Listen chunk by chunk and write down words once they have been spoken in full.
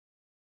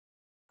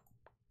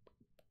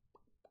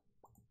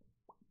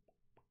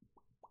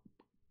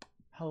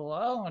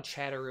Hello,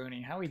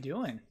 Chatteroony. How we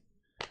doing?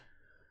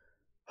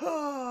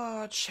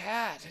 Oh,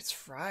 chat. It's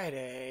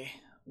Friday.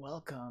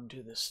 Welcome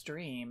to the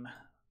stream.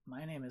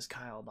 My name is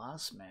Kyle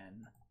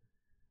Bossman.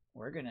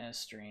 We're gonna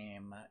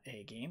stream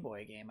a Game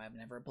Boy game I've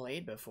never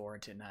played before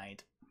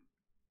tonight.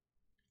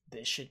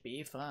 This should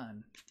be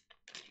fun.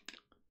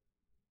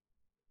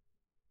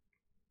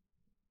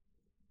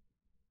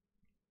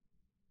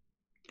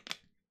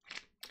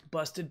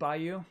 Busted by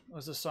You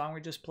was the song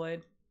we just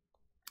played.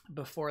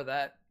 Before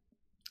that,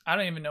 I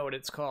don't even know what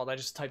it's called. I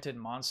just typed in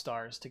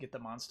Monstars to get the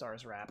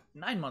Monstars rap.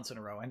 9 months in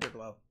a row,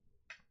 Enderglow.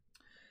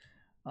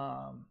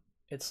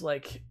 It's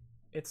like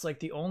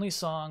the only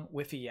song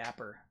with a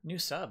yapper. New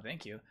sub,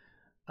 thank you.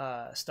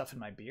 Stuff in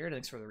My Beard,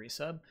 thanks for the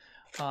resub.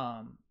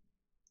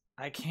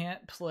 I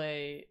can't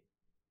play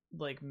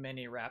like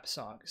many rap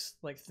songs.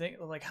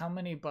 Like how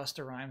many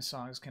Busta Rhymes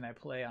songs can I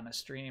play on a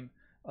stream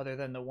other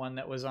than the one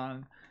that was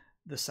on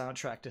the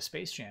soundtrack to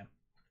Space Jam?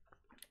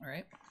 All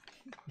right.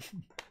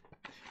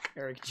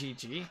 Eric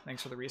GG,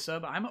 thanks for the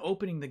resub. I'm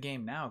opening the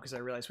game now because I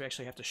realized we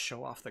actually have to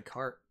show off the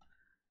cart.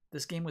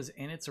 This game was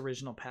in its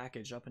original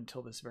package up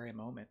until this very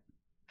moment.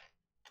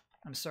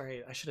 I'm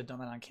sorry, I should have done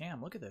that on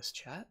cam. Look at this,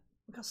 chat.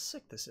 Look how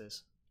sick this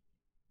is.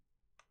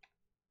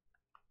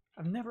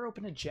 I've never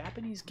opened a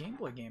Japanese Game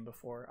Boy game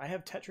before. I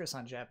have Tetris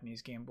on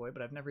Japanese Game Boy,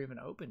 but I've never even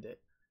opened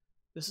it.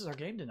 This is our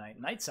game tonight.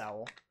 Night's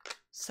Owl.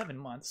 7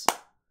 months.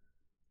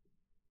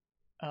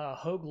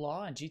 Hogue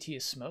Law and GT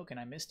is Smoke, and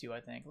I missed you, I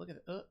think. Look at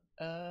it.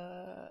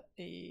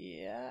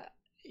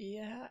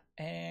 Yeah,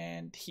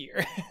 and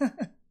here.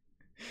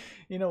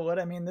 You know what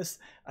I mean?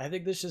 I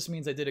think this just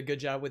means I did a good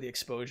job with the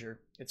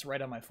exposure. It's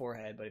right on my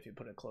forehead, but if you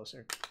put it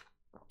closer.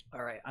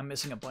 All right, I'm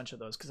missing a bunch of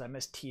those because I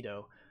missed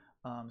Tito.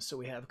 So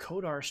we have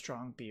Kodar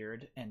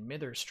Strongbeard and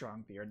Mither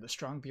Strongbeard. The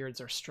Strongbeards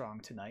are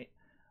strong tonight.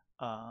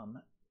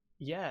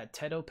 Yeah,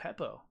 Teto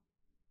Peppo.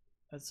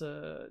 That's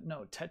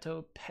no,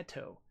 Teto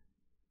Peto.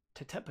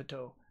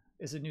 Tetepeto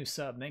is a new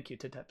sub. Thank you,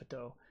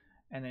 Tetepeto.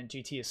 And then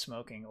GT is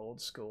Smoking, old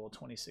school,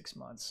 26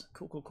 months.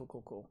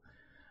 Cool.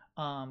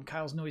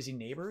 Kyle's Noisy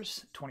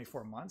Neighbors,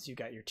 24 months. You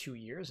got your 2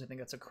 years. I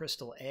think that's a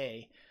Crystal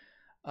A.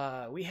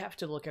 We have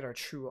to look at our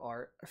true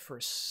art for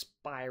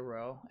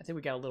Spyro. I think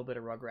we got a little bit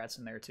of Rugrats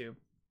in there too.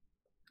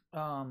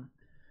 The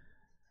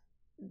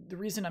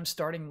reason I'm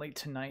starting late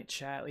tonight,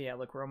 chat, yeah,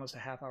 look, we're almost a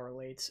half hour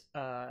late.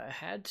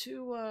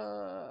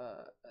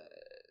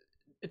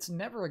 It's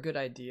never a good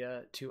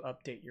idea to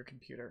update your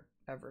computer,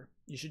 ever.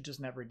 You should just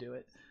never do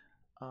it.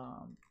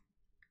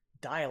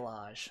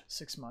 Dialage,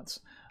 6 months.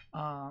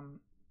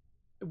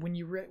 When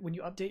you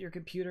update your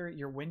computer,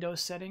 your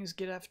Windows settings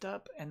get effed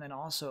up, and then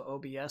also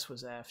OBS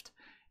was effed.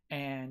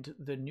 And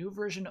the new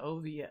version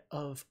of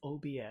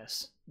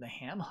OBS, the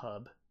Ham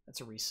Hub,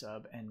 that's a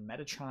resub, and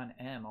Metatron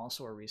M,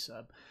 also a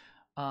resub,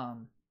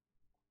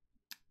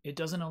 it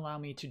doesn't allow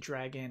me to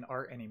drag in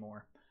art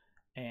anymore.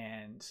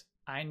 And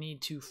I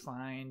need to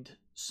find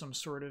some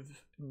sort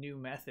of new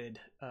method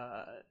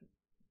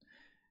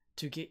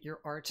to get your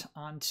art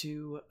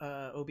onto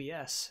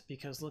OBS,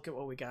 because look at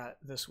what we got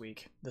this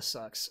week. This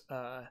sucks.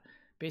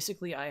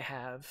 Basically, I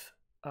have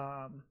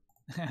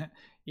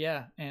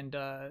yeah, and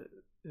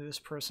this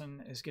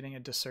person is getting a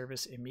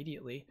disservice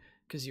immediately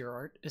because your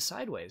art is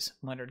sideways.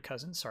 Leonard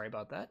Cousins, sorry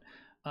about that.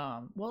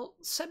 Well,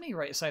 send me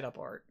right side up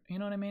art. You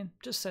know what I mean?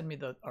 Just send me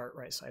the art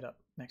right side up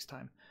next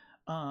time.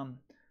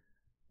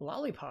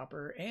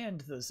 Lollipopper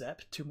and the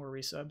Zep, 2 more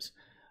resubs.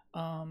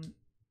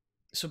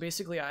 So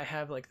basically I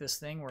have like this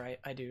thing where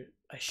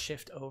I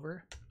shift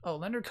over. Oh,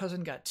 Leonard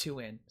Cousin got 2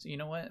 in. So you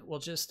know what? We'll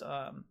just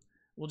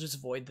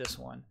void this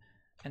one,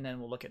 and then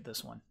we'll look at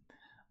this one.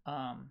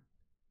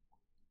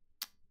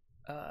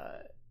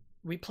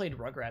 We played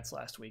Rugrats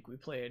last week. We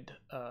played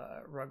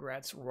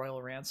Rugrats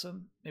Royal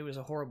Ransom. It was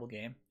a horrible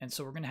game, and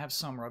so we're gonna have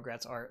some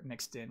Rugrats art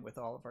mixed in with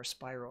all of our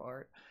Spyro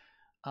art.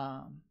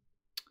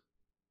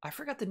 I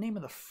forgot the name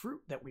of the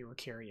fruit that we were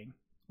carrying.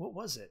 What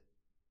was it?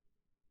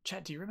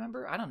 Chat, do you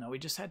remember? I don't know. We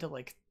just had to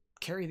like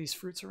carry these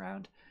fruits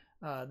around.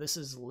 This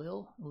is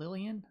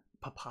Lillian.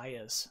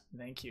 Papayas.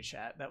 Thank you,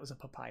 chat. That was a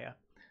papaya.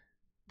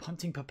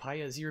 Punting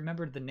papayas. You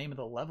remembered the name of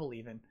the level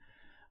even.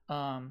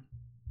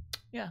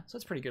 Yeah, so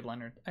that's pretty good,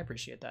 Leonard. I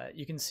appreciate that.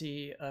 You can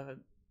see a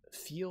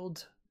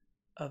field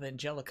of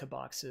Angelica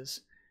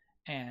boxes,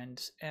 and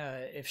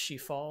if she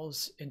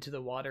falls into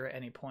the water at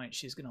any point,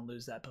 she's going to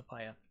lose that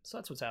papaya. So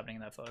that's what's happening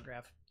in that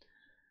photograph.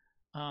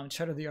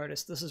 Cheddar the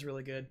Artist, this is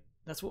really good.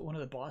 That's what one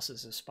of the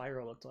bosses of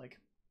Spyro looked like.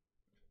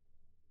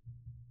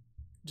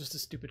 Just a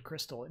stupid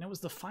crystal. And it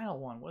was the final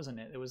one, wasn't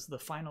it? It was the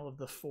final of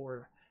the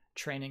 4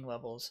 training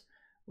levels.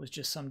 It was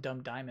just some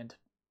dumb diamond.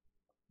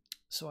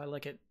 So I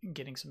like it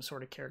getting some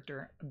sort of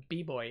character.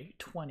 B-Boy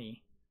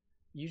 20.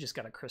 You just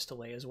got a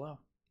Crystal A as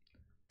well.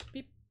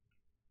 Beep.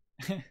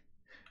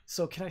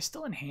 So can I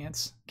still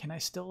enhance? Can I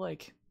still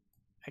like...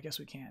 I guess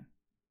we can.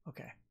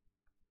 Okay.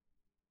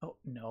 Oh,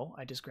 no.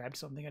 I just grabbed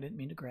something I didn't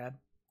mean to grab.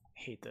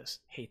 Hate this.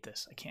 Hate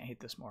this. I can't hate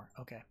this more.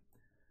 Okay.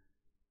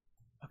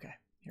 Okay.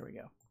 Here we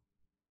go.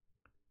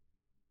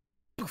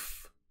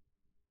 Poof.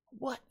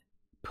 What?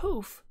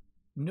 Poof?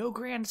 No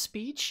grand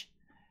speech?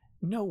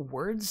 No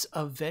words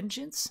of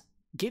vengeance?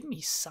 Give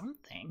me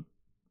something.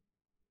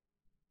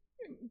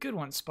 Good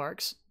one,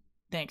 Sparks.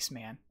 Thanks,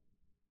 man.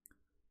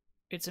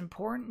 It's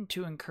important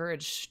to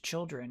encourage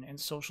children in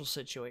social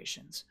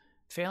situations.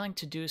 Failing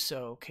to do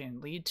so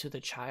can lead to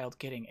the child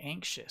getting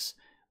anxious,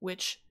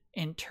 which,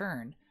 in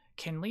turn,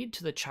 can lead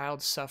to the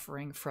child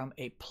suffering from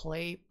a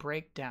play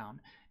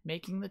breakdown,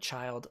 making the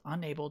child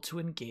unable to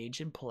engage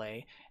in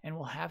play and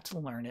will have to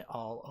learn it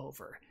all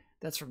over.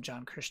 That's from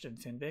John Christian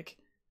Finvick.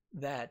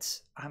 That,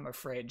 I'm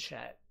afraid,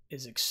 chat,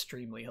 is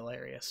extremely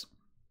hilarious.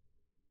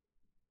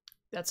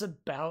 That's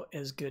about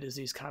as good as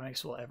these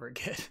comics will ever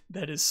get.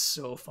 That is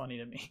so funny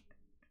to me.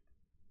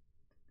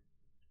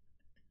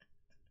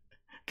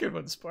 Good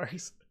one,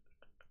 Sparks.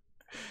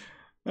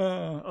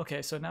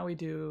 Okay, so now we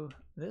do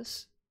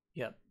this.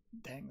 Yep.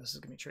 Dang, this is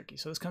gonna be tricky.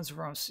 So this comes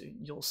from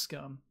You'll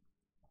Scum.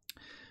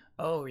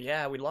 Oh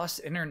yeah, we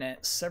lost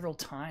internet several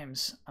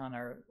times on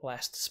our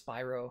last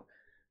Spyro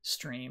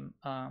stream.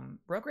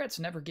 Rugrats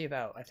never gave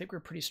out. I think we're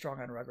pretty strong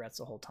on Rugrats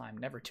the whole time.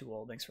 Never too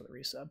old. Thanks for the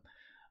resub.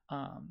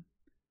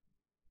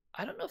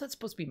 I don't know if that's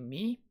supposed to be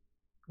me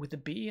with a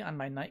B on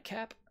my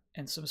nightcap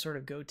and some sort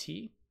of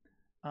goatee.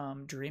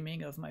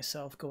 Dreaming of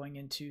myself going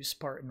into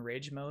Spartan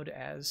Rage mode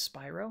as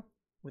Spyro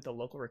with a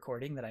local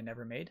recording that I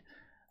never made.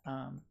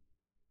 I'm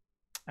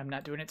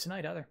not doing it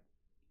tonight either.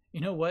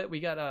 You know what? We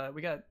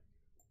got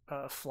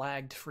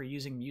flagged for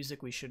using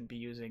music we shouldn't be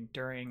using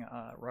during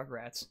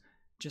Rugrats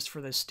just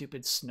for this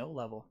stupid snow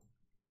level.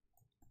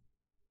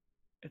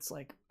 It's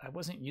like I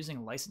wasn't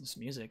using licensed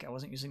music. I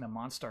wasn't using the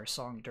Monstar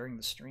song during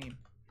the stream.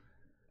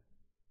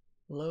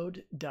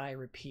 Load, die,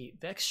 repeat.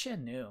 Vex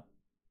Shenmue.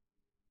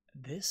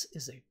 This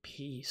is a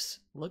piece.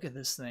 Look at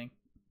this thing.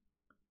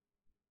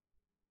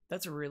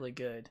 That's really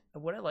good.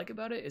 What I like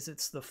about it is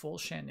it's the full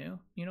Shenmue.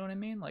 You know what I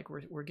mean? Like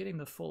we're getting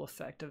the full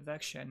effect of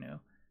Vex Shenmue,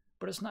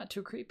 but it's not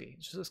too creepy.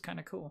 It's just kind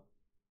of cool.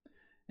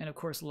 And of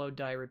course, load,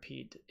 die,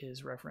 repeat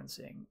is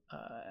referencing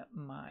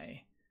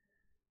my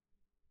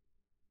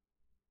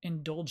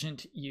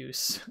indulgent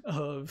use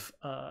of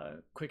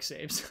quick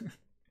saves.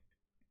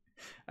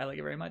 I like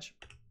it very much.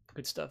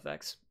 Good stuff,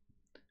 Vex.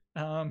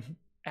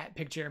 At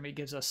Pick Jeremy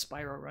gives us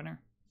Spyro Runner.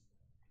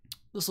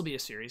 This will be a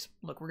series.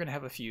 Look, we're going to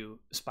have a few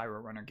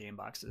Spyro Runner game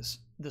boxes.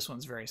 This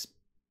one's very,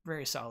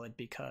 very solid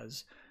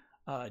because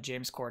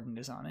James Corden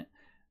is on it.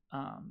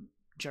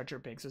 Jar Jar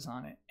Binks is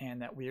on it.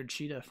 And that weird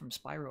cheetah from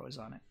Spyro is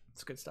on it.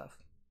 It's good stuff.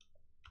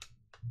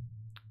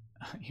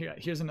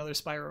 Here's another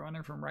Spyro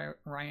Runner from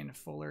Ryan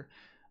Fuller.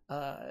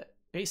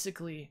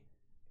 Basically,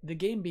 the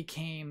game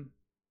became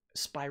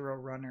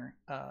Spyro Runner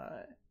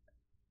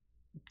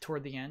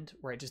toward the end,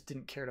 where I just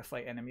didn't care to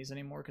fight enemies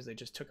anymore because they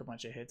just took a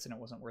bunch of hits and it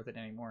wasn't worth it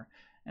anymore.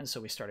 And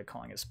so we started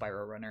calling it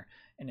Spyro Runner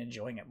and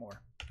enjoying it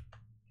more.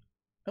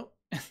 Oh.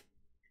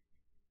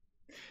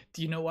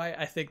 Do you know why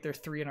I think they're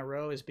 3 in a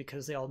row? Is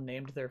because they all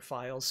named their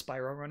files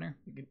Spyro Runner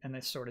and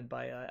they're sorted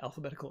by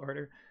alphabetical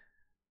order.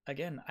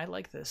 Again, I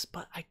like this,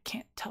 but I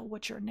can't tell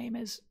what your name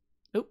is.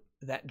 Oh,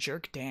 that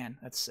jerk Dan.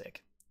 That's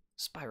sick.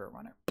 Spyro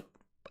Runner.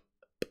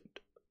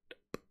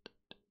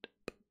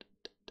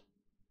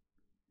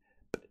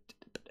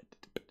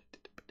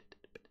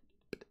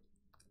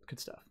 Good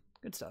stuff.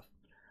 Good stuff.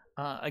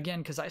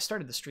 Again, because I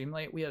started the stream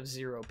late, we have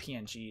 0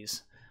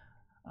 PNGs.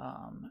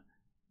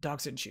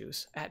 Dogs and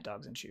Shoes. At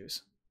Dogs and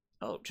Shoes.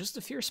 Oh, just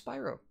a fierce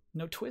Spyro.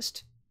 No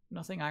twist.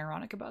 Nothing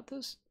ironic about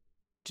this.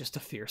 Just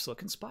a fierce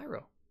looking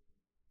Spyro.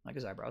 Like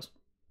his eyebrows.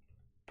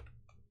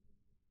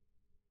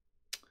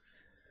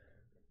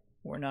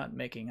 We're not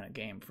making a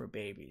game for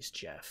babies,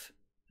 Jeff.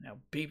 Now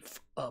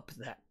beef up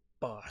that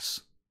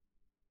boss.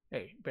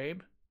 Hey,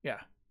 babe?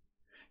 Yeah.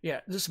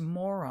 Yeah, this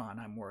moron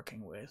I'm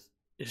working with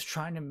is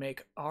trying to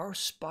make our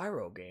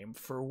Spyro game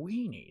for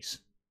weenies.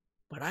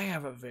 But I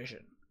have a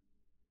vision.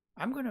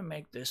 I'm going to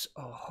make this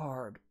a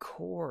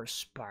hardcore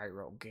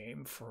Spyro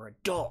game for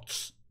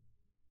adults.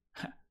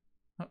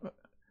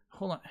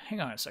 Hold on, hang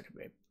on a second,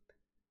 babe.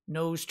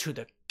 Nose to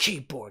the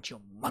keyboard,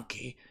 you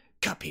monkey.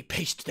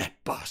 Copy-paste that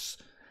boss.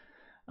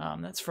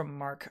 That's from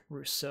Mark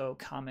Rousseau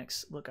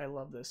Comics. Look, I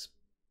love this.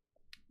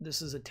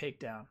 This is a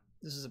takedown.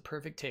 This is a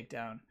perfect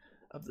takedown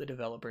of the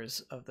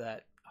developers of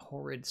that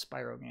horrid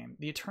Spyro game.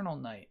 The Eternal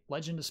Night.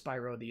 Legend of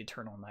Spyro The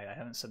Eternal Night. I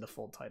haven't said the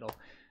full title.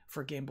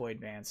 For Game Boy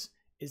Advance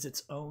is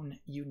its own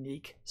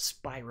unique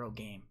Spyro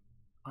game.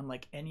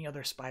 Unlike any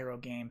other Spyro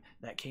game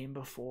that came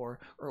before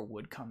or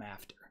would come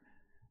after.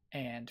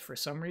 And for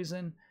some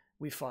reason,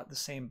 we fought the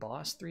same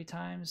boss 3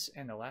 times,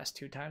 and the last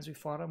 2 times we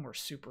fought him were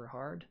super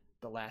hard,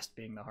 the last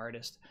being the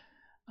hardest.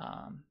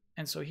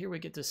 And so here we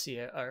get to see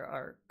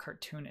our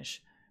cartoonish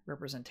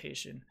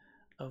representation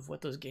of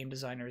what those game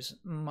designers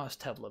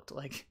must have looked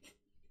like.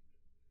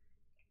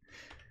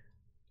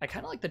 I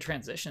kind of like the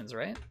transitions,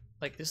 right?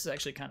 Like, this is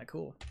actually kind of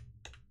cool.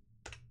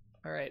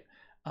 All right,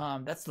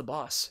 that's the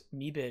boss.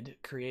 Meebid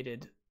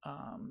created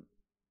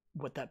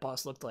what that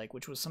boss looked like,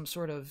 which was some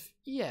sort of,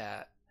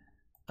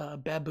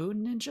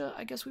 baboon ninja,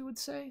 I guess we would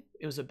say.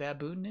 It was a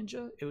baboon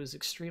ninja. It was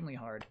extremely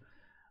hard.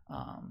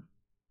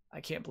 I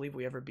can't believe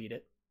we ever beat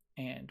it,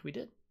 and we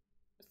did,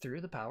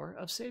 through the power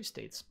of save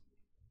states.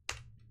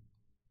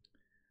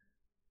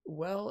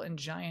 well and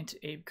giant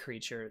ape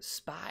creature,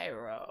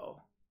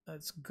 Spyro.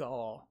 That's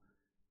Gaul.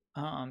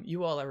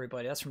 You all,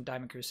 everybody. That's from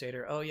Diamond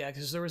Crusader. Oh yeah,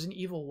 because there was an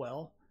evil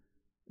well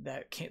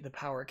that the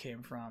power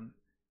came from,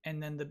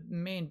 and then the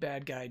main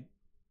bad guy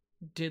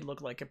did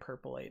look like a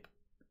purple ape.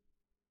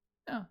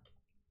 Yeah,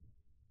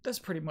 that's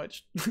pretty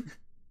much.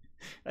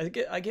 I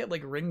get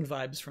like Ring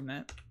vibes from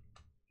that.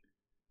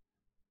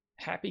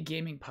 Happy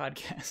Gaming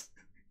Podcast.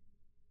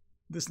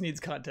 This needs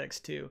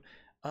context too.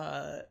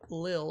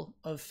 Lil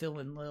of Phil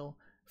and Lil,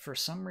 for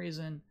some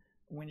reason,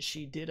 when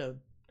she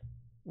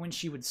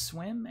would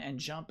swim and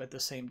jump at the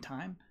same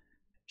time,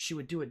 she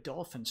would do a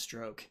dolphin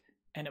stroke,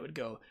 and it would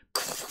go.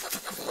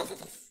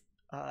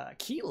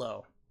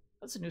 Kilo,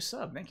 that's a new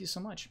sub. Thank you so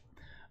much.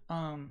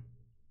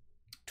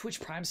 Twitch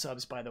Prime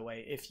subs, by the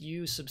way. If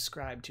you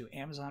subscribe to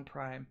Amazon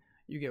Prime,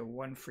 you get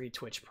 1 free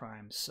Twitch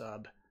Prime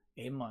sub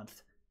a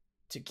month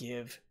to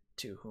give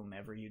to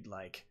whomever you'd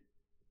like.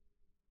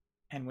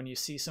 And when you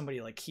see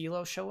somebody like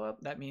Kilo show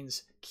up, that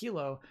means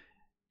Kilo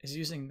is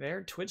using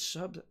their Twitch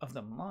sub of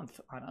the month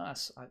on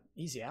us,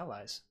 Easy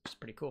Allies, which is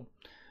pretty cool.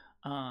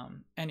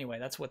 Anyway,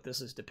 that's what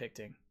this is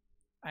depicting.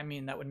 I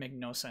mean, that would make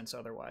no sense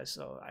otherwise.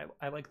 So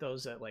I like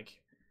those that like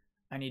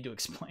I need to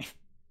explain.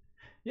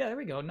 Yeah, there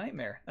we go.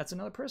 Nightmare. That's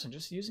another person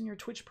just using your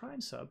Twitch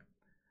Prime sub.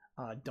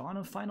 Dawn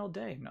of Final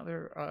Day,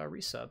 another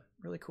resub.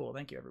 Really cool.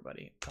 Thank you,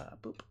 everybody.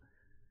 Boop.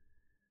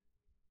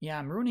 Yeah,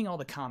 I'm ruining all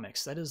the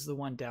comics. That is the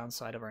one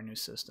downside of our new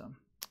system.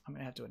 I'm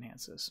gonna have to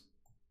enhance this.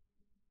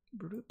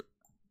 Boop.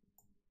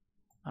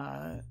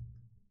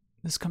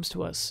 This comes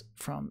to us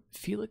from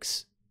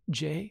Felix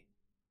J.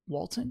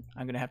 Walton.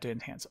 I'm gonna have to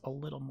enhance a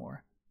little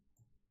more.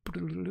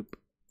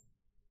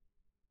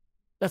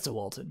 That's a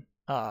Walton.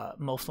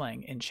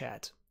 Moflang in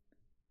chat.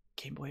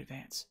 Game Boy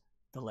Advance.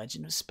 The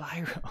Legend of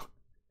Spyro.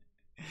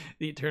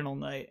 The Eternal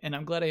Night. And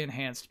I'm glad I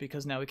enhanced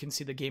because now we can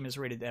see the game is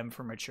rated M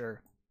for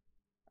mature.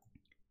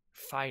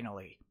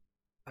 Finally,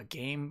 a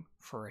game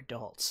for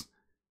adults.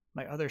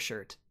 My other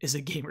shirt is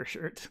a gamer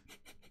shirt.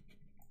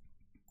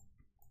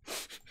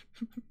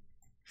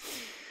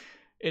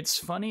 It's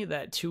funny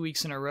that 2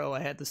 weeks in a row I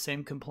had the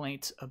same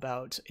complaint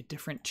about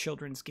different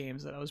children's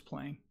games that I was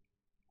playing.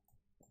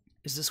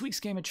 Is this week's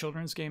game a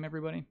children's game,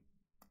 everybody?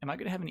 Am I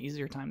going to have an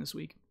easier time this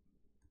week?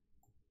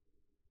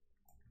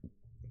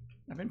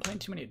 I've been playing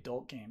too many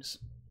adult games.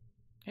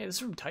 Hey, this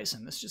is from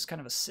Tyson. This is just kind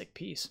of a sick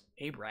piece.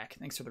 Abrac,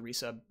 thanks for the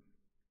resub.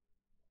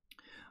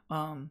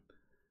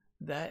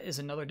 That is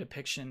another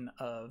depiction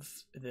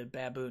of the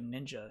baboon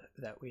ninja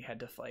that we had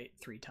to fight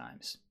 3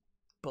 times.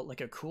 But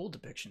like a cool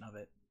depiction of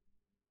it.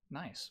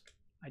 Nice.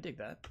 I dig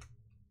that.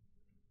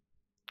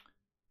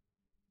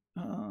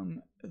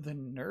 The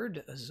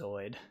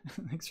Nerdazoid.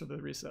 Thanks for the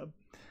resub.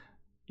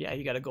 Yeah,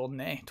 you got a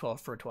golden A,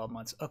 12 for 12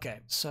 months.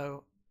 Okay,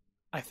 so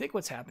I think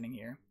what's happening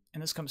here,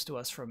 and this comes to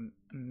us from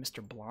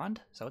Mr.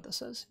 Blonde. Is that what this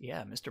says?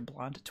 Yeah, Mr.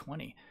 Blonde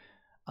 20.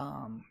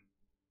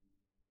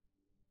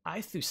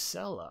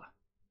 Ithusela,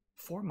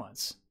 4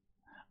 months.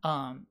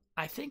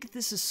 I think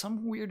this is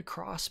some weird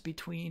cross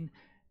between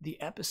the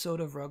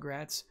episode of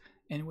Rugrats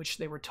in which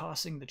they were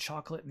tossing the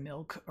chocolate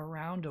milk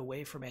around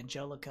away from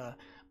Angelica,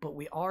 but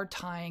we are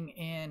tying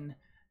in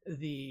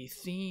the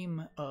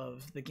theme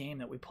of the game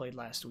that we played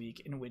last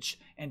week, in which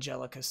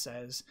Angelica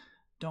says,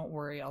 "Don't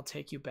worry, I'll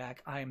take you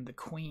back. I am the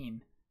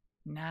queen."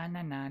 Na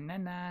na na na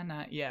na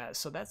na. Yeah,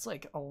 so that's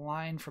like a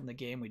line from the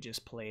game we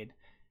just played.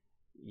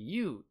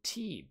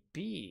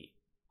 UTB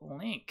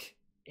Link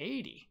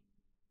 80.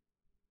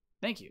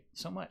 Thank you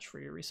so much for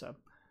your resub.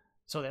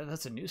 So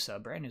that's a new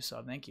sub, brand new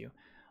sub. Thank you.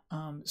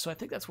 So I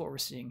think that's what we're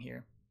seeing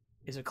here,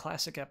 is a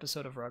classic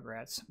episode of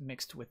Rugrats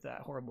mixed with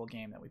that horrible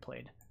game that we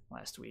played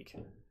last week.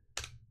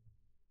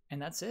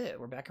 And that's it.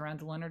 We're back around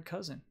to Leonard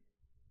Cousin,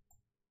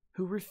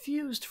 who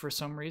refused for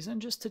some reason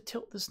just to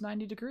tilt this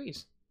 90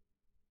 degrees.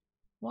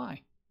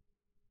 Why?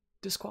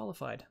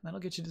 Disqualified. That'll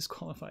get you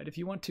disqualified. If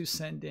you want to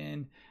send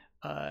in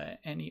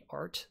any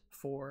art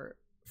for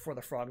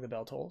the Frog the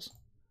Bell Tolls,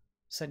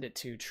 send it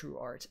to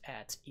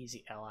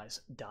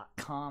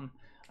trueart@easyallies.com.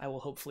 I will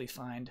hopefully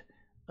find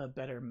a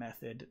better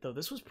method, though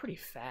this was pretty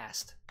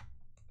fast.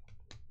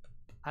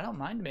 I don't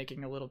mind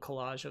making a little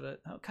collage of it.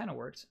 It kind of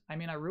worked. I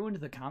mean, I ruined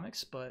the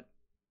comics, but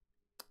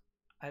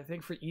I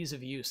think for ease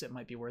of use, it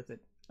might be worth it.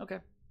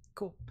 Okay,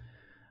 cool.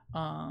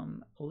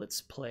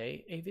 Let's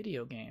play a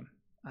video game.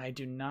 I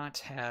do not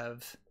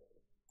have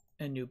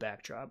a new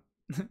backdrop.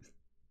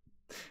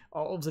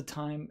 All of the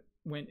time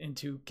went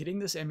into getting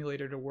this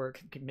emulator to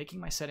work,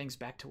 making my settings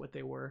back to what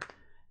they were,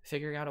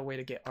 figuring out a way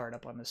to get art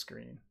up on the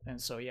screen.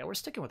 And so, yeah, we're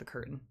sticking with the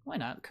curtain. Why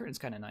not? The curtain's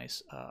kind of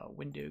nice.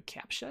 Window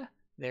captcha.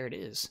 There it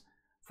is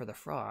for the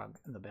Frog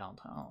and the Bell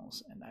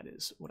Tolls. And that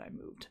is what I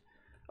moved.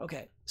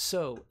 Okay,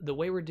 so the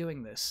way we're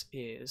doing this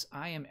is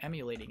I am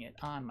emulating it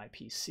on my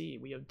PC.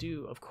 We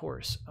do, of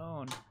course,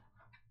 own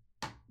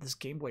this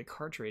Game Boy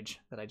cartridge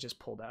that I just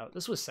pulled out.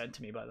 This was sent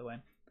to me, by the way.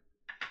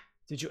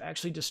 Did you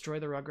actually destroy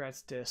the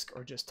Rugrats disc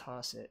or just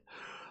toss it?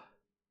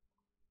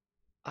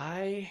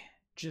 I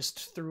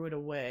just threw it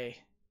away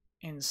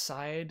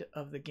inside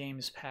of the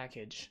game's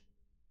package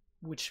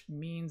which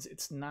means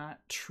it's not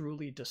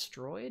truly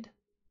destroyed.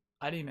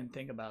 I didn't even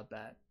think about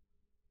that.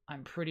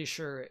 I'm pretty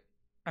sure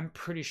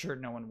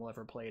no one will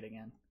ever play it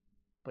again.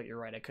 But you're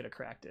right, I could have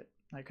cracked it.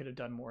 I could have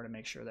done more to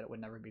make sure that it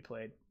would never be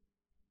played.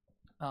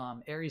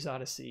 Ares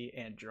Odyssey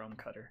and Drone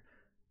Cutter.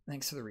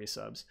 Thanks for the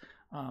resubs.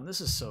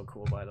 This is so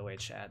cool, by the way,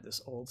 chat.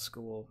 This old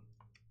school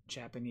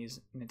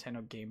Japanese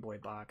Nintendo Game Boy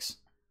box.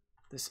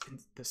 This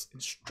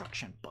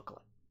instruction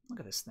booklet. Look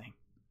at this thing.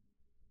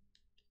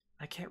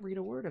 I can't read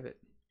a word of it.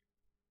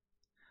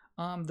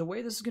 The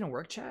way this is going to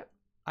work, chat,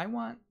 I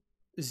want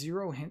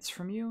 0 hints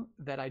from you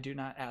that I do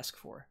not ask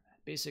for.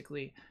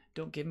 Basically,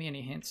 don't give me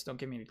any hints, don't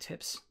give me any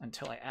tips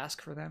until I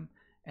ask for them,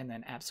 and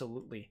then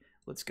absolutely,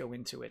 let's go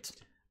into it.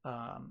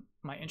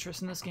 My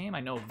interest in this game, I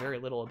know very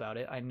little about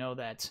it. I know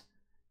that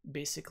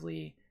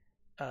basically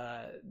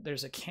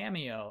there's a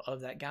cameo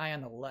of that guy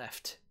on the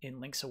left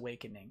in Link's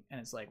Awakening, and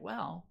it's like,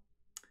 well,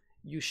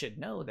 you should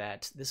know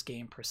that this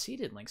game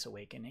preceded Link's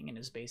Awakening and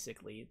is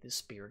basically the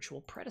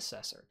spiritual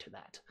predecessor to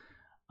that.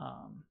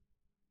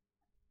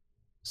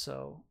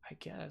 So I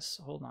guess,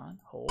 hold.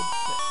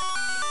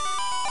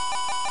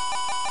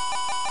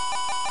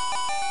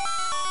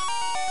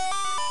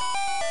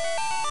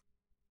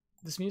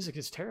 This music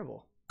is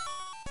terrible,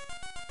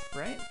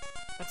 right?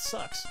 That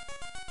sucks.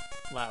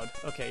 Loud.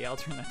 Okay, yeah, I'll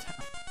turn that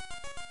down.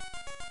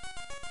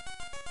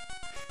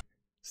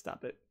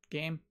 Stop it.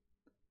 Game?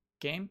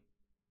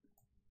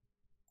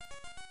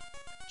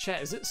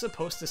 Chat, is it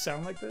supposed to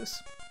sound like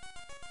this?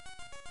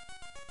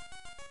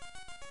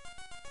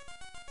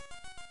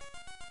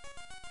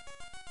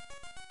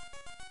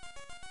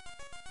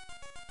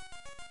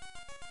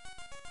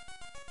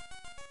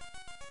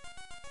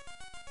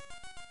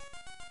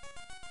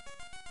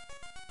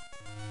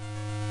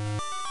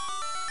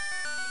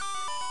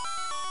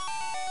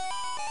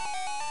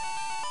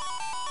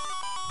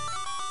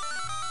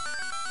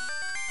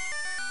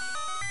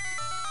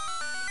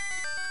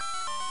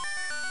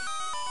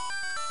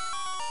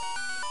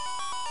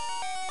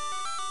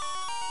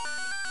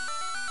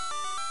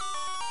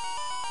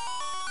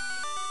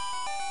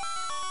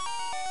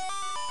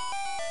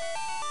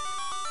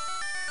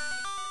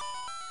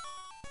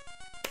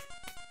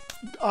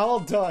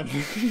 All done.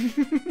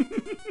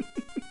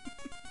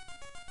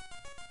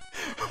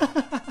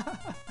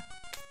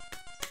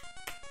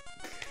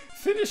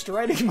 Finished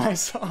writing my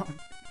song.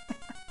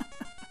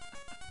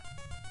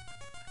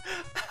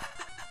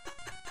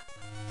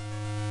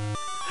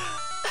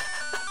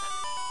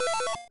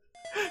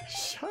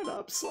 Shut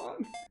up,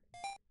 song.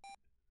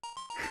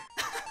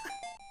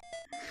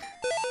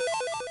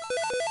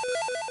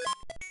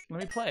 Let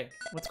me play.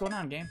 What's going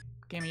on, game?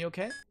 Game, are you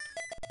okay?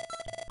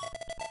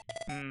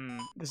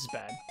 This is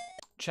bad.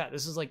 Chat,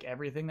 this is like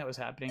everything that was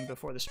happening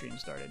before the stream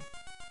started.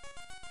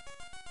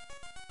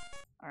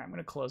 Alright, I'm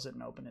gonna close it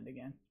and open it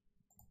again.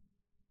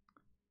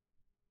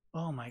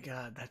 Oh my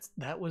god,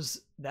 that was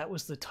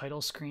the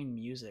title screen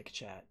music,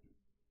 chat.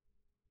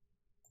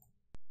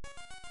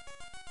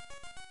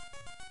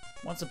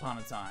 Once upon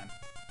a time,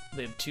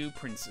 lived 2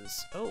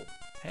 princes. Oh,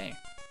 hey.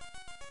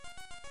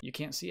 You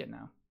can't see it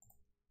now.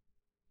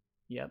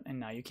 Yep, and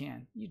now you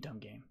can. You dumb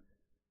game.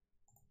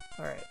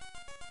 Alright.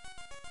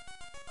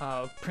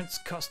 Prince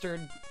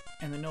Custard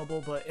and the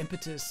noble but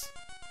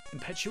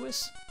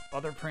impetuous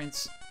other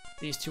prince.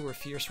 These 2 were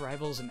fierce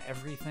rivals in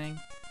everything.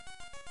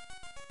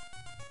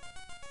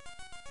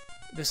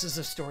 This is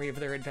the story of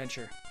their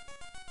adventure.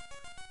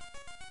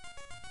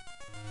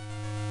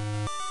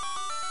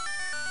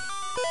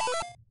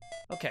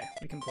 Okay,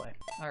 we can play.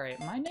 Alright,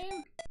 my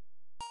name?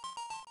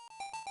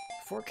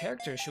 4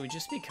 characters, should we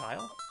just be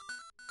Kyle?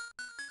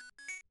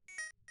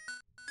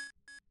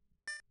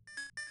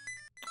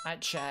 At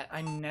chat,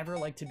 I never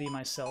like to be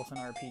myself in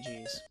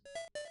RPGs.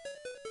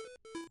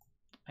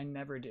 I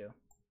never do.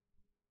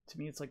 To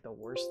me, it's like the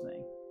worst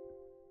thing.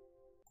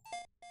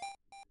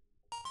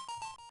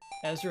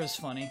 Ezra's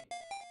funny.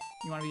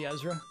 You want to be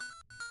Ezra?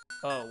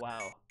 Oh,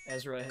 wow.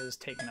 Ezra has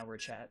taken over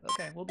chat.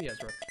 Okay, we'll be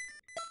Ezra.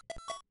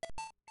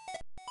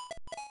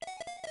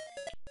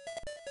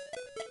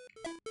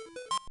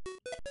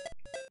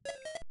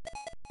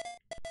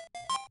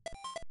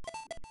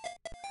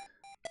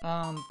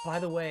 By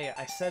the way,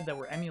 I said that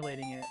we're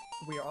emulating it.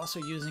 We are also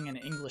using an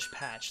English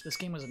patch. This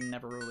game was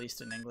never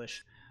released in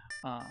English.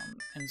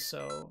 And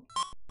so,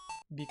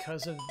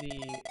 because of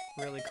the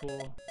really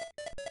cool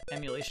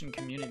emulation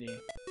community,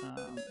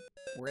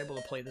 we're able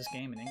to play this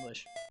game in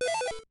English.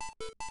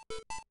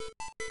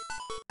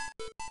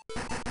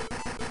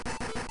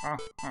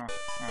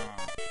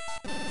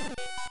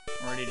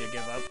 Ready to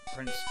give up,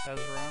 Prince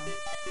Ezra?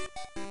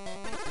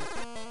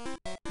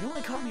 You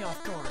only caught me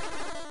off guard.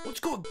 Let's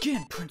go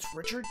again, Prince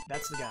Richard!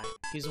 That's the guy.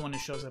 He's the one who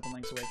shows up in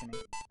Link's Awakening.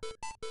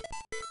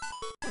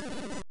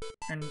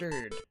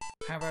 Indeed.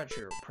 How about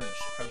you, Prince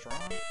Ezra?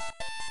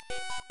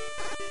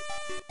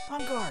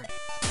 On guard!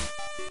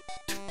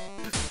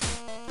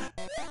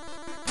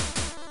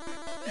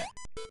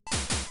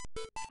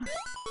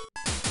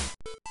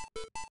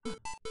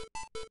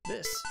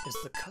 This is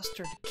the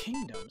Custard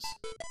Kingdom's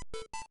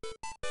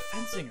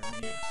fencing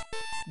arena.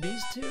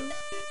 These 2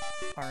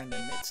 are in the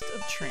midst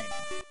of training.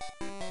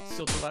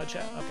 Still too loud,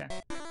 chat? Okay.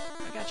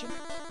 I got you.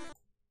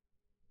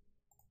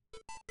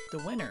 The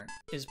winner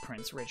is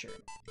Prince Richard.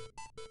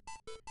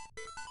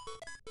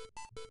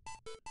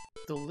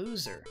 The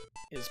loser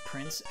is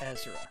Prince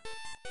Ezra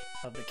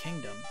of the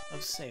Kingdom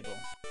of Sable.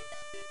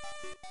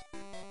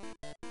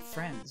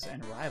 Friends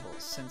and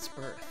rivals since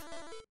birth,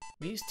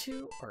 these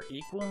two are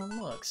equal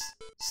in looks,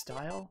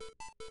 style,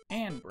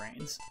 and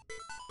brains.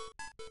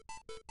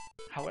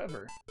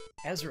 However,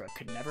 Ezra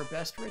could never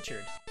best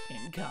Richard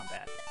in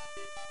combat.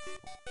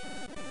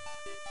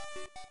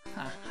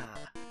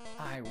 Haha,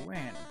 I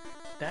win.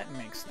 That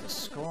makes the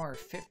score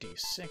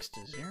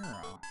 56-0.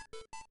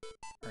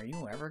 Are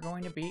you ever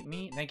going to beat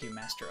me? Thank you,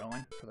 Master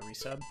Owen, for the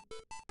resub.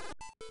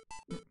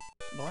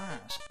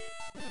 Blast.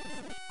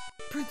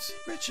 Prince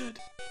Richard,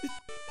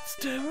 it's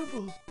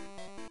terrible.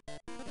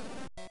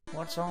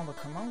 What's all the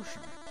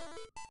commotion?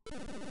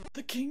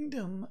 The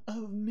kingdom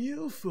of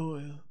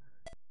Milfoil,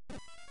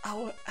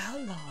 our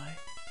ally,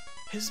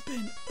 has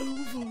been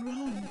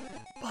overrun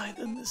by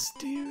the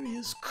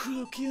mysterious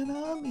Krokian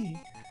army.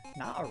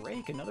 Not a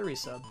rake, another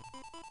resub.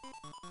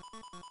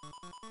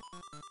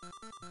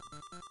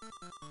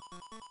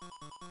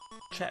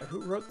 Chat,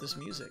 who wrote this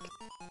music?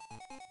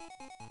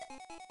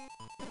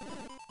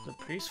 The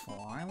peaceful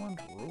island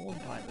ruled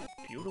by the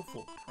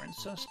beautiful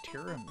Princess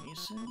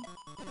Tiramisu?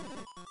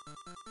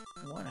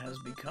 What has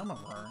become of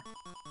her?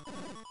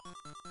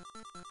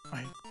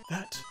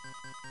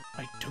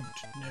 I don't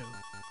know.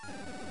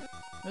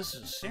 This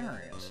is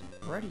serious.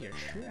 Ready a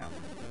ship,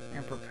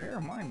 and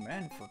prepare my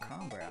men for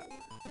combat.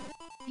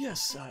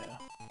 Yes, sire.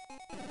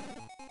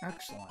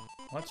 Excellent.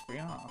 Let's be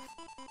off.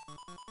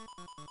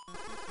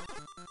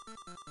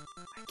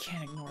 I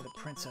can't ignore the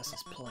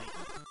princess's plight.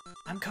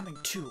 I'm coming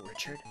too,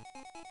 Richard.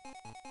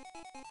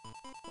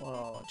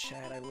 Whoa,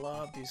 Chad, I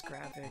love these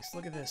graphics.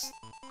 Look at this.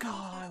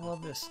 God, I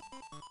love this.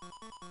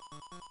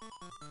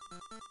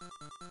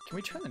 Can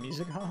we turn the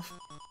music off?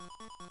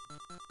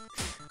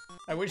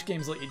 I wish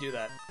games let you do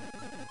that.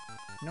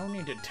 No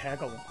need to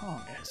tag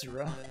along,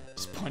 Ezra.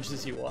 Just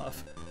punches you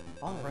off.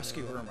 I'll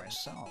rescue her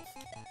myself.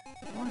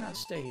 Why not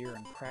stay here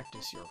and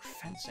practice your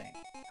fencing,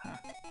 huh?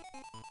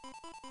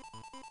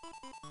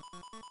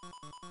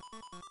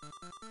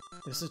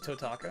 This is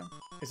Totaka?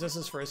 Is this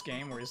his first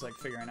game where he's like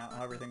figuring out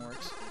how everything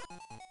works?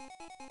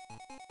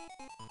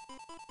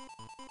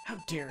 How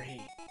dare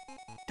he?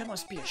 There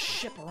must be a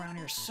ship around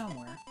here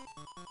somewhere.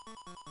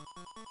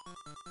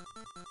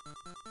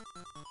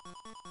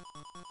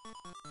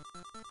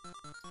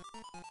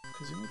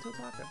 Kazumi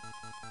Totaka.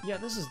 Yeah,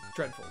 this is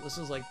dreadful. This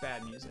is like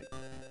bad music.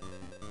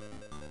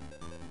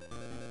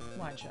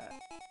 Why, chat?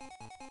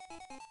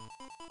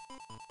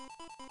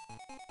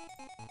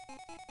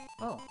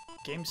 Oh,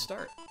 game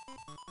start.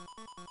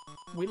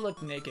 We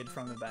look naked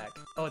from the back.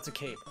 Oh, it's a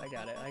cape. I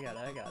got it.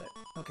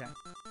 Okay.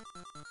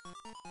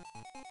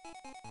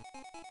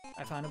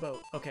 I found a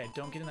boat. Okay,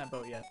 don't get in that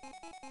boat yet.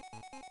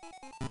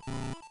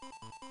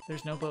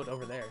 There's no boat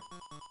over there.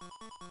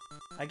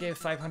 I gave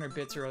 500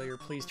 bits earlier.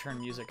 Please turn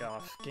music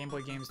off. Game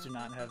Boy games do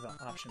not have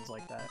options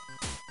like that.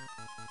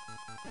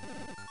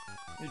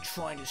 You're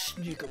trying to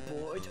sneak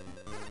aboard?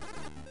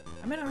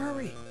 I'm in a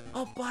hurry.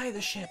 I'll buy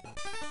the ship.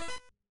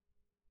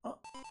 Oh.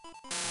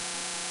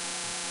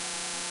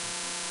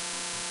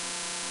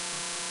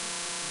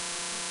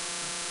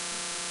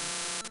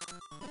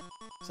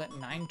 Is that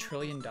 $9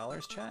 trillion,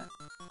 chat?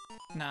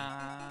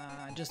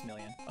 Nah, just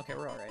million. Okay,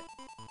 we're alright.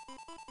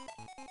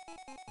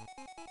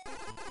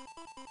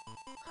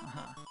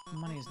 Haha,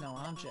 money's no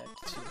object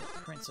to the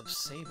Prince of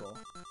Sable.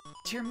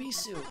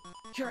 Tiramisu,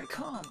 here I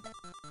come!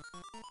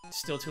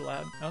 Still too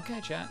loud?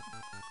 Okay, chat.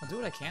 I'll do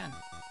what I can.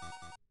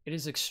 It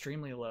is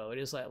extremely low. It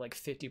is at like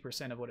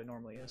 50% of what it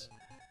normally is.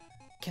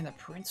 Can the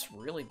prince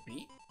really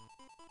beat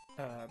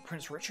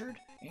Prince Richard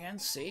and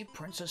save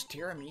Princess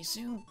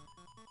Tiramisu?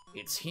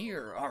 It's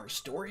here our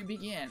story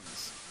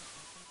begins.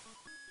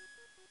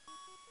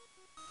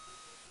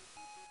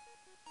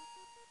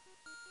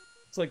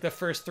 It's like the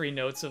first 3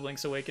 notes of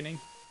Link's Awakening.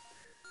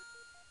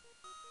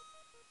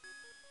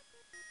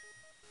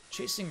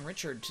 Chasing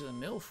Richard to the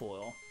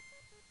Milfoil,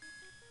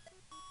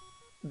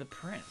 the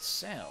prince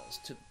sails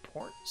to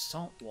Port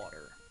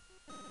Saltwater.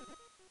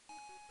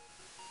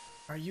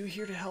 Are you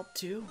here to help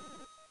too?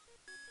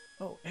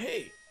 Oh,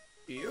 hey,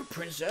 you're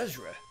Prince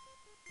Ezra.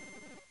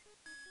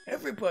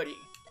 Everybody,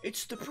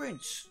 it's the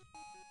prince.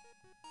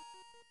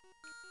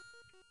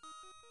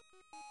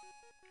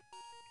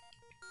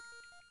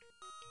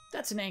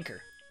 That's an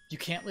anchor. You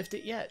can't lift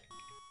it yet.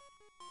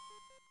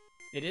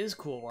 It is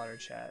cool water,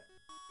 chat.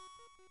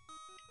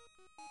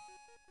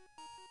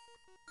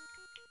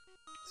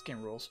 This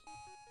game rules.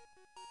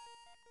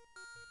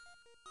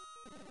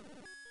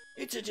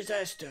 It's a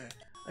disaster.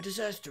 A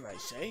disaster, I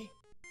say.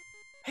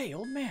 Hey,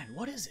 old man,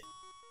 what is it?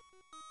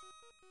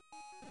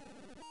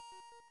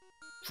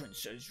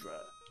 Prince Ezra,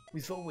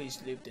 we've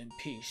always lived in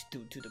peace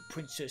due to the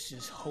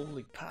princess's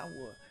holy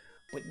power,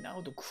 but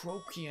now the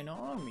Krokian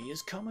army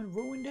has come and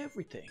ruined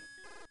everything.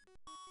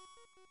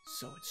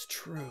 So it's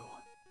true.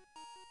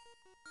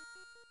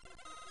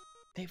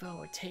 They've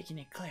overtaken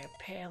Eclair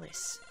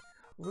Palace.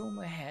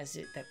 Rumor has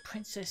it that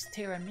Princess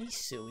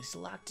Tiramisu is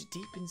locked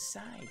deep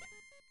inside.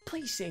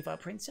 Please save our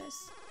princess.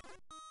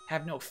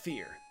 Have no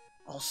fear.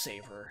 I'll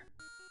save her.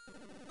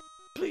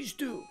 Please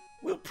do.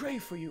 We'll pray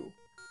for you.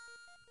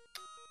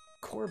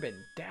 Corbin,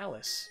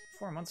 Dallas.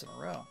 4 months in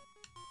a row.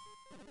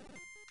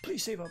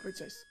 Please save our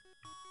princess.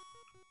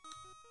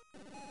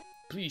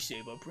 Please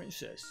save our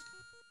princess.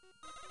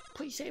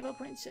 Please save our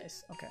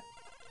princess. Okay.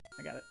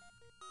 I got it.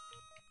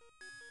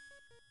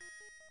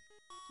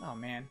 Oh,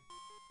 man.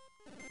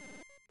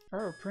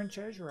 Oh, Prince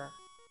Ezra.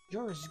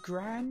 You're as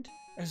grand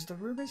as the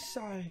rumors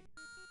say.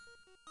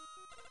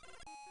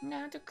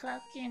 Now the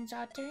Crockians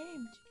are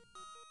tamed.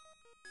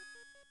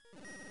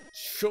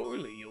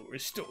 Surely you'll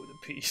restore the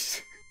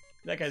peace.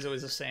 That guy's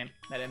always the same.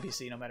 That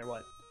NPC, no matter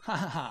what. Ha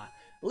ha ha.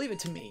 Leave it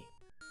to me.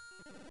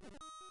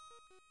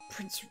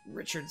 Prince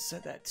Richard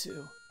said that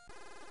too.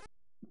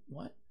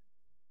 What?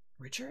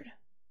 Richard?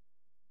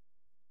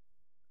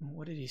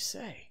 What did he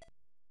say?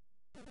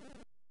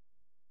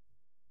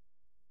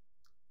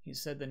 He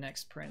said the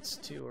next prince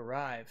to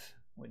arrive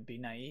would be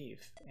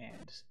naive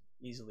and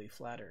easily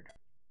flattered.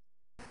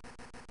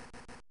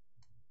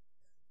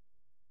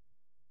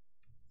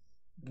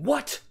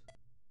 What?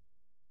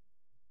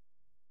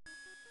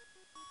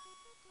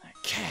 That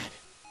cad.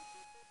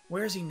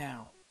 Where is he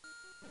now?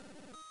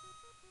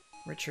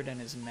 Richard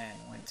and his men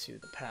went to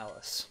the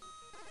palace.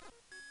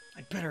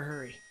 I'd better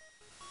hurry.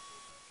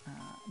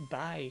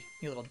 Bye,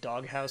 you little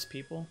doghouse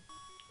people.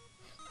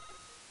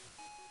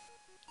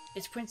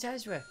 It's Prince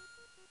Ezra.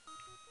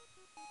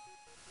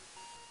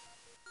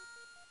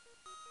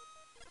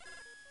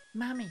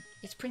 Mommy,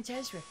 it's Prince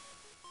Ezra.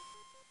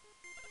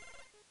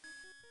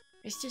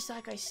 It's just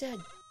like I said.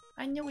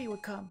 I knew he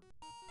would come.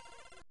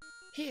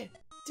 Here,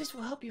 this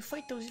will help you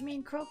fight those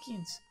mean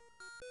Crockians.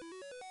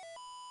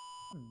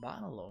 A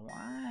bottle of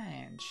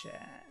wine,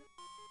 chat.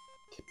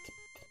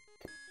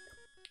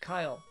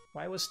 Kyle,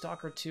 why was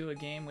Stalker 2 a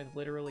game with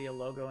literally a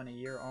logo and a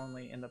year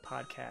only in the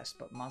podcast,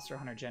 but Monster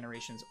Hunter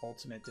Generations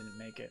Ultimate didn't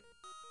make it?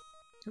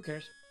 Who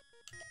cares?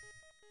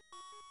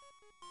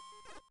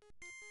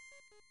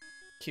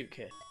 Cute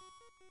kid.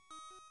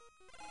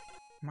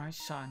 My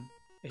son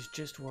is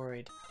just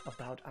worried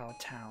about our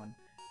town,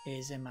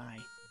 as am I.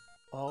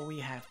 All we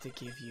have to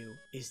give you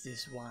is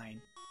this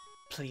wine.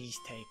 Please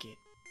take it.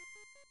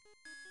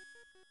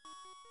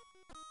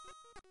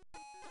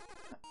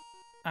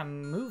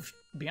 I'm moved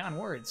beyond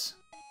words.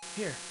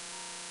 Here.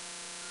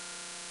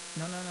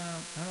 No, no, no,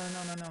 no,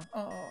 no, no, no, no.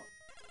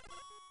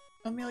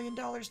 Oh, $1 million,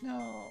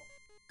 no.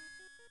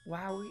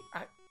 Wow,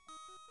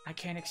 I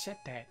can't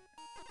accept that.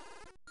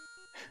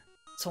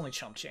 It's only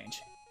chump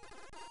change.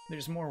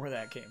 There's more where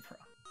that came from.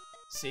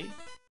 See?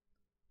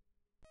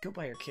 Go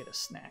buy your kid a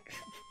snack.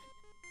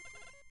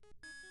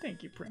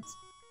 Thank you, Prince.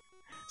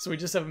 So we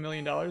just have $1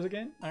 million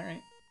again?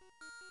 Alright.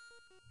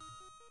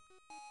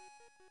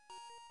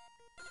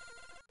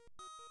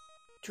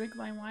 Drink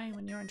my wine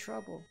when you're in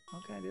trouble.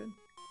 Okay, dude.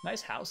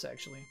 Nice house,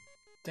 actually.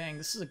 Dang,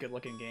 this is a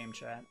good-looking game,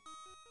 chat.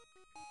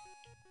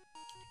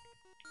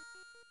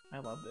 I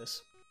love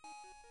this.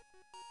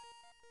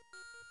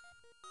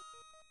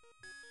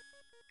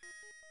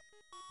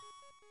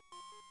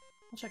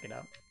 I'll check it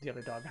out. The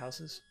other dog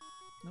houses.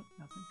 Nope,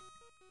 nothing.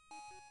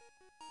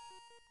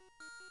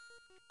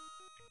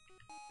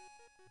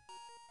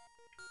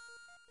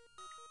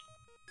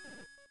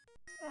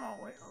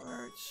 Oh, it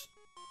hurts.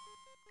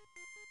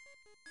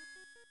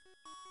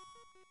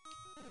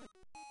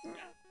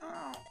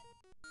 Oh.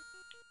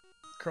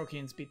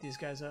 Crockians beat these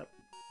guys up.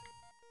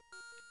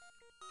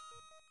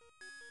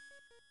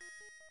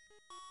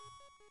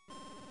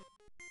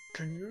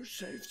 Can you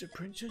save the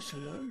princess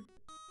alone?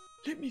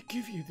 Let me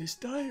give you this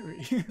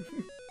diary.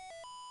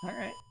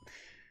 Alright.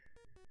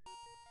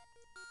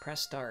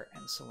 Press start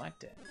and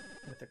select it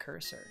with the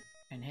cursor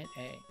and hit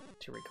A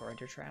to record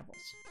your travels.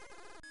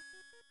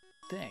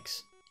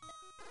 Thanks.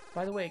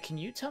 By the way, can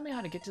you tell me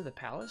how to get to the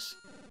palace?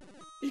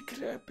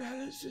 Eclair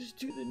Palace is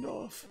to the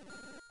north.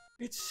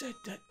 It's said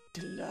that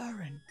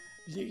Delaran,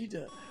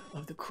 leader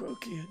of the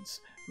Crockians,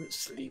 will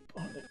sleep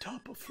on the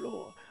top of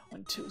floor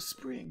until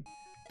spring.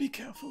 Be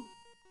careful.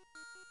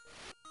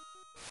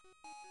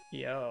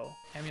 Yo,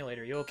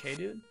 emulator, you okay,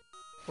 dude?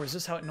 Or is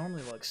this how it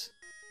normally looks?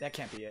 That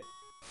can't be it.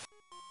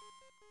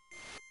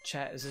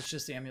 Chat, is this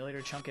just the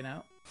emulator chunking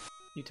out?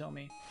 You tell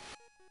me.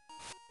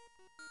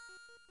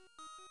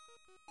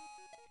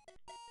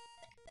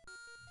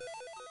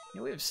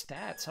 Yeah, we have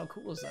stats. How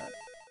cool is that?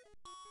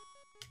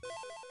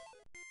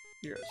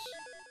 Yes.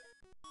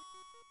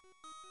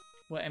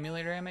 What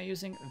emulator am I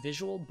using?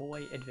 Visual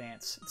Boy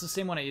Advance. It's the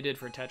same one that you did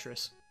for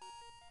Tetris.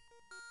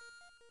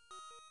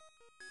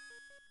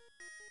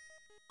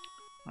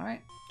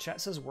 Alright,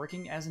 chat says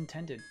working as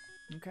intended.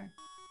 Okay.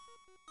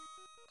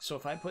 So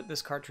if I put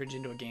this cartridge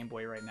into a Game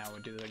Boy right now, it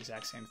would do the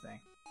exact same thing.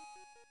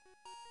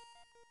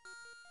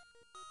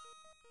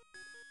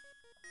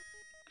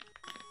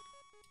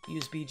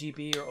 Use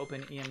BGB or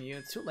open EMU.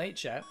 It's too late,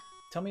 chat.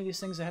 Tell me these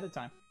things ahead of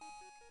time.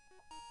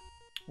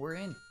 We're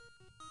in.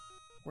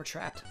 We're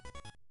trapped.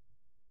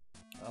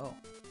 Oh.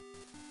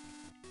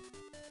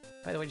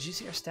 By the way, did you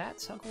see our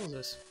stats? How cool is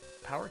this?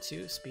 Power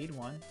 2, speed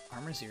 1,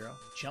 armor 0,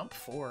 jump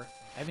 4.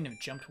 I haven't even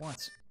jumped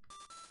once.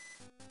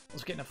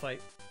 Let's get in a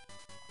fight.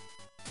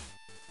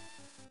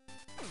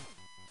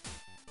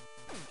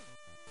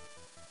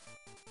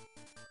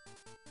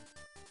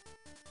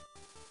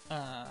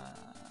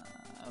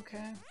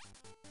 Okay.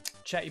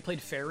 Chat, you played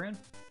Faerun?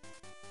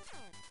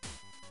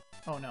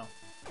 Oh no.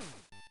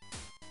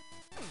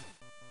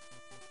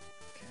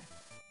 Okay.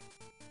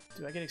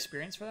 Do I get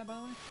experience for that, by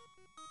the way?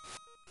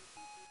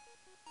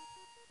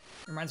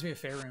 Reminds me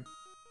of Faerun.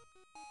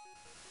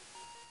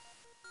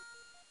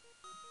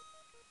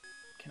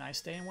 Can I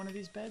stay in one of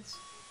these beds?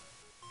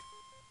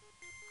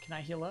 Can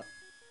I heal up?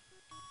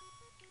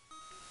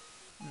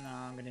 No,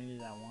 I'm gonna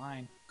need that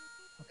wine.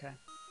 Okay.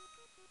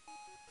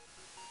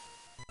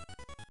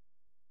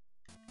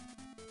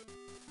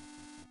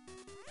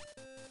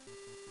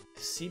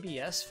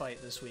 CBS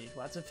fight this week.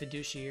 Lots of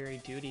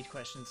fiduciary duty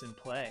questions in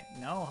play.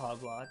 No,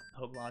 Hoglod.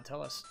 Hoglod,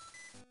 tell us.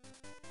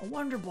 A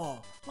Wonder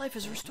Ball! Life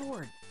is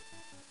restored!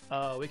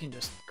 Oh, we can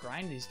just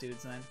grind these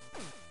dudes then.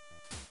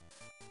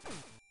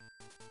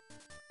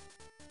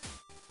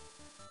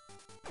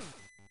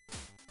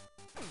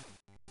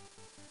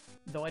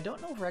 Though I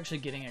don't know if we're actually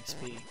getting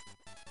XP.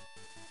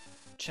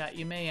 Chat,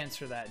 you may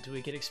answer that. Do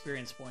we get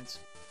experience points?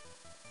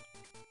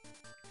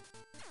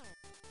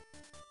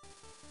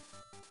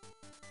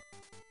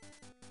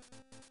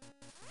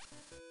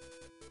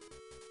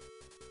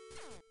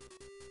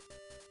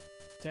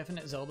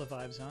 Definite Zelda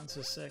vibes, huh? This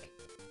is sick.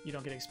 You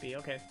don't get XP.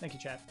 Okay, thank you,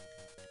 chat.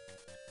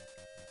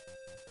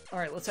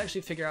 Alright, let's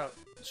actually figure out...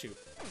 Shoot.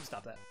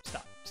 Stop that.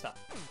 Stop. Stop.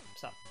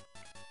 Stop.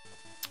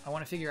 I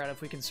want to figure out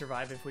if we can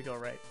survive if we go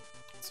right.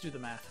 Let's do the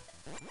math.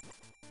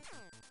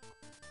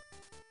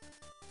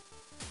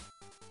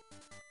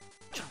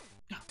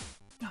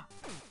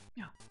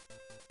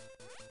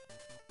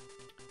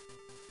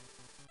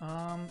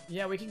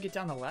 Yeah, we can get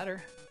down the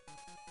ladder.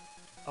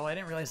 Oh, I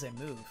didn't realize they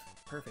move.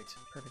 Perfect.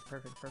 Perfect,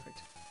 perfect,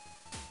 perfect.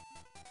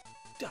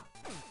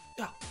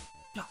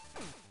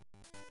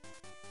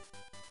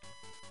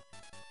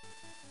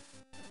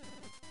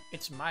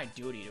 It's my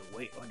duty to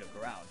wait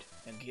underground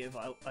and give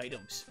out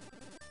items.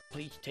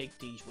 Please take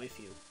these with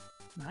you.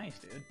 Nice,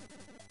 dude.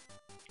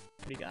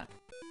 What do you got?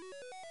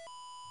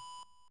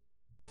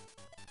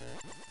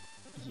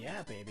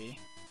 Yeah, baby.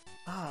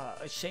 Ah,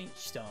 a Saint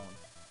Stone.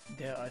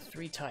 There are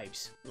 3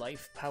 types,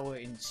 life, power,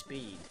 and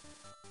speed.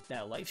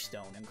 That life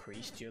stone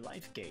increased your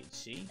life gauge,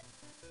 see?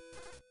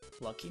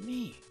 Lucky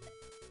me.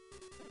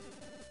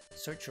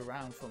 Search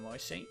around for more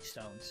Saint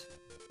Stones.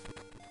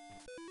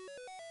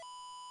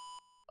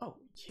 Oh,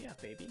 yeah,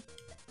 baby.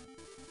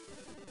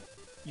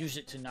 Use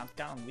it to knock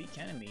down weak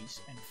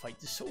enemies and fight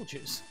the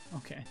soldiers.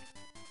 Okay.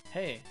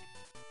 Hey,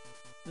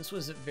 this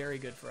was very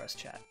good for us,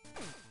 chat.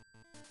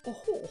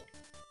 Oh,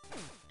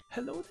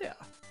 hello there.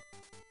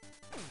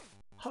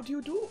 How do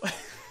you do?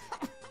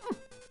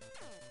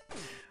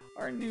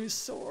 Our new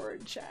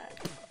sword,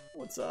 chat.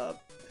 What's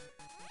up?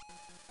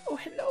 Oh,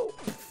 hello.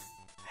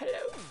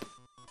 Hello.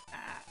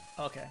 Ah,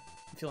 okay.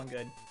 I'm feeling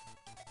good.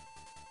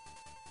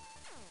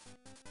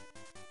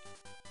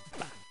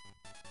 Bah.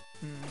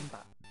 Bah.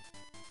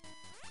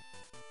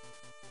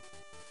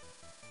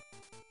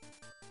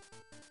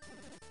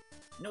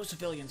 No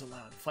civilians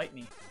allowed. Fight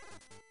me.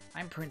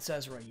 I'm Prince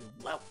Ezra, you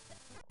lout.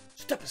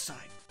 Step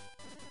aside.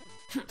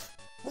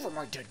 Over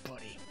my dead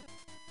body.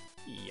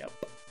 Yep.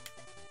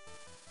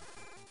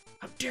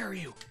 How dare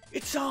you?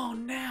 It's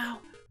on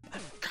now.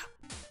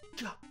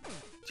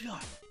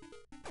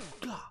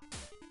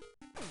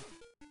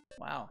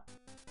 Wow.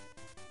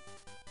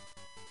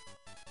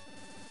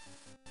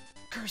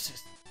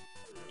 Curses.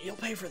 You'll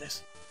pay for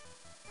this.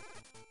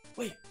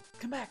 Wait,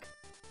 come back.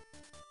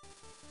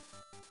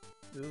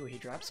 Ooh, he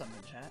dropped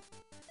something, chat.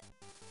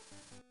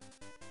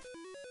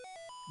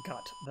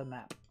 Got the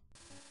map.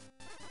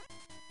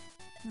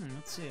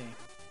 Let's see.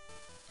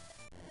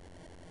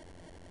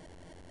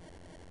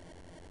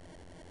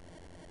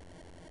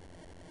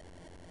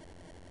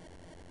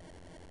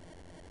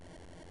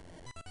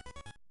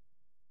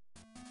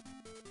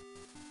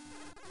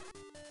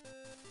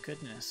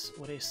 Goodness,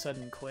 what a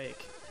sudden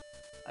quake.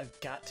 I've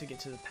got to get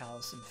to the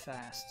palace and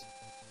fast.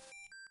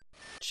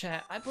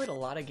 Chat, I played a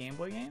lot of Game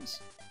Boy games.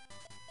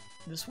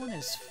 This one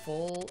is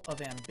full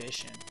of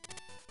ambition.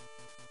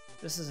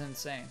 This is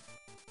insane.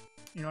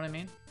 You know what I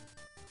mean?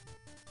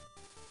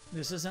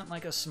 This isn't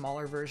like a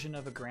smaller version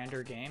of a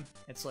grander game.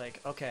 It's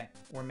like, okay,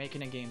 we're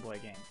making a Game Boy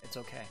game. It's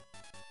okay.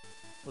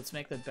 Let's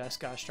make the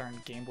best gosh darn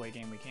Game Boy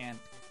game we can.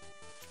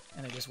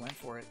 And they just went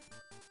for it.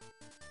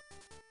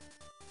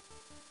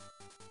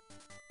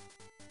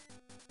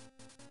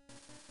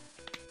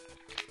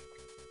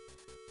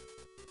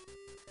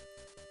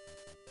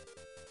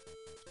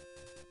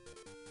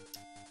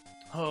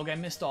 Oh, I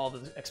missed all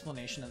the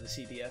explanation of the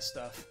CBS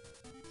stuff.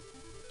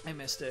 I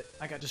missed it.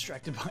 I got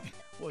distracted by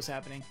what was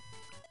happening.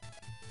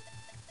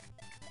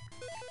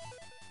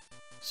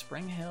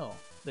 Spring Hill,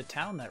 the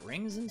town that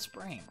rings in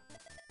spring.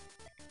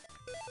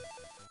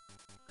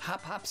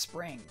 Hop Hop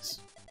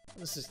Springs.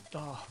 This is,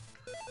 oh.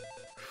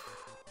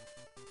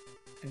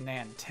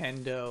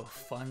 Nintendo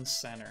Fun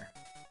Center.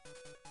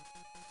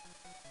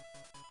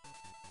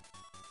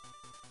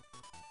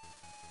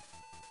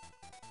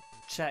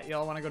 Chat,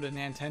 y'all want to go to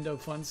Nintendo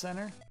Fun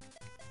Center?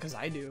 Because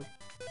I do.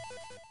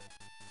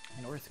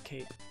 North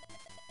Cape.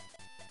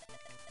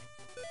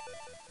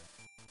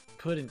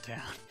 Pudding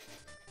Town.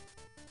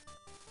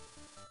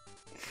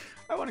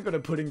 I want to go to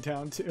Pudding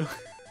Town too.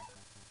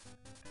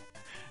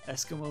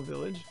 Eskimo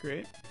Village,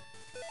 great.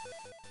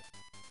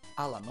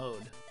 A la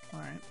mode,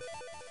 alright.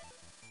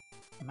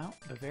 Mount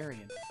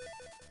Bavarian.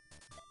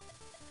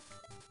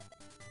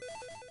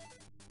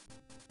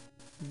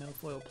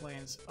 Milfoil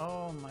Plains.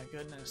 Oh my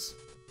goodness.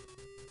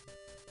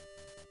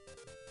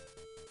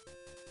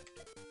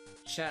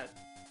 Chat,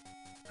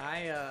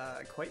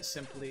 I quite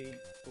simply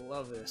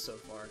love this so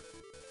far.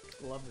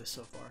 Love this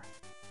so far.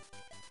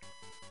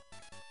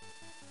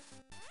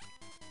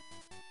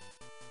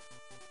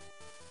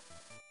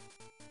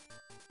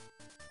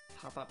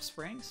 Hop Up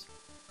Springs?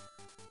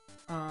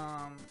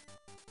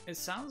 It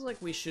sounds like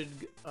we should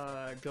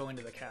go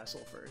into the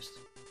castle first.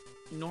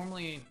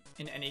 Normally,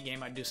 in any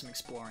game, I'd do some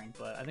exploring,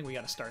 but I think we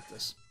gotta start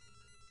this.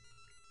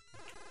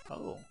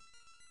 Oh.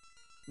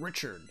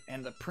 Richard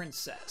and the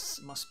princess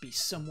must be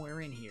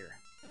somewhere in here.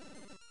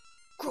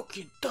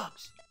 Crooked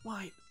ducks,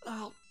 why,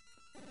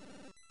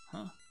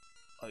 Huh?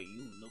 Are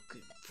you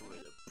looking for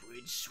the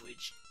bridge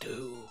switch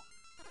too?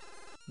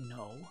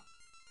 No,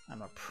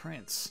 I'm a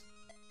prince.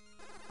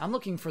 I'm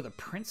looking for the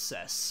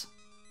princess.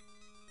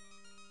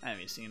 Have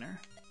you seen her?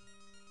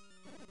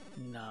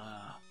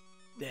 Nah,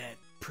 that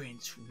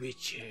Prince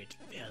Richard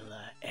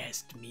fella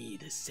asked me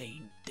the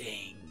same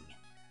thing.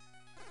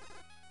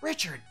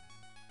 Richard!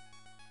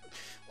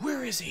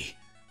 Where is he?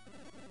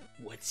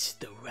 What's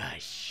the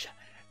rush?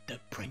 The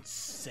prince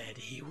said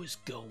he was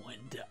going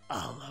to a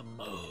la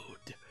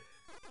mode.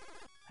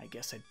 I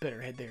guess I'd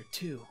better head there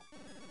too.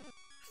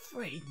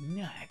 Afraid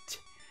not.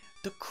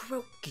 The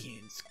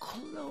Crokians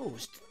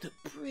closed the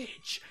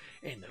bridge,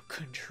 and the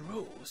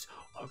controls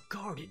are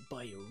guarded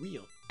by a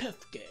real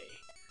tough guy.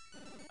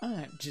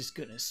 I'm just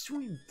gonna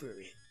swim for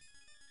it.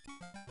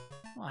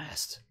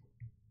 Last.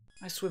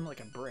 I swim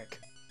like a brick.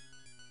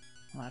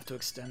 I'll have to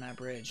extend that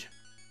bridge.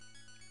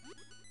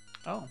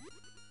 Oh,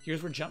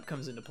 here's where jump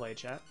comes into play,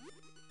 chat.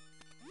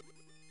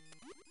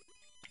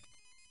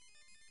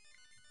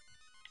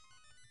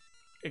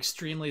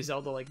 Extremely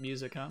Zelda-like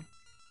music, huh?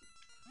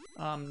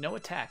 No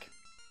attack.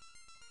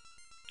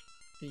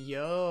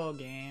 Yo,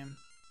 game.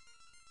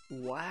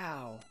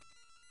 Wow.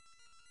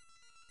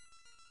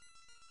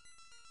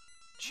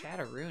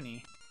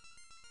 Chatteroony.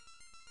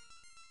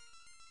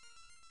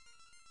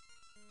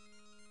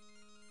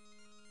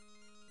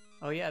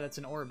 Oh yeah, that's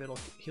an orb. It'll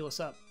heal us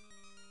up.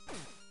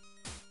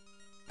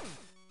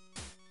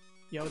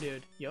 Yo,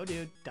 dude. Yo,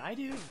 dude. Die,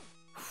 dude.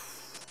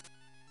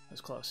 That was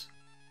close.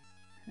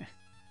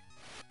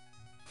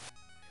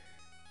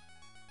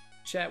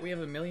 Chat, we have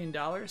 $1 million.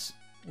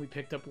 We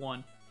picked up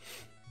one.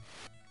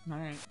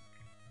 Alright.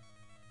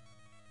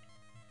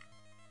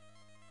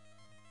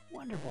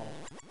 Wonder Ball.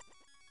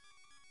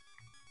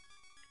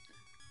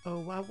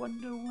 Oh, I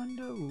wonder,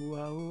 ooh,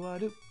 oh, I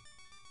do.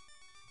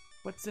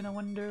 What's in a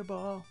Wonder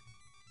Ball?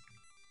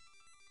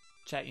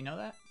 Chat, you know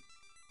that?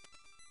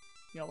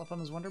 Y'all up on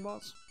those Wonder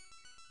Balls?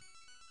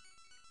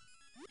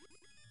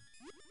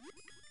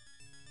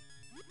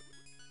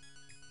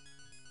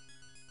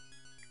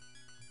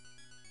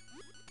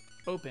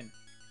 Open.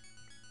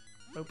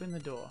 Open the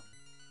door.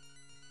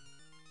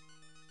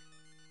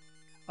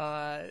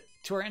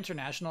 To our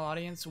international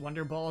audience,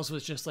 Wonder Balls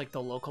was just like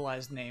the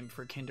localized name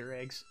for Kinder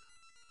Eggs.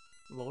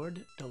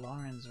 Lord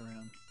Delaran's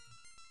room.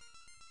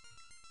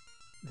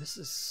 This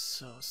is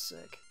so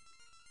sick.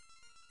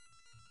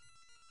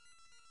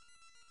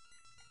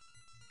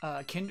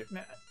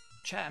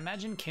 Chat,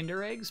 imagine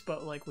Kinder Eggs,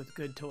 but like with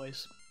good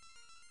toys.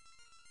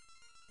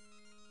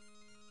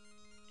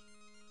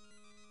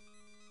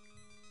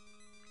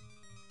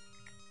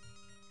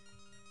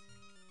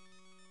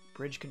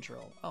 Bridge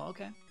control. Oh,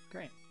 okay.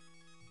 Great.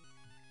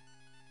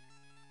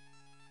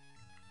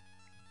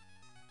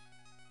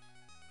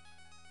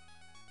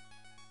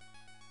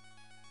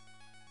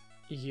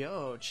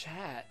 Yo,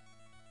 chat.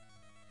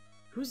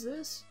 Who's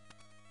this?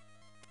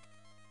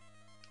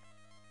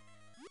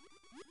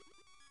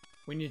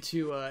 We need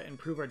to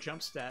improve our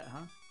jump stat,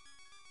 huh?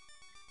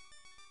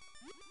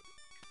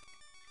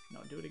 No,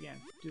 do it again.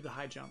 Do the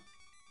high jump.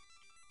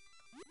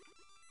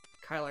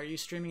 Kyle, are you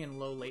streaming in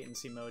low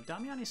latency mode?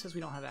 Damiani says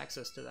we don't have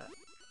access to that.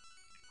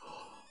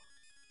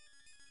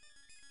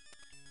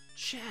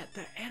 Chat,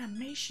 the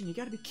animation, you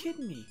gotta be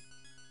kidding me.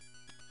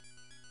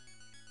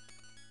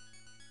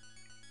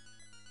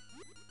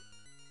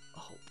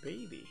 Oh,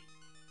 baby.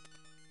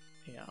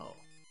 Yo.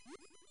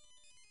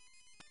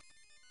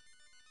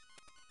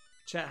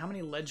 Chat, how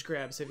many ledge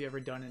grabs have you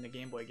ever done in a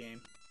Game Boy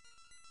game?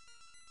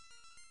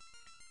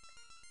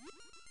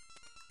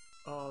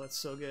 Oh, that's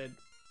so good.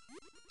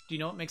 Do you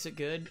know what makes it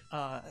good?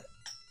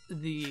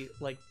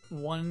 It's like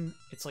one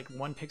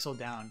pixel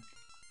down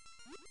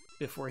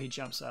before he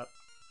jumps up,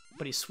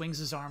 but he swings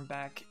his arm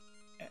back.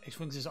 He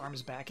swings his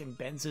arms back and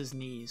bends his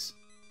knees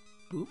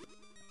Boop.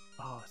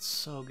 Oh, it's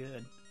so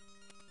good.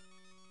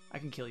 I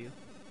can kill you.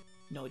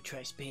 No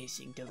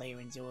trespassing,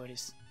 Delaran's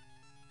orders.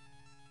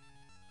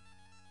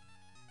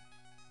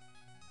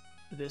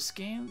 This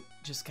game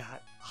just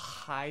got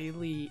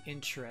highly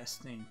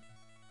interesting.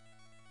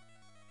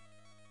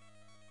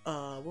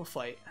 We'll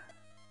fight.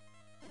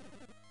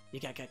 You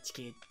got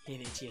scared.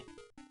 Hit at you.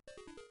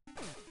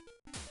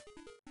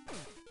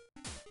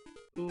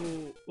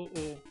 Ooh, ooh,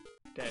 ooh.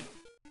 Dead.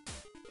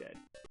 Dead.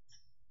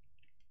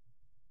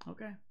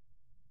 Okay.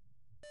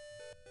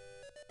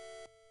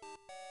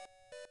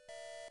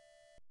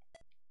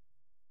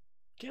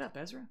 Get up,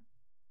 Ezra.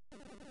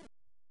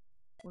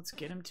 Let's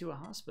get him to a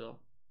hospital.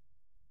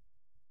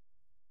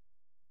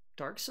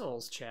 Dark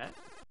Souls, chat.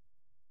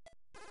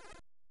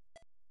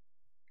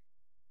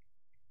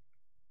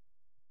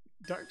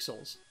 Dark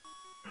Souls.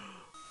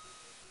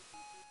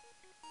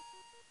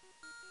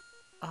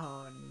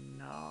 Oh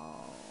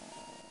no.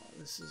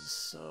 This is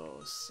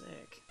so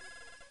sick.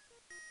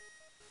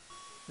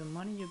 The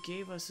money you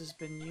gave us has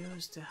been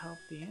used to help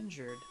the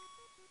injured.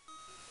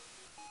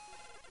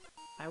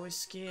 I was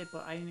scared,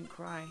 but I didn't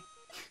cry.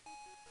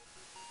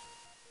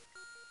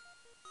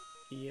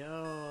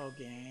 Yo,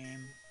 game.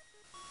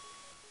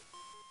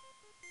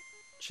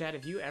 Chad,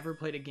 have you ever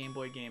played a Game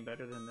Boy game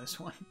better than this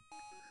one?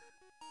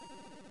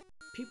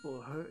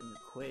 People hurt in the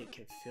quake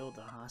have filled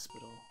the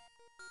hospital.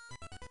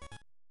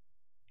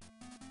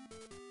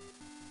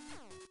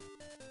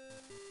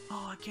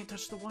 Oh, I can't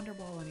touch the Wonder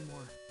Ball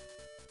anymore.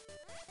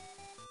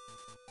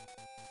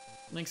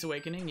 Link's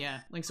Awakening? Yeah,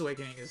 Link's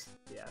Awakening is,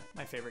 yeah,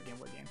 my favorite Game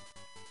Boy game.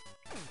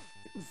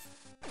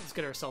 Let's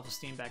get our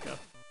self-esteem back up.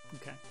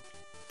 Okay.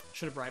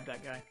 Should have bribed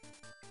that guy.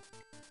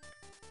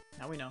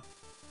 Now we know.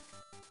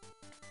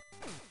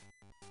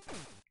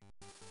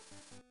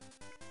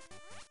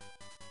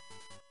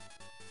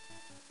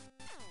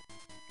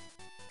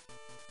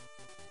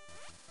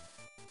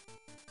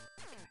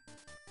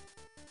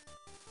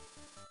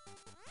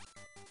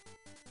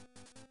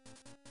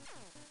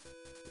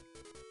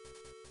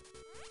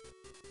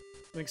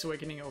 Link's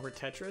Awakening over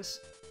Tetris?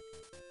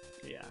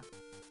 Yeah.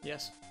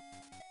 Yes.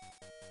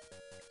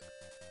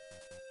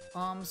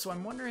 So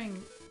I'm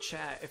wondering,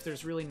 chat, if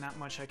there's really not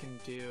much I can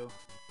do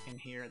in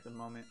here at the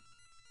moment.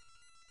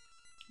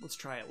 Let's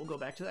try it. We'll go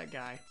back to that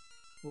guy.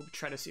 We'll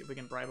try to see if we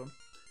can bribe him.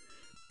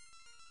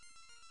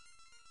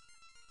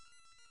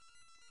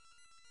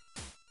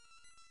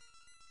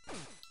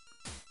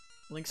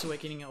 Link's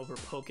Awakening over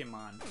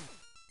Pokemon.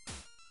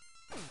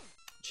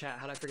 Chat,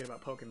 how'd I forget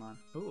about Pokemon?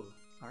 Ooh,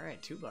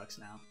 alright, $2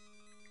 now.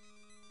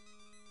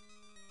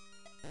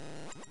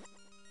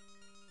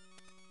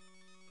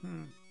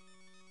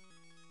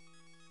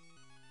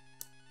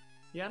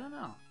 Yeah, I don't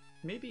know.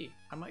 Maybe.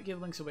 I might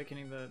give Link's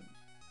Awakening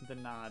the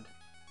nod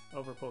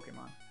over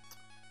Pokemon.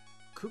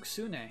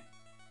 Kuksune.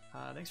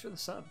 Thanks for the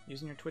sub.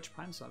 Using your Twitch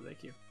Prime sub.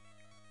 Thank you.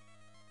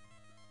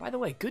 By the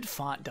way, good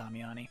font,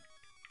 Damiani.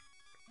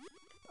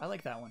 I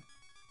like that one.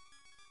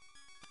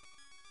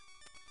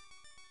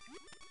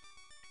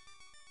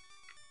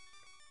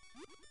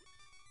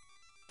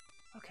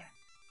 Okay.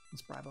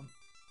 Let's bribe him.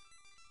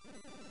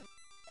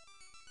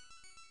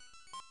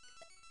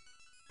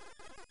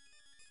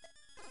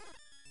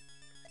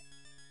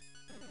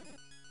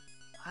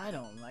 I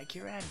don't like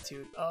your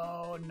attitude.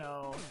 Oh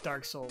no,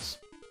 Dark Souls.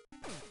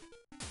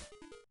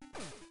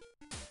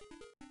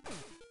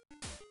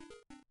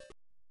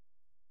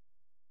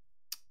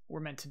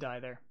 We're meant to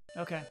die there.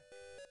 Okay.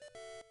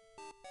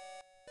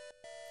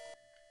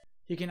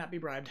 He cannot be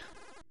bribed.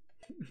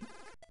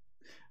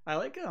 I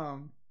like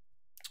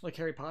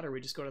Harry Potter, we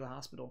just go to the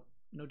hospital.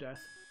 No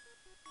death.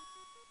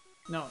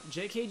 No,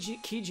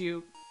 JK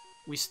Kiju,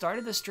 we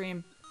started the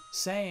stream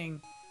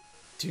saying,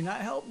 do not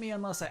help me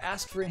unless I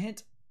ask for a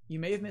hint. You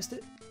may have missed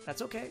it.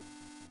 That's okay.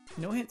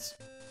 No hints.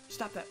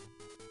 Stop that.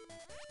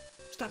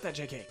 Stop that,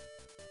 JK.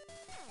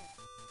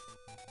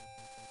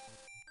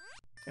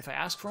 If I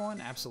ask for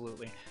one,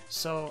 absolutely.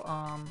 So,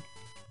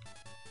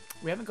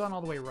 we haven't gone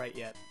all the way right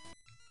yet.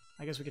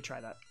 I guess we could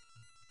try that.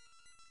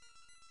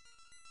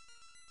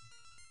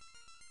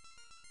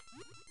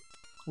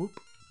 Whoop.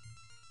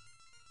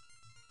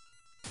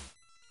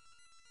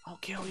 I'll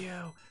kill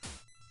you.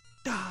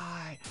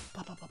 Die.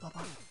 Blah, blah, blah, blah,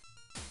 blah.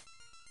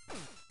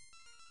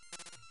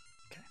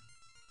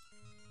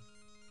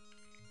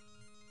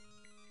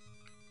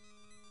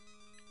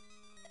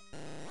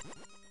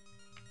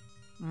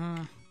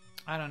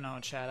 I don't know,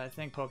 Chad. I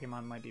think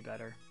Pokemon might be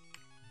better.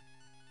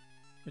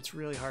 It's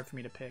really hard for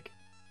me to pick.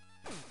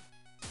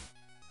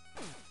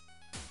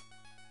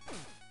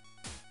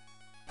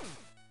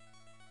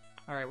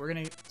 Alright, we're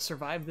gonna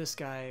survive this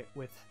guy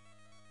with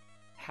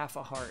half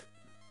a heart.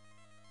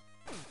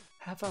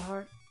 Half a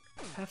heart?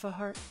 Half a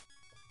heart?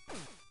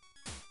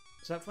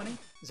 Is that funny?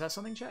 Is that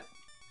something, chat?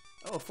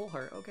 Oh, full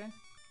heart. Okay.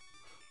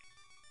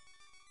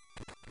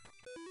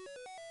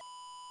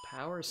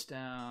 Power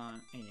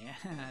Stone.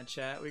 Yeah,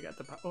 chat. We got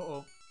the power.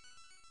 Uh-oh.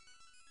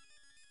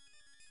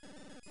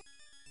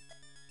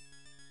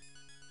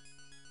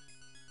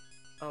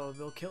 Oh,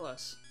 they'll kill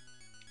us.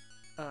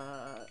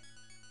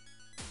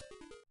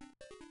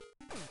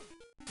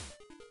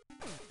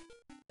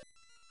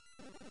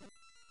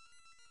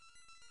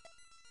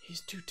 He's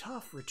too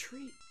tough.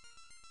 Retreat.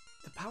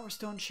 The Power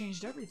Stone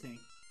changed everything.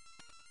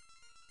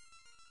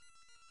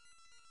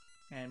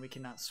 And we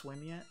cannot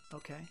swim yet?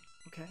 Okay,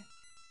 okay.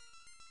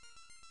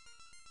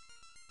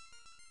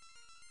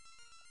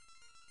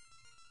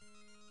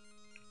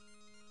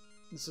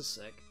 This is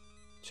sick.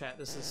 Chat,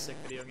 this is a sick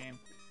video game.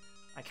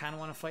 I kind of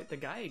want to fight the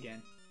guy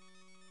again.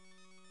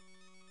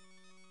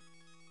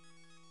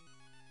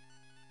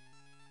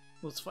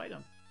 Let's fight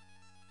him.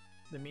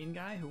 The mean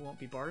guy who won't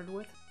be bartered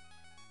with.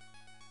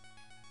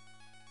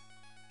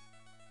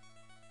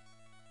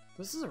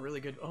 This is a really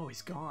good... Oh,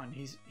 he's gone.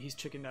 He's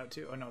chickened out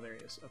too. Oh, no, there he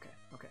is. Okay,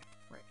 okay,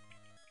 right.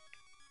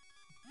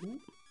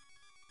 Oop.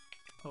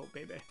 Oh,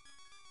 baby.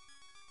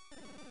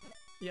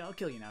 Yeah, I'll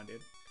kill you now, dude.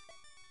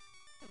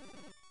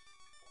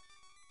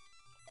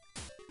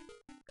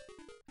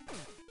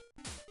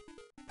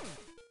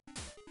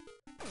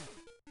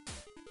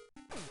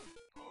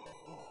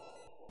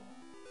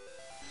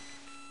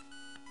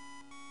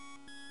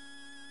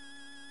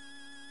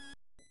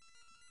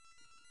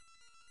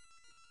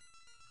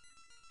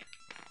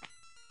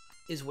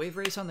 Is Wave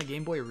Race on the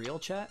Game Boy real,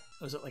 chat?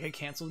 Was it like a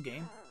canceled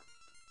game?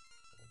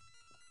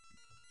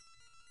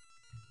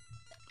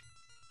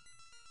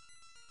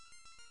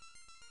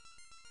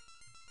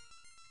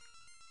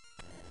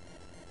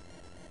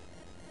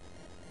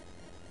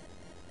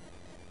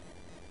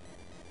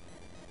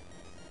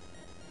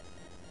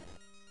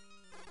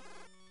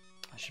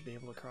 I should be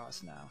able to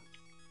cross now.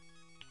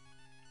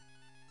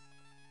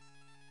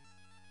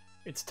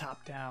 It's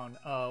top down.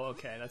 Oh,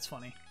 okay, that's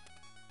funny.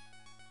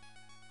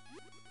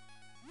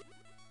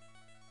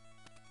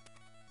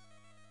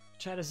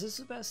 Chad, is this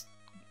the best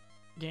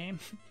game?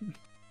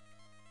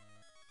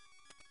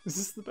 Is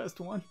this the best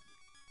one?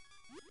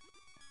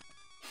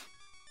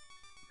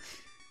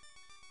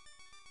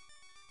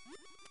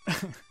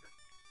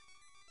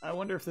 I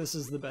wonder if this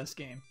is the best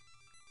game.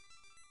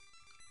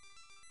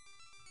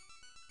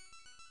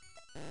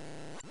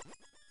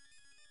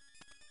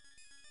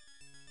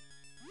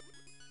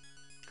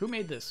 Who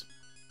made this?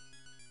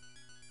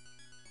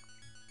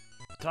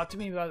 Talk to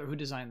me about who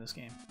designed this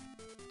game.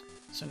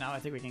 So now I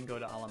think we can go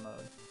to a la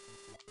mode.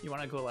 You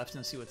want to go left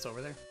and see what's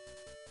over there?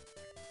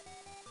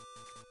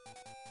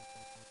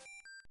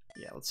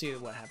 Yeah, let's see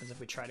what happens if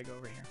we try to go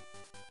over here.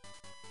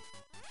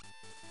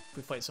 If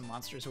we fight some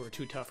monsters who are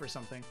too tough or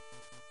something.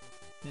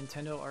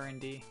 Nintendo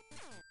R&D.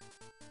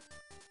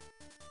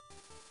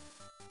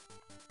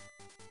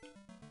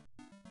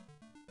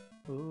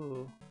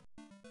 Ooh.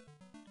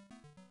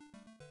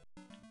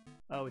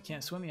 Oh, we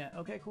can't swim yet.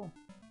 Okay, cool.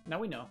 Now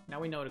we know.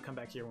 Now we know to come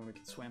back here when we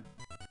can swim.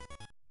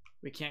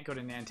 We can't go to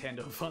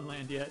Nintendo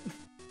Funland yet.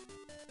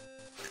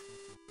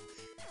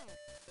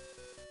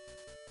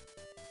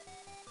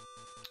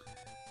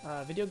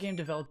 Video game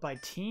developed by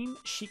Team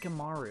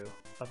Shikamaru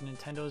of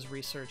Nintendo's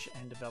Research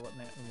and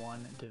Development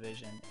 1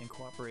 division in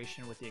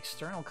cooperation with the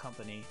external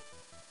company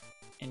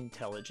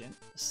Intelligent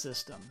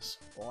Systems.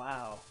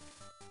 Wow.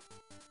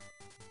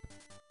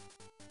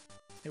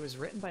 It was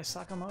written by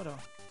Sakamoto.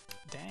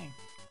 Dang.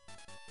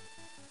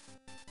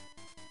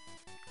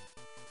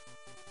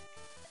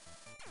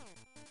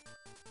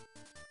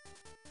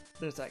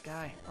 There's that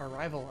guy, our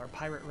rival, our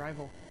pirate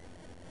rival.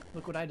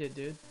 Look what I did,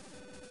 dude.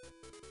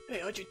 Hey,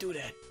 how'd you do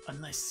that?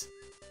 Unless...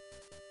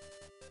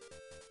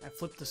 I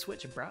flipped the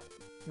switch, bro.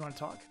 You wanna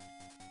talk?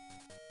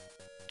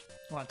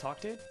 You wanna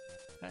talk, dude?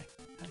 Hey,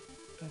 hey,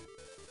 hey.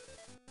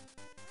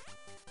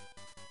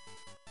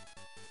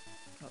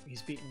 Oh,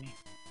 he's beating me.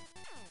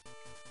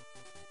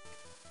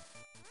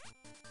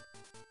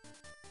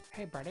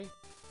 Hey, buddy.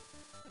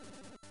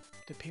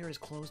 The pier is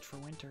closed for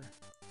winter.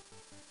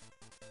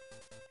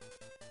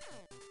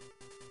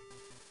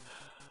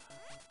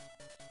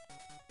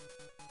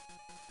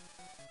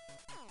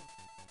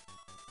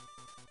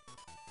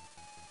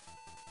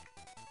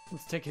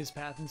 Let's take his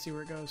path and see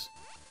where it goes.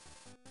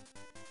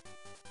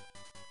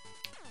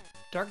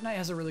 Dark Knight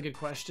has a really good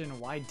question.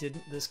 Why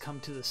didn't this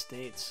come to the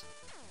States?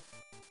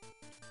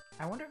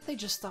 I wonder if they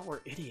just thought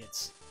we're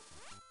idiots.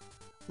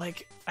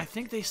 Like, I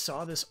think they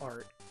saw this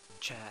art,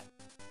 chat,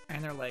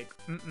 and they're like,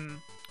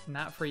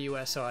 not for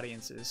US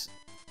audiences.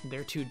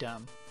 They're too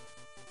dumb.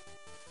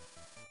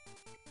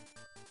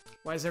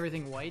 Why is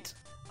everything white?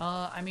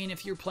 I mean,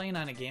 if you're playing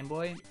on a Game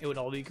Boy, it would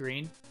all be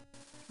green.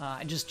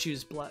 I just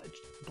choose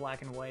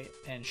black and white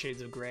and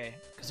shades of gray,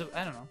 because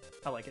I don't know,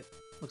 I like it.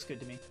 Looks good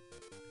to me.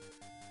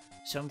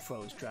 Some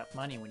foes drop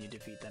money when you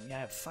defeat them. Yeah, I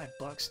have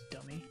 $5,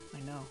 dummy.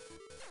 I know.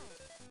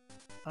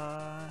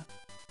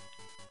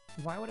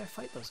 Why would I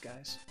fight those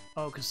guys?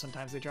 Oh, because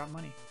sometimes they drop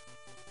money.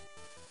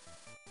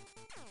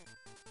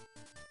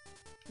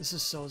 This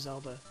is so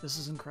Zelda. This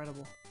is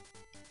incredible.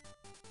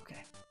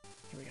 Okay,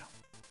 here we go.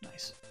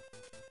 Nice.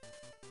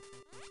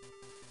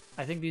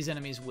 I think these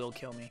enemies will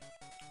kill me.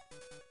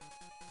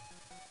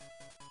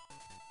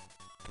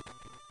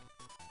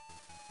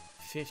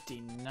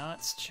 $50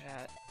 nuts,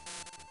 chat.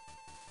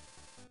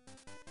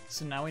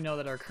 So now we know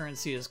that our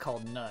currency is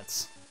called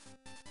nuts.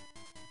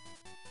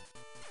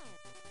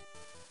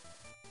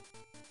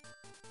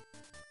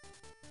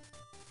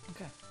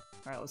 Okay.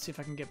 Alright, let's see if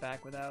I can get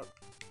back without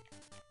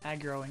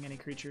aggroing any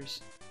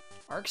creatures.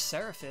 Arc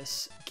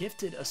Seraphis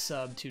gifted a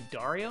sub to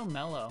Dario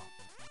Mello.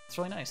 It's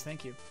really nice,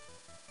 thank you.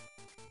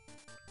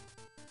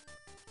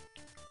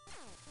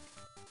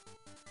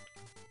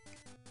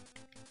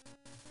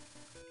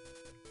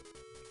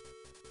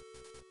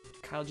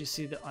 Kyle, did you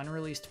see the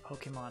unreleased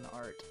Pokemon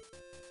art?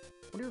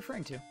 What are you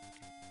referring to?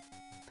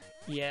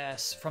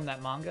 Yes, from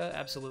that manga?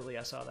 Absolutely,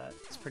 I saw that.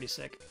 It's pretty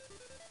sick.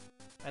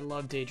 I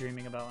love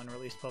daydreaming about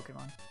unreleased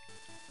Pokemon.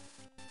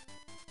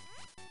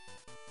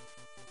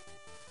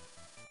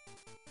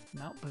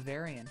 Mount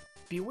Bavarian.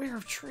 Beware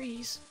of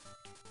trees!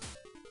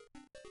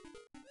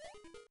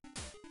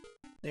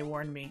 They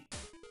warned me.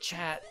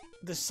 Chat,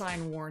 the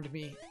sign warned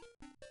me.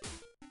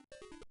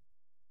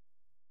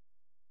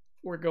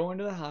 We're going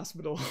to the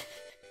hospital.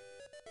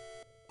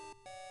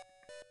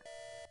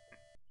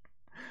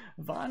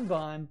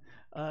 Von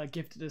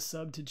gifted a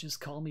sub to Just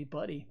Call Me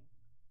Buddy.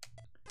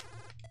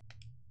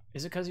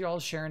 Is it because you're all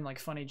sharing like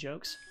funny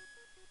jokes?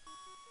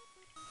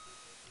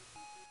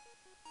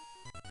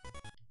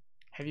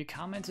 Have you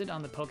commented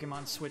on the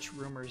Pokemon Switch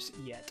rumors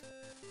yet?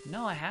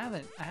 No, I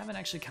haven't. I haven't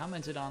actually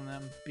commented on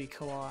them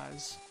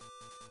because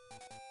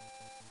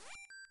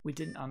we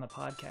didn't on the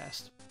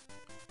podcast.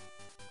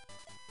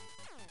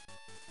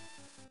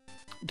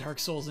 Dark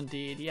Souls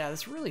indeed. Yeah,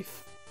 that's really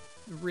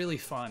really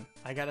fun.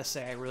 I gotta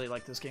say, I really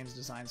like this game's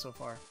design so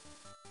far.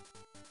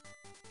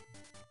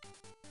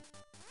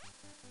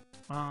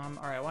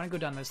 Alright, I want to go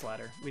down this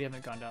ladder. We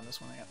haven't gone down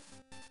this one yet.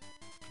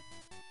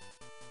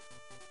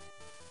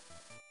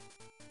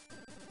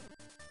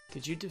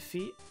 Did you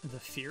defeat the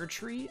Fear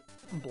Tree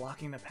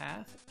blocking the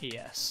path?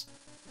 Yes.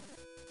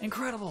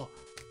 Incredible!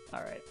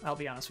 Alright, I'll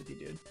be honest with you,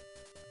 dude.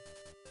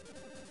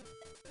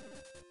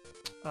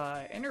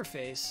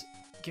 Interface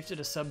gifted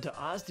a sub to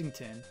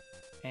Osdington.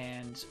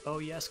 And, oh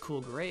yes, cool,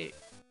 great.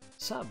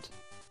 Subbed.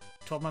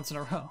 12 months in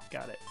a row.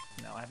 Got it.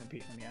 No, I haven't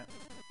beaten him yet.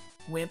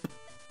 Wimp.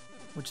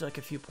 Would you like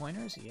a few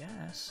pointers?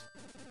 Yes.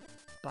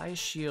 Buy a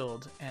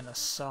shield and a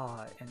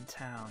saw in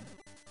town.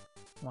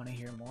 Want to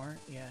hear more?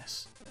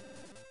 Yes.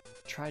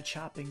 Try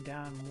chopping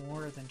down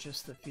more than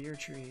just the fear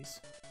trees.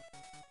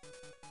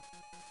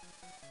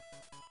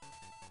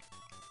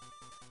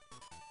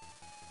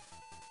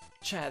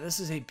 Chat, this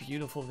is a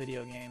beautiful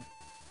video game.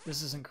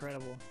 This is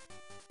incredible.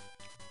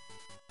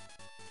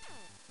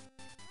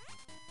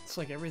 It's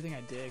like everything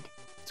I dig.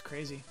 It's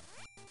crazy.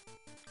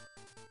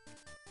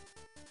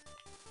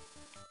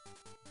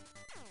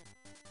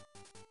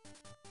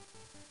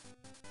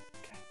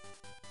 Okay.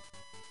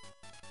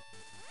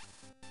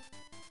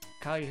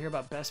 Kyle, you hear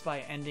about Best Buy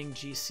ending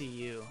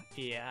GCU?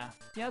 Yeah.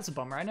 Yeah, it's a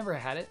bummer. I never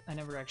had it. I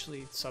never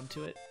actually subbed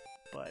to it,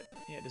 but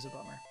yeah, it is a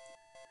bummer.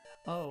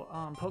 Oh,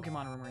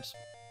 Pokemon rumors.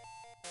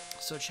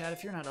 So Chad,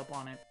 if you're not up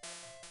on it,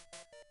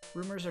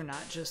 rumors are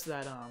not just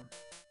that,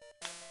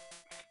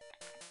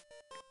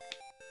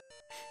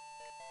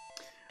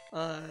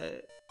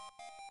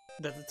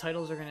 that the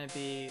titles are going to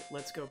be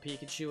Let's Go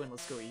Pikachu and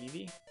Let's Go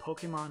Eevee.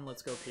 Pokemon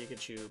Let's Go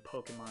Pikachu,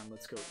 Pokemon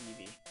Let's Go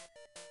Eevee.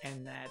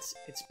 And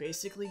it's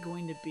basically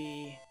going to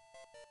be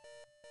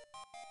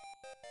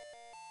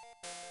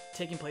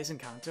taking place in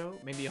Kanto,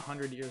 maybe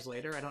 100 years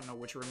later. I don't know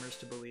which rumors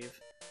to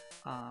believe,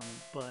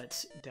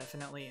 but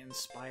definitely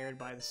inspired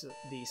by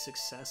the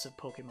success of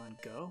Pokemon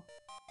Go,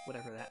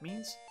 whatever that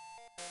means.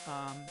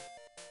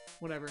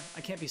 Whatever.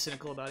 I can't be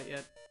cynical about it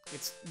yet.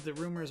 The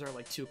rumors are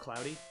like too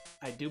cloudy.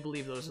 I do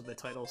believe those are the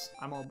titles.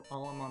 I'm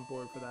on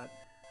board for that.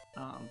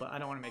 But I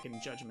don't want to make any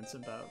judgments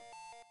about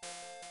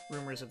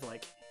rumors of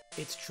like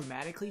it's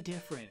dramatically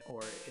different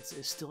or it's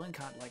still in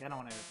like I don't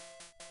want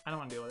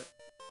to deal with it.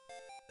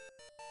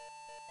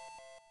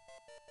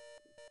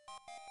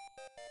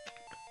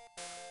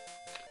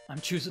 I'm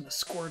choosing a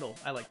Squirtle.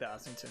 I like the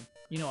Ossington.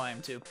 You know I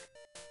am too.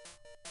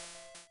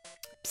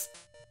 Psst.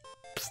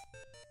 Psst.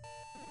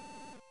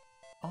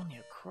 Only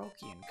a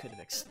Croakian could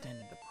have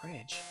extended the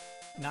bridge.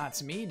 Nah,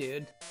 it's me,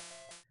 dude.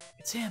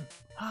 It's him.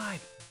 Hide.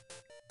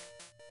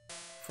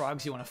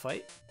 Frogs, you want to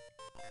fight?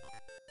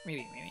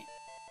 Maybe.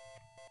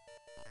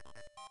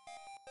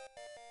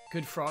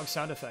 Good frog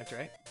sound effect,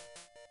 right?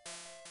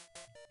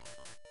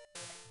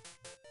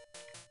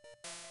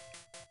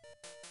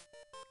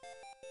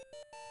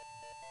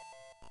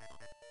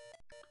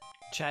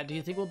 Chad, do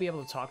you think we'll be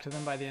able to talk to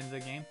them by the end of the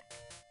game?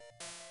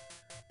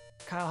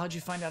 Kyle, how'd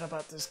you find out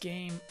about this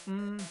game?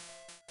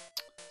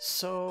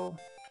 So,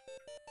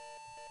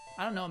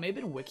 I don't know,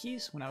 maybe in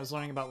wikis when I was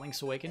learning about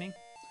Link's Awakening.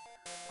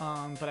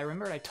 But I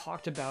remember I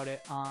talked about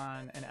it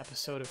on an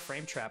episode of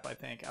Frame Trap, I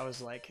think. I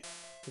was like,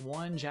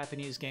 one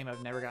Japanese game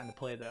I've never gotten to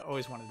play that I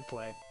always wanted to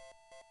play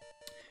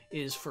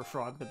is For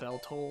Frog the Bell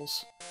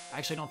Tolls. I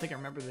actually don't think I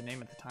remember the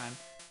name at the time.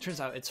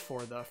 Turns out it's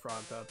For the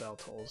Frog the Bell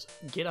Tolls.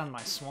 Get on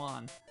my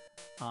swan.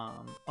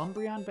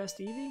 Umbreon Best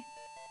Eevee?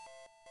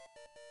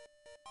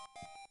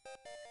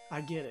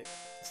 I get it.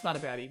 It's not a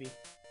bad Eevee.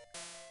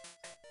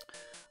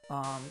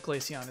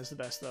 Glaceon is the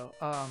best though.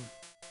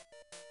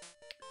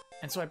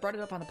 And so I brought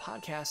it up on the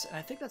podcast, and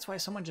I think that's why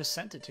someone just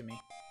sent it to me.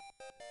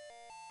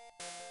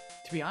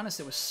 To be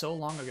honest, it was so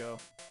long ago,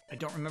 I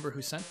don't remember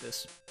who sent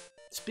this.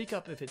 Speak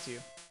up if it's you.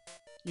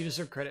 You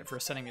deserve credit for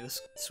sending me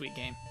this sweet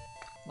game.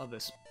 Love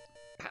this.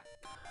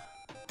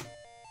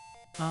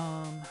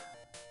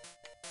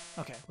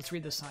 Okay, let's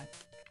read this sign.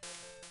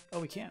 Oh,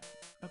 we can't.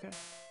 Okay.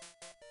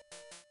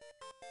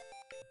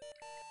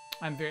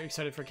 I'm very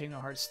excited for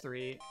Kingdom Hearts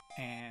 3,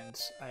 and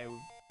I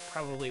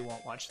probably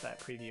won't watch that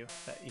preview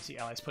that Easy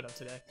Allies put up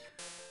today.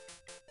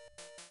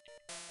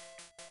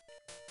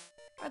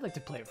 I'd like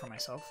to play it for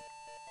myself.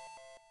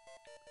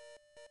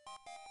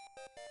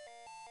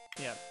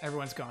 Yeah,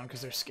 everyone's gone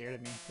because they're scared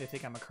of me. They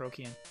think I'm a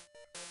Krokian.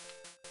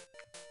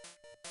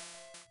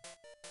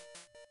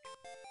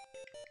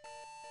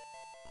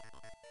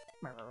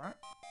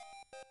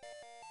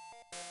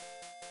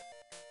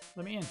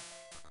 Let me in.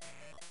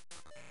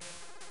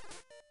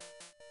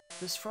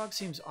 This frog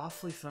seems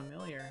awfully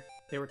familiar.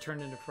 They were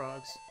turned into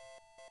frogs.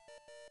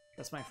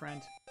 That's my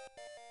friend.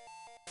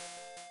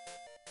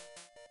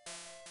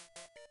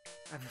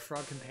 I have a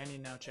frog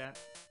companion now, chat.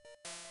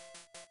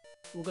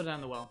 We'll go down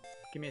the well.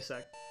 Give me a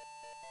sec.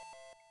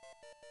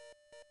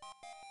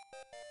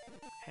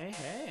 Hey,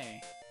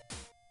 hey.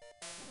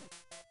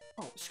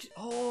 Oh, excuse—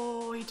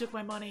 oh, he took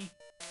my money.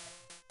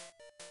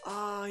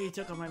 Oh, he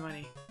took all my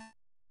money.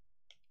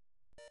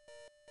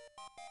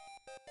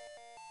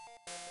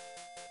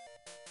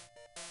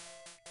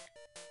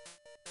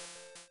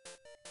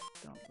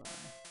 Don't buy.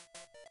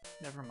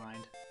 Never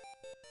mind.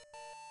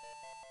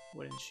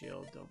 Wooden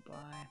shield, don't buy.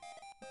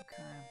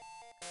 Okay.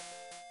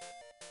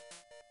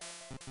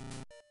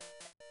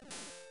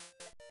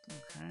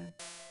 Okay.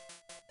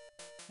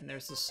 And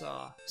there's the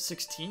saw.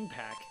 16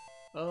 pack.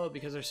 Oh,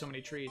 because there's so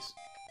many trees.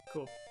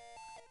 Cool.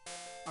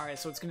 Alright,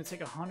 so it's gonna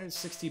take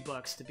 160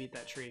 bucks to beat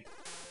that tree.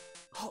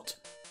 Halt!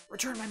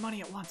 Return my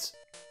money at once!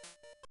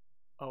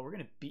 Oh, we're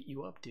gonna beat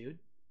you up, dude.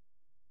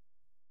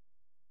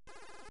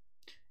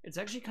 It's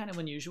actually kind of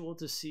unusual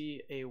to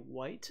see a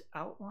white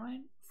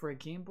outline for a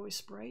Game Boy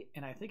sprite,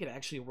 and I think it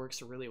actually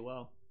works really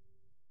well.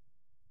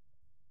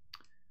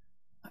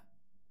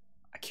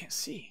 I can't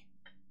see.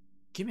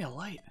 Give me a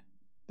light.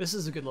 This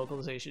is a good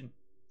localization.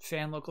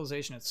 Fan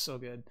localization, it's so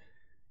good.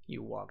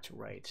 You walked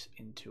right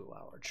into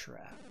our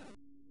trap.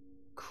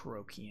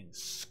 Krokian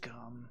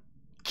scum.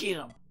 Get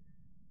him!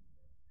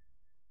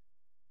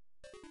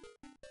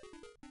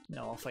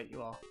 No, I'll fight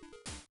you all.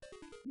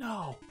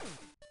 No!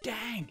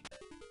 Dang!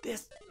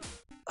 This...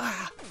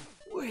 ah!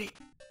 Wait!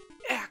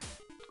 Ah!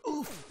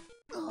 Oof!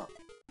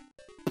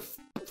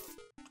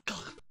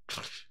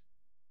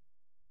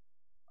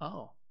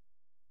 Oh.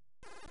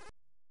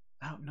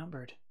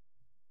 Outnumbered.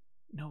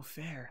 No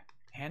fair.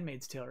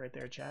 Handmaid's Tale right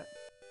there, chat.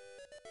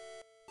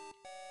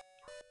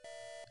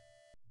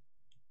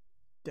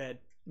 Dead.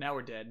 Now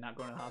we're dead. Not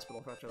going to the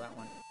hospital after that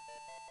one.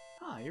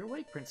 Ah, you're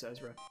awake, Prince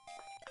Ezra.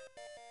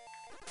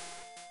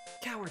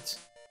 Cowards!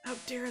 How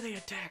dare they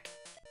attack?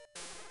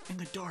 In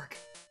the dark.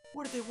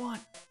 What do they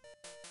want?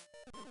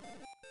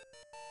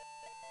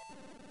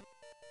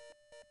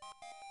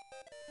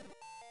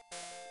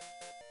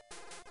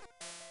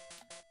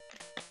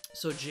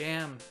 So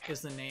Jam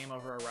is the name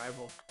of our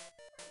rival.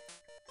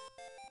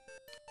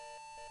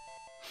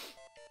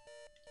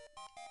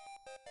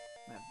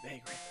 That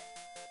vagrant.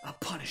 I'll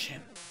punish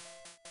him.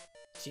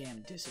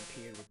 Jam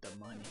disappeared with the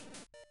money.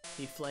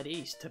 He fled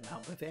east to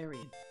Mount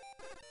Bavarian.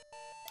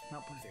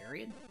 Mount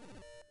Bavarian?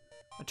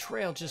 A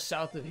trail just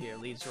south of here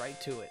leads right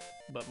to it,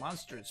 but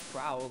monsters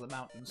prowl the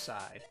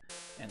mountainside,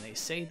 and they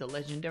say the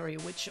legendary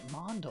witch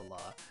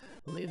Mandala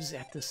lives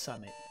at the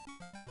summit.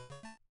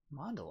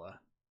 Mandala?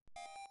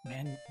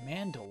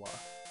 Mandala?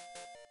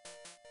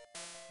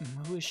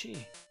 Who is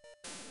she?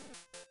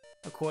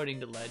 According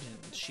to legend,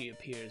 she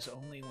appears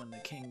only when the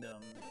kingdom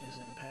is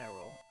in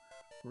peril.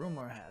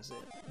 Rumor has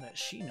it that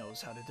she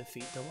knows how to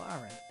defeat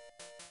Dalaran.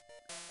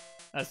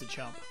 That's the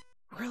chump.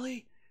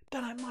 Really?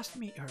 Then I must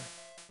meet her.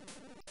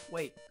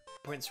 Wait,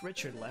 Prince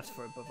Richard left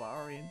for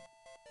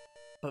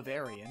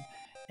Bavarian,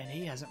 and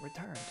he hasn't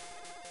returned.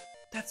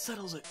 That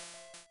settles it.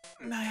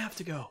 I have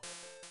to go.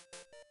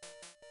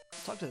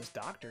 Let's talk to this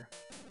doctor.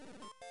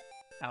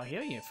 I'll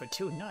heal you for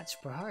 2 nuts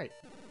per heart.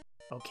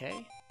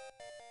 Okay?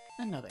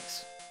 And no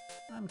thanks.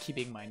 I'm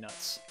keeping my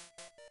nuts.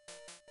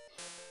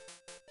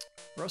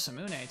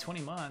 Rosamune,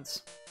 20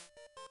 months.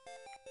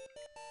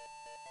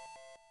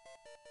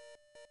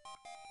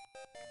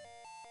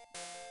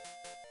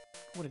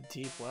 What a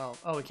deep well.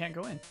 Oh, we can't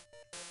go in.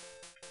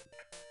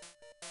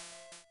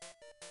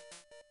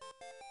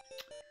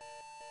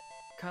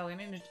 Kyle,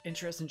 any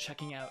interest in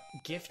checking out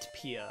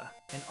Giftpia,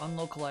 an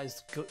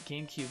unlocalized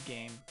GameCube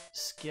game,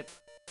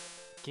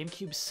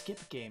 GameCube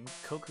skip game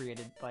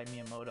co-created by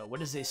Miyamoto.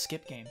 What is a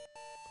skip game?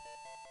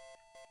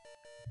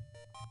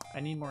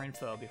 I need more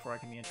info before I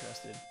can be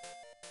interested.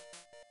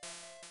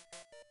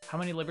 How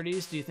many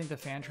liberties do you think the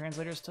fan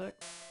translators took?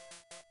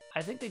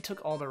 I think they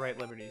took all the right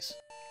liberties.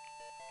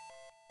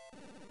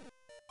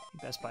 You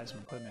best buy some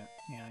equipment.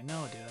 Yeah, I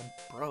know, dude.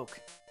 I'm broke.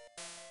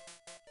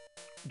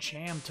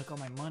 Jam took all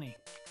my money.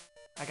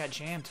 I got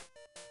jammed.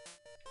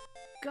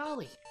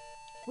 Golly,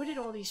 where did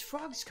all these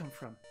frogs come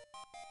from?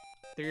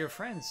 They're your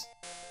friends.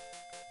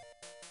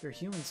 They're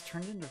humans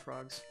turned into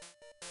frogs.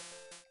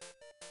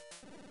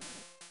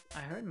 I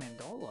heard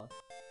mandola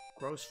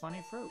grows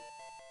funny fruit.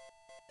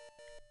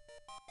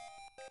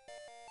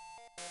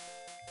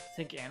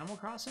 Think Animal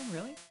Crossing?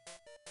 Really?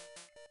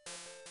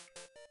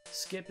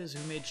 Skip is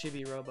who made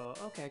Chibi Robo.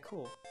 Okay,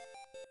 cool.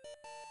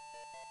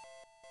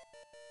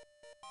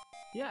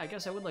 Yeah, I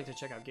guess I would like to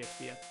check out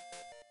Giftvia.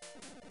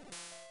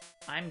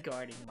 I'm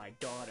guarding my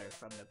daughter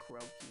from the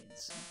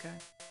Croakians, okay?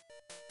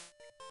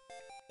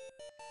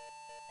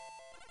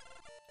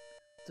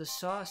 The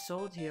saw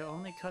sold here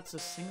only cuts a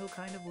single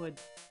kind of wood.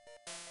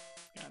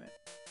 Got it.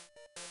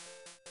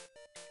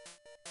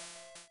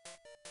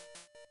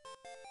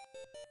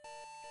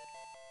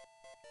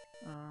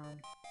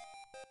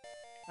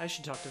 I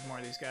should talk to more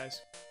of these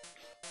guys.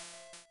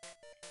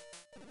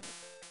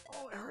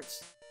 Oh, it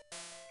hurts.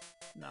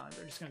 No,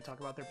 they're just gonna talk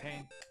about their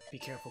pain. Be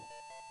careful.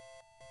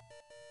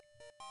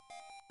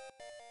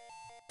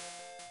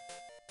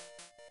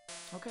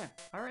 Okay,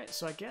 alright,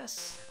 so I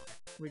guess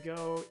we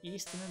go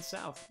east and then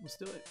south. Let's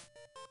do it.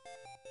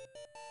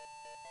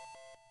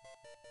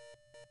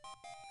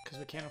 Because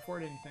we can't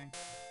afford anything.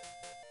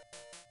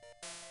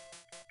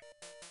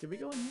 Did we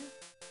go in here?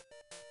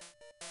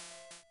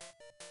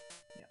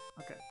 Yeah,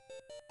 okay.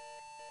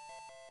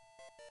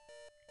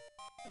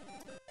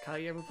 Kyle,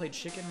 you ever played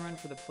Chicken Run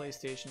for the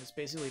PlayStation? It's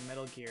basically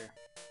Metal Gear.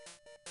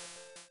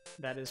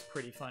 That is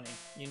pretty funny.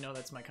 You know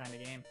that's my kind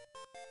of game.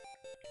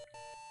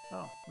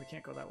 Oh, we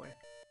can't go that way.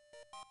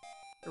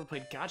 Ever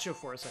played Gacha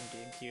Force on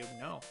GameCube?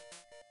 No.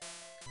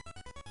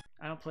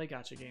 I don't play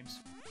gacha games.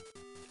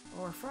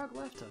 Oh, our frog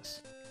left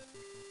us.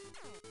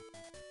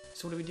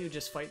 So what do we do?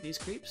 Just fight these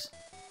creeps?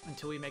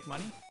 Until we make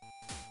money?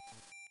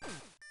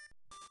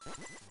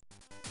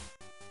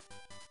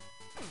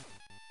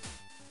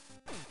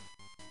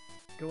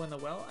 Go in the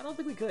well? I don't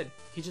think we could.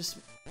 He just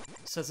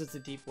says it's a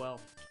deep well.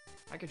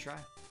 I could try.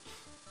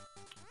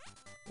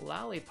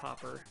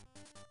 Lollipopper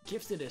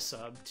gifted a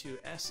sub to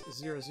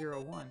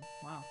S001.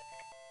 Wow.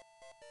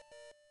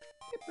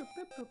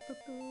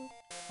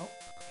 Oh.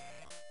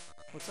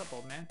 What's up,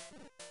 old man?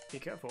 Be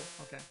careful.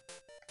 Okay.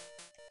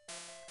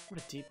 What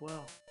a deep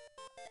well.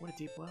 What a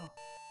deep well.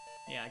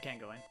 Yeah, I can't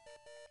go in.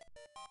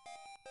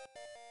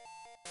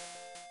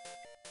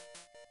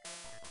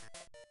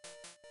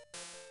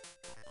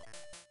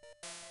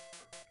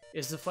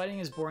 Is the fighting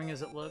as boring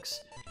as it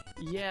looks?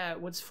 Yeah,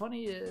 what's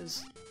funny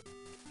is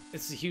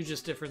it's the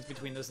hugest difference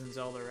between this and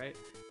Zelda, right?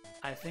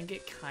 I think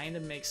it kind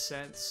of makes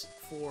sense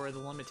for the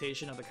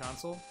limitation of the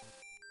console.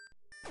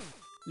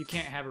 You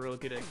can't have a real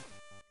good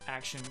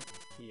action,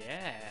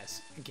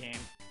 yes, game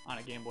on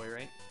a Game Boy,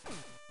 right?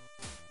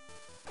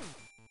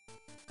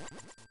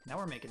 Now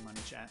we're making money,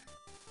 chat.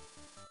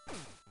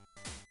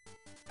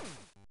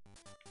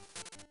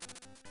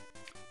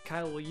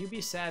 Kyle, will you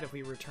be sad if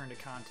we return to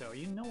Kanto?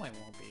 You know I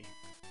won't be.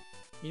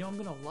 You know I'm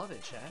gonna love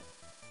it, chat.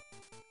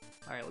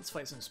 Alright, let's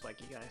fight some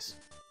spiky guys.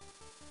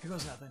 Here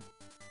goes nothing.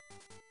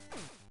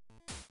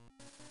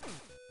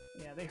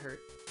 Yeah, they hurt.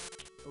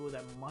 Oh,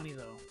 that money,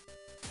 though.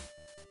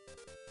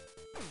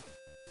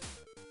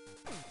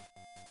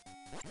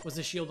 Was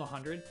the shield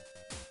 100?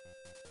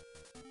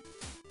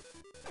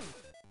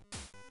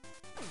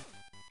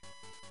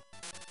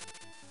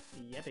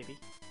 Yeah, baby.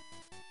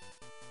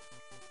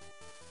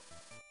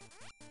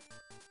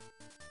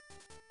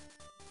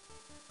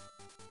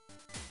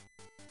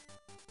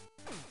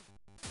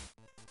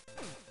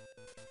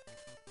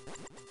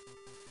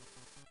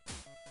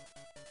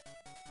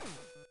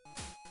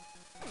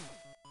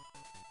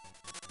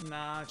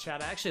 Nah,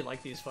 chat, I actually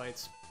like these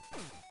fights.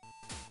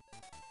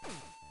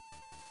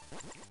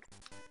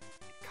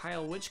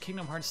 Kyle, which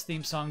Kingdom Hearts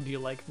theme song do you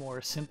like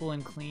more, Simple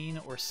and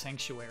Clean or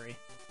Sanctuary?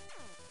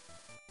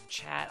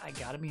 Chat, I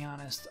gotta be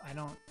honest, I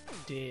don't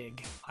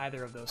dig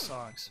either of those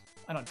songs.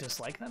 I don't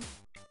dislike them,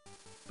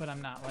 but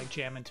I'm not like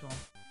jamming to them.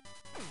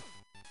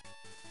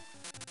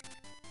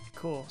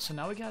 Cool, so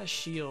now we got a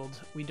shield.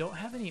 We don't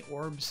have any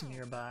orbs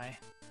nearby,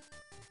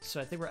 so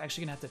I think we're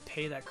actually gonna have to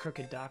pay that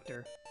crooked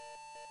doctor.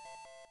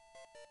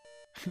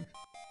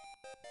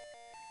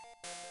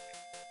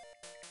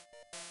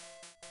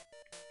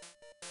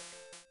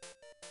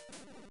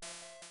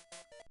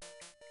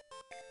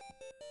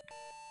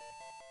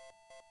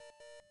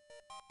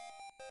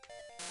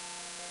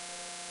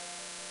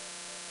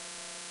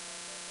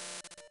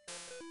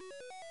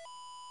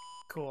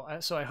 Cool,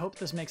 so I hope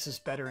this makes us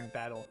better in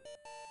battle.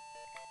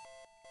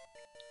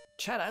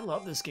 Chat, I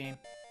love this game.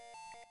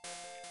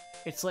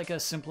 It's like a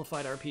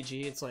simplified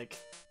RPG. It's like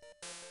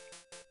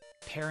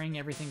paring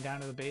everything down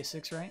to the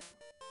basics, right?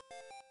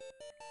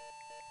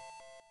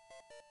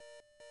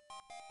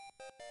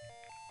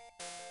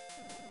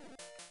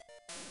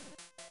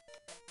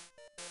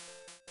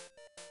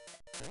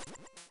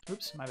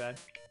 Oops, my bad.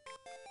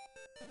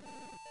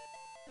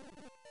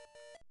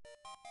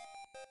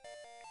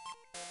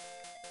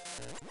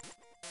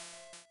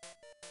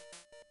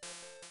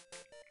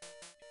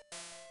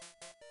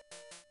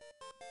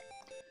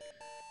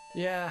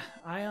 Yeah,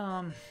 I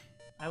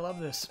love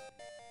this.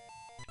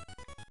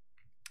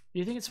 Do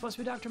you think it's supposed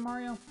to be Dr.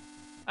 Mario?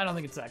 I don't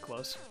think it's that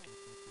close.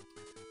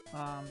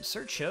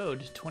 Search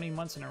showed 20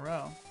 months in a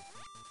row.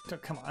 Oh,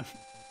 come on.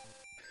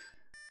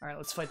 Alright,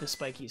 let's fight the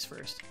spikies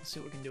first. Let's see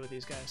what we can do with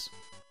these guys.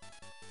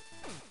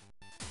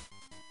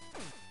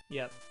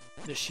 Yep,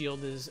 the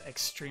shield is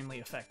extremely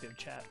effective,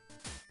 chat.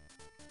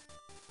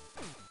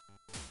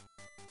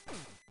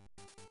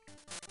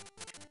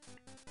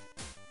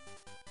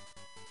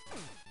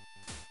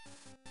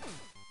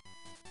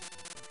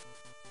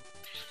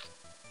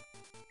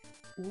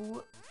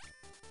 Ooh,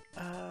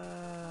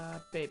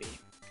 baby.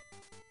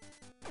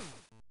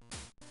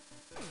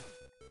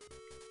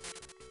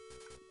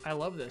 I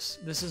love this.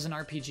 This is an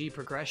RPG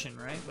progression,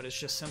 right? But it's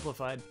just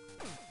simplified.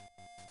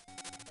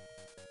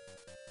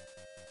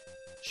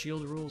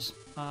 Shield rules.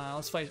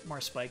 Let's fight more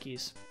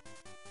spikies.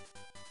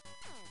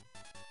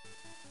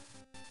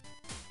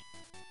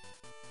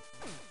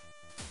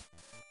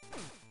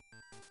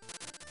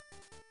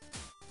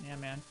 Yeah,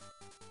 man.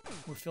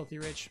 We're filthy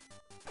rich.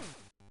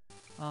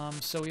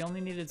 So we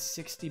only needed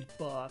 60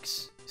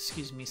 bucks.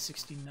 Excuse me,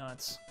 60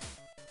 nuts.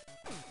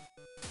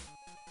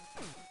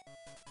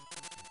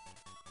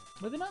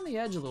 Living on the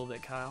edge a little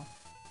bit, Kyle.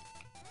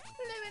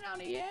 Living on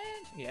the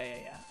edge?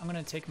 Yeah. I'm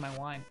gonna take my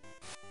wine.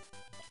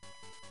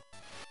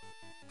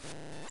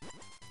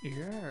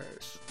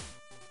 Yes.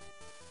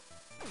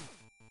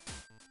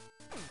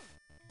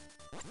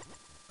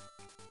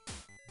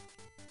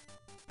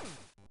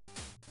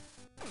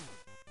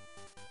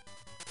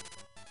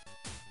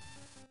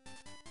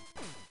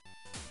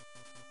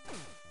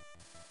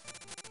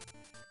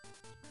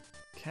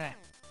 Okay,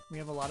 we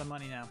have a lot of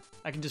money now.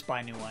 I can just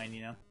buy new wine,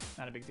 you know?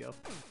 Not a big deal.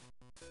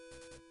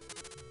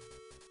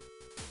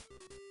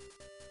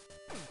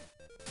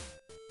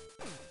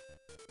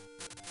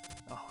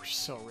 Oh, we're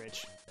so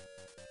rich.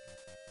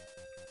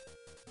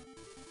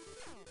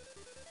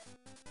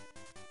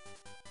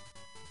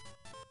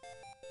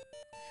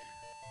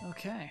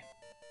 Okay.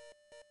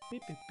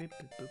 Beep, beep, beep,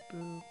 beep, boop,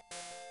 boop.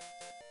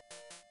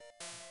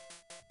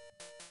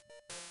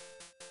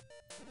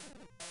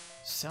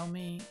 Sell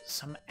me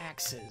some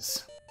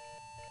axes.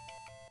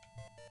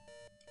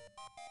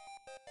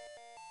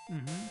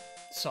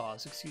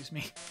 Saws, excuse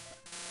me.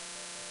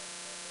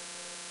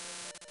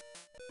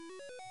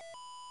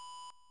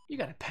 You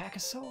got a pack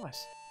of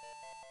saws.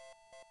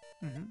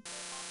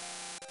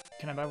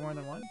 Can I buy more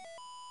than one?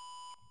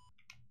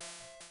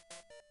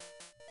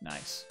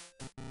 Nice.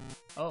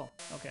 Oh,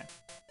 okay.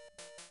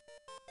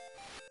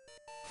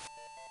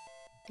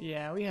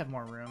 Yeah, we have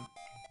more room.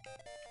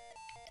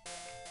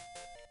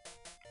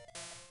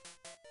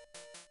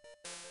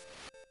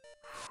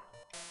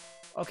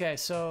 Okay,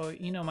 so,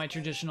 you know my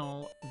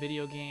traditional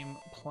video game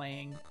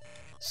playing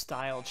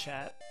style,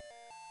 chat.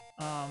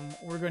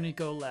 We're going to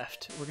go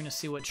left. We're going to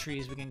see what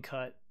trees we can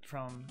cut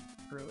from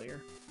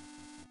earlier.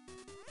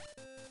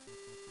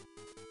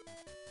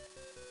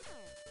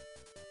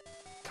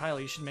 Kyle,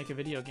 you should make a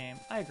video game.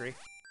 I agree.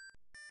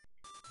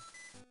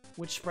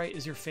 Which sprite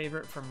is your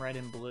favorite from Red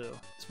and Blue?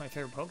 It's my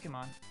favorite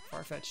Pokemon.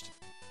 Farfetch'd.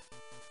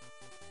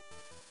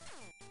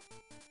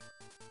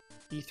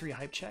 E3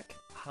 hype check?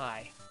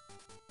 Hi.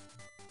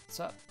 What's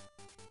up?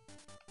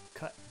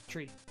 Cut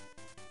tree.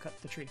 Cut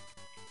the tree.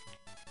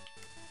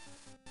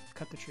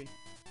 Cut the tree.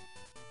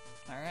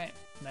 Alright.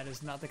 That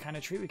is not the kind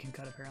of tree we can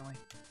cut, apparently.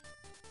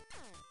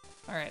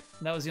 Alright.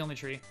 That was the only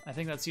tree. I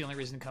think that's the only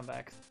reason to come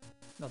back.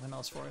 Nothing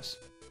else for us.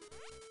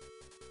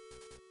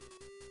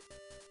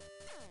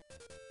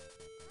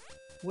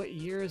 What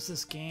year is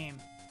this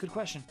game? Good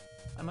question.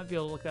 I might be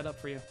able to look that up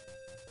for you.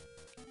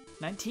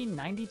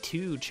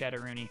 1992,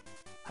 Chatteroony.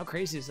 How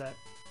crazy is that?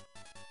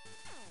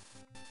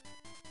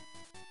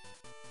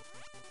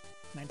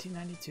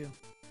 1992.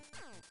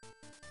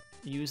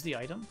 Use the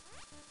item?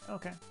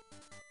 Okay.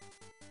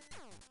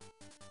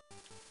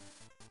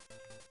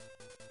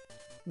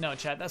 No,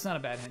 chat, that's not a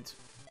bad hint.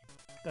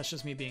 That's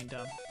just me being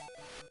dumb.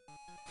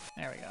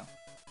 There we go.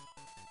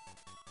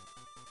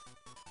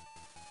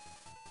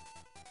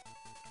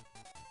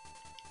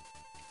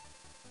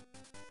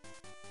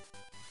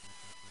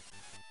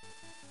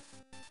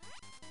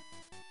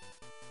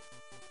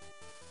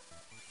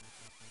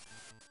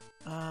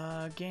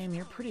 Game,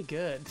 you're pretty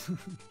good.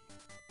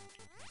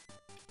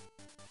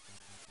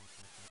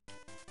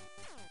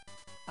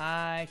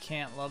 I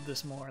can't love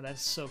this more.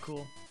 That's so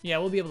cool. Yeah,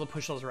 we'll be able to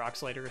push those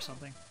rocks later or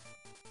something.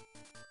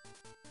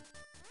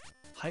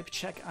 Hype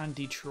check on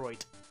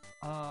Detroit.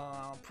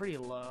 Pretty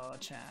low,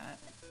 chat.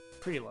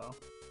 Pretty low.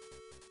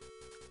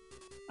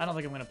 I don't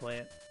think I'm gonna play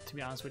it, to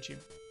be honest with you.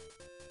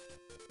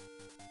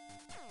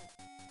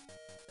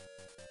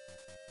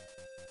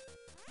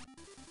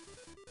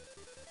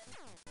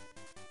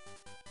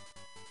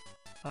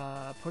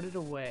 Put it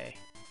away.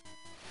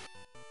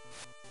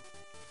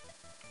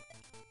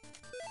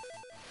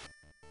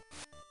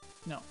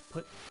 No,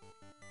 put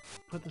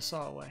the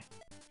saw away.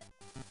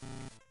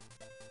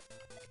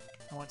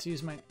 I want to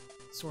use my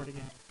sword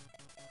again.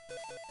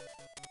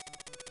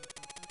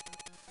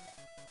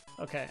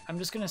 Okay, I'm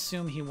just gonna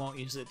assume he won't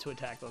use it to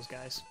attack those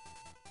guys.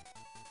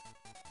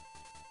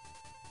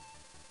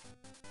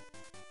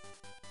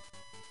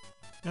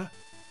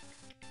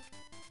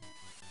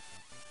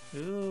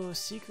 Ooh,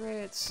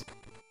 secrets!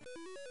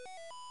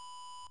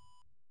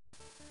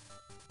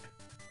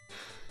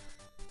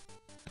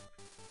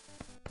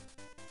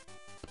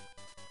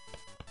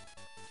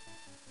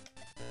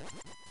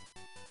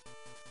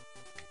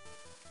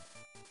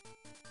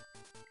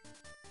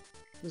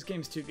 This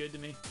game's too good to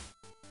me.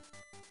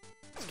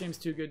 This game's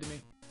too good to me.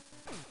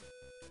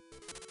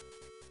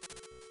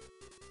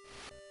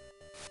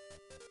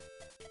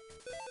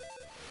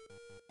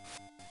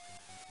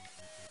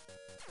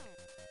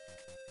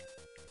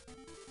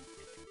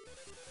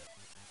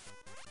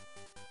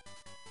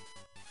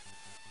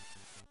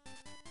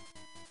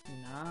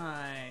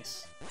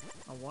 Nice.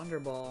 A Wonder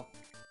Ball.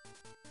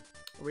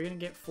 Are we gonna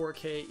get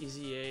 4K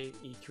EZA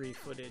E3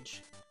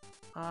 footage?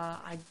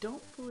 I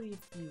don't believe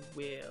you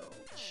will,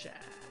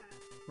 chat.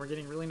 We're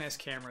getting really nice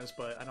cameras,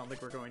 but I don't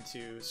think we're going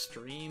to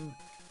stream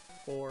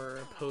or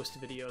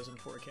post videos in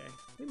 4K.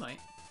 We might.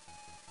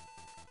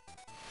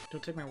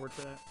 Don't take my word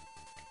for that.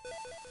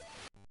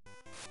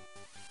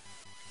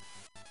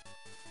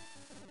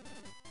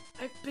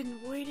 I've been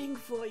waiting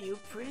for you,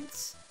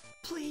 Prince.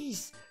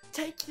 Please,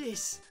 take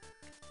this.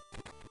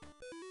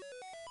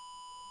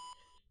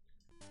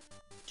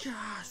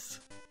 Yes!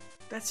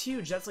 That's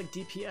huge. That's like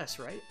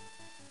DPS, right?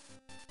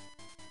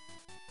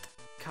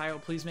 Kyle,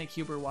 please make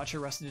Huber watch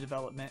Arrested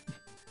Development.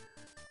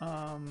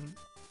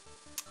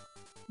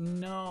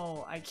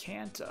 No, I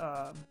can't,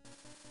 I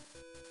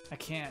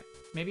can't.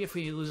 Maybe if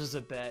he loses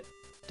a bet.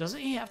 Doesn't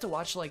he have to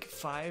watch like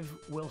 5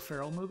 Will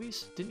Ferrell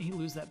movies? Didn't he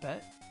lose that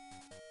bet?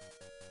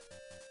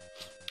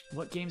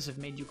 What games have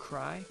made you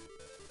cry?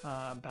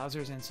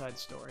 Bowser's Inside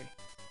Story.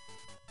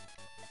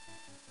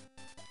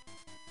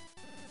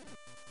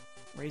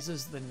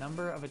 Raises the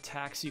number of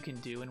attacks you can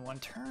do in one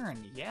turn.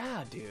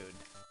 Yeah, dude.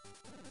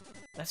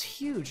 That's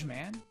huge,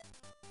 man.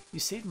 You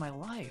saved my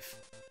life.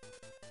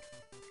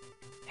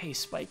 Hey,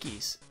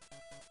 Spikies.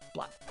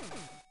 Blah.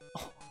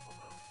 Oh.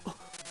 Oh.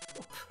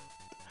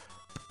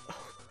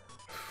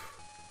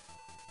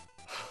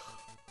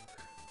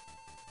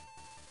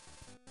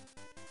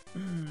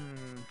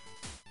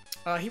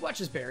 Oh. He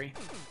watches Barry.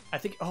 I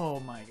think. Oh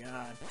my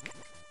god.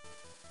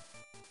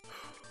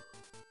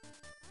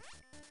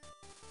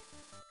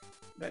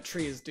 That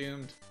tree is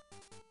doomed.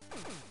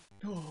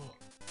 Oh.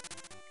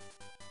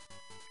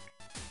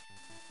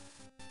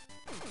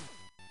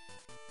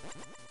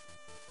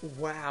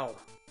 Wow.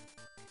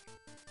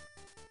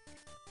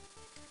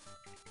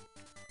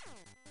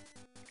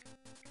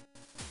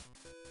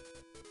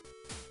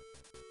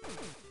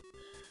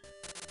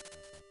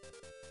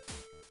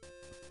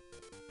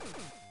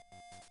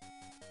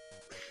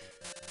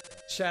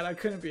 Chad, I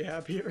couldn't be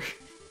happier.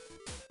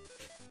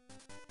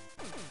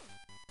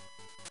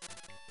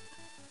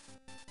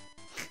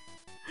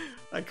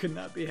 I could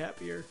not be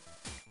happier.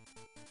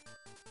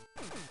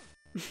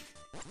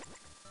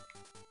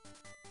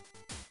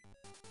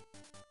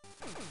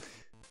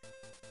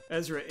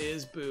 Ezra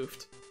is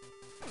boofed.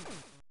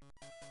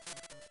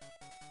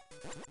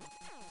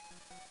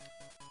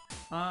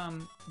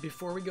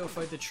 Before we go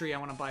fight the tree, I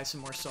want to buy some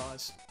more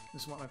saws.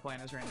 This is what my plan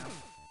is right now.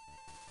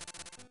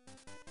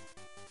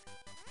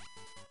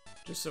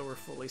 Just so we're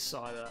fully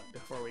sawed up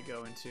before we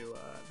go into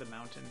the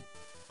mountain.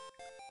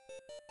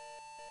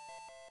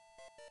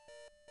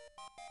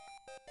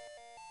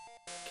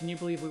 Can you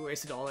believe we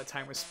wasted all that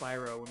time with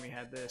Spyro when we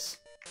had this?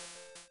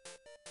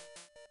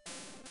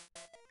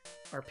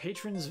 Our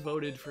patrons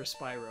voted for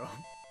Spyro.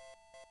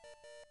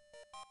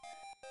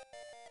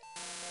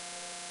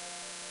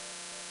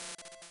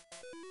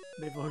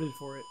 They voted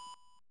for it.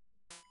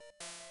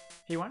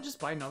 Hey, you want to just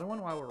buy another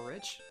one while we're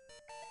rich?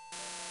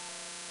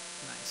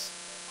 Nice.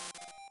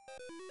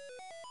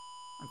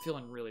 I'm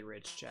feeling really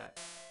rich, chat.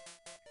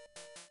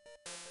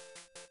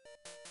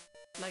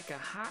 Like a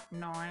hot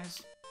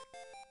noise.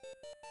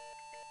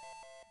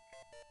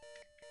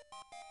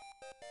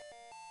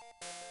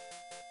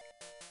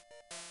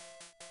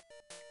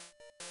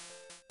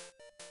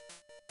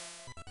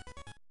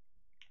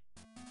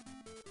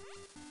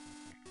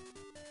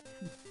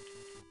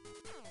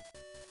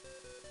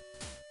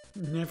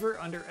 Never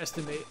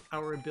underestimate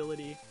our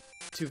ability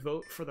to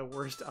vote for the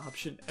worst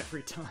option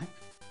every time.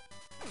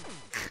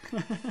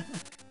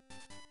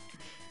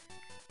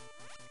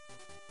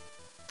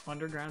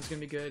 Underground's gonna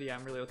be good. Yeah,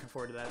 I'm really looking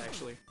forward to that,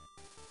 actually.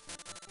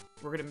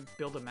 We're gonna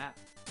build a map.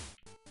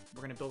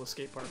 We're gonna build a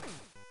skate park.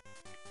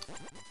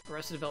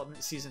 Arrested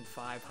Development Season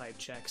 5 hype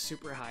check.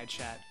 Super high,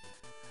 chat.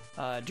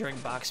 During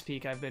Box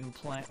Peak, I've been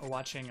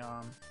watching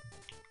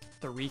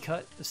the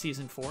recut of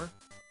Season 4.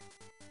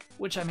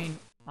 Which, I mean,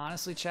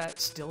 honestly, chat,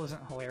 still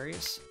isn't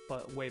hilarious,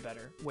 but way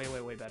better. Way,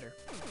 way, way better.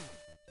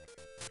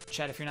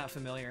 Chat, if you're not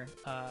familiar,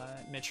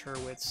 Mitch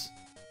Hurwitz,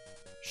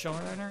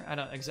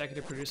 showrunner,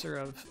 executive producer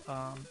of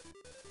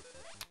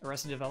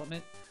Arrested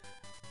Development,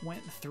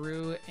 went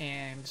through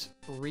and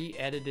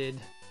re-edited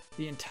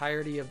the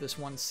entirety of this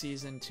one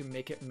season to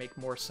make it make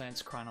more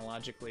sense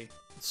chronologically.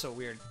 It's so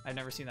weird. I've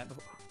never seen that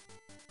before.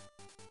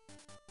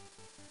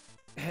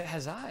 It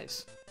has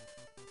eyes.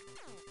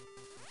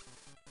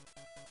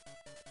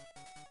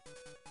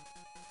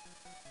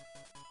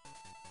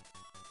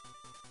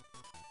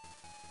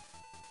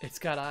 It's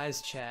got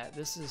eyes, chat.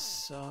 This is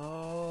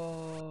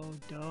so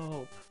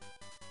dope.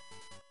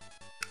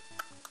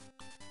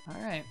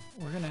 Alright,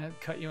 we're gonna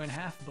cut you in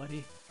half,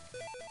 buddy.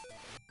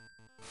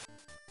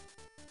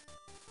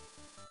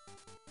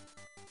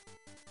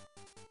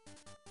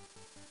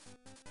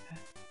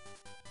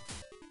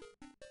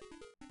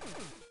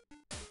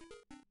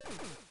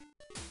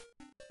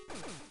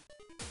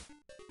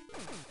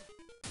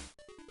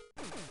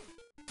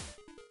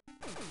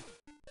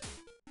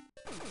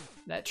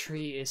 That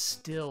tree is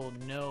still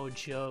no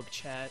joke,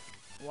 chat.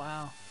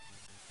 Wow.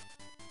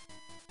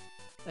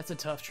 That's a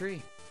tough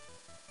tree.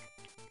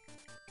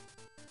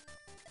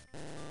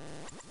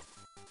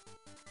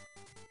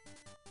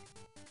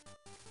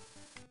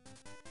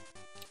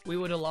 We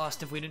would have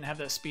lost if we didn't have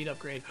that speed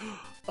upgrade.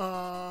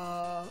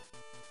 Okay.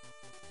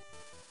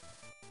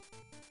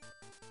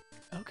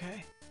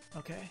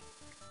 Okay.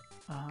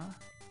 Uh-huh.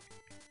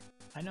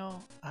 I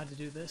know how to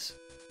do this.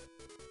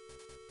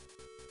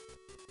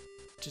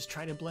 Just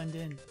try to blend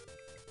in.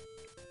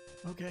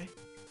 Okay.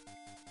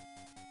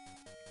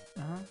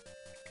 Uh-huh.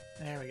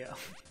 There we go.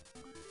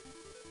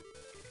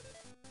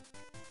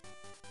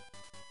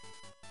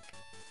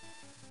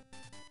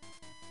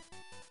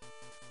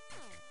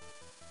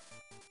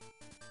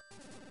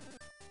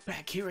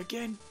 Back here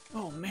again?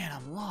 Oh man,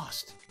 I'm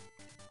lost.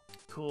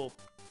 Cool.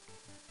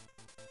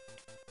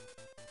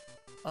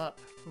 Up,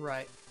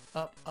 right,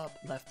 up,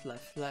 left,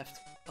 left, left,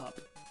 up.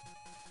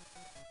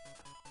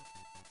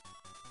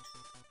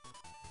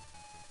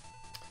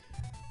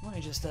 Let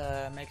me just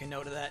make a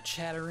note of that,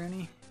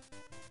 Chatteroony.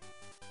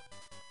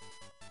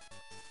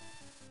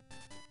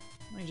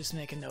 Let me just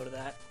make a note of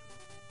that.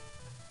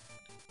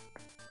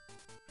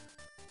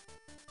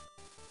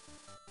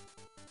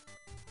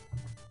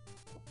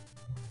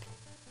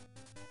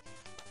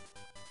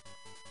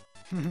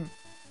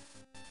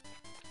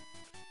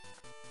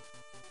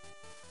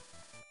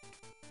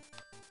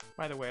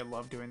 By the way, I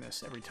love doing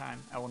this every time.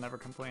 I will never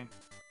complain.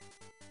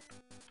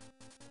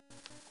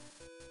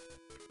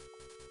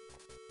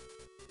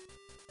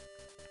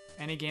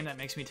 Any game that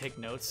makes me take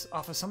notes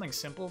off of something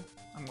simple,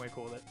 I'm way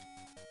cool with it.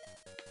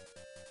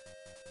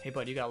 Hey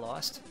bud, you got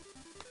lost?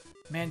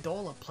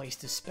 Mandola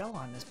placed a spell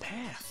on this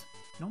path.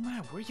 No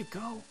matter where you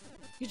go,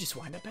 you just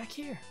wind up back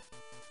here.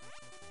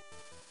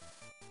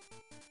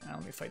 Now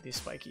let me fight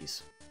these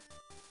spikies.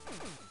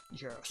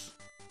 Yes.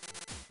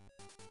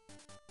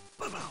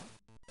 Bow.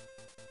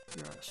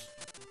 Yes.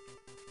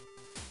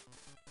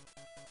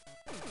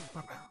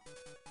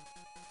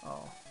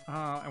 Oh.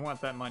 I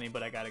want that money,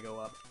 but I gotta go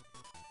up.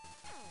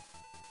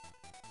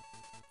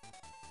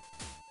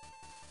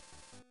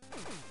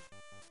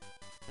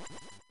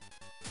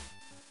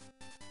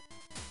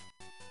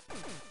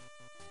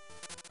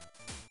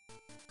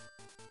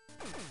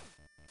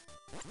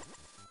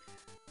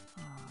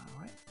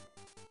 Alright.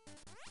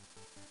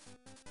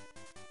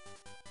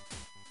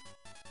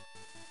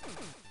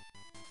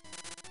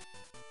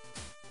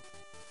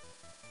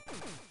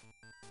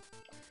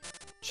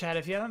 Chad,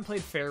 if you haven't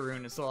played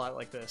Faerun, it's a lot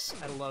like this.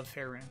 I love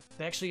Faerun.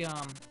 They actually,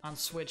 on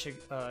Switch,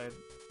 a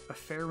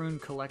Faerun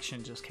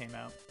collection just came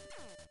out,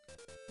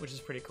 which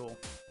is pretty cool.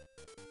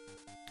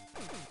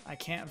 I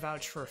can't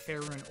vouch for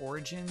Faerun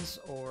Origins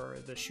or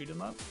the shoot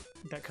 'em up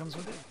that comes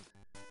with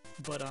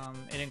it, but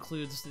it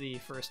includes the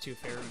first two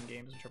Faerun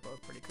games, which are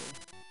both pretty cool.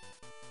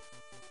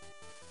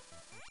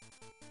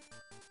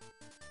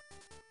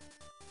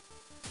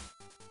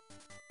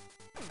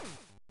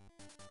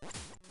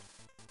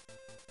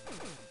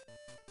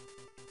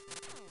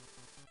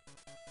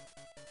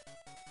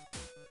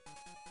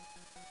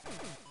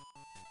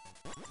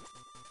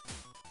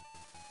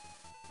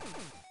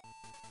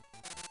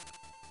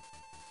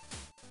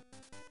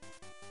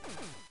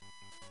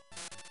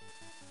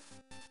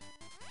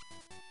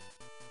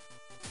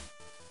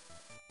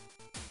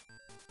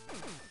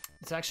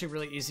 It's actually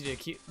really easy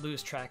to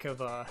lose track of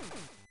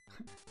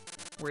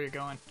where you're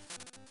going.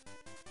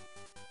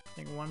 I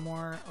think one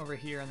more over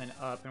here and then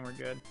up and we're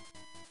good.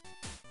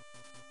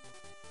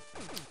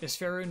 Is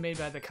Faerun made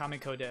by the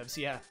Kamiko devs?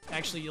 Yeah,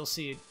 actually you'll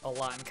see a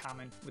lot in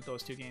common with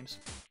those two games.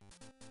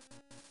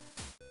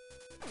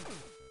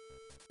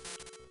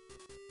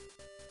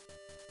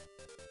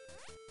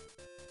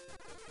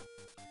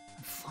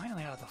 I'm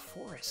finally out of the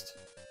forest.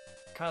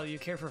 Kyle, you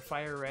care for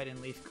Fire Red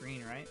and Leaf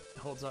Green, right? It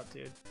holds up,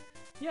 dude.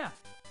 Yeah.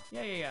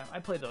 Yeah. I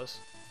played those.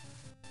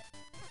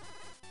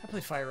 I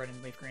played Fire Red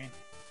and Leaf Green.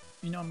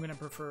 You know I'm gonna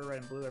prefer Red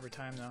and Blue every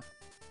time, though.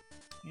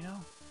 You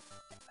know,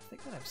 I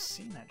think that I've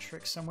seen that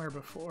trick somewhere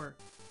before.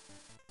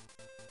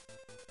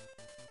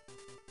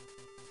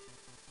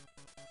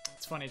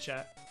 It's funny,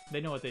 chat. They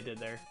know what they did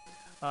there.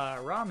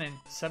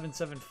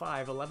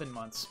 Ramen775, 11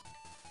 months.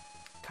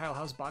 Kyle,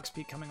 how's Box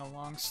Peak coming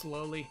along?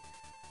 Slowly.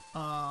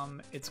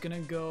 It's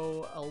gonna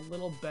go a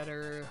little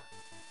better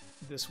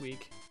this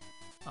week.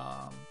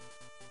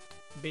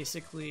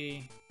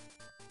 Basically,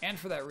 and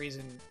for that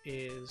reason,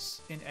 is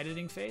in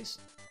editing phase,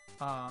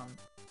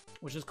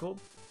 which is cool.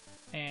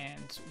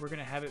 And we're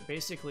gonna have it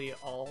basically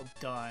all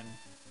done,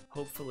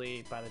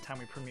 hopefully by the time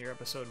we premiere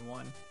episode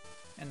 1.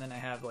 And then I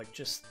have like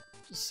just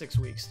 6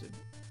 weeks to.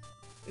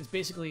 It's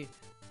basically,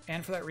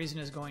 and for that reason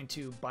is going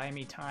to buy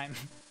me time,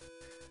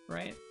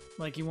 right?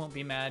 Like you won't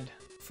be mad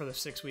for the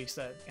 6 weeks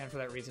that, and for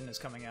that reason is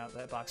coming out.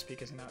 That Box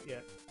Peak isn't out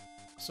yet,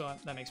 so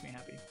that makes me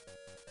happy.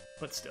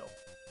 But still,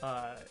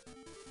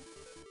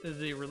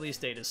 the release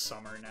date is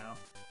summer now,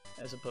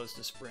 as opposed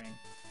to spring.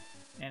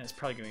 And it's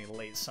probably going to be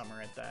late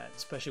summer at that,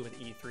 especially with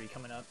E3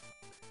 coming up.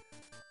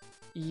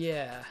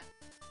 Yeah.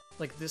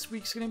 Like, this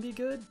week's going to be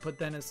good, but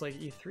then it's like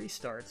E3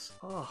 starts.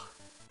 Oh.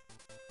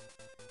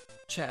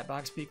 Chat,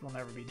 Box Peak will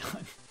never be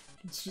done.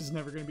 It's just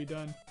never gonna be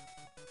done.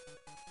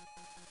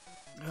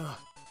 Ugh.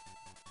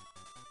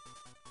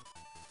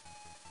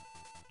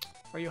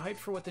 Are you hyped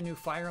for what the new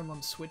Fire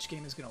Emblem Switch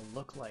game is gonna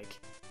look like?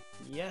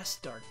 Yes,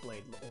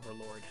 Darkblade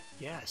Overlord.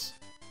 Yes.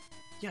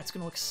 Yeah, it's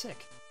gonna look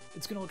sick.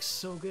 It's gonna look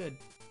so good.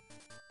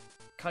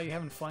 Kyle, you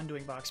having fun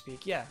doing Box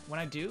Peak? Yeah, when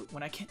I can...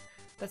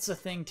 That's the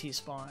thing,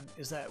 T-Spawn,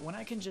 is that when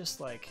I can just,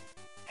 like,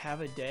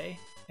 have a day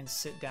and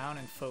sit down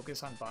and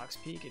focus on Box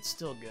Peak, it's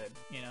still good,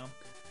 you know?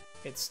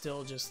 It's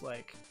still just,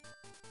 like...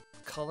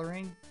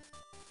 Coloring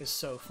is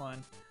so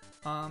fun.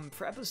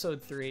 For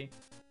episode 3,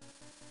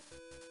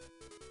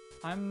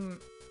 I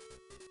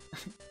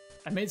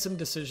made some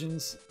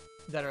decisions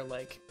that are,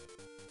 like...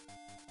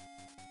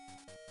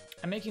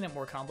 I'm making it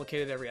more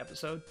complicated every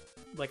episode.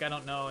 Like, I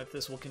don't know if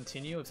this will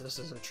continue, if this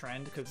is a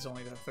trend, because it's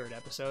only the 3rd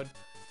episode.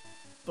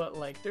 But,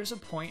 like, there's a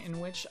point in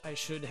which I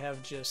should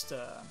have just,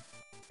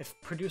 if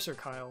producer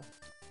Kyle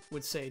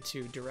would say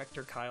to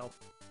director Kyle,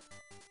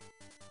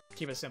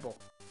 keep it simple.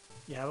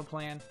 You have a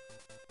plan,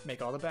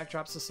 make all the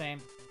backdrops the same,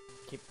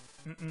 keep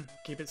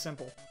it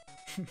simple.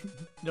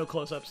 No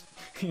close-ups,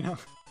 you know?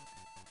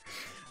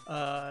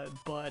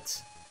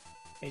 But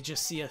they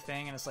just see a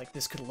thing and it's like,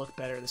 this could look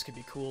better, this could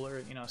be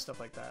cooler, you know, stuff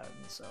like that.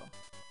 And so,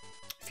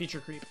 feature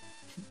creep.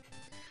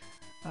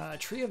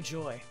 Tree of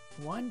Joy.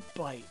 One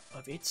bite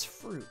of its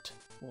fruit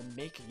will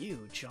make you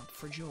jump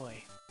for joy.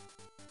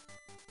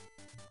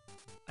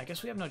 I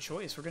guess we have no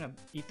choice. We're gonna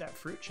eat that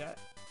fruit, chat.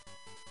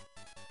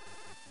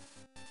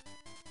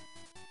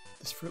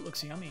 This fruit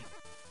looks yummy.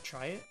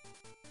 Try it?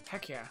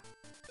 Heck yeah.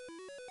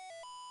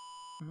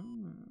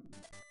 Munch,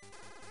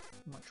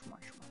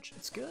 munch, munch.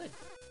 It's good.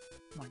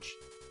 Munch.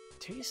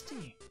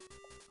 Tasty.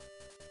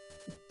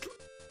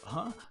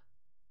 Huh?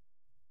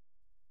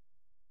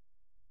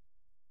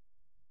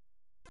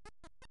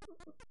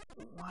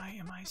 Why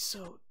am I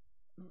so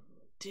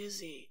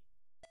dizzy?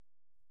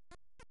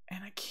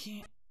 And I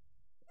can't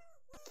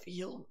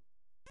feel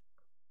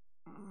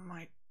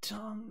my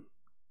tongue.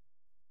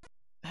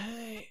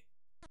 Hey,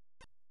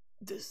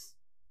 this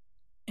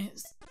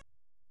is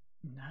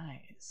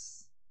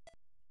nice.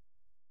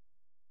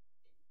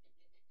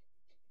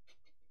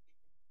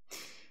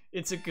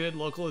 It's a good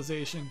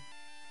localization.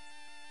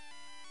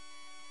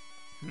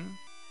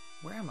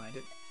 Where am I?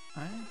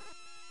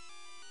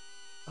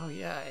 Oh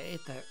yeah, I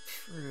ate that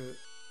fruit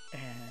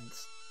and...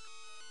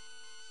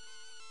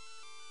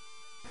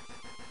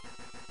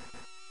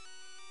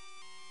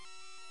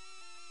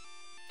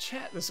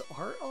 Chat, this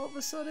art all of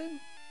a sudden?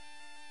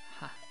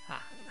 Ha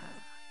ha ha.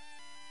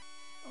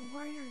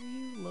 Why are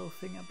you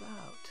loafing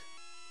about?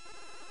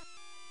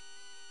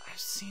 I've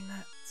seen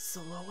that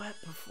silhouette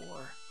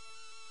before.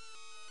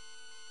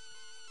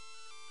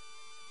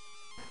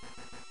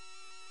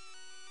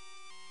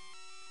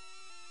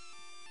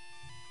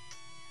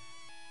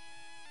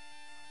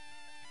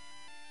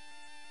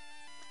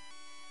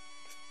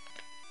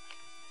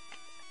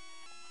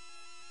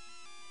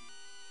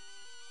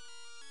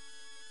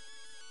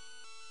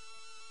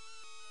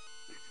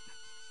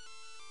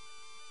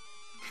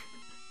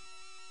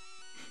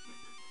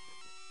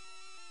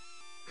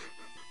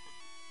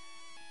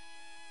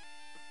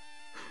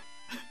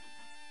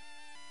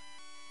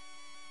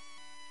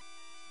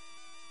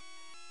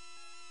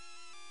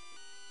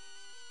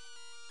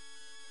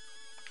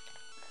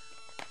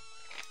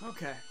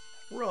 Okay,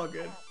 we're all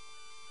good.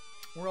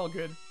 We're all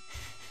good.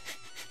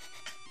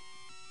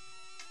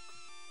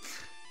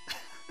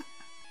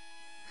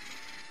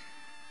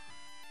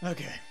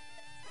 Okay.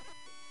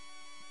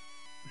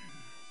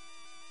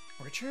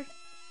 Richard?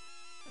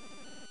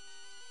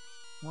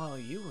 While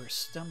you were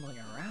stumbling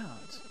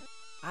around,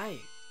 I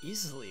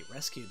easily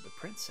rescued the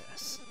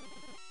princess.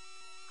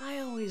 I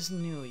always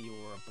knew you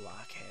were a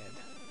blockhead.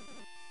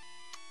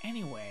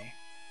 Anyway,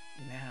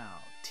 now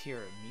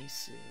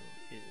Tiramisu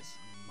is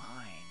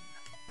mine.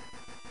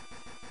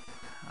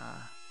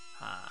 Ha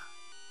ha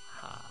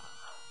ha.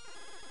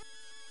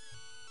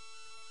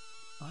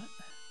 What?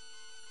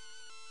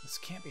 This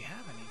can't be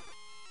happening.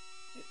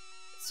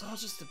 It's all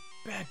just a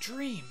bad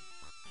dream.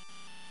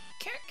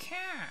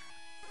 Cat.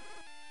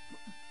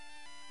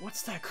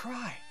 What's that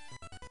cry?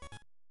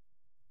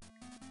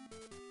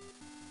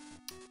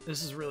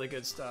 This is really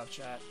good stuff,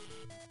 chat.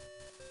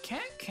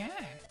 Cat.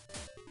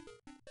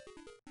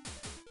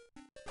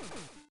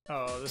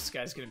 Oh, this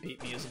guy's gonna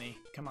beat me, isn't he?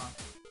 Come on.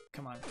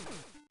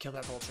 Kill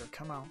that vulture.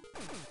 Come on.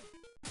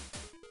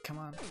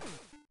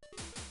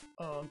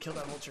 Oh, kill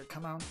that vulture.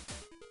 Come on.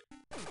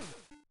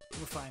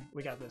 We're fine.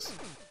 We got this.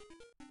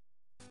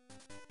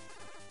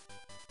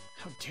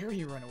 How dare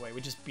you run away?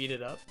 We just beat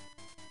it up.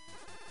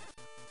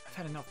 I've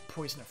had enough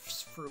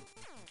poisonous fruit.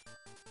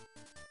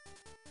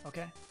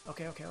 Okay.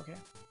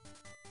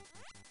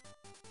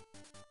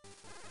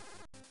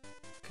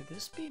 Could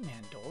this be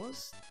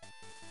Mandola's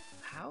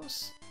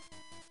house?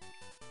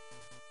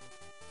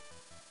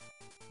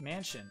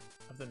 Mansion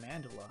of the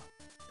Mandola,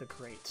 the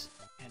Great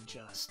and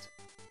Just.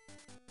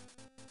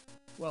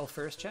 Well,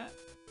 first, chat?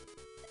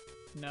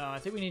 No, I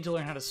think we need to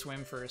learn how to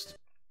swim first.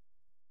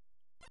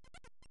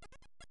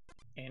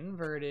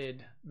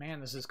 Inverted. Man,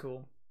 this is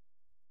cool.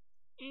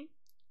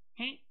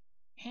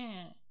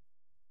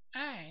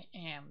 I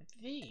am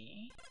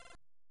the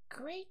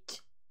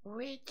Great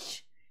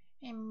Witch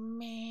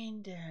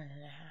Mandala.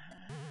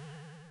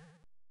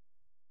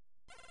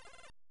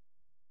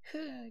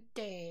 Who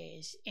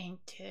dares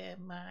enter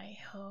my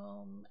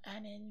home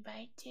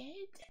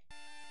uninvited?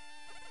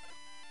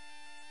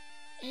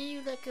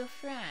 You look a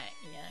fright,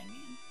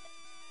 youngin.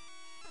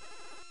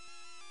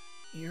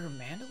 You're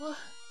Mandala?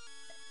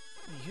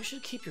 You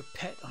should keep your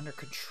pet under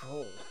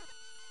control.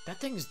 That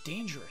thing's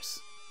dangerous.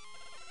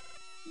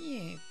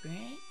 You,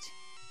 Brent,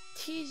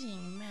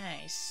 teasing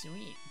my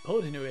sweet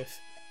Podenuith.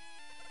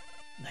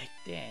 like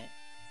that.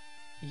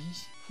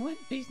 What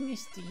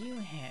business do you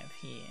have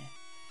here?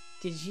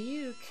 Did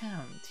you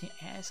come to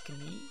ask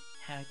me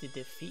how to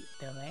defeat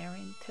the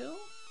Laren too?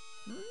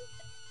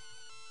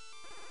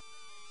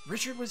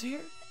 Richard was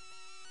here?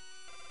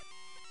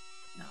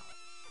 No,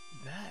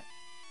 that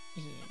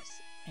is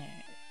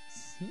a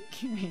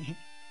secret.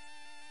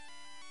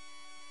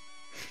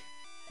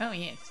 Oh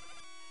yes.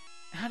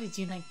 How did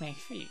you like my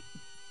fruit?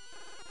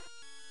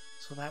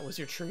 So that was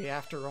your tree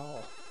after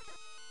all.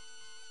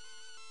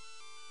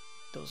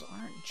 Those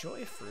aren't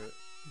joy fruit.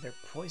 They're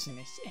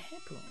poisonous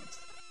Apples.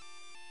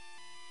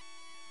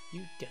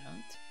 You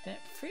don't? That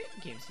fruit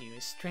gives you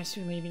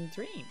stress-relieving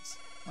dreams.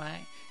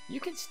 Why, you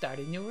could start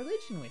a new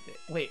religion with it.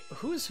 Wait,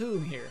 who's who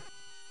here?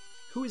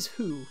 Who is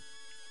who?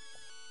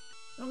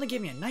 It only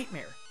gave me a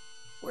nightmare.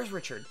 Where's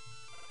Richard?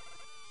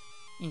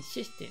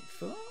 Insistent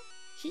fool?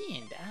 He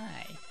and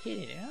I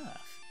hit it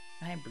off.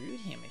 I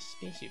brewed him a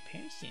special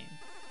potion.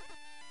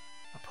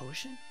 A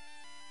potion?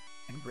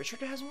 And Richard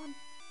has one?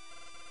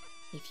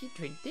 If you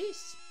drink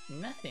this,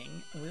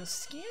 nothing will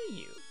scare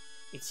you.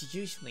 It's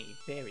usually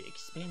very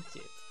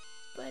expensive,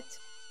 but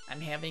I'm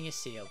having a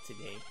sale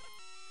today.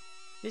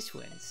 This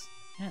one's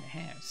at the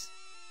house.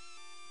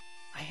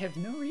 I have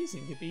no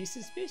reason to be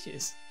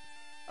suspicious.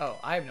 Oh,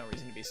 I have no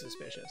reason to be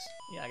suspicious.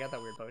 Yeah, I got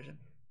that weird potion.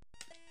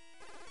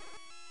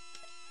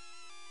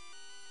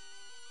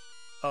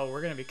 Oh,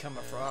 we're gonna become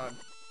a frog.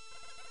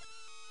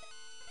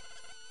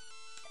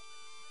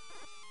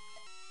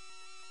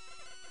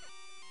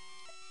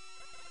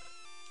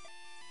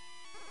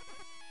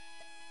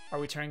 Are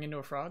we turning into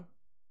a frog?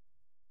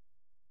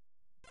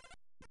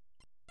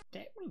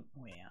 That went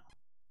well.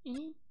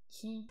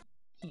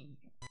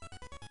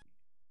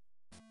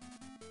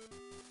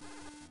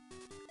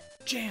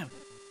 Jam!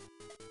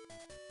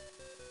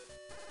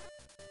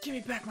 Give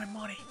me back my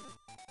money.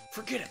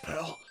 Forget it,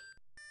 pal.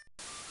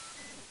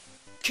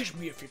 Kiss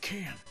me if you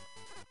can.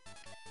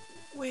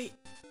 Wait.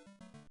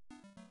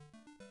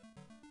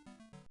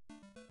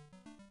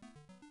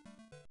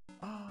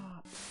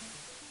 Oh.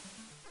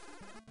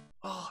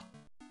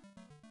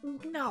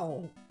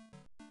 No.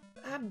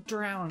 I'm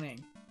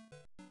drowning.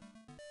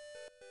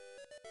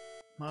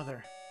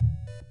 Mother.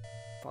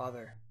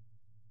 Father.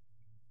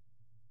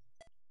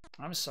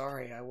 I'm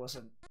sorry I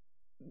wasn't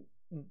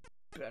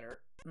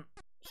better.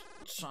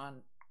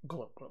 Son.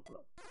 Glub, glub,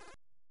 glub.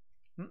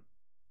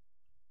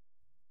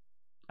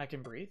 I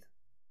can breathe.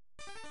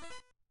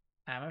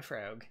 I'm a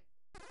frog.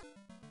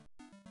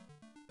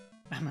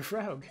 I'm a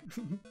frog.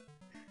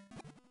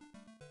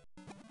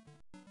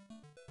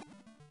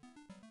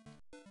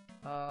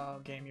 Oh,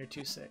 game, you're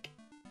too sick.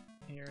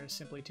 You're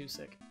simply too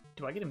sick.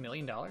 Do I get $1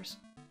 million?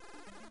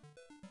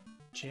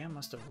 Jam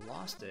must have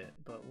lost it,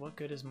 but what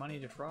good is money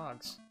to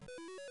frogs?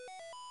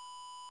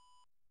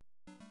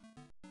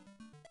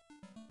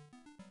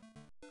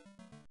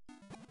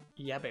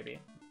 Yeah, baby.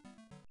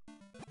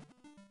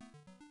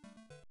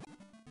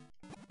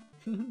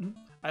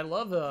 I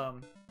love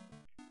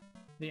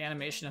the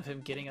animation of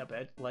him getting up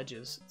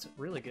ledges. It's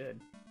really good.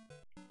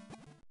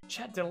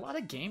 Chat, did a lot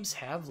of games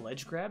have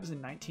ledge grabs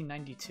in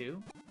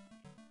 1992?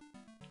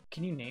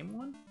 Can you name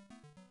one?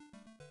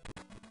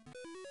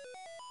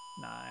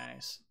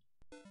 Nice.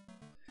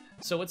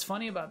 So what's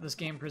funny about this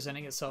game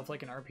presenting itself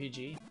like an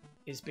RPG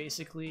is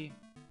basically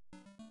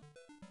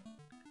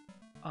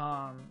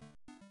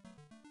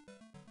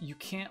you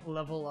can't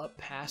level up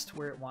past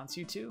where it wants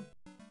you to.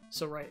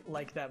 So right,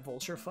 like that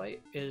vulture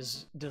fight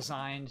is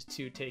designed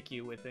to take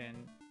you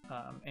within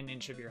an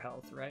inch of your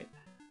health, right?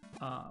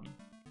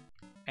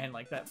 And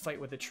like that fight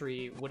with a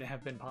tree wouldn't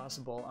have been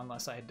possible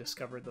unless I had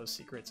discovered those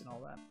secrets and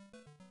all that.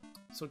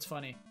 So it's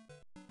funny.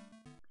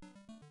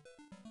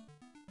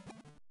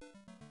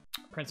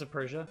 Prince of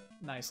Persia,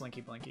 nice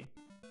Linky Blinky.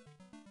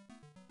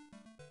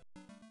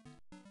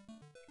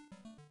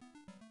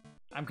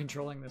 I'm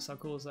controlling this, how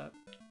cool is that?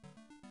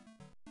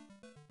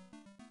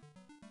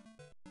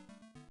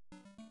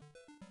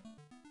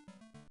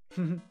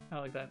 I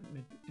like that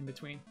in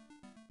between.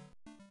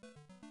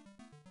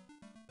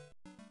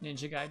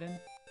 Ninja Gaiden,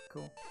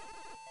 cool.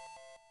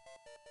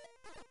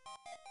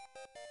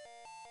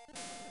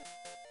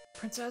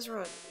 Prince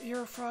Ezra,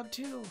 you're a frog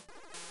too.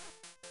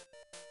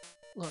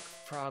 Look,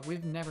 frog,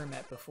 we've never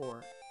met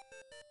before.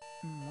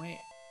 Wait,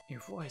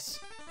 your voice.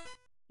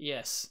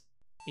 Yes,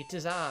 it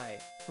is I,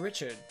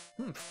 Richard.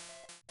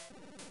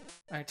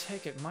 I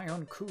take it my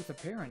uncouth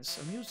appearance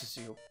amuses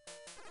you.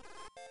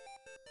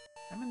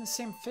 I'm in the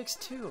same fix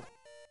too.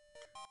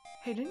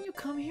 Hey, didn't you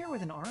come here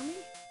with an army?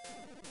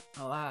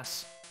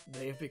 Alas,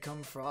 they've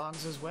become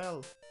frogs as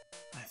well.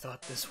 I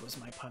thought this was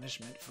my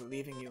punishment for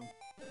leaving you.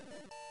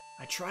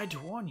 I tried to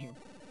warn you,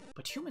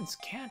 but humans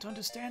can't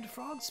understand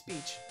frog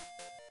speech.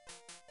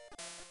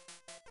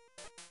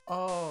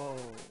 Oh,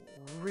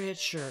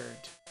 Richard.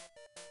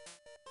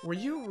 Were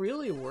you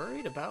really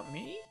worried about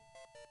me?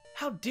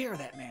 How dare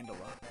that Mandala?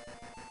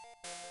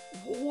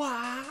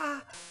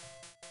 Wah!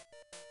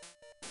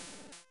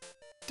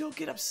 Don't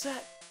get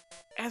upset.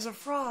 As a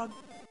frog,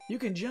 you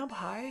can jump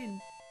high,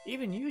 and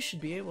even you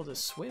should be able to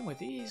swim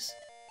with ease.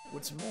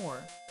 What's more,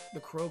 the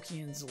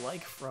Croakians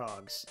like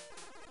frogs.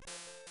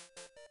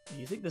 Do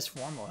you think this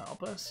form will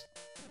help us?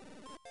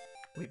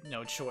 We've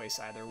no choice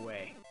either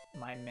way.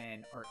 My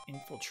men are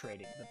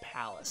infiltrating the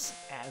palace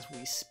as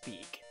we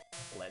speak.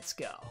 Let's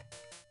go.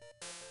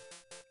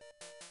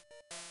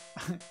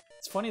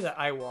 It's funny that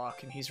I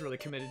walk and he's really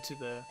committed to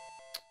the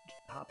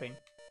hopping.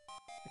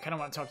 I kind of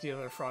want to talk to the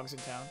other frogs in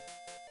town.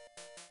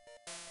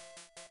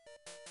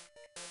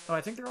 Oh,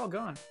 I think they're all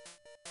gone.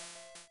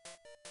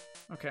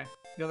 Okay,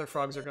 the other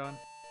frogs are gone.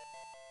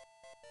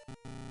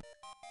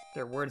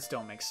 Their words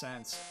don't make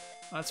sense.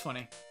 Oh, that's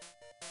funny.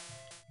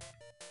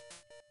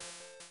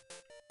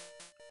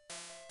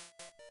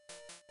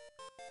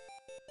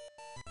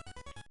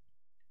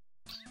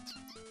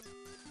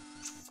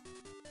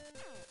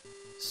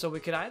 So we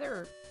could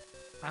either...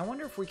 I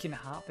wonder if we can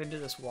hop into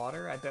this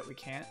water. I bet we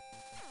can't.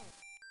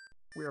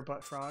 We are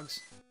butt frogs.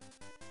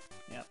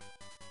 Yep.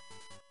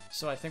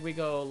 So I think we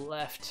go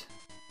left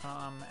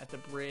at the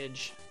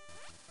bridge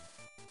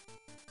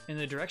in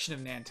the direction of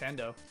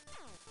Nintendo.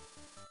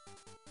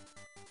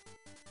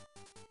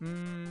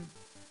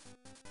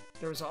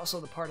 There was also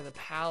the part of the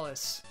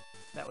palace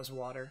that was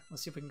water.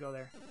 Let's see if we can go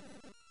there.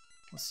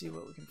 Let's see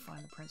what we can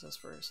find the princess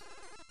first.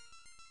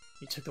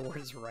 You took the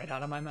words right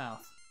out of my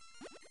mouth.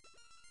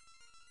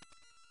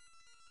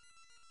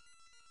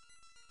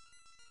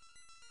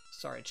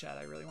 Sorry, chat,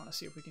 I really want to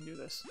see if we can do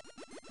this.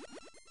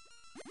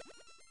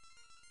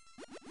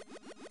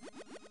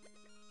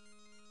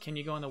 Can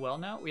you go in the well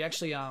now? We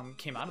actually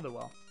came out of the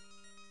well.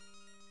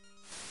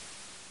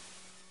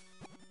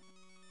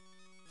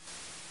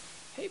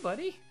 Hey,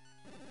 buddy.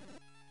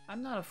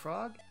 I'm not a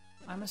frog.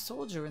 I'm a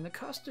soldier in the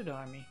Custard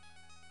Army.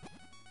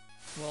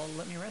 Well,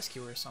 let me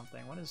rescue her or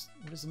something. What is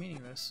the meaning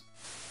of this?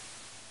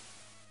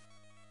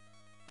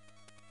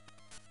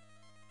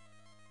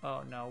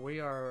 Oh no,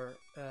 we are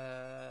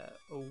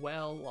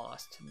well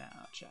lost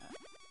now, chat.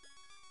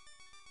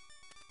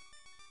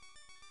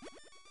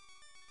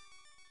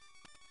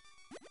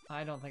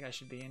 I don't think I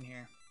should be in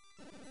here.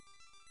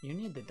 You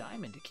need the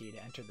diamond key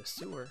to enter the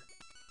sewer.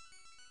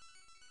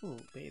 Ooh,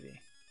 baby.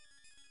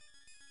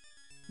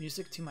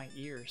 Music to my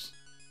ears.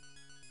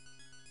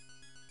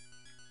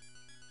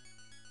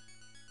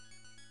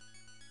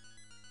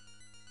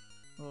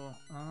 Oh,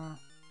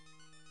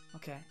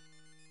 okay.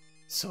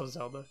 So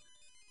Zelda.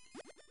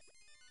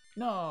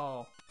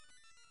 No!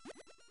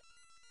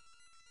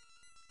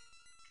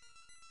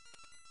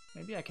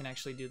 Maybe I can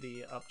actually do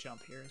the up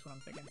jump here, is what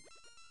I'm thinking.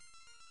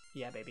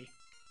 Yeah, baby.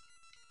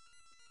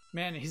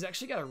 Man, he's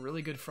actually got a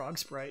really good frog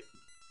sprite.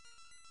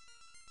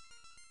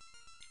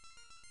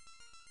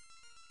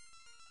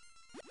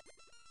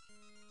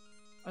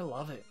 I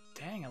love it.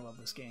 Dang, I love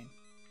this game.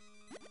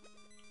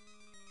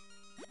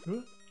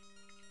 Huh?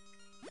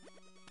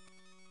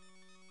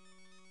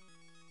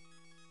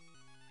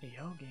 Hey,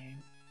 yo, game.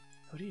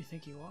 Who do you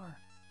think you are?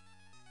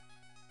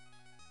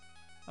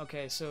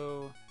 Okay,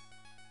 so...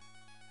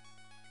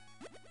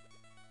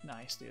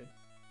 Nice, dude.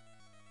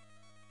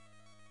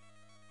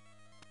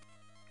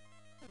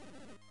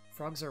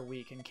 Frogs are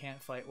weak and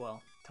can't fight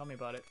well. Tell me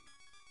about it.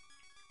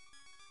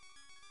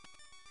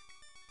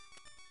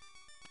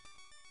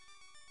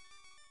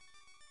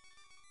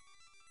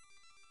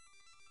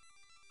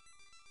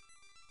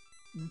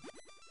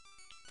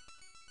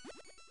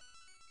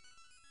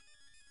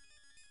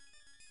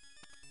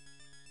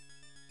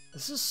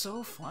 This is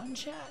so fun,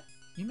 chat.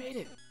 You made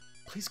it.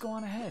 Please go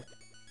on ahead.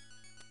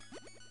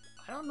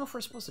 I don't know if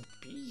we're supposed to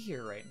be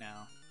here right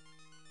now.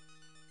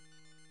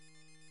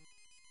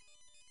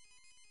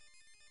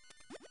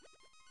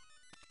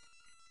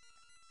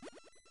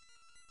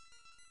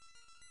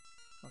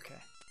 Okay.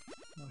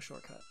 No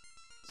shortcut.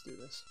 Let's do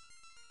this.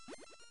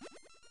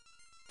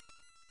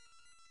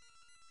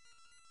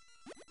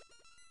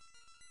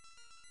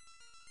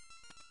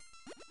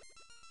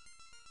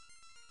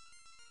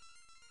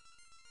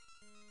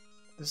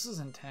 This is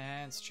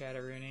intense,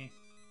 Chatteroony.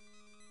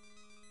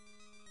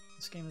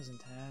 This game is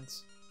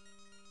intense.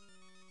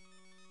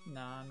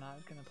 Nah, I'm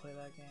not gonna play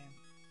that game.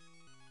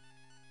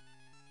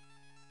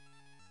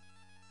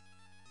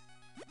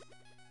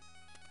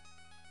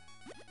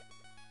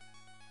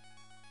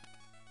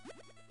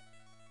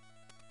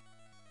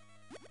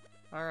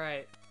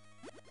 Alright.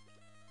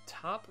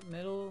 Top,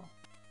 middle,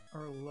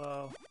 or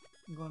low?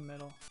 I'm going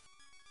middle.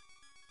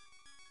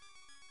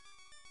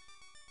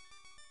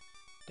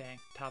 Dang,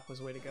 top was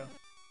the way to go.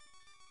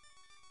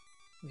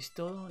 We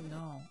still don't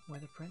know where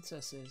the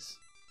princess is.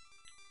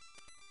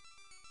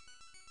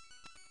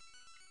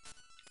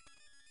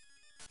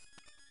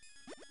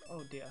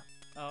 Oh dear.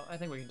 Oh, I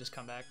think we can just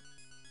come back.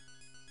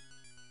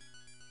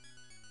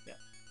 Yeah.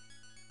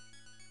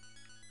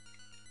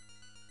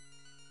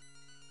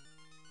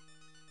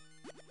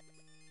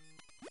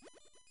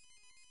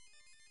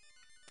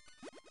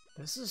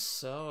 This is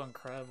so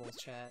incredible,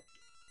 chat.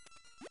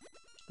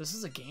 This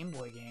is a Game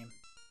Boy game.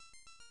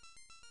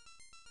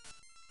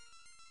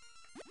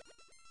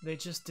 They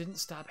just didn't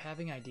stop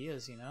having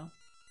ideas, you know?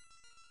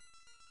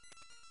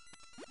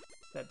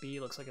 That bee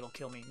looks like it'll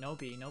kill me. No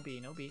bee, no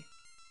bee, no bee.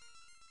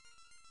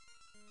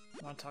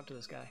 I want to talk to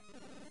this guy.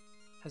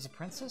 Has the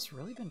princess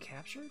really been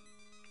captured?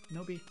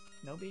 No bee,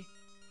 no bee.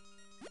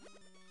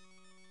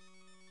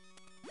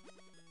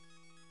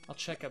 I'll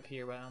check up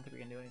here, but I don't think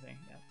we can do anything.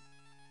 Yeah.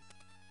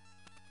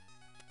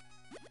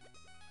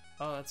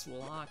 Oh, that's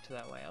locked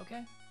that way.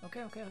 Okay,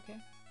 okay, okay, okay.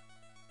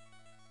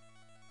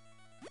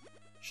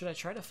 Should I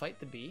try to fight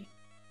the bee?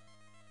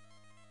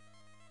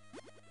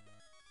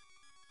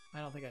 I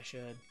don't think I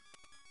should.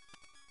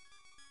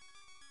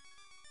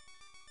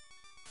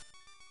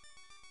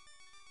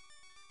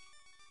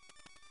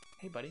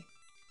 Hey, buddy.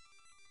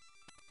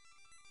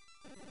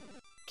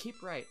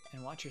 Keep right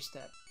and watch your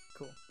step.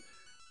 Cool.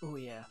 Oh,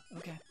 yeah.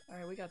 Okay.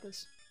 Alright, we got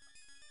this.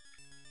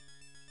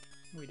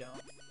 We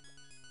don't.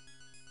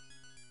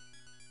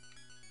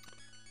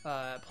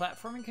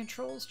 Platforming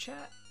controls,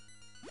 chat?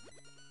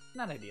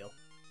 Not ideal.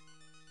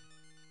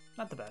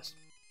 Not the best.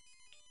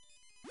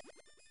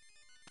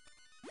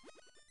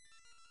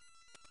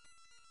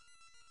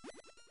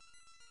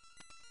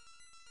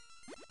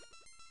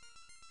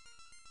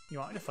 You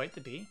want me to fight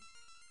the bee?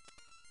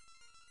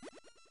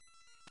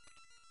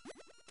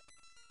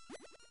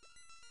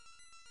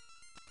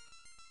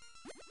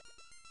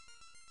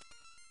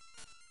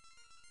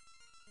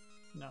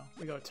 No,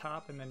 we go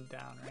top and then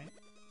down, right?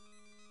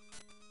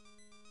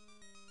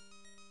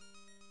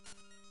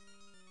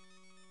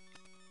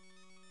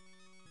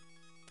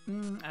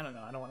 I don't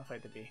know. I don't want to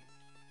fight the bee.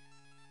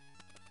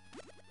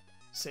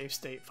 Save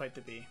state, fight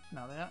the bee.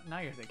 No, now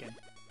you're thinking.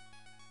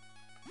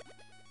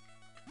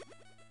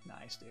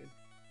 Nice, dude.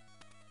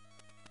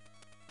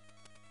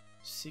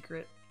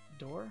 Secret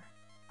door?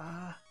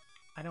 I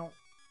don't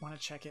want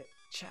to check it.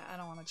 Chat, I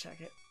don't want to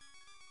check it.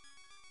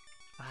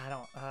 I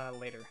don't,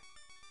 later.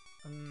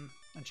 I'm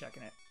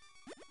checking it.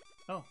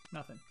 Oh,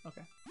 nothing.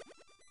 Okay.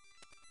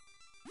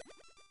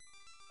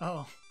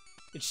 Oh,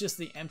 it's just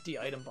the empty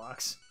item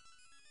box.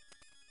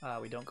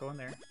 We don't go in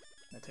there.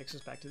 That takes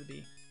us back to the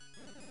bee.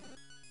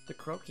 The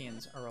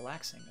Croakians are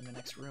relaxing in the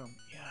next room.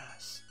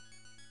 Yes.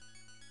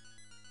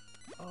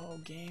 Oh,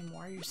 game,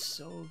 why are you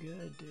so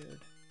good,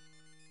 dude?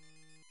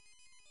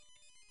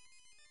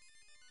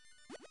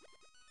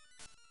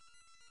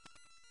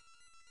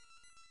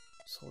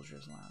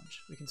 Soldier's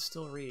Lounge. We can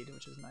still read,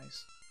 which is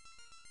nice.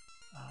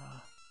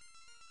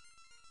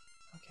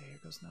 Okay, here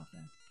goes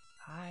nothing.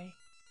 Hi.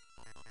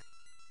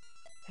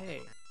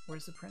 Hey,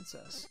 where's the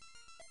princess?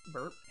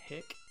 Burp,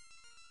 hick.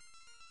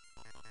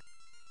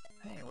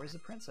 Hey, where's the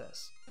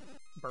princess?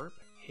 Burp,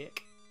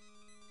 hick.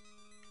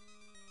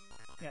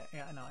 Yeah,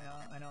 I know.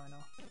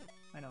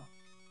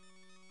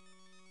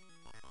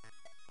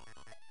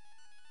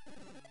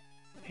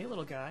 Hey,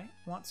 little guy,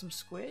 want some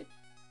squid?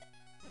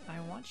 I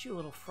want you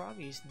little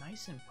froggies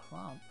nice and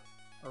plump.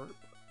 Burp.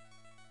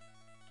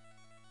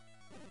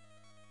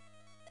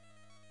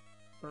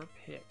 Burp,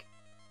 hick.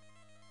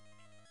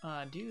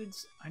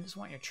 Dudes, I just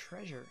want your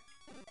treasure.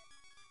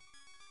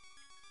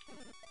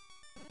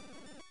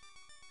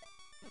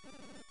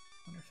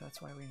 Wonder if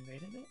that's why we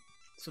invaded it?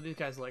 So these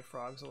guys like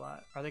frogs a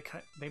lot. Are they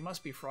they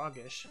must be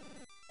froggish.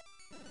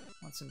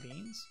 Want some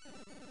beans?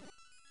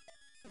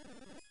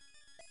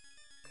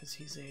 Because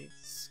he's a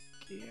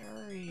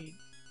scary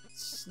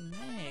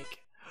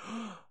snake.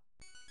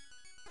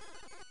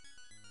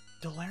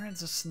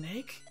 Dalaran's a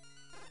snake?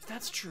 If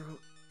that's true,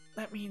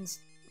 that means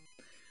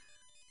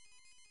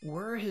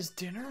we're his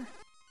dinner?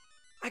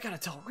 I gotta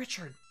tell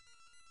Richard.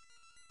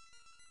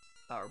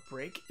 Our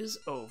break is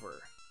over.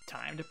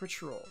 Time to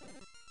patrol.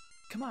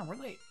 Come on, we're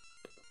late.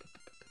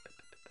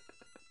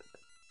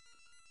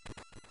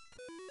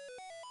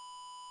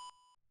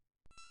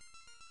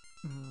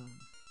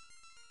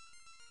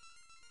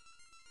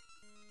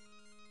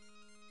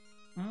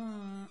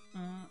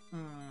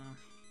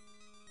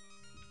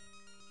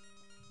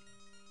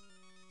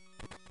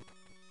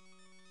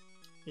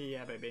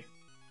 Yeah, baby.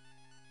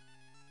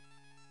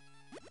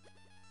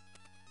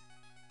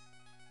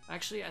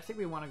 Actually, I think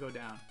we want to go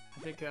down. I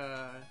think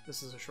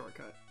this is a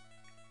shortcut.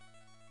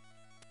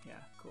 Yeah,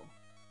 cool.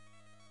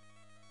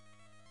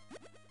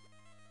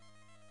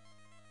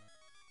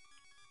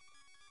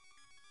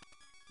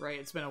 Right,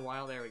 it's been a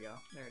while. There we go.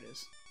 There it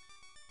is.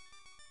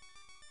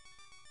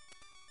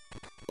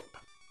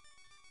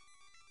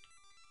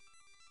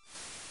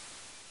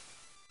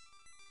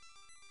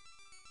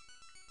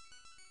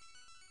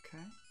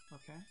 Okay,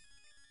 okay.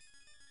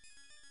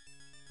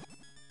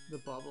 The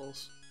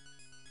bubbles.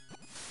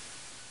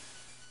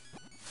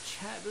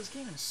 Chat, this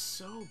game is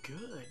so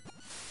good.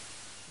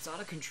 It's out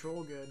of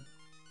control good.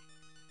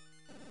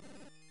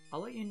 I'll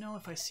let you know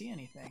if I see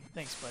anything.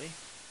 Thanks, buddy.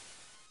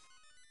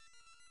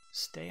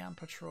 Stay on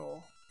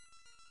patrol.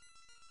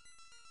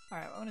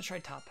 Alright, I'm gonna try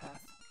top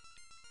path.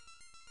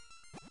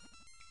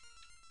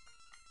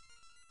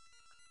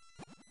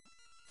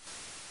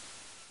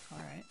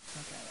 Alright,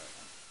 okay, there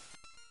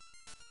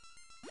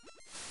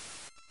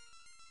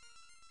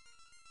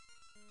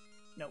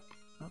we go. Nope.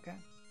 Okay.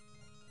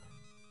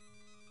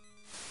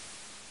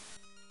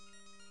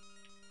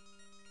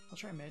 I'll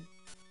try mid.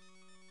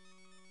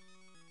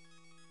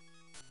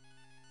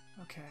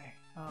 Okay,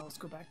 let's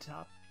go back to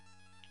top.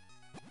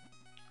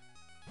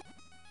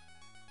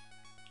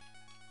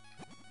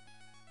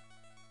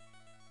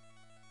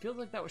 Feels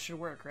like that should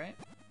work, right?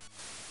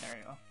 There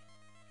you go.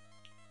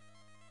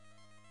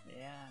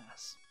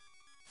 Yes.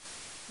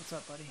 What's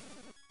up, buddy?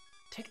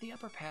 Take the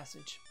upper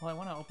passage. Well, I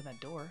want to open that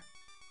door.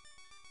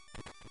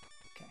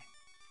 Okay.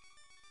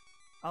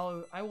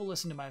 I will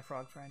listen to my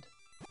frog friend.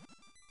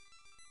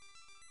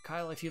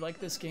 Kyle, if you like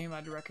this game,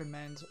 I'd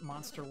recommend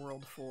Monster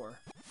World 4.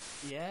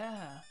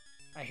 Yeah,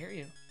 I hear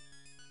you.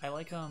 I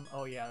like,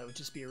 oh yeah, it would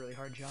just be a really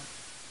hard jump.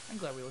 I'm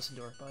glad we listened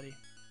to our buddy.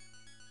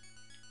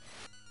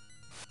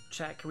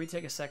 Chat, can we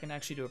take a second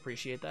actually to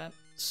appreciate that?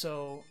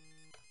 So,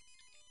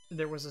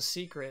 there was a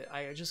secret.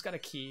 I just got a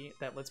key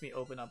that lets me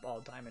open up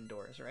all diamond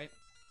doors, right?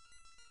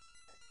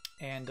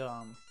 And,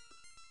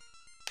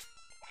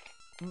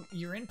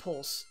 your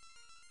impulse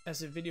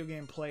as a video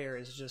game player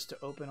is just to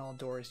open all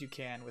doors you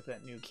can with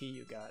that new key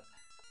you got.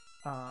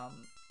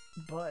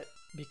 But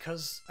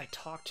because I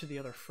talked to the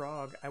other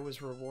frog, I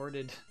was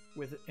rewarded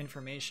with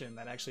information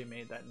that actually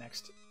made that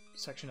next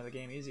section of the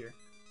game easier.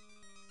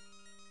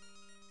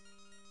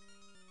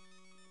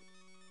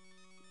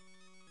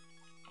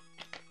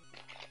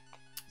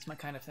 It's my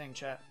kind of thing,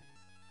 chat.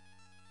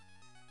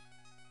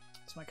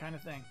 It's my kind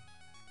of thing.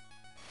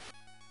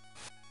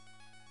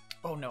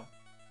 Oh no.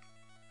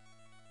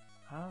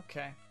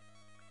 Okay.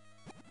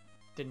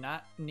 Did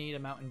not need a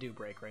Mountain Dew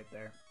break right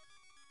there.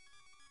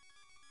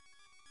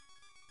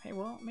 Hey,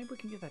 well, maybe we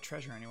can get that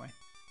treasure anyway.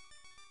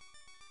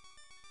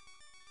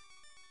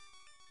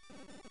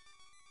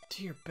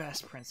 Do your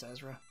best, Prince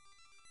Ezra.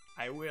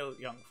 I will,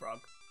 young frog.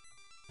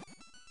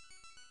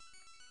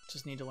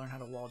 Just need to learn how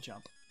to wall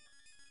jump.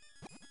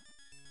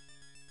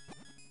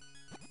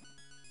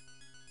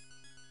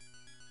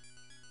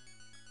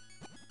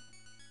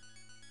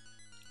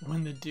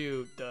 When the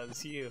dew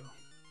does you.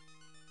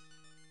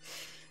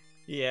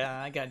 Yeah,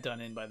 I got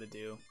done in by the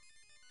dew.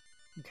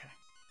 Okay.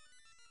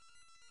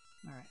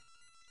 Alright.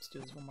 Let's do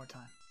this one more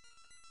time.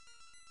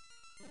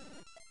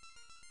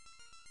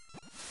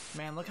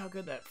 Man, look how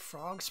good that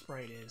frog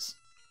sprite is.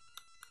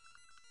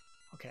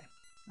 Okay.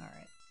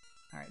 Alright.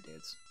 Alright,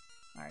 dudes.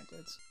 Alright,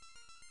 dudes.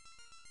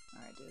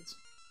 Alright, dudes.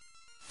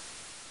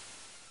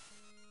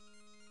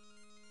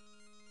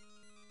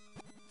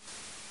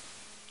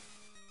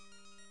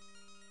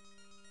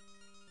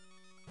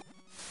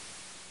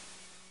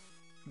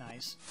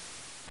 Nice.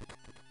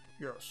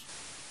 Yes.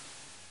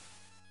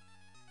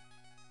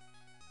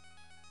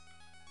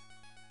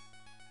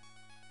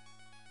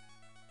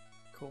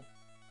 Cool.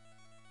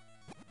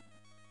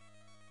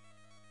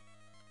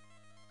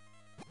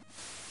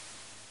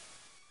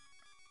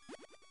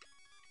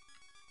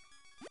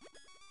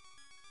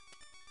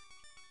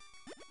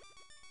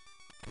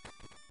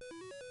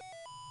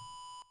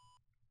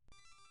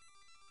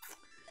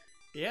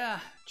 Yeah,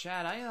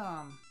 Chad,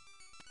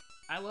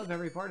 I love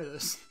every part of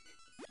this.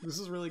 This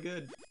is really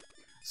good.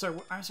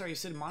 So, I'm sorry, you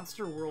said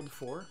Monster World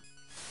 4?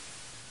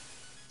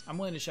 I'm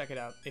willing to check it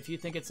out. If you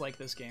think it's like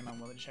this game, I'm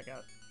willing to check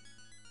out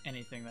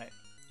anything that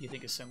you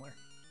think is similar.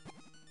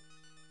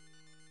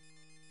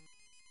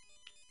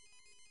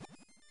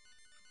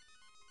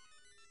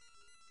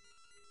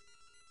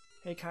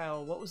 Hey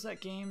Kyle, what was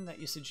that game that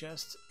you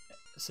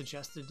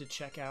suggested to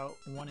check out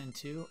 1 and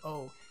 2?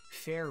 Oh,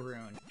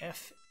 Fairune.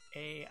 F-A-I-R-U-N-E.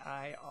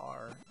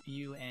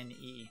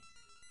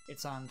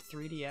 It's on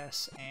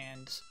 3DS,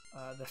 and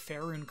the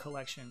Fairune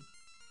collection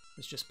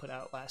was just put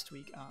out last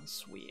week on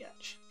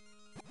Switch.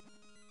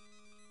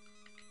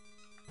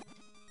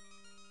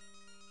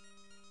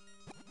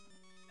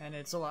 And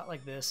it's a lot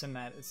like this in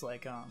that it's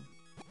like, I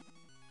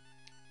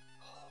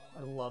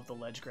love the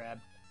ledge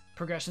grab.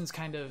 Progression's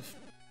kind of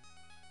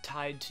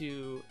tied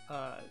to,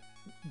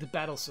 the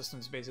battle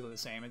system's basically the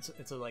same.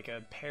 It's like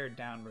a pared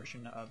down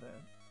version of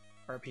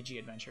a RPG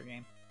adventure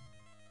game.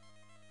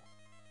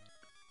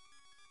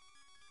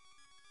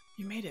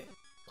 You made it.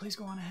 Please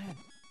go on ahead.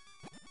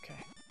 Okay.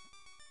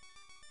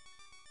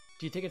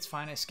 Do you think it's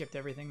fine I skipped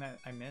everything that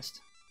I missed?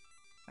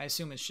 I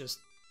assume it's just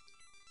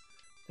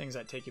things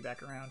that take you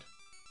back around.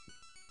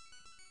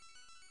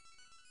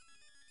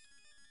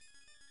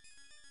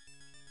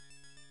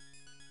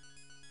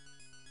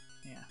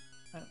 Yeah.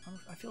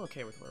 I feel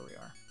okay with where we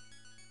are.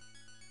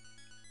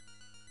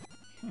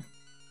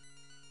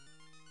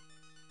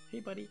 Hey,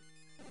 buddy.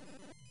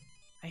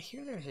 I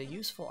hear there's a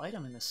useful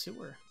item in the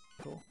sewer.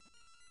 Cool.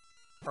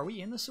 Are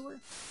we in the sewer?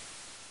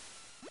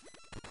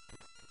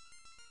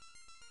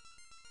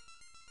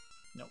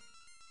 Nope.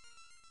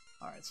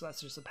 Alright, so that's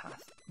just a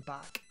path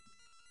back.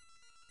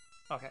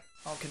 Okay,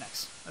 all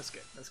connects. That's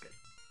good, that's good.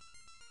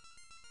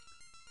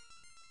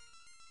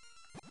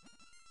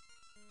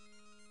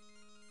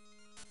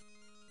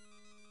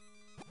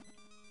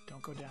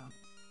 Don't go down.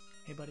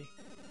 Hey, buddy.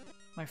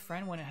 My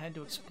friend went ahead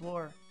to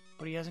explore,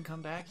 but he hasn't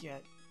come back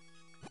yet.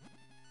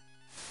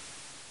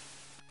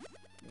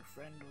 Your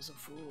friend was a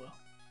fool.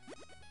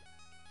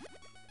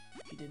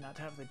 He did not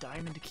have the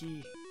diamond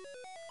key.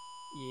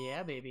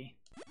 Yeah, baby.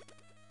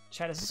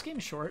 Chat, is this game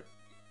short?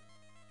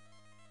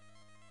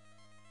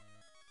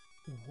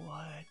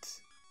 What?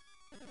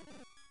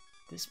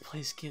 This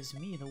place gives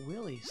me the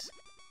willies.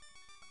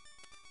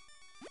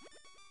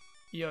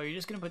 Yo, you're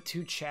just gonna put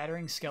 2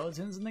 chattering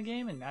skeletons in the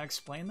game and not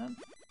explain them?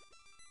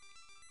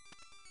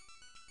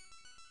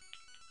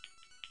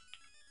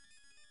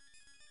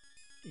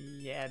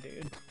 Yeah,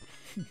 dude.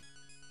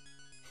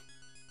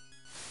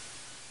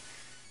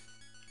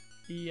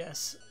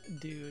 Yes,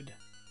 dude.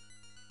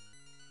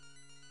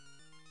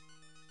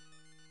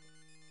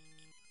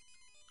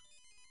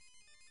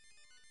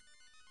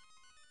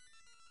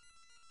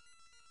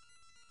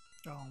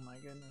 Oh my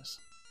goodness.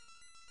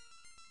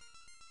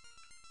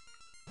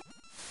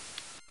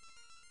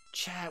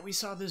 Chat, we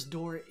saw this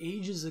door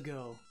ages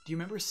ago. Do you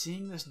remember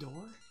seeing this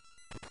door?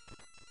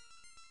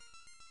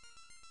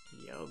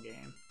 Yo,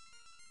 game.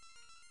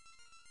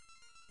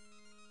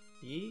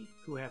 Ye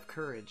who have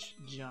courage,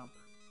 jump.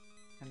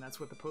 And that's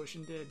what the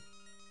potion did.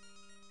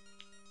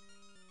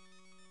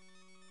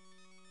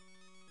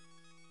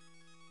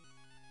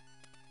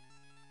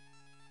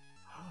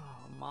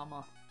 Oh,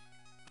 mama.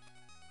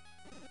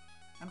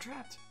 I'm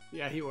trapped.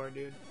 Yeah, you are,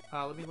 dude.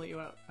 Let me let you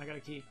out. I got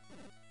a key.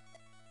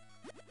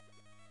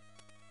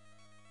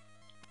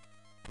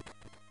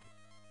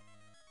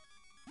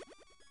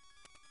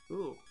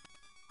 Ooh.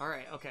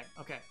 Alright, okay,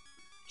 okay.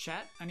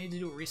 Chat, I need to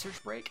do a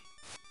research break.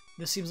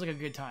 This seems like a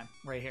good time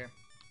right here.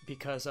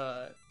 Because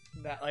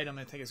that item,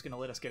 I think, is going to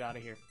let us get out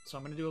of here. So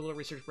I'm going to do a little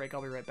research break.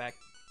 I'll be right back.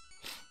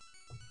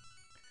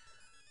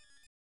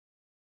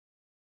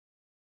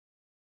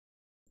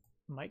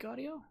 Mic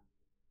audio?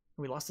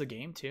 We lost the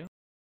game, too?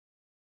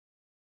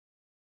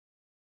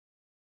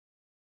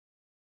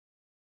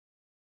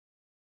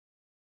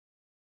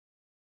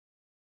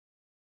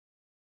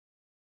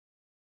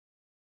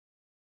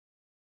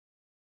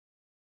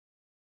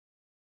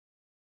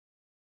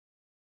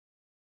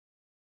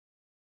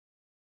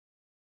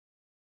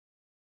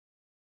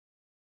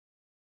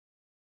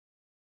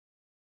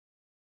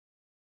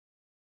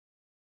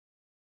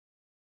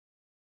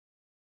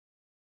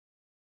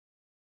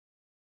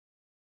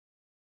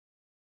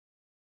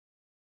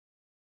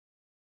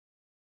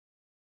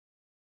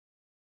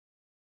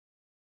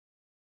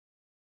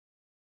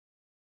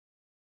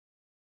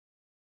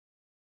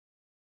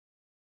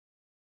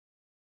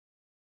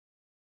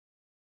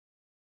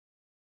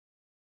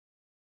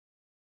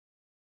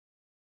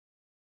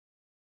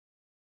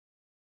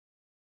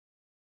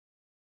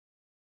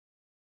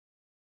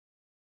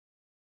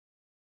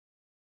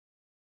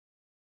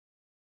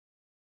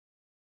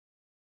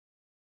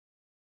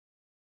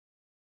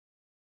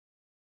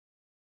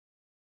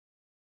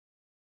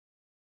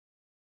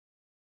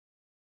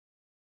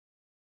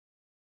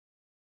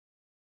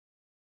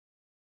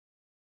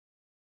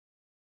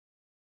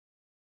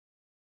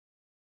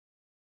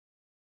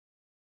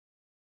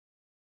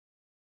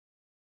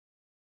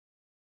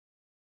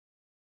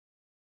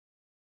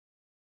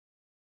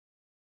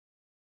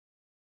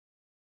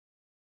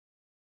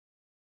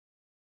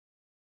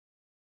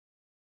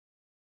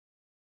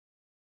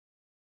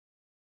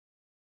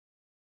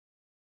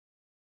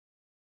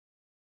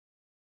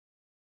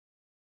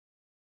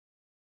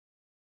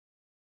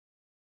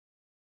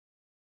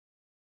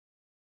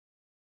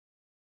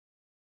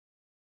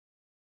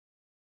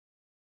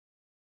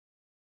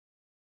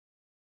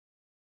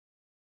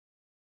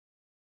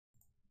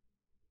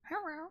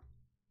 Hello.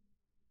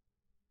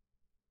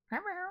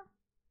 Hello.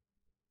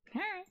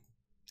 Hi.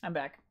 I'm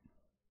back.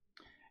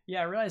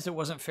 Yeah, I realized it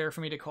wasn't fair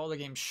for me to call the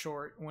game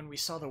short when we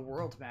saw the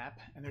world map,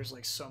 and there's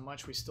like so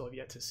much we still have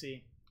yet to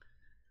see.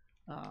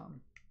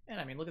 And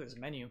I mean, look at this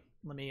menu.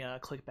 Let me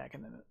click back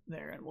in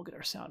there, and we'll get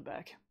our sound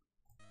back.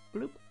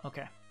 Bloop.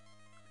 Okay.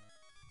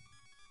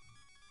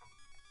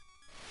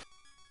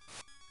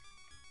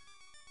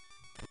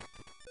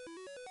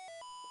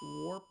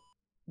 Warp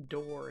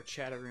door,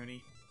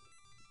 Chatteroony.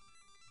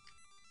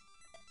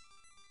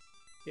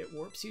 It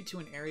warps you to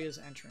an area's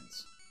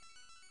entrance.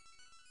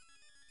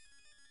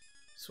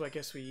 So I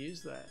guess we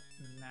use that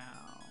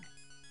now.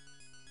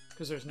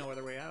 Because there's no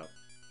other way out.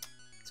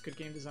 It's good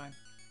game design.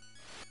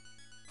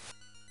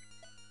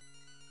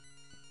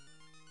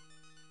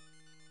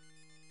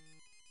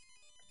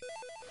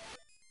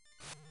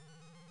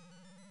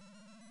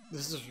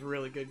 This is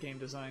really good game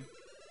design.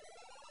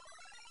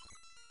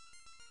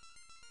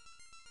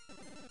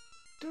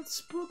 Don't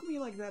spook me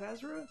like that,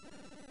 Ezra.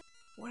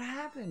 What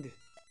happened?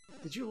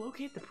 Did you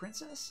locate the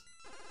princess?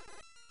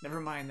 Never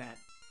mind that.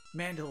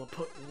 Mandela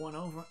put one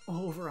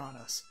over on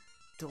us.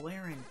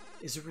 Delaran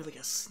is really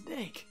a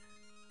snake.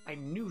 I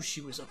knew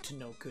she was up to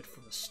no good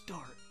from the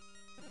start.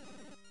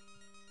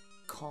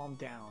 Calm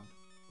down.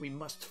 We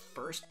must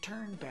first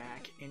turn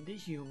back into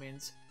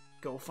humans,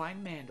 go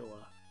find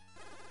Mandela.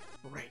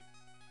 Right.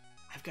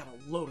 I've got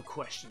a load of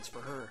questions for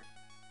her.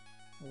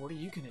 What are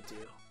you gonna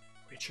do,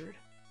 Richard?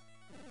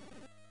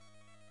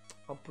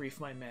 I'll brief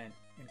my men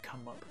and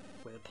come up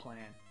with a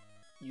plan.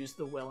 Use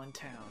the well in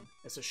town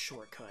as a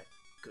shortcut.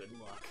 Good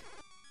luck.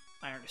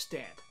 I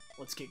understand.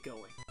 Let's get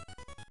going.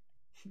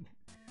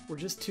 We're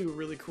just two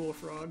really cool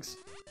frogs.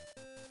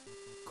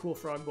 Cool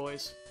frog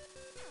boys.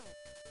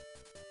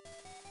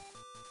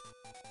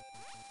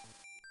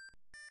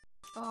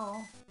 Oh.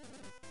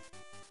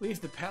 Leave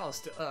the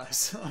palace to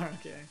us.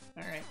 Okay,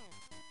 alright.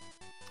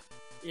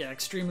 Yeah,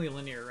 extremely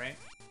linear, right?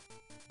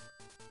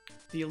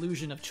 The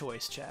illusion of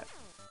choice, chat.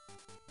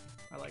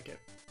 I like it.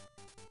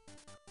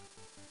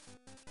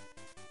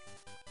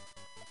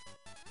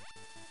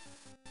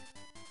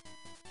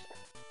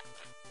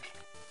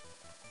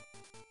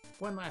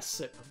 One last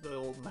sip of the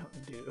old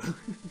Mountain Dew.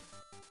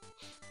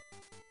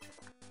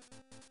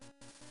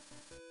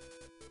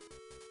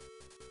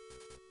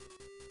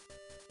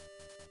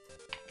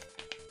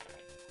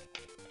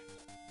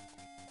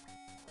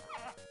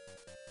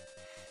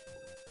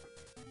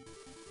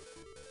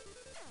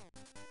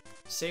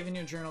 Save in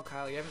your journal,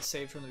 Kyle. You haven't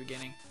saved from the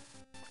beginning.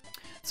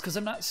 It's because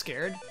I'm not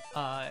scared.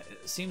 It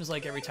seems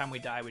like every time we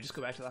die, we just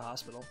go back to the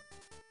hospital.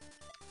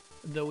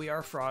 Though we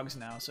are frogs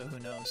now, so who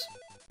knows?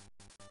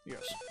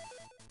 Yes.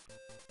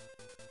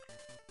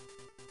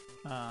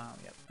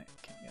 Yep.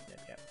 Okay,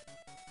 yep.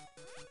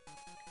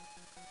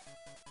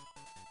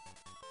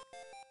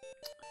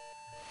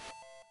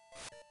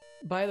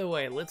 By the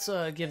way, let's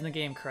give the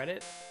game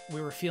credit. We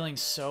were feeling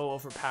so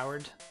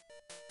overpowered.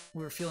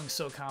 We were feeling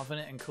so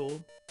confident and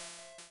cool.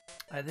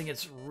 I think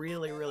it's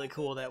really, really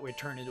cool that we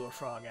turned into a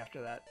frog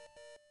after that.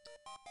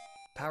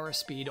 Power,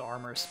 speed,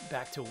 armor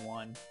back to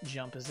 1.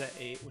 Jump is at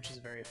 8, which is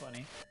very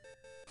funny.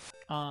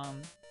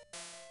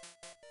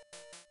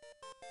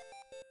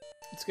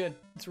 It's good.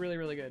 It's really,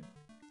 really good.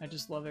 I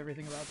just love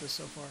everything about this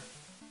so far.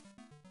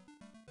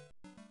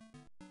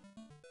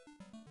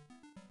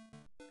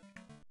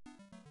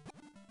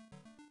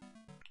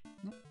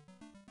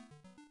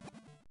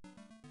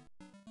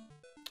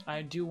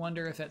 I do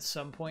wonder if at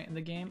some point in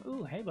the game...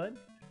 Ooh, hey, bud.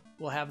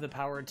 We'll have the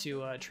power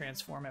to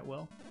transform at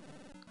will.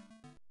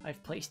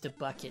 I've placed a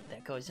bucket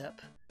that goes up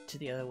to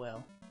the other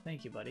well.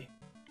 Thank you, buddy.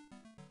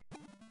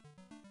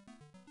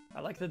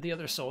 I like that the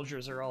other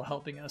soldiers are all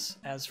helping us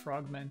as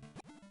frogmen.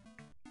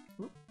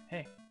 Ooh,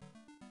 hey.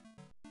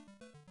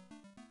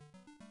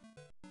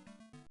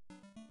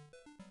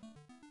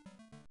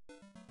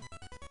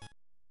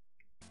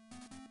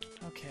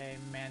 Okay,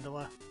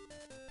 Mandala.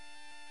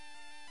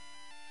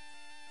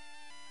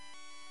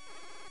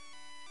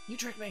 You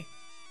tricked me!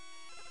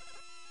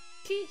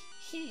 Hee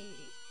hee.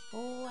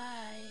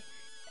 Why,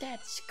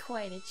 that's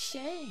quite a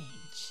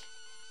change.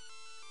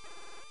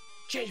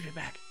 Change me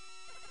back!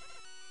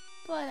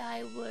 But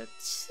I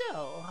worked so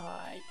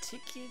hard to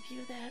give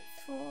you that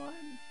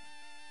form.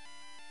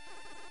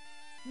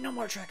 No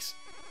more tricks!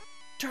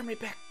 Turn me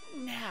back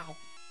now!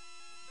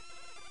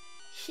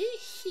 Hee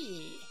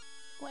hee.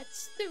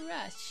 What's the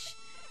rush?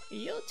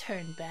 You'll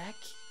turn back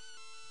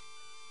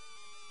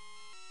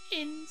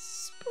in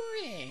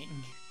spring.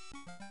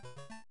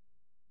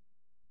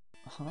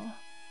 Huh?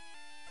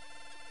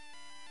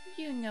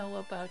 You know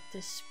about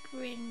the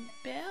spring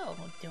bell,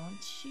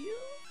 don't you?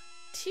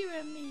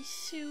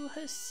 Tiramisu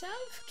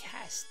herself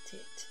cast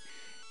it,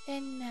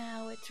 and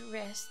now it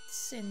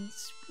rests in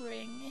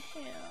Spring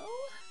Hill.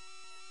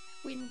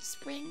 When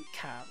spring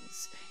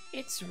comes,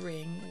 its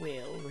ring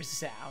will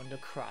resound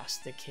across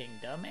the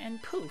kingdom,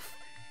 and poof,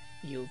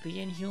 you'll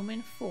be in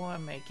human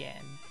form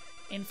again.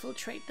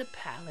 Infiltrate the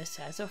palace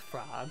as a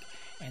frog,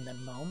 and the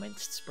moment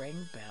spring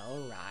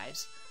bell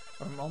arrives,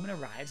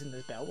 and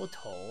the bell will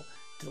toll,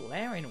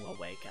 Delaran will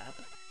wake up.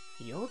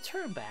 You'll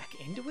turn back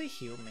into a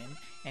human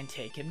and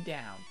take him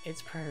down.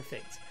 It's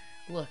perfect.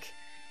 Look,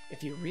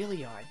 if you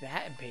really are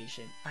that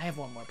impatient, I have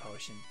one more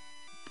potion.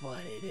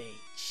 But it ain't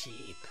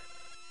cheap.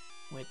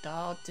 With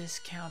all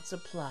discounts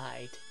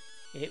applied,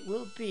 it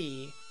will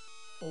be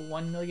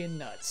 1 million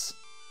nuts.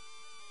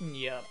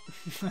 Yep.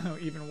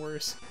 Even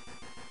worse.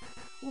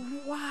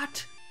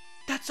 What?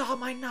 That's all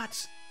my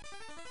nuts!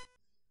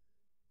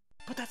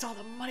 But that's all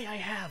the money I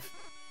have!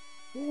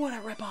 What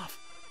a ripoff!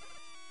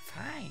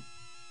 Fine.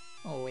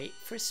 Wait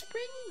for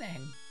spring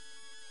then.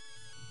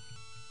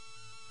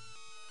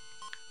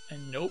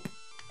 And nope.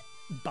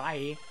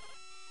 Bye.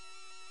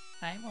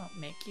 I won't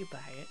make you buy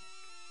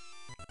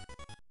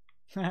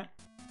it.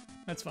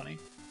 That's funny.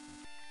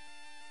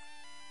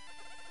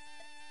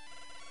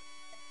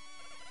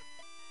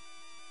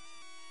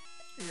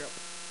 Yep.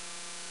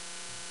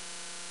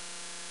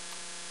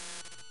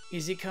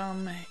 Easy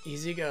come,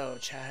 easy go,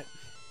 chat.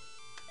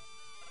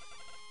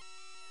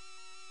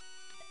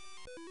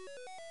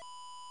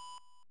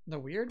 The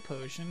weird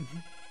potion.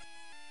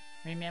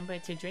 Remember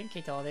to drink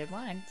it all at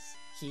once.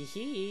 Hee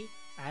hee.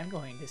 I'm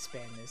going to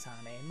spend this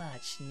on a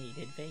much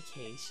needed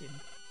vacation.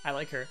 I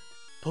like her.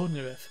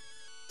 Polnareff.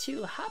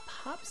 To Hop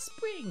Hop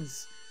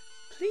Springs.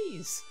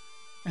 Please.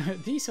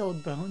 These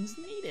old bones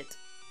need it.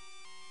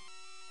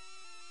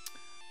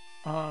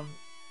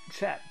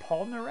 Chat,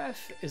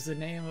 Polnareff is the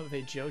name of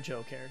a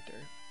JoJo character,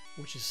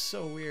 which is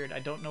so weird. I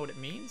don't know what it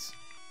means,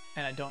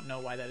 and I don't know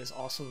why that is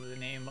also the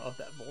name of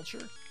that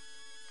vulture.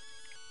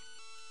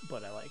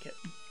 but I like it.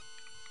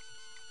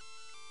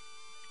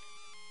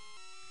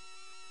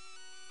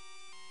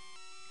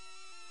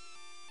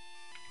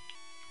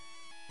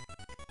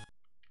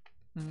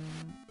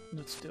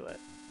 Let's do it.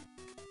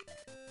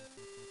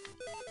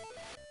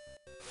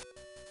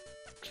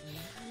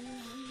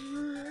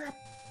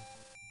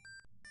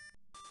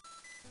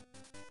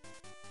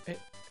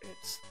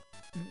 It's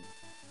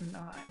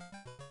not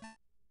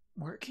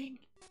working?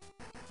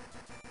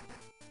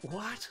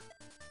 What?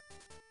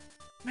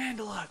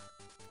 Mandala,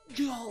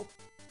 you'll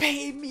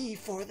pay me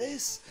for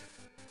this?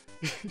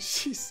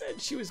 She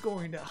said she was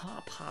going to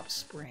Hop Hop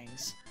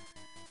Springs.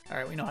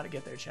 Alright, we know how to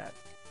get there, chat.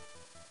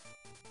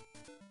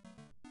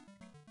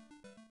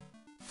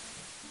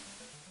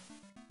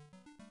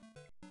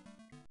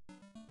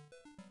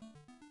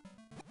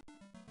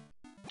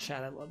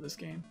 Chat, I love this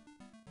game.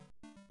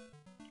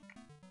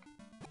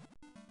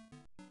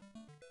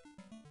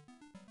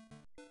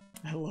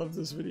 I love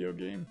this video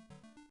game.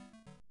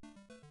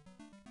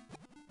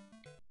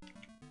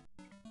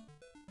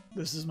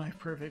 This is my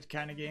perfect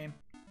kind of game.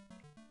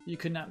 You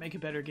could not make a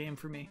better game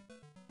for me.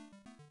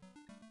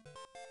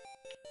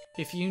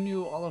 If you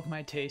knew all of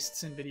my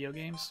tastes in video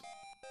games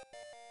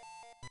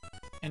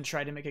and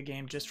tried to make a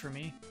game just for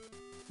me,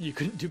 you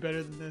couldn't do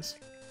better than this.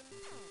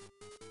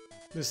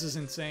 This is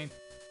insane.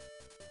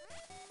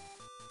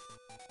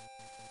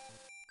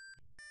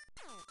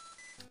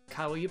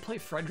 Kyle, will you play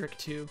Frederick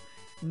 2?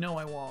 No,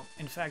 I won't.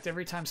 In fact,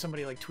 every time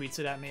somebody like tweets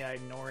it at me, I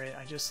ignore it.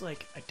 I just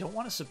like, I don't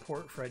want to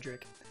support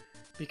Frederick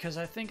because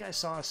I think I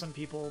saw some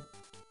people,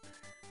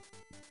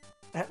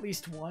 at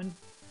least one,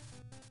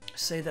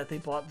 say that they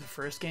bought the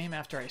first game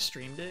after I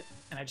streamed it,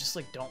 and I just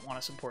like don't want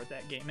to support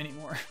that game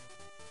anymore.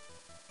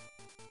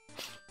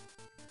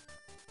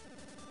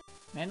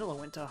 Mandala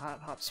went to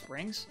Hop Hop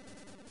Springs?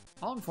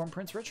 I'll inform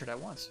Prince Richard at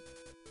once.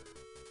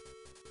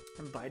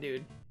 Bye,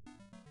 dude.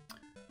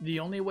 The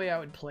only way I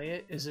would play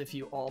it is if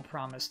you all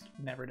promised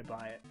never to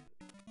buy it.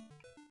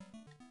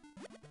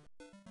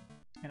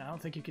 And I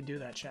don't think you can do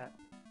that, chat.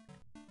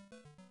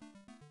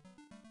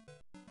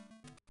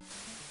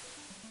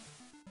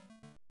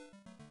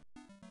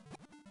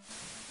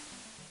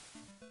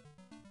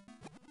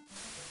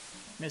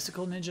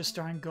 Mystical Ninja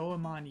starring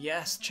Goemon.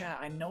 Yes, chat,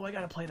 I know I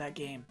gotta play that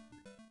game.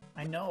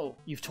 I know.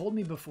 You've told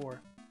me before.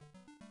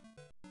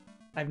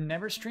 I've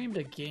never streamed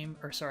a game,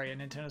 or sorry, a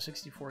Nintendo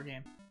 64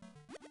 game.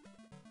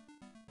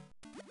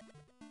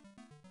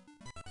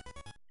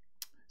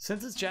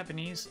 Since it's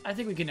Japanese, I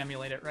think we can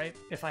emulate it, right?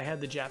 If I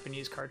had the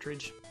Japanese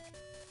cartridge.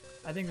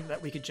 I think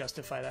that we could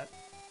justify that.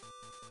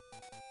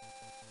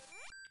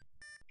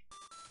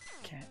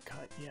 Can't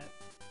cut yet.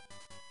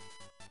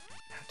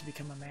 Have to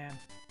become a man.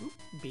 Oop,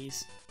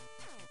 bees.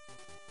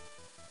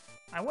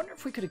 I wonder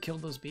if we could have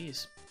killed those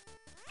bees.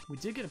 We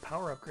did get a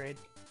power upgrade.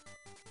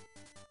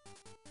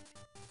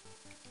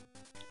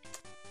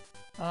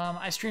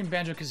 I streamed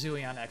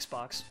Banjo-Kazooie on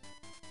Xbox.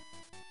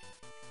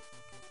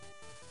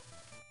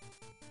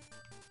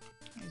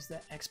 Use the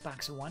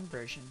Xbox One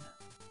version.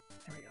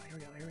 There we go, here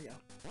we go, here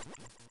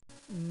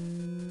we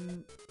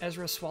go.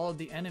 Ezra swallowed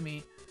the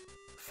enemy.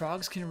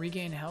 Frogs can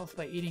regain health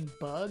by eating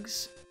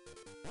bugs?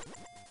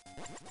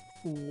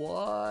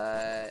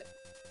 What?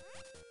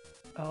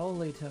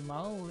 Holy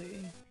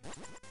tamale.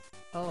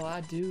 Oh,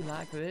 I do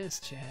like this,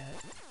 chat.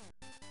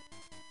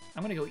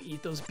 I'm gonna go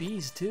eat those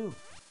bees, too.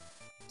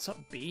 What's up,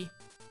 bee?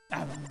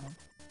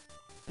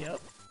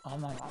 Yep.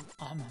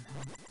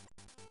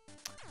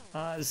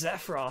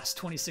 Zephyros,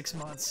 26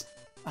 months.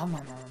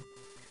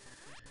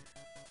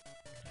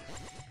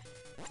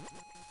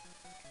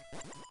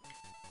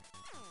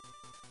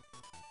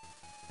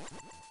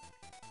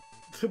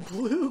 The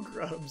blue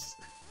grubs.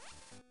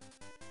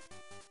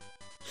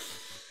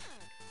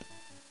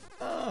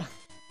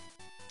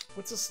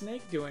 What's a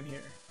snake doing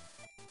here?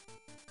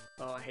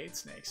 Oh, I hate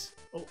snakes.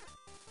 Oh,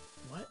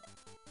 what?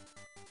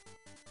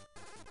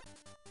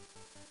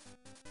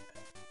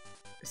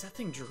 Is that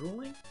thing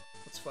drooling?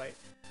 Let's fight.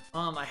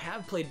 I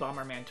have played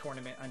Bomberman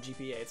Tournament on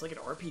GBA. It's like an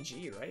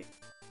RPG, right?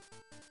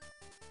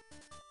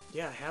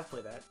 Yeah, I have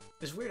played that.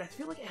 It's weird. I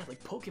feel like it had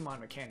like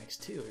Pokemon mechanics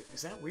too.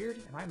 Is that weird?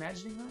 Am I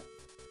imagining that?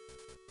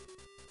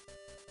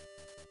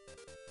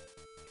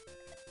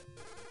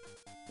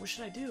 What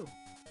should I do?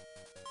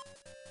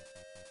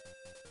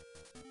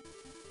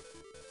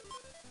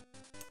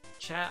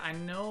 Chat, I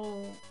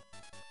know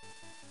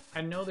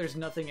there's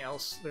nothing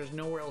else. There's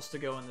nowhere else to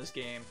go in this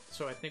game,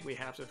 so I think we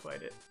have to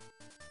fight it.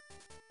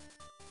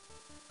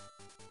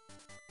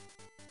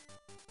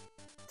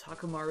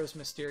 Takumaru's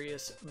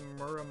mysterious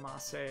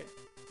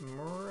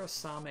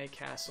Murasame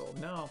Castle.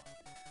 No.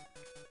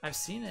 I've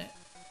seen it.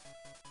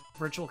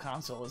 Virtual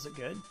Console, is it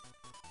good?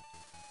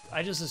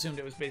 I just assumed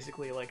it was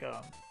basically like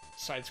a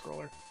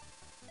side-scroller.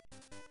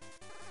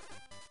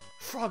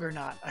 Frog or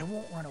not, I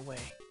won't run away.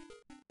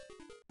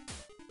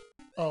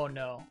 Oh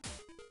no.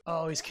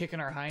 Oh, he's kicking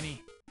our hiney.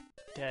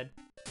 Dead.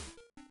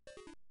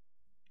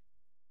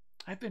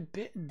 I've been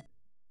bitten.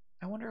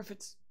 I wonder if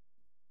it's...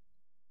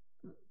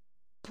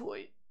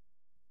 Boy...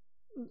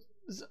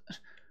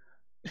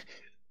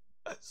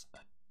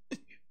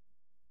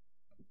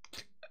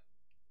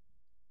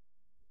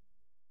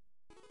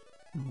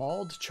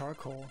 Mauled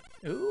charcoal.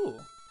 Ooh.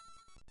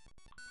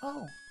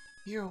 Oh,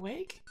 you're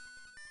awake?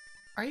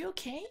 Are you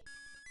okay?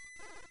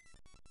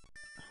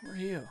 Who are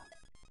you?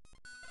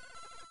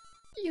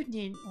 You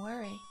needn't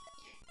worry.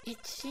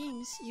 It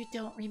seems you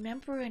don't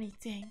remember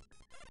anything.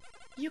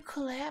 You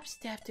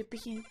collapsed after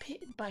being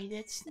bitten by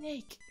that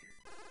snake.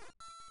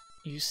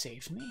 You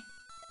saved me?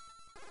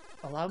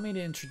 Allow me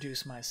to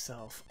introduce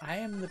myself. I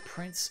am the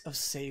Prince of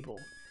Sable.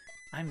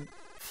 I'm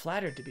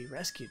flattered to be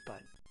rescued by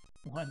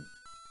one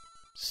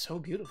so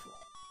beautiful.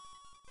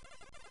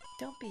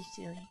 Don't be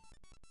silly.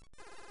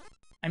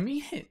 I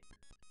mean it.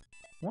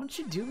 Won't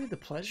you do me the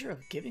pleasure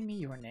of giving me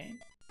your name?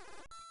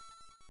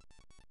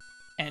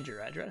 And your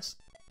address?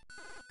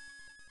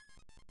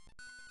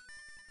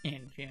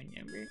 And phone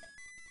number?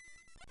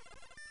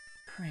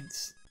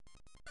 Prince,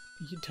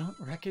 you don't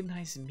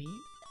recognize me?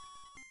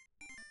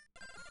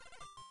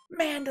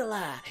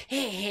 Mandala!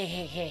 Hey, hey,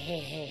 hey, hey, hey,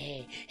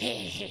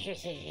 hey, hey,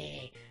 hey,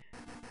 hey.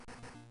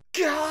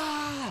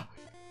 Gah!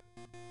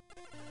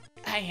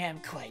 I am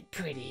quite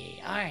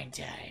pretty,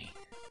 aren't I?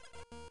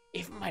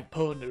 If my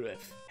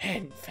Polnareff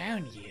hadn't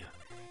found you,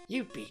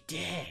 you'd be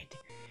dead.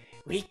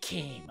 We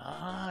came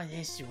all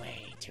this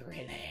way to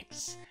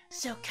relax.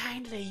 So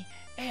kindly,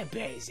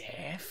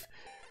 Abazef.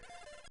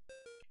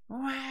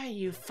 Why are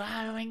you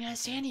following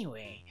us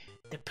anyway?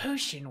 The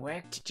potion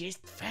worked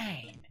just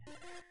fine.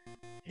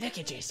 Look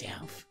at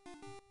yourself.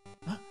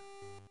 Huh?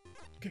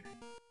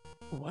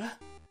 What?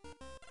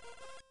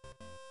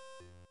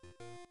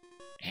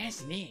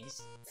 As it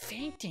is,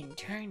 fainting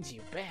turns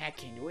you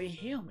back into a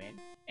human,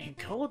 and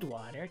cold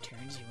water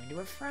turns you into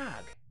a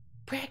frog.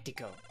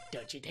 Practical,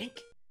 don't you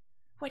think?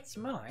 What's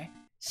more,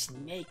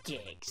 snake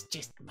eggs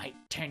just might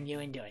turn you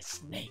into a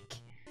snake.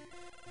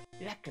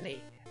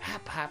 Luckily,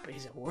 Hop Hop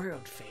is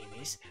world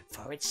famous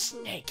for its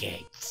snake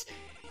eggs.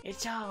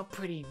 It's all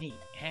pretty neat,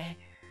 eh?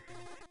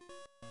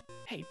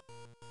 Hey,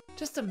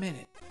 just a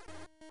minute.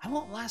 I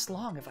won't last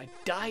long if I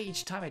die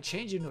each time I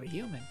change into a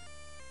human.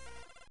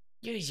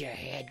 Use your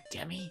head,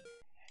 dummy.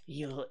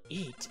 You'll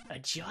eat a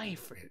joy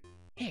fruit.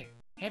 Here,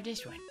 have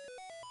this one.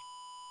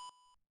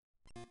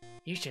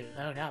 You should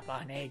load up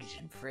on eggs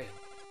and fruit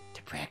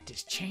to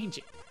practice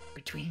changing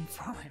between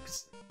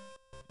forms.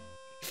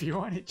 If you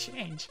want to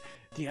change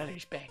the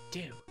others back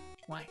too,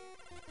 why,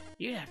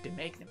 you'd have to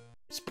make them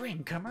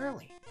spring come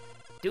early.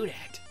 Do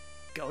that.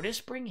 Go to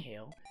Spring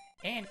Hill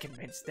and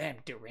convince them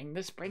to ring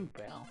the spring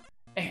bell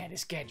and a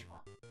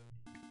schedule.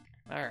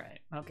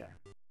 Alright, okay.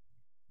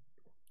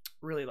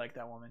 Really like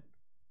that woman.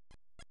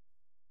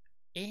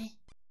 He.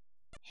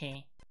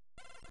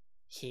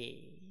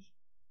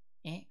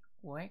 It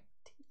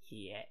worked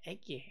yet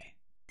again.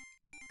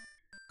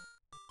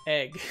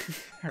 Egg.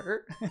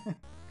 Hurt?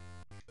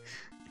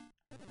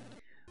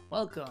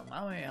 Welcome,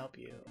 how may I help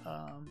you?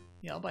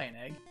 Yeah, I'll buy an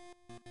egg.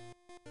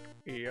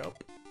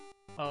 Yup.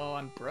 Oh,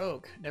 I'm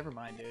broke. Never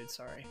mind, dude,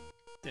 sorry.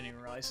 Didn't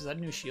even realize. Is that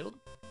a new shield?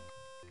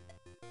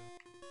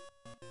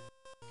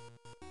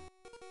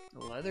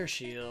 Leather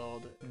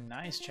shield.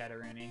 Nice,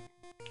 Chatteroony.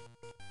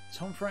 Is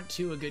Homefront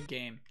 2 a good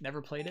game?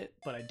 Never played it,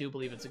 but I do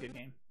believe it's a good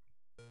game.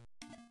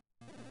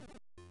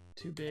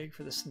 Too big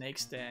for the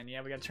snake's den.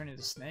 Yeah, we gotta turn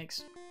into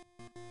snakes.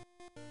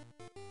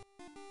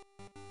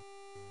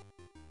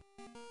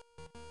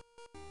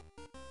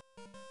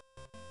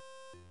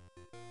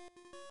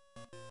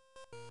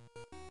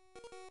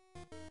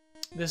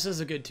 This is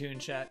a good tune,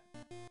 chat.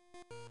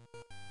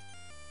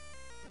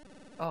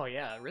 Oh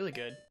yeah, really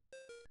good.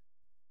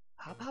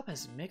 Hop Hop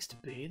has mixed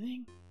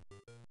bathing?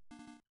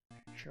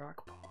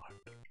 Jackpot.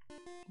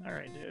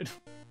 Alright, dude.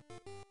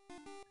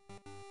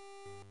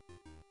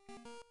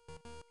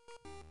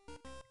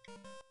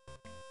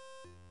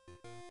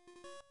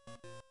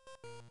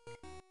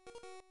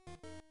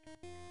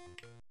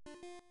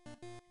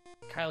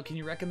 Kyle, can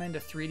you recommend a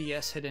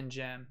 3DS hidden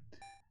gem?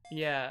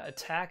 Yeah,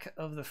 Attack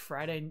of the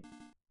Friday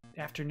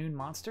Afternoon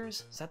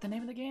Monsters? Is that the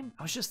name of the game?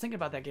 I was just thinking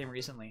about that game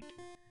recently.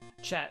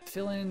 Chat,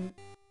 fill in...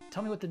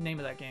 Tell me what the name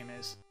of that game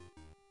is.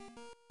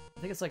 I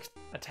think it's like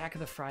Attack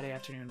of the Friday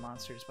Afternoon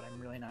Monsters, but I'm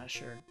really not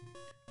sure.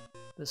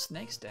 The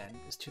snake's den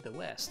is to the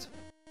west,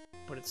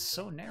 but it's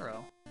so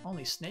narrow,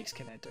 only snakes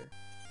can enter.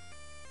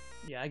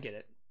 Yeah, I get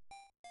it.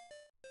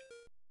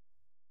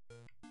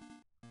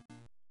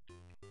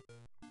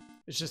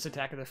 It's just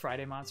Attack of the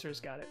Friday Monsters,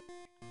 got it.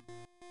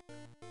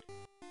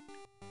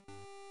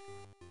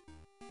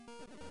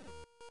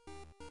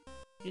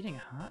 Eating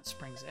a hot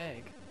springs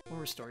egg will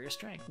restore your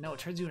strength. No, it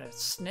turns you into a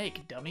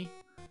snake, dummy.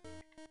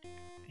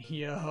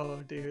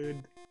 Yo,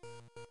 dude.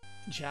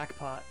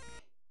 Jackpot.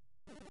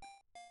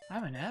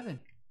 I'm in heaven.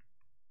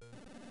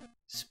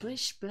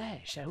 Splish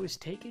splash, I was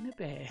taking a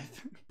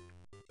bath.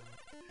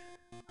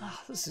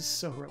 Ah, this is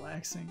so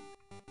relaxing.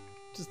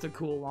 Just a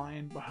cool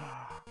line.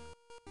 Ah.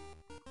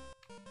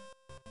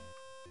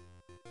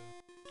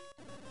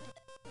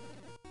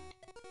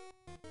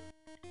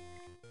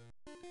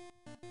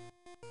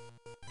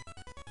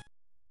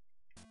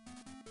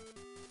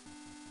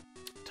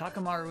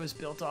 Takamaru is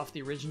built off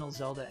the original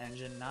Zelda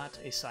engine, not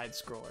a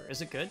side-scroller.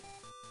 Is it good?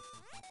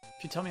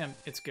 If you tell me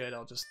it's good,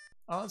 I'll just...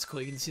 Oh, that's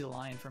cool. You can see the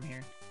line from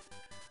here.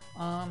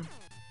 I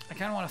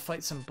kind of want to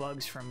fight some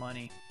bugs for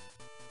money.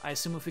 I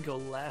assume if we go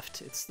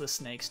left, it's the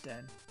snake's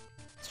den.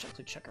 Let's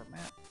actually check our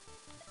map.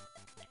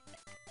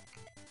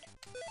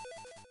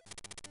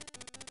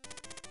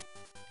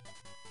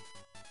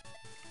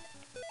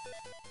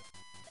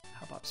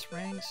 Hop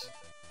Springs,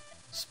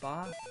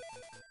 Spa,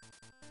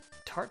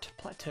 Tart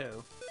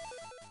Plateau,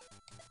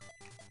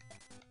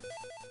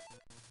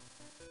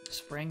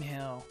 Spring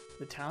Hill,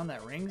 the town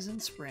that rings in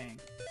spring.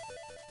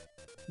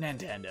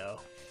 Nintendo.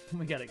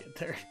 We gotta get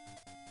there.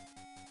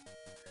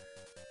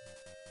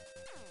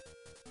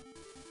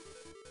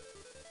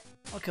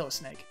 I'll kill a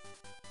snake.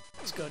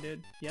 Let's go,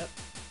 dude. Yep.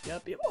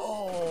 Yep, yep.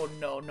 Oh,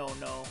 no, no,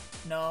 no.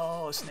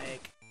 No,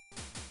 snake.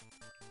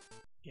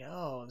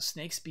 Yo,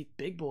 snakes beat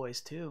big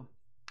boys, too.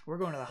 We're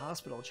going to the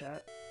hospital,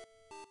 chat.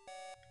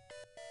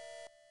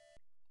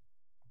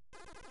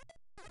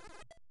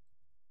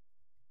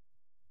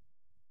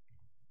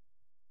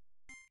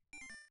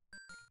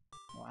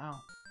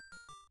 Wow.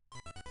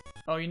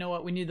 Oh, you know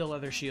what? We need the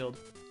leather shield.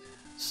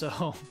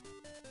 So,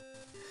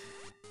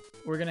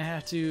 we're gonna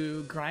have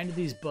to grind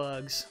these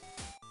bugs.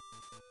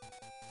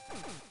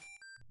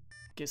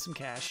 Get some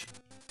cash.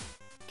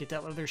 Get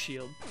that leather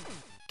shield.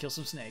 Kill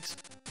some snakes.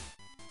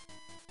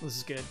 This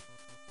is good.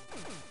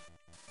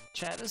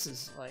 Chat, this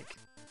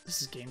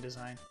is game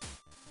design.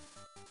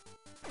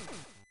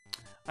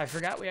 I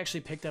forgot we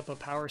actually picked up a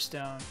power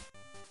stone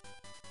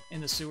in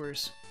the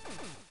sewers.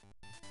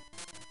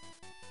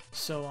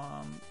 So,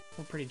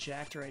 we're pretty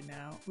jacked right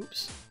now.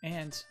 Oops.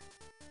 And,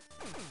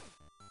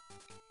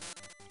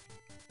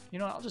 you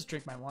know what? I'll just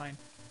drink my wine.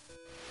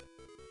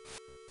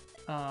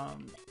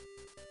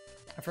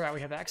 I forgot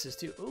we have axes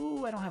too.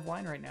 Ooh, I don't have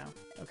wine right now.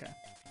 Okay.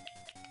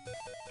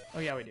 Oh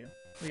yeah, we do.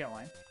 We got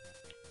wine.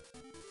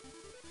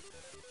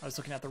 I was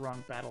looking at the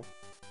wrong battle.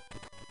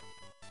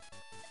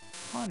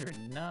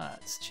 100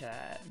 nuts,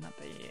 chat. Not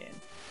bad.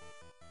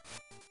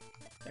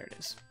 There it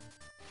is.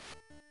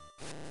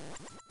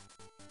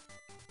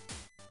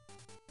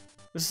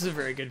 This is a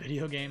very good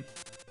video game.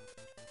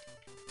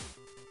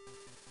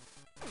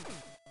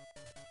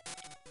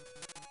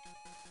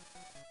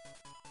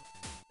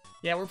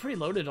 Yeah, we're pretty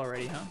loaded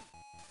already, huh?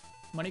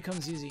 Money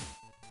comes easy.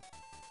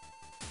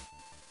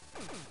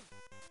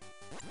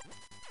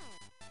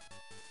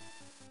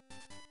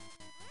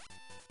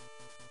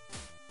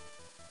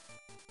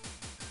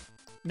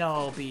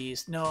 No,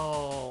 bees.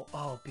 No.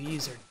 Oh,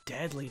 bees are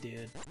deadly,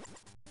 dude.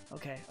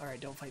 Okay, alright,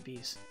 don't fight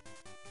bees.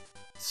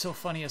 It's so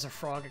funny as a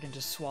frog, I can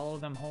just swallow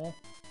them whole.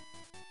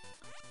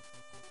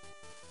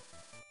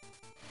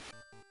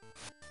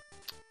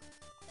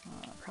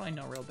 Probably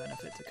no real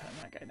benefit to cutting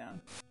that guy down.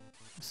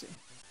 Let's see.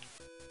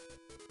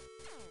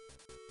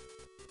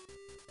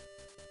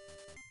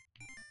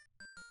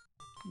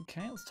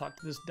 Okay, let's talk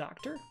to this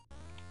doctor.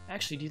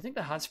 Actually, do you think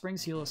the hot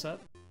springs heal us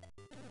up?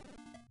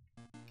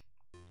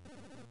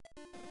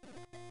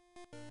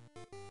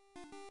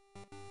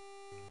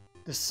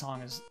 This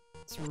song it's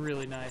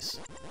really nice.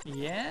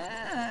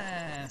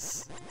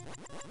 Yes!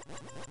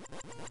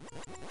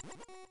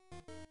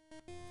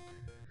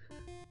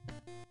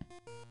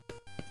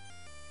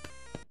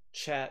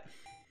 Chat.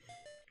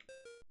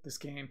 This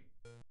game.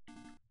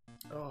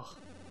 Oh.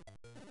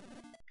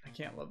 I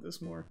can't love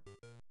this more.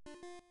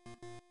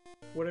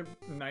 What a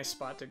nice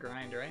spot to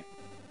grind, right?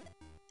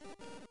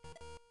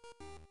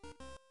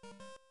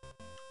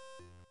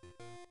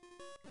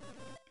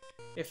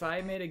 If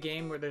I made a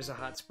game where there's a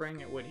hot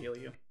spring, it would heal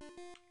you.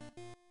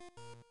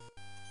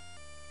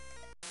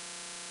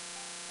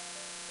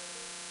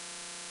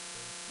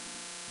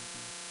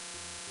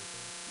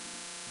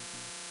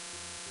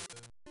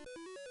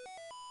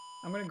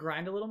 I'm gonna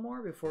grind a little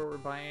more before we're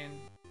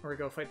buying or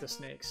go fight the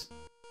snakes.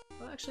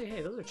 Well, actually,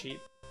 hey, those are cheap.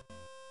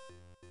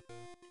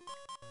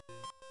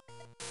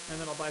 And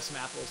then I'll buy some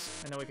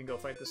apples, and then we can go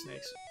fight the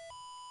snakes.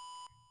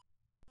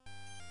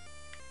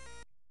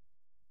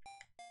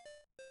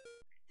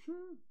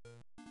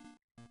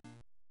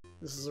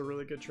 This is a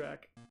really good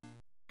track.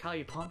 Kyle,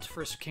 you pumped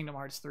for Kingdom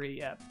Hearts 3?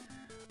 Yeah.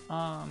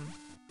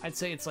 I'd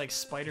say it's like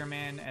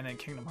Spider-Man and then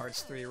Kingdom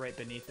Hearts 3 right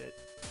beneath it.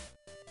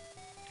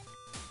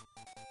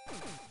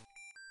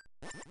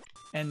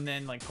 And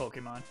then like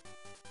Pokemon.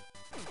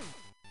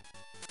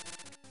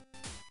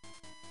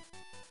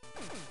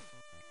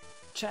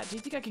 Chat, do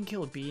you think I can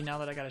kill a bee now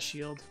that I got a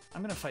shield?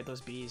 I'm gonna fight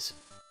those bees.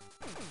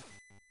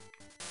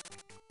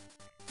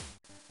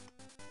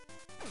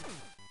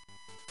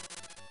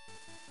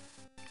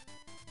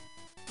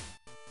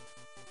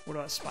 What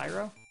about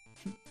Spyro?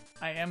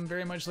 I am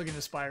very much looking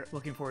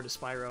forward to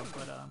Spyro,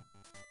 but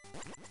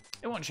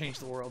it won't change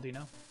the world, you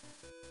know.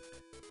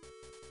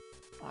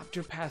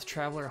 Octopath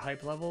Traveler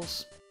hype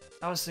levels.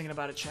 I was thinking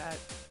about it, chat.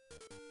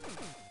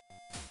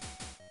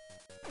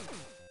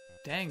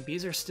 Dang,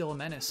 bees are still a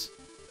menace.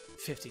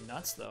 50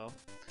 nuts, though.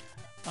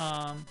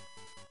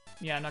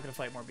 Yeah, I'm not gonna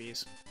fight more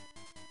bees.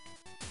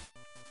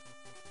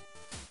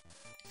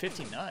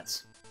 50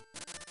 nuts?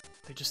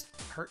 They just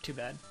hurt too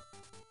bad.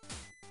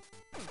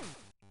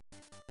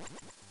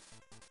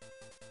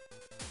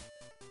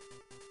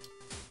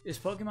 Is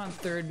Pokemon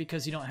third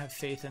because you don't have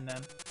faith in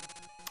them?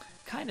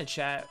 Kind of,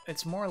 chat.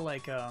 It's more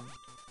like, I'm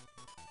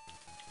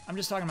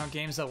just talking about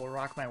games that will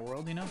rock my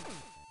world, you know?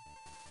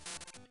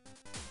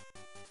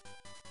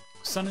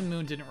 Sun and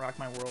Moon didn't rock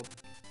my world.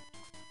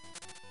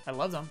 I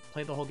love them.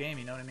 Played the whole game,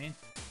 you know what I mean?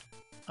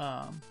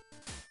 But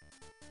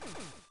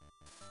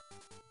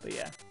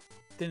yeah,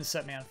 didn't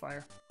set me on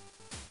fire.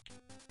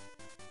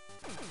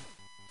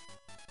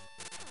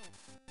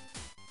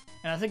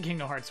 And I think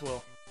Kingdom Hearts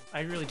will.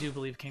 I really do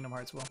believe Kingdom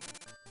Hearts will.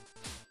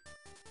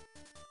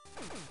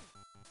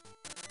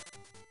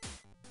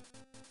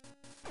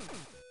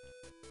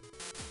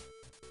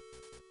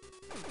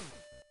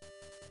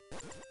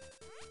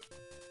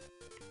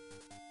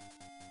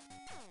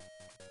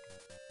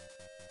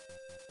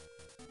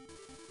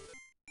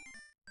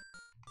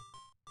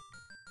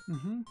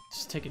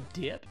 Just take a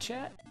dip,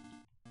 chat.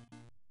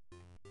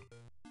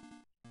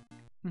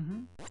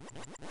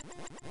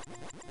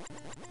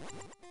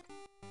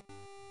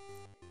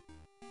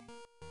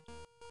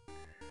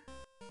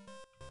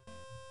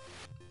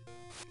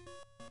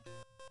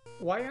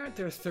 Why aren't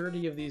there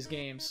 30 of these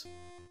games?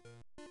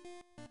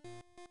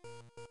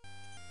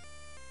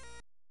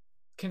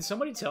 Can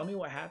somebody tell me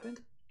what happened?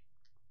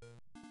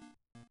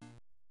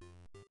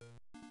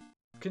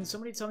 Can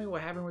somebody tell me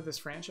what happened with this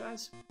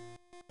franchise?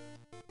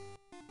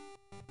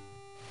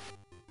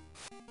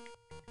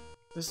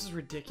 This is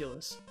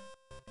ridiculous.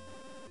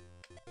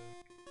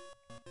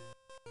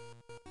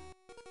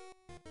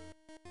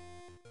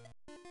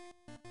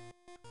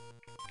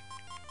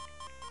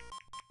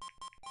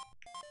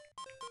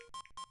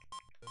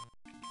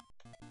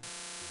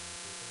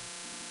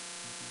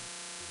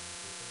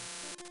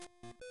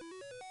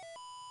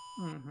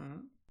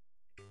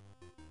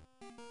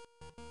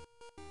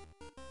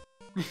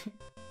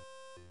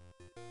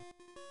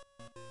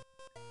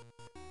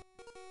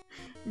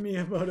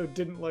 Miyamoto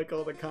didn't like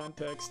all the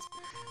context.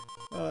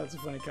 Oh, that's a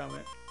funny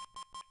comment.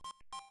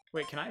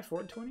 Wait, can I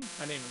afford 20? I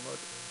didn't even look.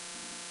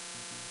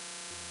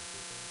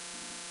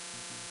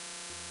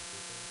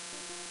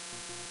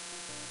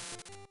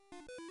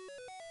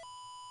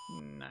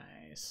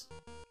 Nice.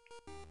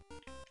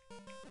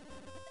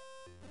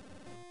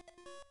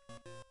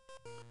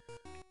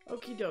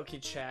 Okie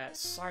dokie, chat.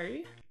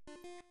 Sorry.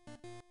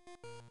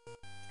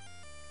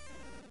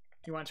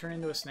 You want to turn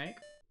into a snake?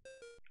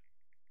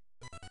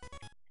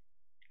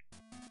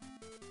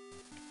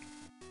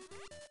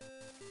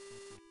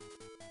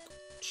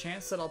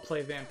 Chance that I'll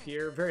play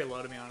Vampire, very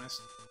low to be honest.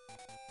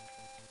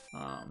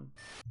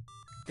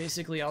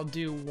 Basically I'll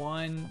do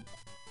one.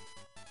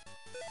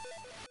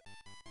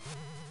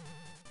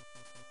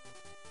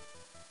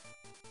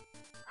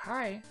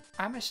 Hi,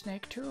 I'm a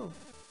snake too.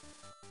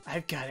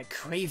 I've got a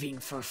craving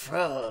for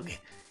frog.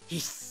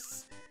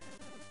 Hiss.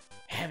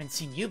 Haven't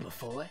seen you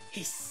before.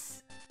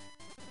 Hiss.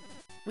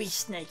 We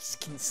snakes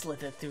can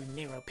slither through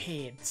narrow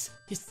paths.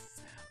 Hiss.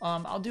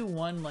 I'll do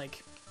one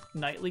like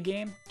nightly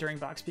game during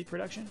Box Peak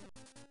production.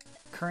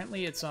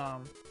 Currently it's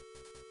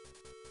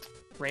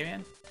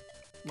Rayman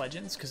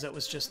Legends, because that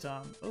was just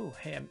oh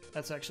hey,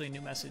 that's actually a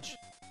new message.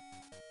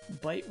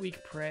 Bite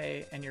weak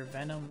prey and your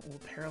venom will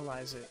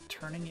paralyze it,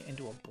 turning it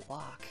into a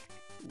block.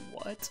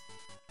 What?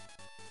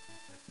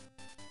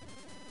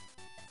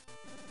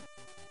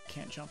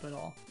 Can't jump at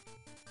all.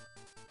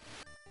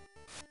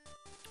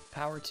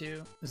 Power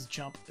 2 is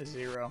jump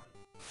 0.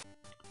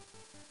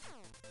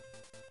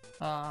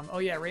 Oh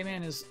yeah,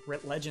 Rayman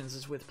Legends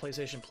is with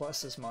PlayStation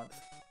Plus this month.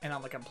 And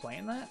I'm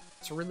playing that.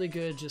 It's a really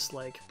good, just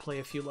like play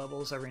a few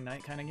levels every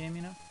night kind of game,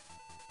 you know?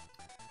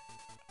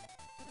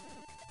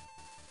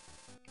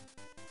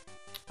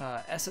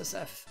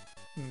 SSF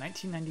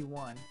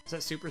 1991. Is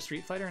that Super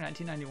Street Fighter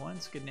 1991?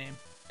 It's a good name.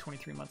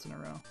 23 months in a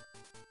row.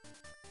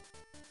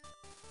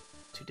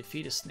 To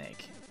defeat a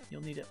snake,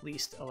 you'll need at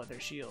least a leather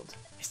shield.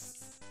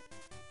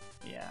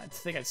 Yeah, I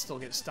think I'd still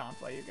get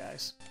stomped by you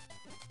guys.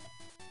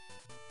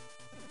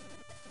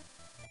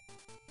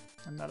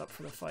 I'm not up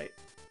for the fight.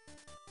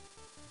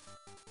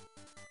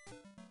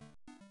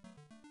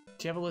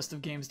 Do you have a list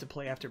of games to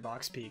play after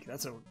Box Peak?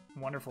 That's a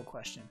wonderful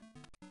question.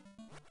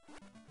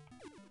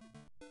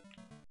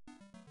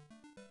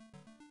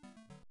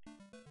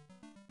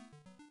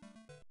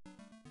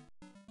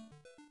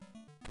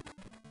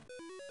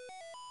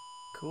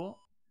 Cool.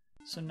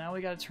 So now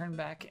we gotta turn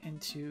back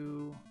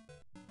into...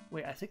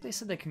 Wait, I think they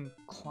said they can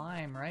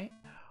climb, right?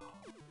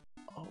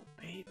 Oh,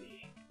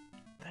 baby.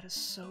 That is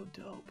so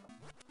dope.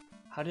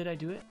 How did I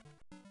do it?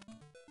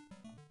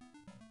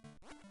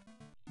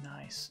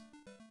 Nice.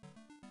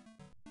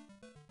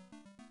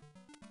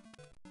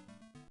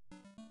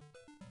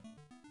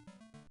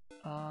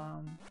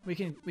 We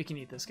can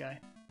eat this guy.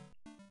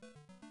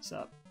 What's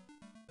up?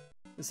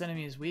 This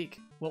enemy is weak.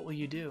 What will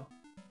you do?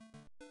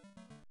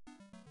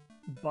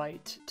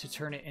 Bite to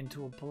turn it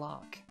into a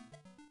block.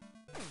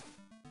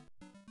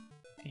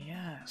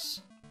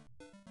 Yes.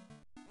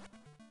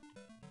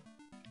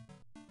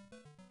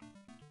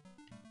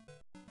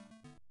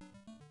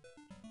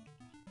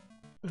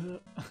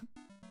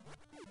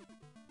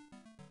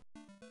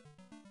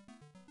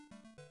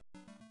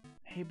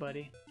 Hey,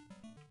 buddy.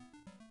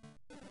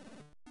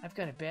 I've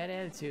got a bad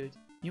attitude.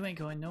 You ain't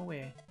going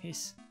nowhere.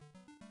 Hiss.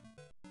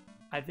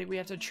 I think we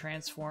have to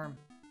transform.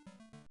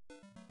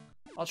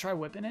 I'll try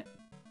whipping it,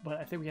 but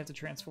I think we have to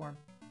transform.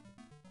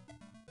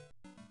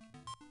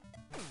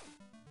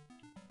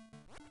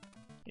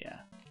 Yeah.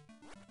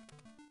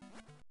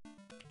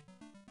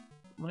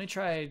 Let me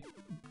try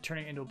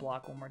turning it into a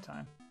block one more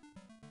time.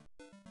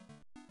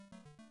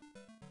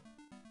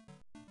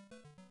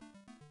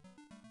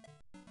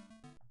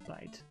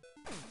 Bite.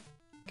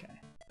 Okay.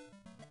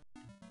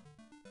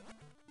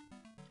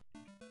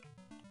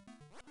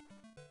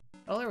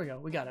 Oh, there we go.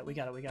 We got it. We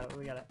got it. We got it.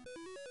 We got it.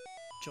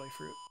 Joy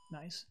fruit.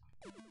 Nice.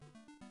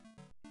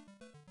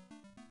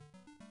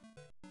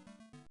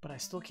 But I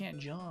still can't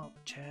jump,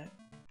 chat.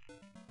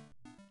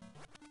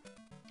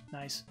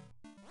 Nice.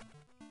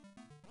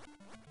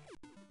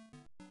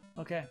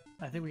 Okay,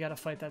 I think we gotta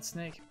fight that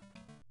snake.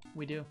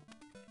 We do.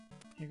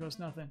 Here goes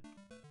nothing.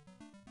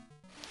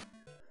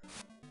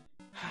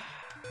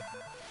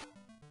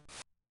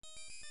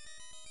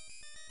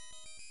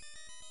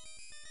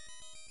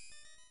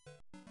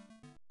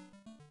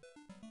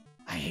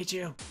 I hate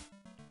you.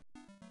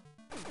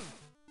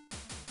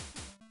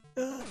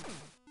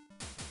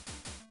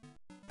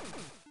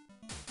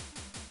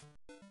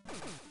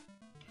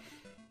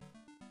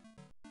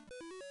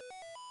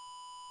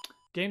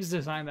 Game's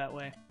designed that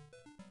way.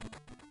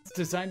 It's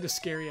designed to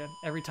scare you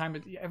every time.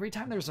 Every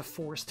time there's a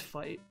forced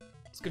fight,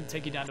 it's gonna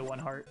take you down to 1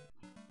 heart.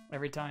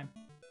 Every time.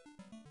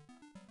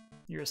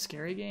 You're a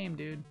scary game,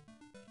 dude.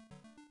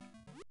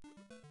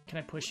 Can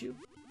I push you?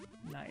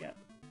 Not yet.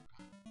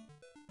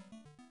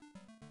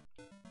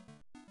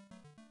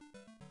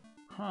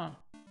 Huh.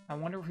 I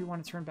wonder if we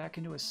want to turn back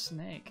into a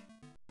snake.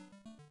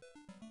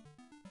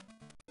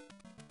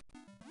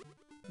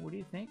 What do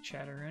you think,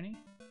 Chatteroony?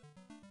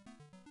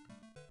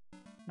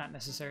 Not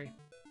necessary.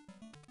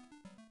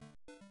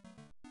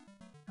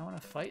 I want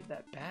to fight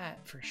that bat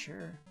for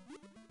sure.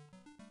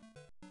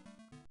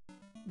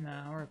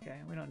 No, we're okay.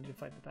 We don't need to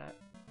fight the bat.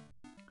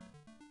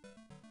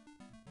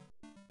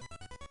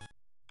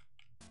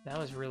 That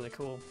was really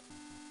cool.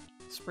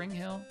 Spring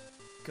Hill.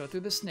 Go through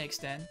the snake's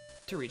den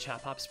to reach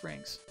Hop Hop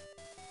Springs.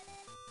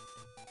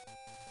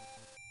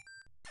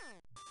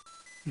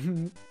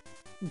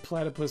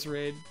 Platypus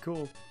raid.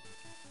 Cool.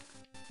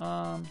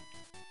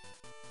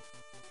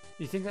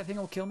 You think that thing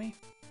will kill me?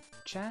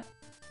 Chat?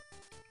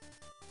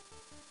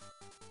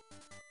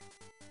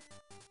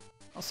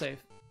 I'll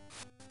save.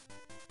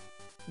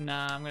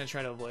 Nah, I'm gonna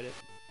try to avoid it.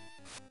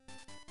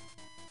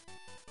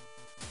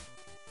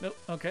 Nope,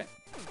 okay.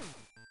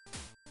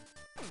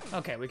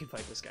 Okay, we can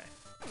fight this guy.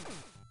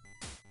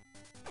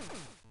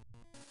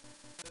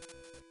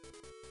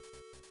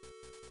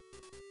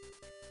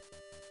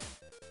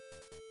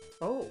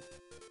 Oh!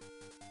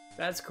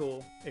 That's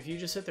cool. If you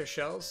just hit their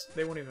shells,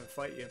 they won't even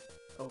fight you.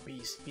 Oh,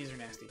 bees. Bees are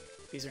nasty.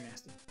 Bees are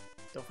nasty.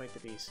 Don't fight the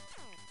bees.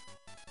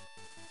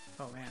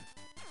 Oh, man.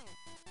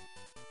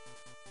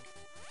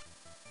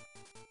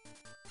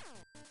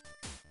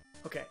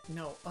 Okay,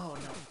 no. Oh,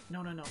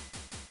 no. No.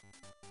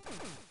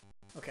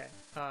 Okay,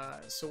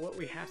 so what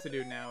we have to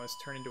do now is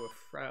turn into a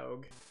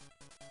frog.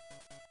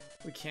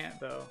 We can't,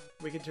 though.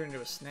 We can turn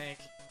into a snake.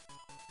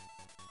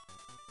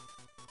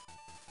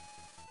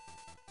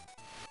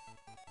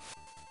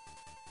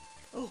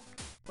 Oh!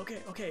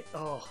 Okay.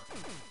 Oh,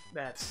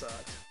 that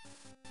sucked.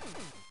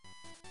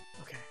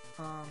 Okay,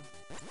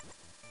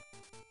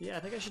 yeah, I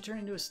think I should turn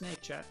into a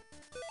snake, chat.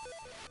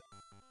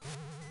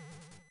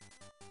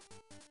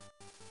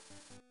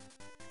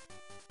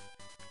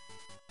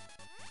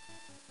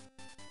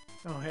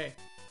 Oh, hey.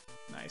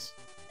 Nice.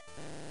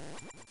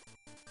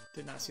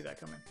 Did not see that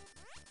coming.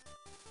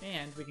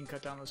 And we can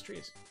cut down those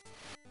trees.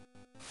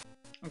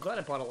 I'm glad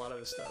I bought a lot of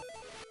this stuff.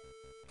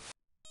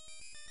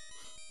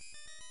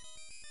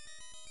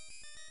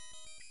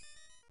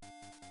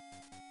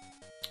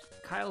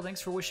 Kyle,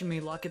 thanks for wishing me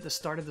luck at the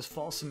start of this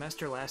fall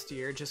semester last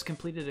year. Just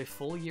completed a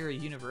full year of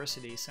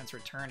university since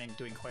returning,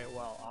 doing quite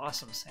well.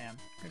 Awesome, Sam.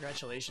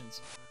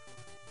 Congratulations.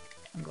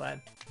 I'm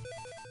glad.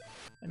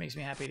 That makes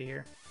me happy to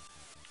hear.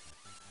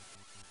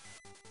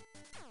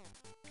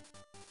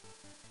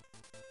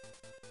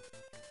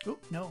 Oh,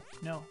 no.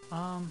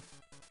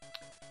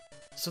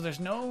 So there's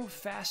no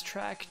fast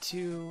track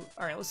to...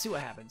 Alright, let's see what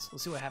happens.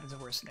 Let's see what happens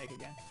if we're a snake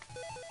again.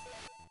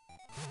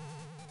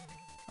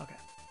 Okay.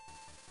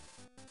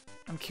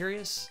 I'm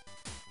curious.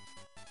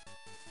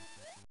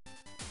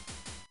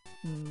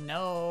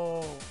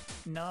 No.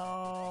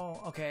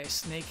 Okay,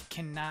 snake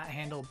cannot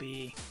handle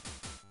bee.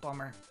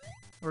 Bummer.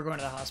 We're going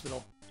to the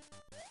hospital.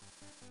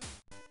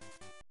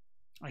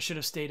 I should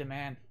have stayed a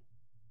man.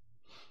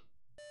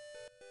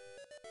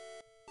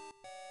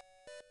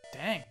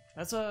 Dang,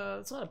 that's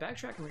a lot of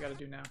backtracking we gotta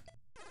do now.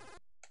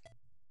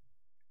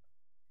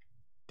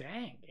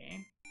 Dang,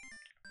 game.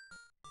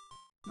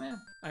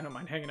 Man, I don't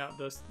mind hanging out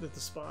at the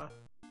spa.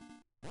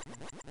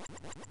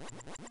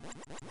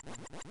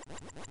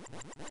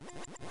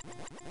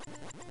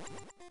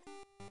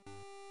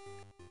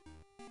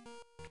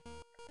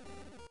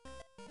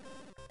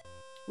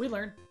 We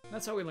learn.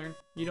 That's how we learn.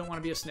 You don't want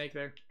to be a snake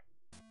there.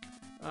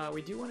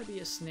 We do want to be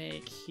a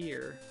snake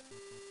here.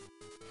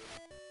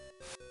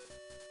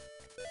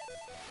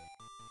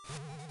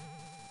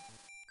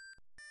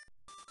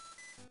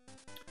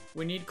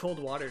 We need cold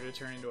water to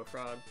turn into a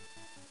frog.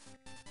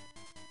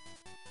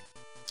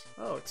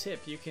 Oh,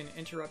 tip, you can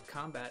interrupt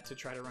combat to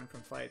try to run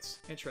from fights.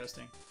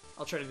 Interesting.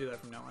 I'll try to do that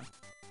from now on.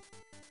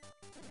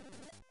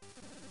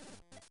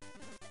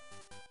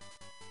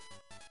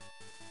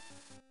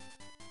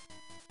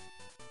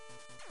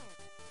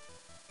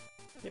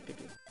 Yep, yep,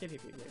 yep, yep,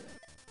 yep, yep, yep.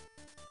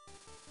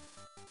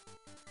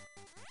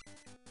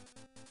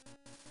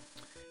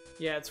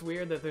 Yeah, it's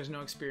weird that there's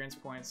no experience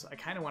points. I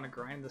kind of want to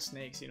grind the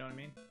snakes, you know what I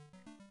mean?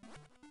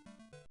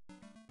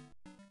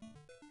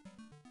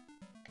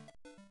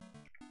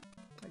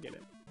 I get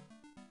it.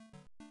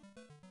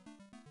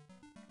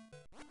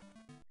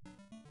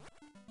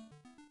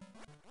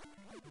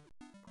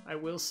 I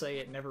will say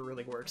it never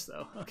really works,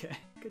 though. Okay,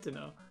 good to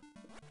know.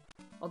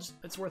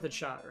 It's worth a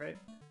shot, right?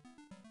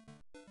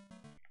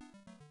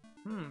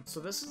 So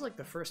this is like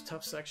the first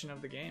tough section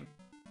of the game.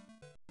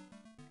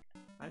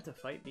 I have to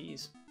fight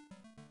bees.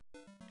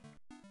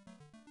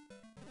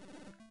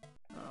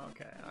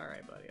 Okay,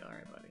 alright buddy,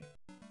 alright buddy.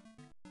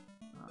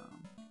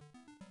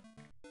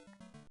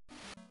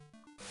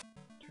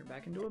 Turn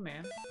back into a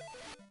man.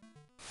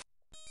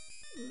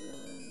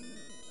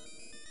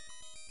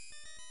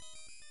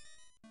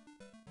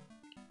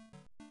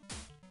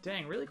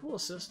 Dang, really cool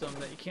system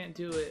that you can't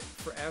do it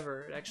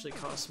forever. It actually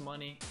costs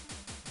money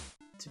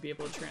to be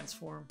able to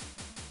transform.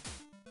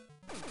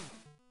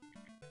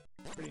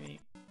 It's pretty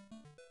neat.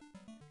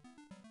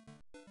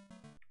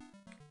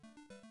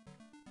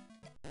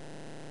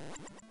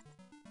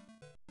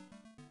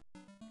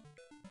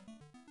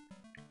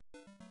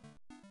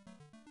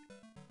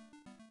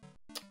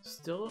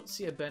 Still don't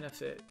see a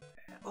benefit.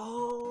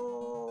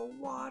 Oh,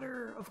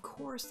 water! Of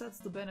course that's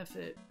the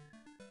benefit.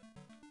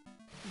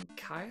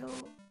 Kyle,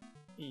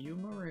 you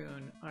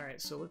maroon.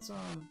 Alright, so let's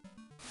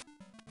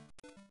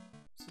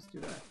just do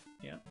that.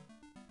 Yeah.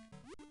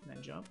 And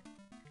then jump.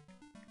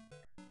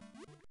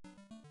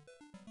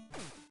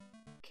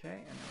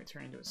 Okay, and then we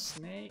turn into a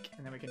snake,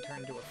 and then we can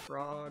turn into a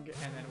frog,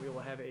 and then we will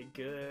have a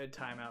good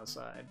time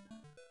outside.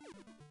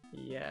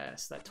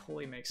 Yes, that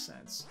totally makes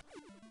sense.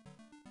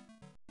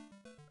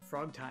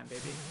 Frog time,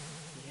 baby.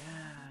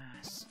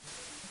 Yes.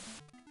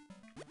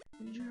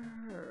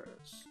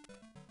 Yes.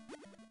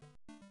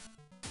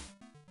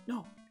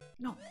 No,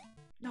 no,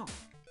 no,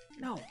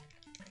 no,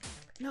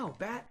 no,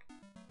 bat.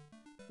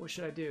 What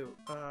should I do?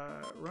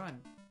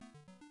 Run.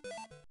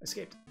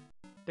 Escaped.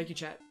 Thank you,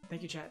 chat.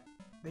 Thank you, chat.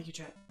 Thank you,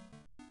 chat.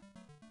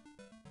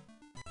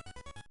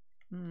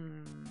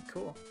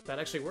 Cool. That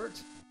actually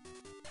worked.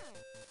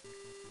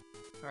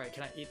 Alright,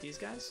 can I eat these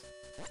guys?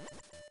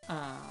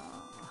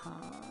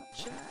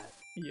 Chat.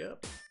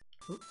 Yep.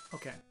 Oop,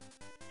 okay.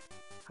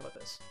 How about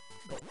this?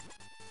 Go.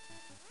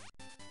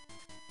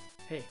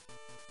 Hey.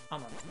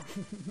 I'm on.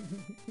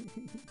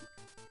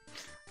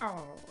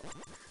 Oh.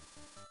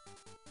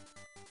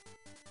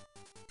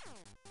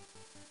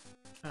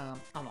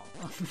 I'm on.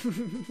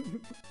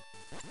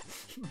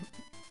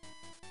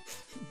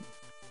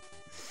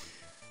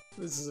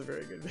 This is a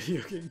very good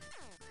video game.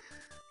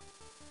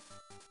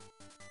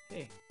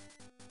 Hey.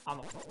 I'm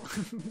on.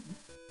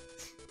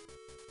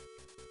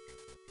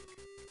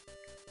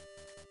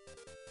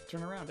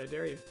 Turn around, I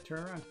dare you.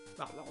 Turn around.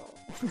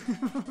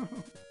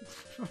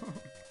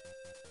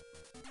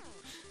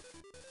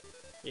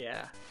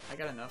 Yeah, I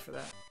got enough for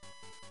that.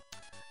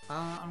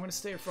 I'm gonna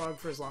stay a frog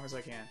for as long as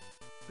I can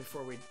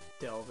before we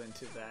delve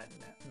into that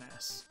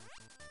mess.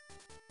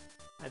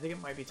 I think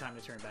it might be time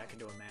to turn back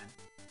into a man.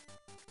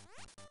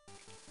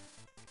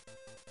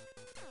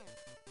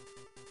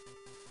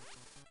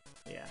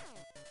 Yeah,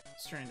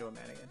 let's turn into a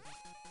man again.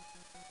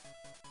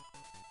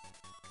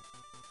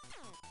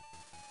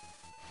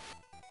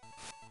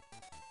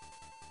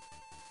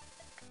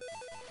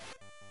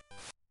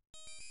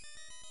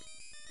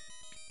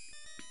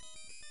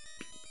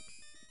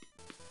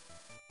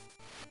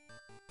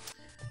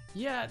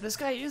 Yeah, this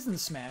guy is in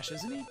Smash,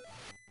 isn't he?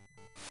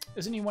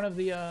 Isn't he one of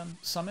the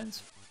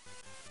summons?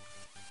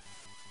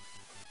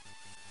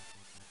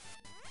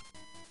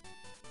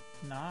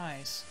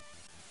 Nice.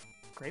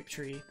 Grape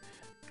tree.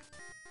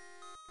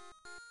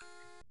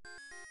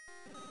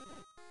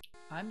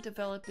 I'm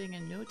developing a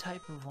new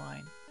type of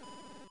wine.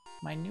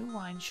 My new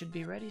wine should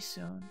be ready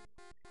soon.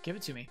 Give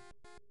it to me.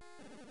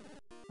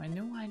 My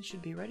new wine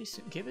should be ready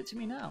soon. Give it to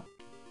me now.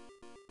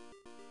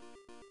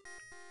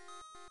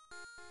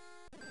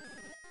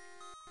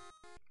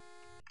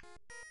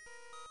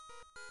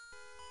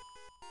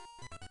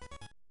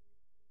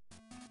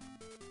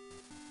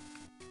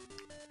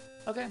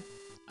 Okay.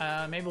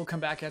 Maybe we'll come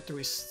back after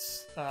we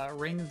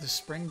ring the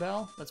spring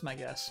bell. That's my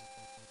guess.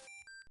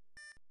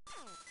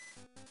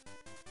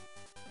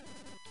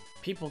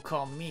 People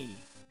call me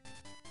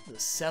the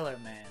Cellar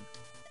Man.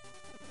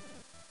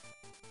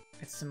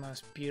 It's the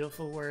most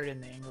beautiful word in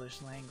the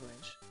English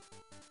language.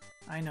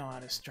 I know how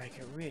to strike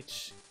it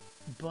rich,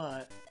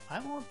 but I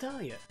won't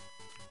tell you.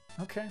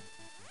 Okay.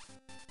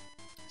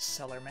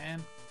 Cellar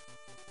Man.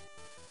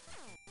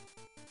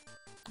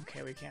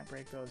 Okay, we can't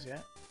break those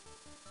yet.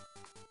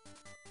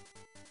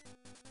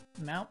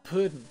 Mount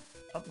Puddin,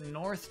 up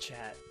north,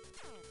 chat.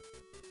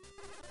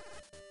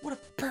 What a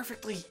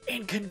perfectly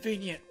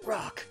inconvenient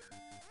rock.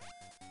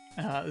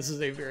 This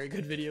is a very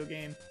good video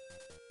game.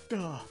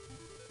 Ugh.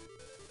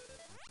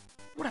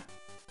 What a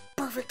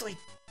perfectly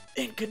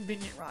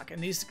inconvenient rock.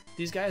 And these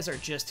guys are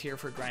just here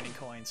for grinding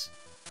coins.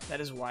 That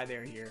is why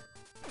they're here.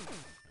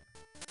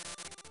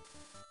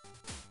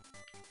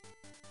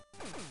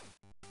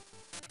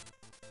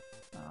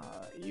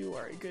 You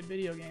are a good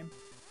video game.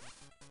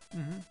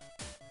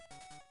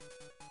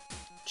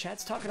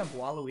 Chat's talking up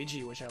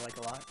Waluigi, which I like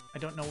a lot. I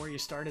don't know where you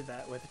started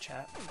that with,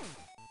 chat.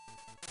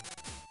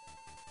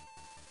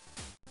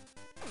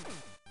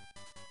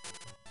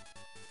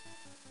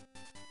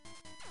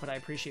 But I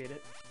appreciate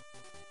it.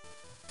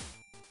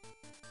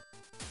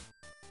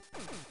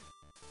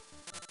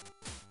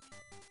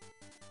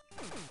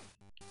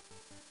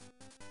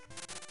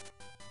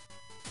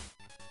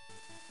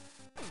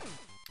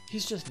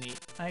 He's just neat.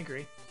 I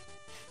agree.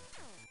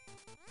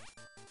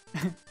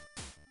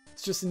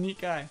 It's just a neat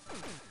guy.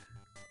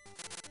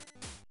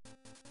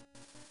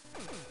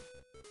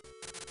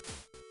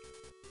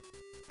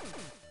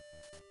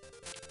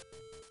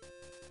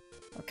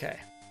 Okay.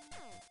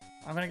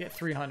 I'm gonna get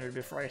 300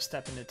 before I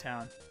step into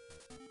town.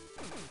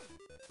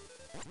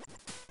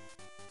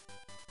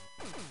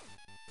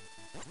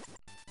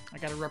 I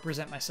gotta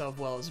represent myself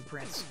well as a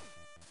prince.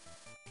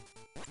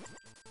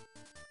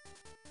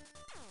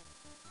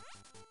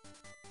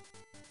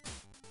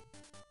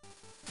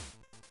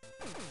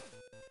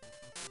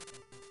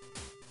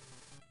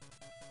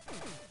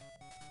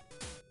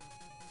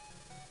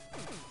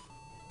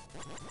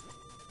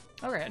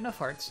 Alright, enough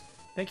hearts.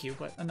 Thank you,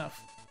 but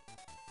enough.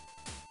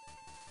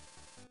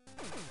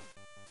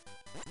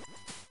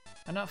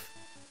 Enough.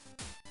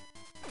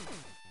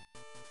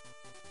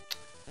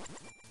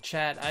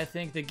 Chat, I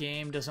think the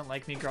game doesn't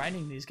like me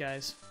grinding these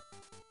guys.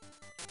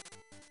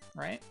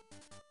 Right?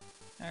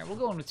 Alright, we'll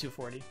go in with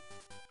 240.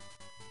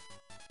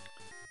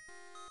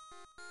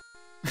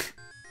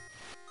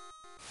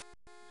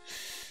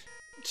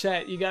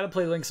 Chat, you gotta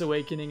play Link's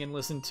Awakening and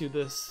listen to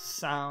the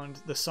song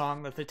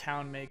that the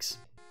town makes.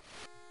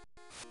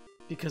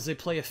 Because they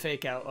play a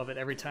fake out of it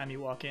every time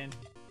you walk in.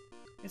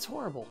 It's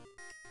horrible.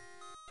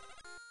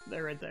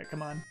 They're right there,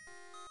 come on.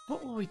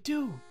 What will we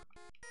do?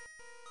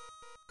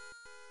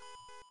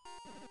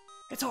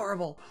 It's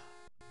horrible!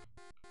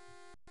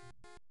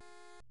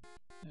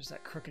 There's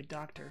that crooked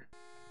doctor.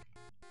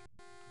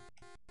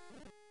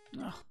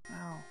 Oh,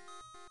 ow.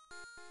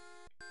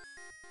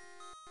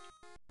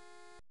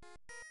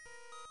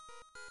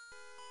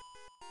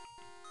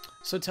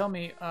 So tell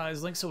me,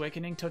 is Link's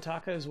Awakening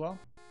Totaka as well?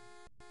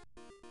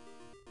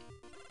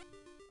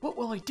 What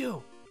will he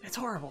do? It's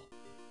horrible.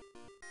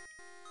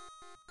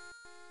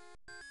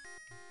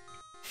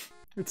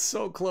 It's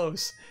so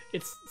close.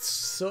 It's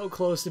so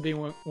close to being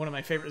one of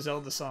my favorite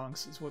Zelda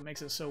songs. It's what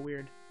makes it so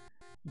weird.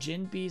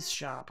 Jinbe's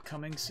Shop,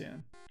 coming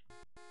soon.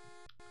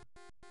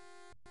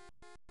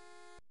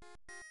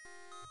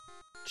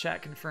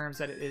 Chat confirms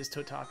that it is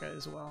Totaka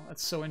as well.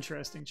 That's so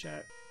interesting,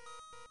 chat.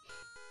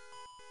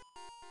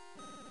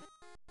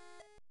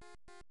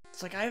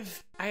 It's like I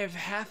have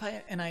half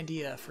an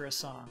idea for a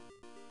song.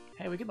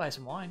 Hey, we could buy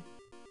some wine.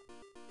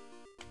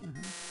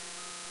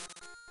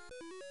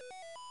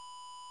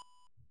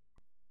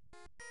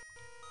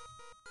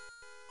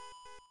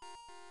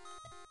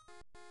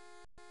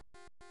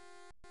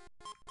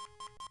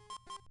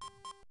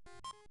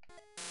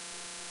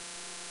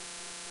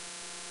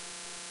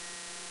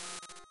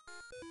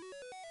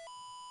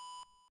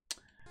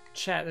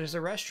 Chat, there's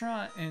a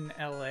restaurant in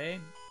LA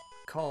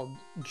called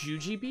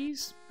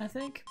Jujubes, I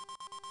think.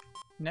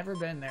 Never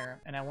been there,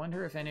 and I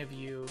wonder if any of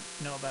you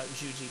know about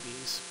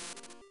Jujubes.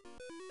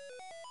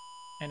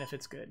 And if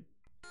it's good.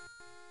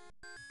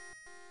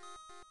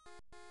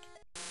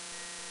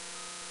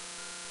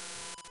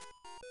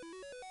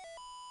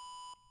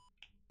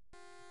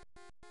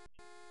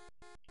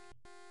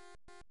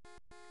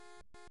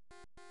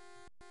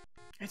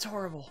 It's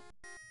horrible.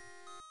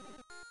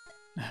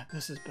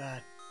 This is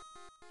bad.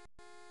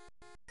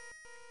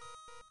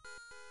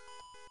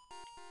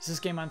 Is this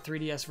game on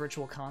 3DS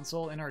Virtual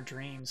Console? In our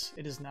dreams.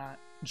 It is not.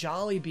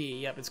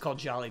 Jollibee. Yep, it's called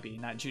Jollibee,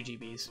 not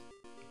Jujubes.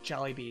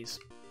 Jollibees.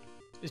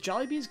 Is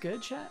Jollibees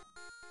good, chat?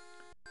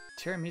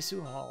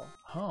 Tiramisu Hall,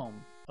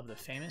 home of the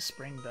famous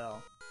Spring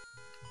Bell.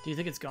 Do you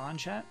think it's gone,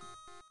 chat?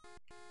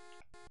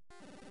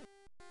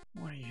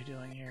 What are you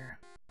doing here?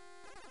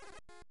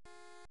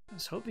 I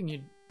was hoping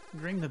you'd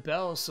ring the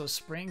bell so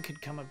spring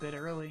could come a bit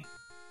early.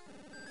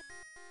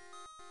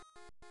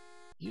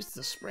 Use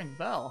the Spring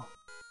Bell?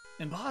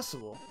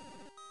 Impossible.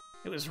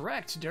 It was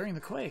wrecked during the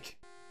quake.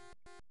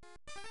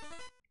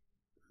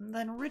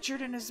 Then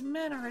Richard and his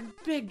men are in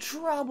big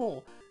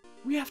trouble.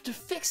 We have to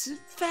fix it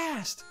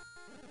fast.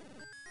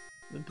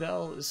 The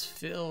bell is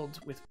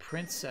filled with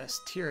Princess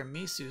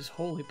Tiramisu's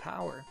holy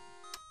power.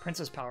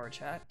 Princess power,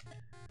 chat.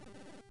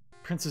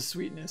 Princess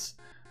sweetness.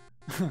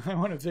 I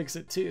want to fix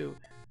it too,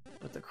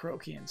 but the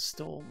Krokians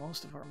stole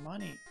most of our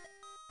money.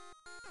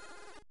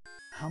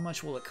 How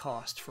much will it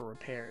cost for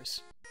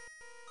repairs?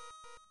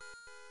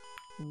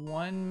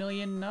 1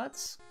 million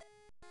nuts?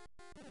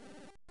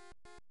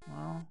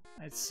 Well,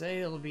 I'd say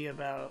it'll be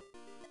about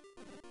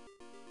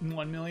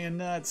 1 million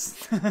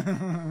nuts.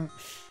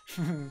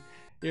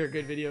 You're a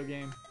good video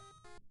game.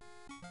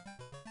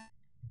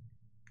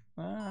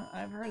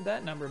 I've heard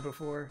that number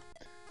before.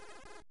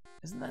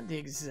 Isn't that the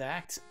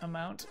exact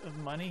amount of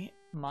money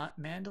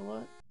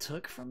Mandala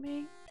took from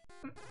me?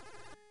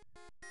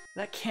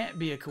 That can't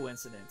be a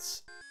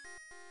coincidence.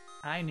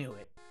 I knew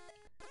it.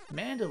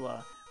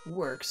 Mandala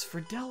works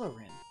for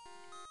Delaran.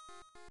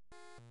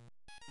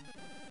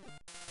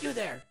 You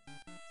there!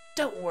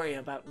 Don't worry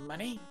about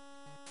money.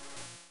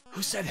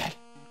 Who said that?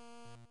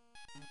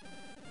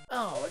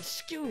 Oh,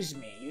 excuse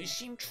me, you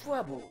seem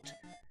troubled.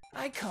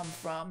 I come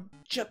from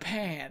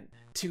Japan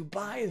to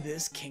buy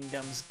this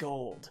kingdom's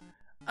gold.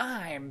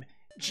 I'm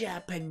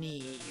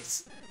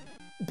Japanese.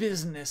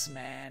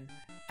 Businessman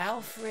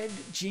Alfred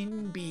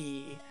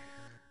Jinbei.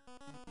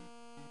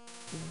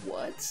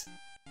 What?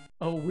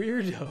 A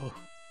weirdo.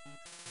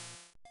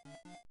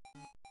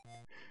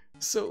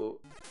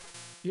 So,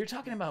 you're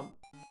talking about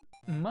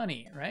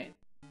money, right?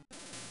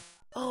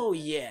 Oh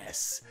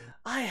yes,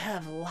 I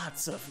have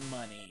lots of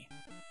money.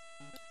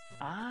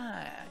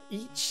 Ah,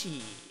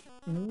 Ichi,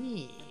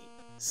 ni,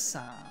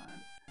 san.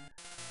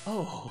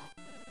 Oh,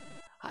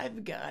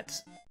 I've got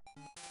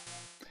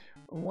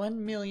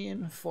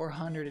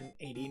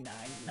 1,489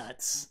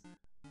 nuts.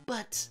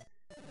 But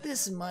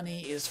this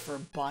money is for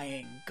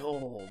buying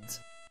gold.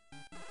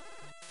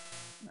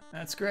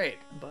 That's great,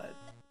 but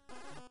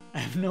I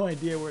have no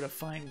idea where to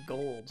find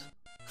gold.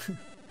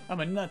 I'm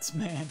a nuts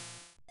man.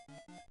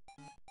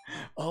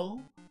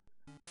 Oh,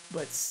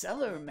 but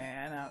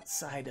Cellarman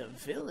outside a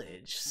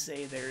village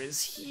say there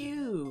is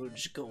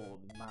huge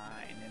gold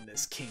mine in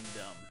this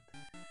kingdom.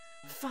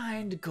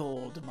 Find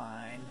gold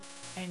mine,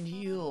 and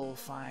you'll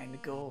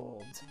find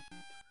gold.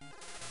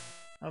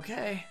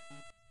 Okay,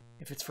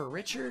 if it's for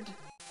Richard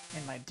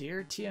and my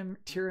dear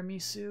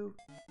tiramisu,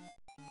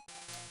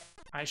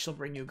 I shall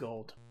bring you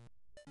gold.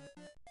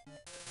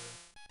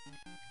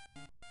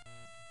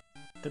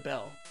 The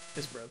bell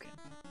is broken.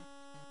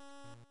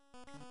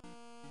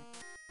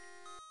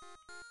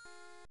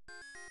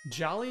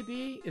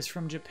 Jollibee is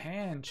from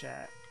Japan,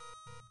 chat.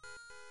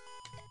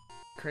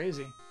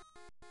 Crazy.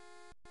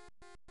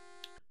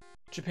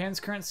 Japan's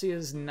currency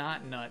is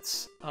not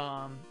nuts.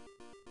 The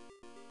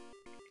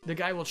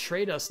guy will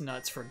trade us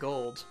nuts for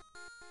gold.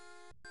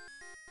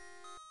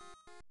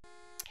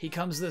 He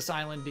comes to this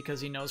island because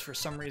he knows for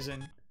some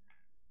reason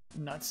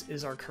nuts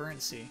is our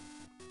currency.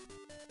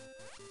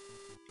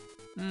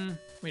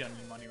 We don't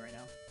need money right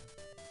now.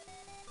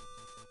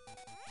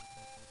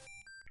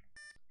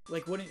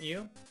 Like, wouldn't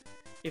you?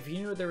 If you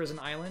knew there was an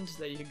island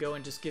that you could go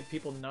and just give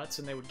people nuts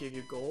and they would give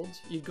you gold,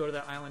 you'd go to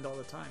that island all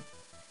the time.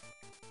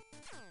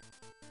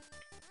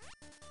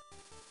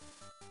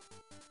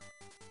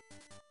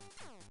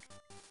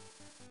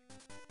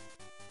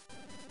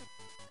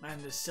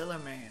 I'm the Cellar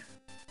Man.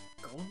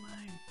 Gold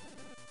mine?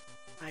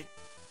 I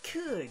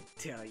could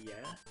tell ya.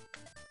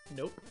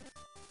 Nope.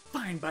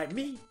 Fine by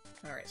me.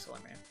 Alright, Cellar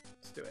Man.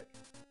 Let's do it.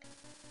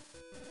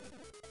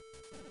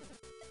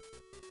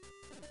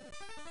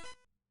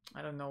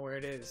 I don't know where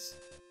it is.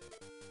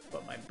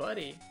 But my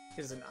buddy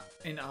is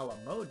in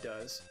Alamode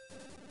does.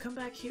 Come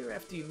back here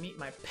after you meet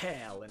my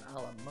pal in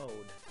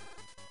Alamode.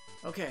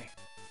 Okay.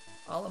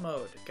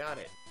 Alamode. Got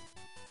it.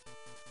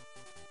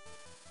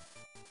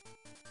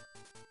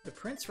 The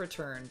prince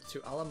returned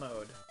to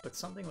Alamode, but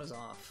something was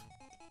off.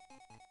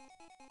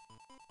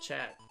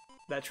 Chat.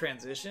 That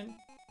transition?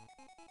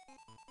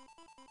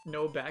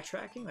 No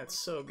backtracking?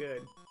 That's so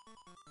good.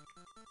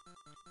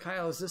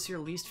 Kyle, is this your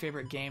least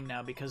favorite game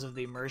now because of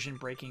the immersion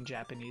breaking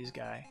Japanese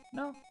guy?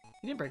 No,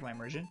 you didn't break my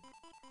immersion.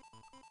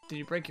 Did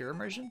you break your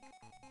immersion?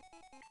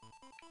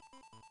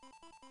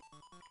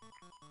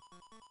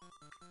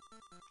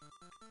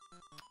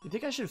 You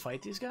think I should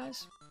fight these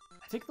guys?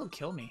 I think they'll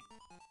kill me.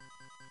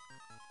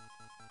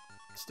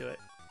 Let's do it.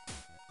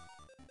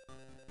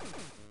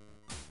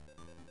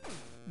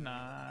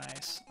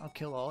 Nice. I'll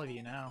kill all of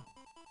you now.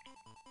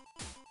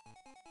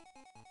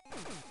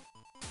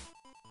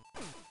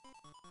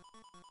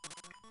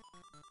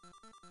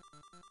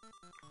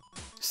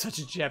 Such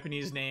a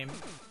Japanese name.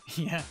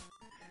 Yeah.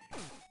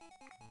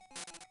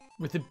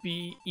 With the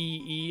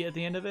B-E-E at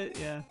the end of it?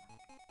 Yeah.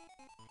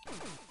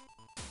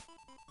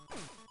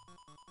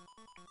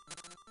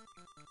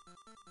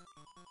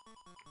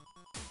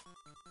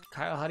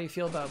 Kyle, how do you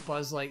feel about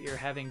Buzz Lightyear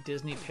having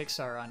Disney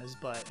Pixar on his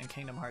butt in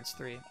Kingdom Hearts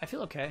 3? I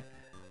feel okay.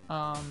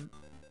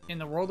 In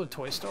the world of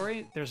Toy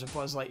Story, there's a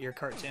Buzz Lightyear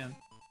cartoon.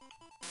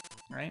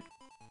 Right?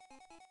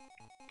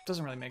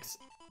 Doesn't really make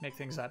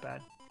things that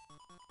bad.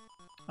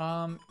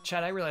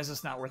 Chad, I realize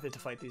it's not worth it to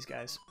fight these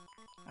guys.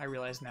 I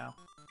realize now.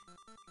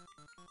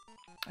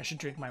 I should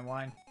drink my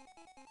wine.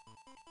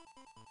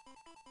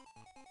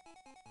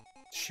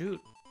 Shoot.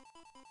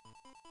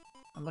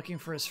 I'm looking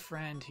for his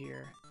friend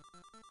here.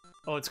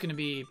 Oh, it's gonna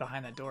be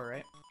behind that door,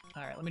 right?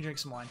 Alright, let me drink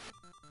some wine.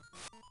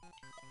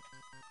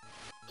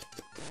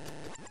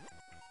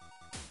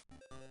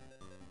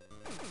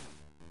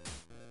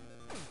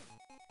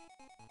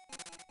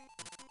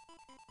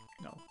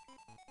 No.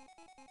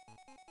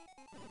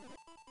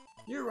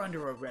 You're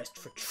under arrest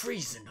for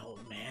treason,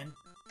 old man.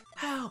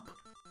 Help!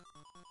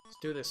 Let's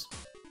do this.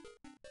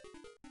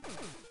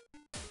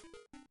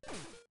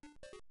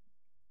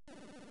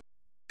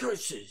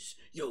 Curses!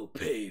 You'll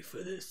pay for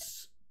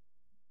this.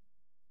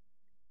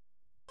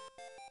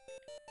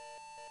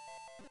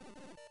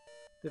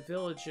 The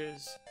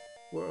villagers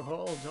were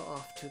hauled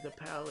off to the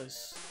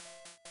palace.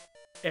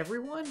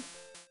 Everyone?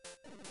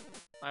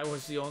 I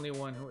was the only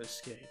one who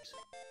escaped.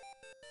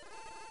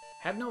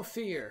 Have no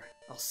fear.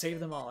 I'll save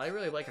them all. I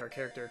really like our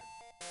character.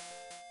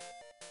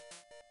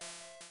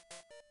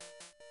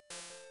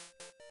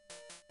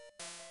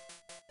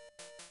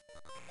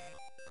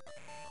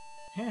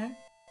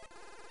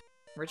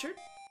 Richard?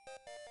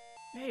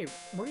 Hey,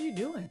 what are you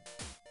doing?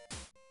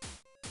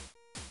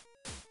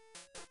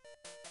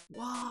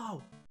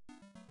 Wow!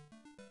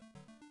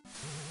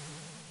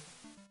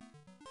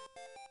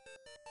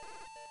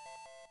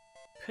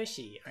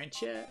 Pushy, aren't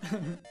you?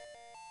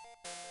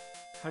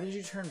 How did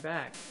you turn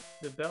back?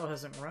 The bell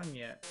hasn't rung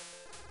yet.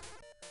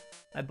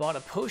 I bought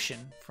a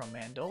potion from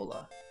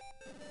Mandola.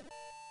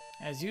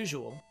 As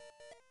usual,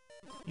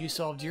 you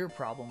solved your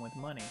problem with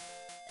money.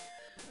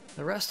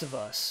 The rest of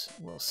us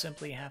will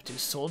simply have to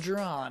soldier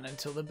on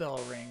until the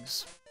bell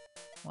rings.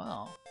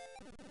 Wow.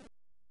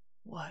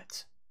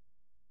 What?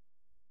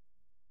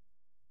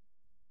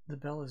 The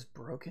bell is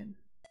broken?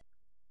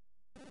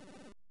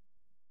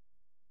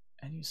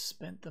 And you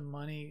spent the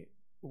money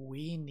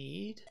we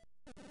need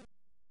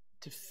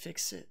to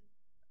fix it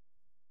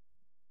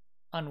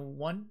on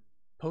one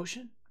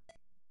potion?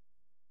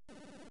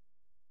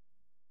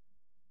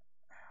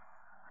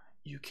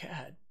 You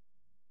cad.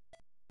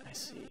 I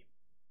see.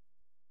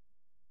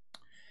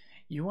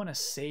 You want to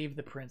save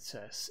the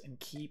princess and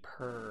keep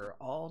her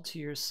all to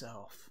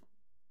yourself.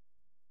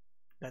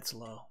 That's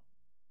low.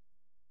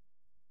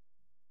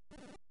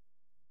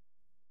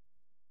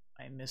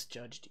 I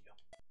misjudged you.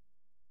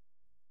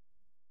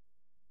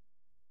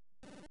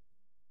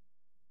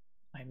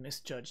 I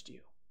misjudged you.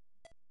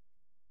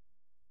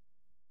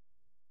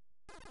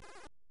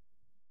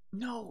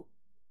 No,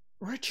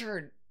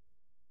 Richard.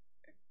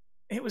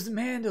 It was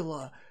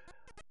Mandola.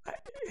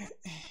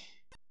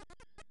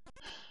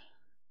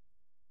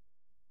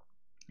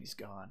 He's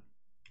gone.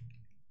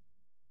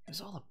 It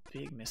was all a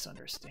big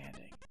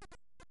misunderstanding.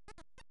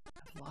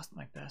 I've lost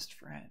my best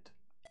friend.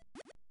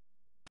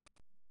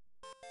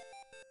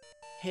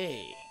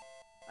 Hey,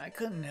 I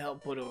couldn't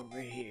help but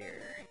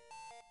overhear.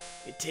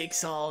 It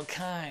takes all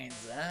kinds,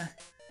 huh?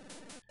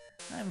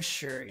 I'm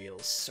sure you'll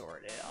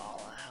sort it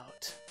all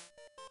out.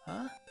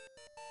 Huh?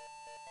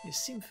 You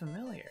seem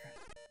familiar.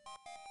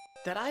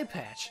 That eye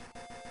patch.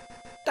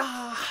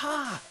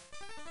 Aha!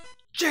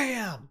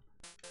 Jam!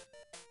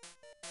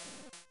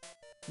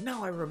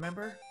 Now I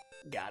remember.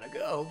 Gotta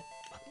go.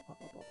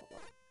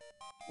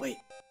 Wait.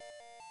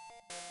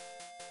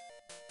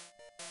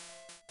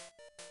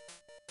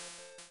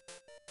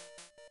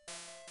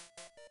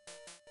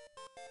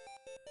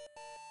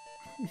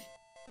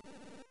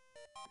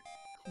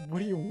 What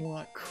do you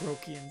want,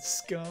 Croakian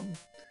scum?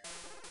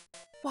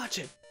 Watch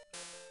it!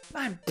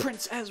 I'm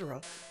Prince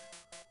Ezra!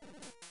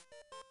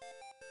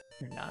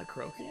 You're not a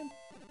Croakian?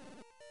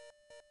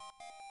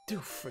 Do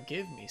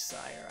forgive me,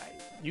 sire. I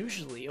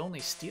usually only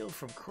steal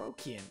from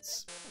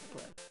Croakians,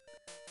 but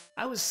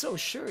I was so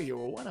sure you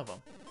were one of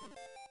them.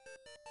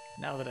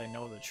 Now that I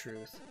know the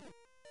truth,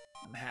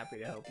 I'm happy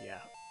to help you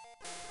out.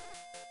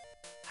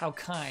 How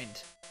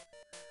kind.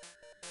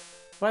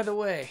 By the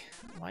way,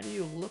 why do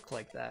you look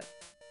like that?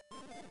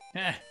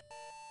 Heh,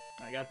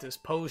 I got this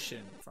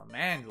potion from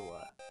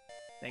Mandola.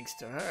 Thanks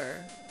to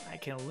her, I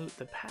can loot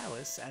the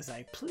palace as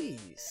I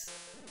please.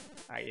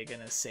 Are you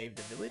gonna save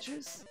the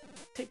villagers?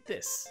 Take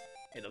this.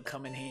 It'll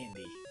come in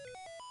handy.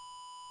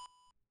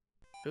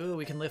 Ooh,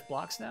 we can lift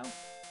blocks now?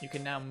 You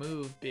can now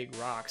move big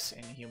rocks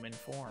in human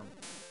form.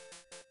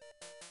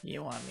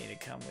 You want me to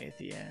come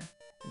with you?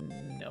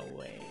 No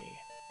way.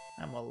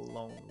 I'm a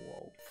lone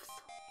wolf.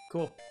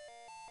 Cool.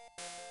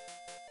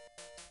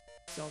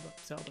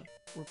 Zelda.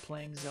 We're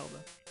playing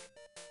Zelda.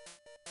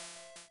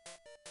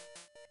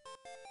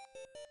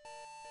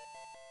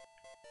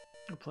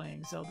 We're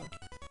playing Zelda.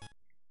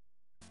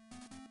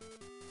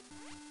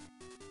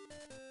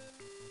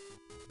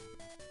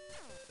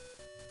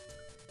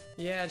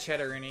 Yeah,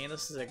 Chatteroony,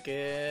 this is a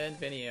good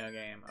video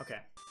game. Okay.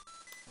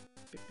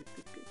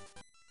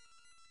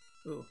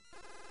 Ooh.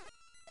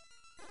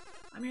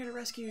 I'm here to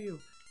rescue you.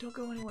 Don't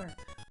go anywhere.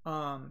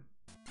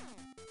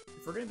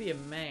 If we're gonna be a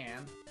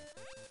man,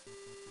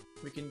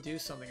 we can do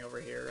something over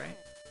here, right?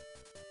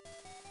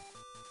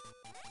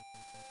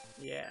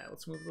 Yeah,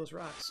 let's move those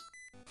rocks.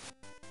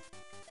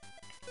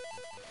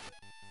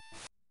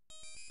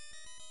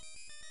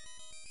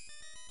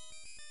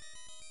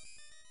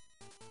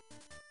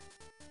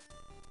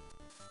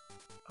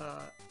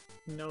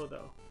 No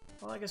though.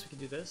 Well, I guess we can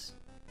do this.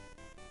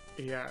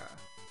 Yeah.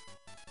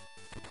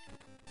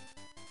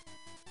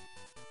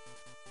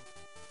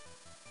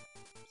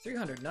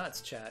 $300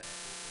 nuts, chat.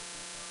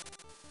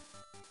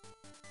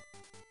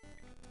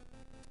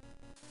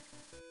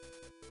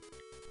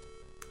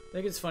 I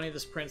think it's funny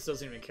this prince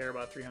doesn't even care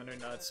about 300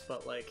 nuts,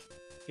 but like,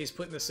 he's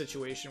put in this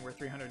situation where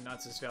 300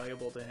 nuts is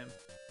valuable to him.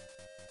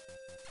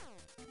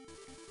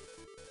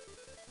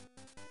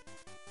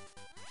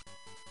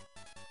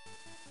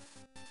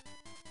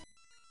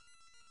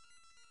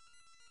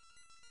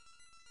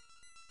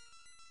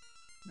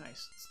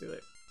 Nice, let's do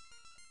it.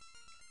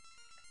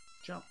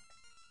 Jump,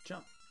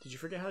 jump. Did you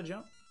forget how to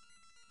jump?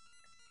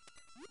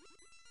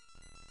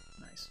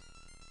 Nice.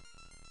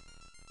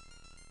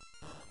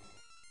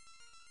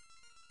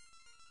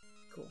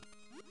 Cool.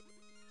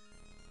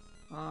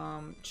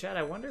 Chad,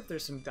 I wonder if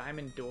there's some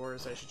diamond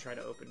doors I should try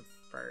to open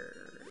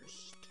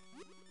first.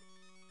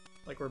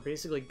 Like, we're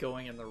basically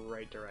going in the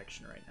right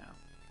direction right now.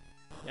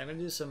 Yeah, I'm gonna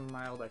do some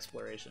mild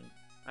exploration.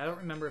 I don't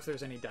remember if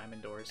there's any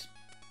diamond doors.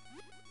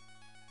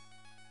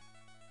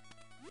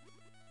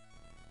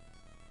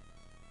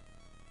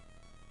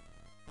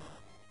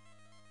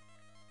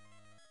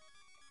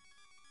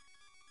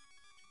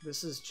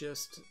 This is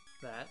just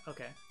that.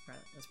 Okay, right,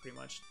 that's pretty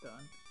much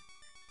done.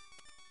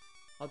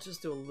 I'll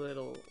just do a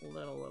little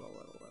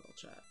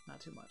chat. Not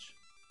too much.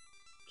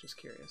 Just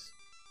curious.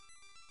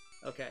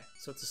 Okay,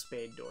 so it's a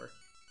spade door.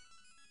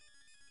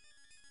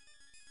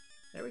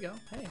 There we go.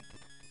 Hey,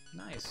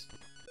 nice.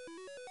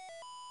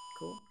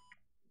 Cool.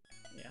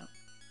 Yeah.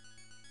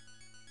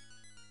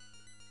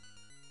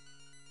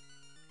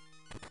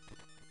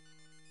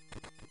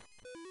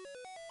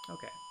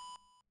 Okay.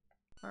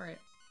 Alright.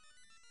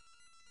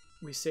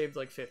 We saved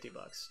like 50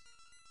 bucks.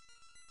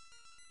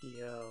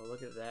 Yo,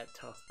 look at that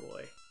tough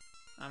boy.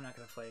 I'm not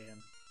gonna fight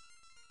him.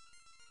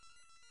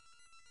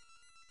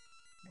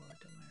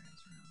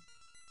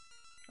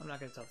 I'm not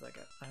gonna tough that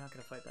guy. I'm not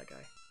gonna fight that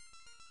guy.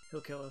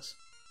 He'll kill us.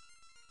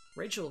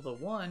 Rachel the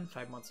One,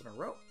 5 months in a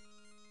row.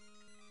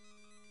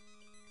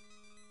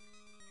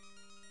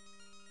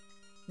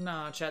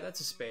 Nah, chat, that's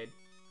a spade.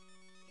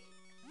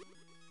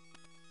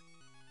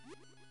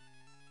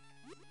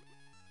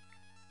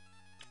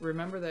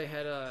 Remember they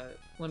had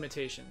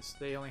limitations.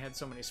 They only had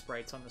so many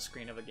sprites on the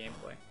screen of a Game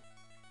Boy.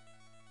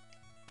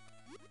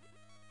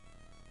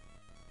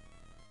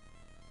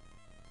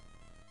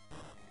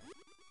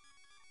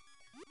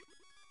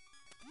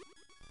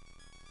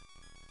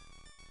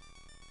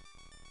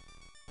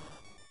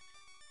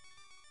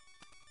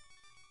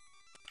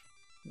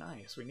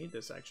 Nice, we need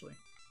this actually.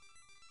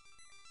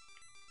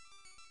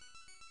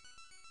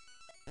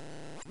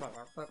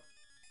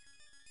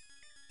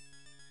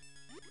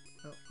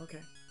 Oh, okay.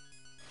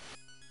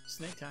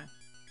 Snake time.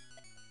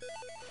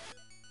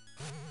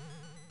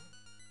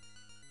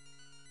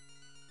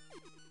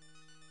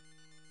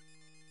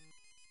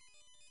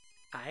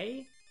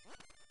 I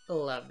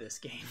love this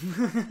game.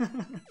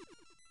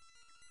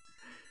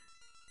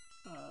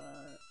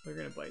 We're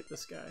gonna bite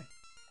this guy.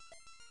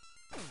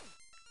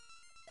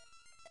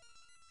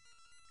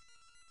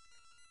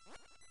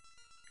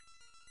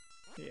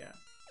 Yeah.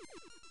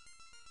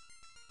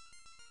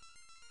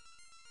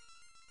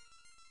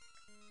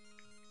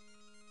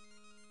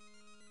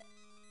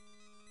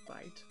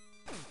 Bite.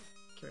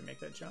 Can we make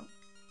that jump?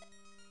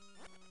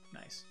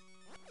 Nice.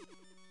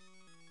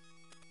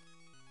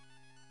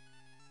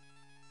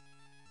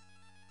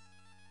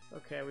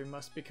 Okay, we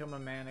must become a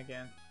man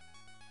again.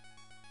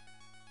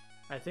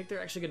 I think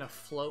they're actually gonna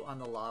float on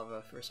the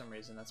lava for some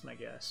reason, that's my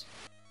guess.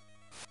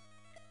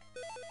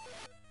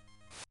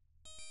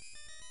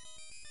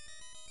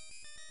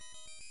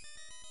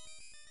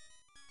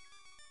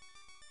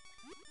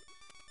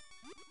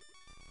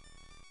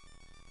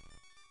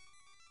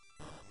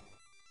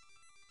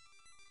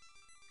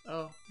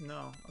 Oh,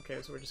 no.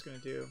 Okay, so we're just gonna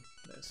do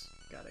this.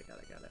 Got it, got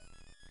it, got it.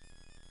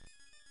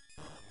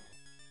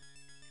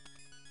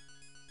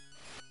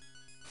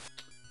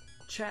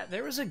 Chat,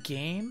 there was a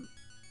game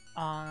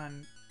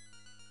on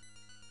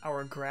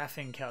our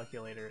graphing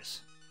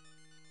calculators.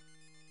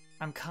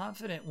 I'm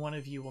confident one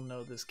of you will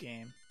know this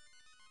game.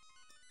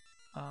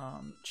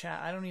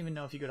 Chat, I don't even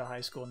know if you go to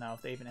high school now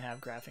if they even have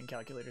graphing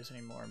calculators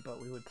anymore, but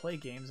we would play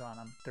games on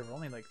them. There were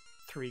only like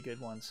 3 good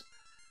ones.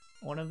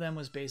 One of them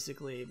was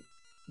basically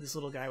this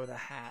little guy with a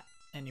hat,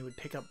 and he would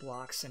pick up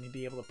blocks and he'd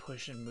be able to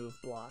push and move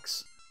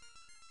blocks.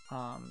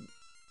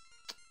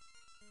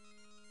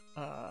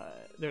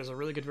 There's a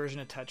really good version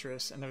of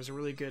Tetris, and there's a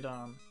really good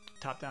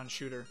top-down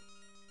shooter.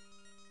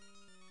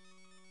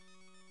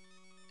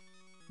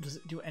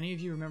 Do any of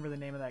you remember the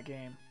name of that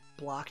game?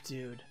 Block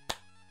Dude.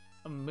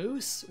 A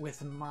moose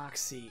with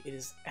Moxie. It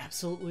is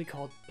absolutely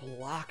called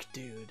Block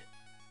Dude.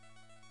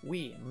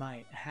 We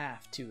might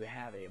have to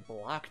have a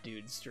Block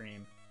Dude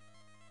stream.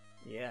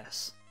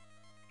 Yes.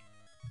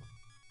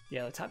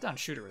 Yeah, the top-down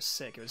shooter was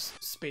sick. It was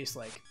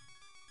space-like.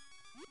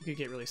 You could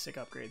get really sick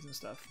upgrades and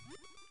stuff.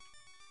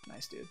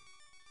 Nice, dude.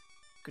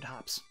 Good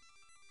hops.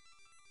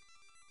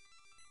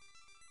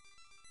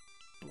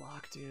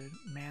 Block Dude.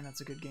 Man,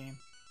 that's a good game.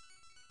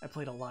 I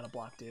played a lot of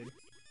Block Dude.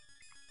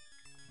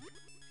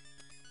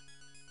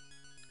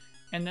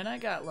 And then I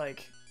got,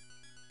 like...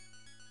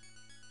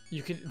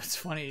 It's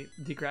funny,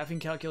 the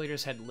graphing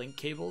calculators had link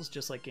cables,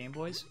 just like Game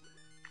Boys.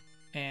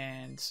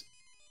 And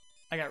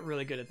I got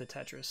really good at the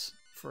Tetris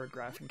for a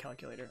graphing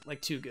calculator.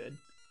 Like, too good.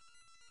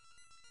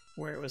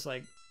 Where it was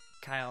like,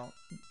 Kyle,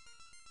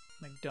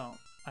 like,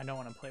 I don't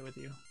want to play with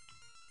you.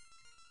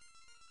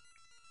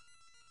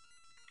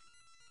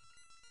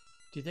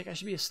 Do you think I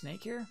should be a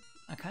snake here?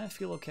 I kind of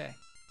feel okay.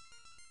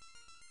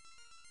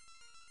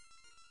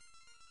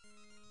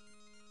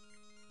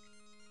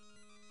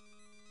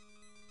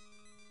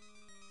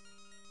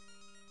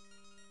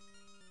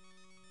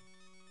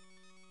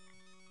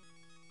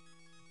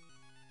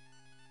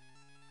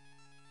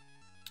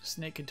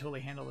 Snake can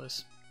totally handle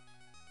this.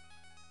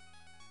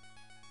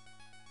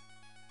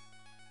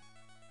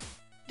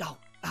 Ow!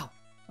 Ow!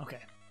 Okay.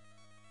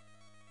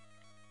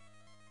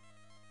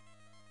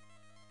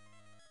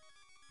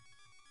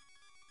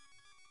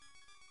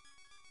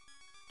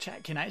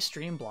 Chat, can I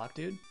stream Block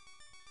Dude?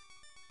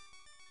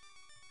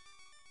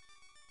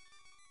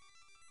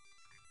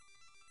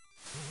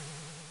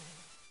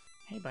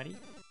 Hey, buddy.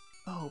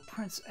 Oh,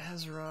 Prince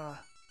Ezra.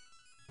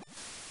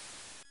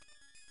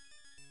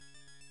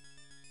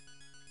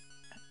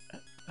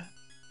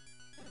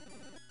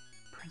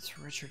 Prince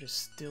Richard is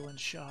still in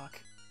shock.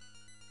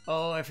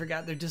 Oh, I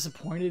forgot they're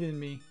disappointed in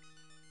me.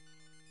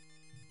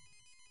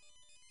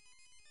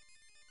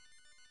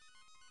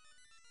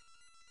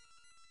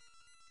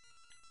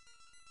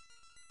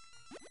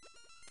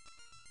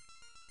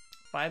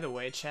 By the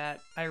way, chat,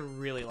 I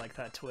really like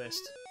that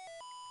twist.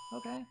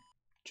 Okay.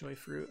 Joy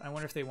fruit. I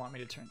wonder if they want me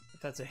to turn,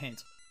 if that's a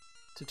hint,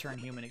 to turn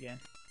human again.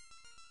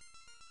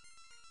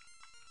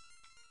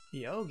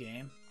 Yo,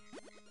 game.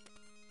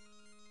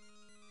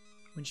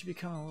 When should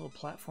become a little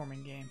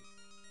platforming game?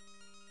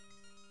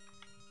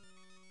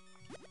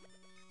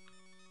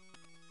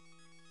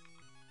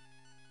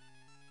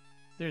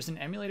 There's an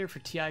emulator for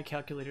TI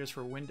calculators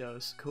for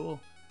Windows. Cool.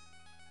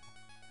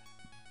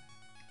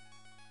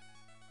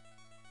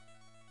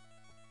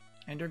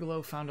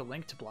 Enderglow found a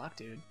link to Block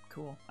Dude.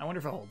 Cool. I wonder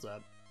if it holds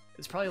up.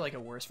 It's probably like a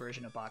worse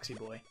version of Boxy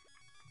Boy.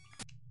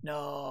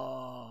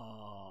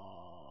 No.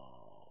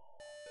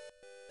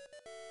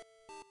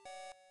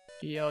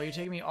 Yo, you're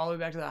taking me all the way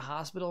back to the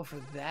hospital for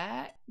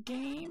that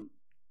game?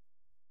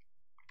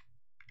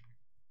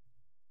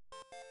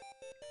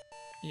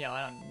 Yo,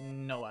 I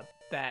don't know about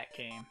that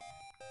game.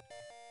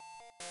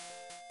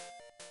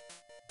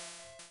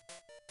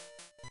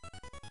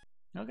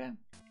 Okay.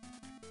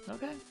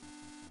 Okay.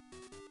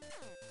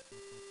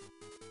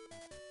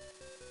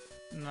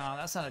 No,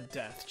 that's not a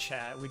death,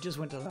 chat. We just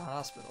went to the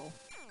hospital.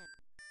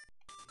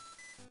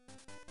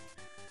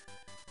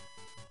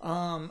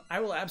 I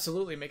will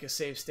absolutely make a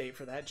save state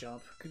for that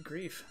jump. Good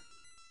grief.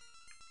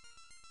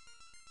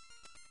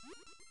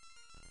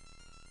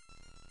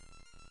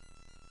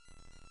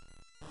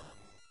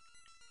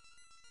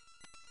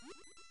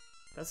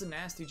 That's a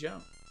nasty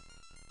jump.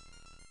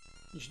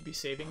 You should be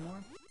saving more?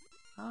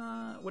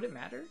 Would it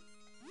matter?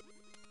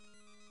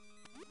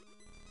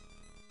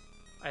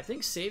 I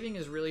think saving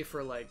is really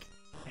for like,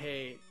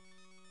 hey,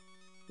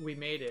 we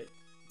made it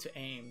to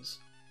Ames.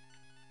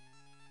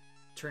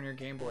 Turn your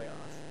Game Boy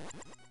off.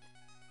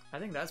 I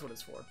think that's what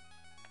it's for.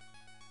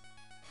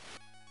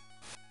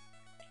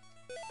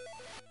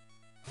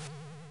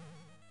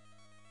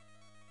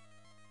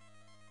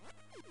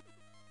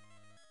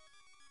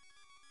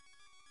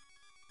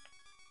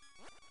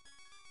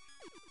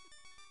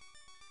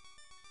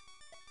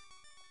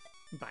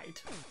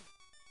 Bite.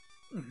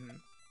 Mm-hmm.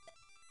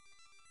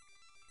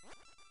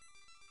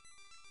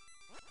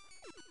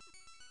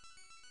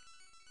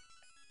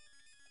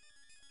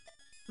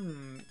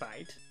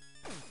 Bite.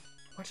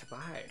 What a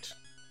bite.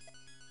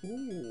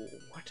 Ooh,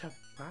 what a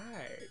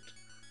bite.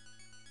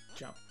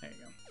 Jump. There you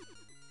go.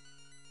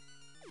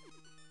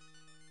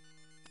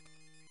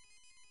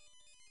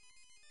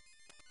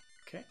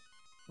 Okay.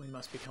 We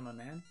must become a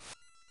man.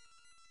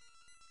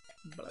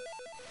 Blah.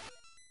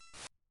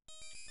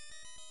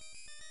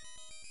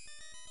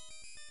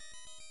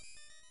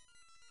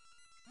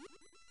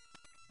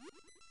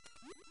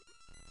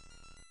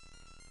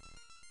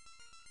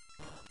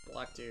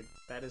 Block Dude.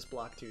 That is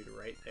Block Dude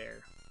right there.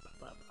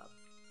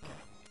 Okay,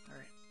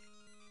 alright.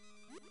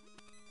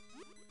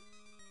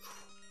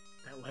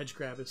 That ledge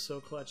grab is so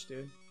clutch,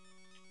 dude.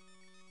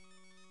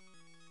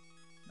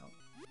 No.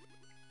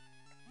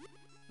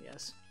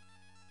 Yes.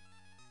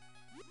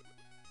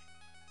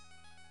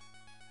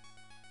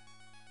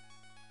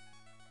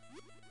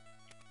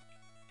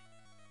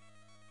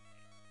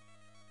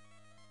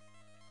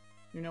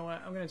 You know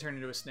what? I'm gonna turn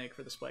into a snake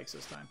for the spikes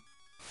this time.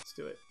 Let's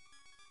do it.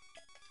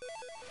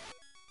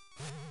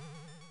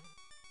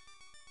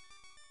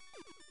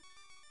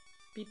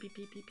 Beep, beep,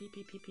 beep, beep, beep,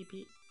 beep, beep, beep,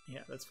 beep.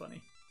 Yeah, that's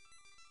funny.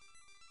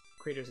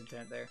 Creator's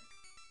intent there.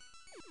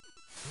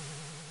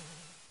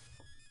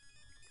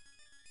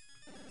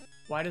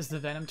 Why does the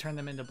venom turn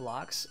them into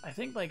blocks? I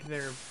think, like,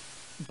 their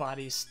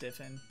bodies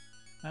stiffen.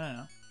 I don't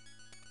know.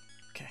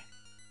 Okay.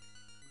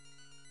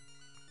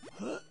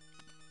 Huh.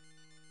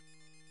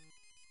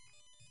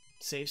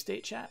 Save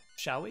state, chat?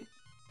 Shall we?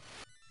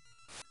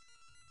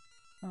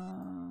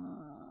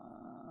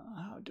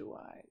 How do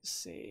I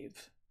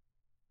save?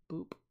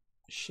 Boop.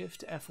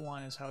 Shift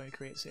F1 is how we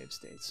create save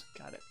states.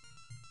 Got it.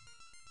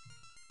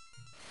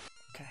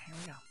 Okay, here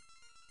we go.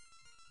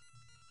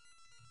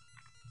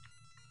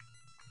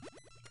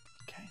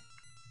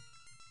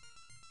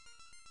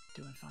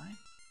 Doing fine?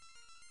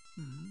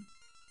 Mm-hmm.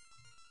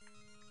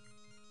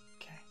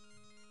 Okay.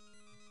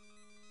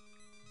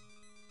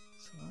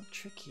 It's a little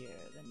trickier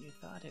than you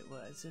thought it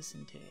was,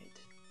 isn't it?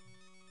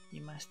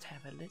 You must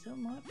have a little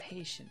more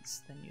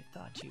patience than you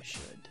thought you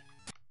should.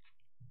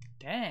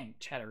 Dang,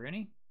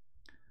 Chatteroony.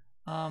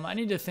 I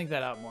need to think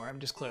that out more. I'm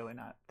just clearly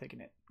not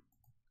thinking it.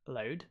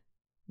 Load?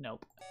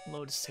 Nope.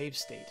 Load save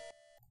state.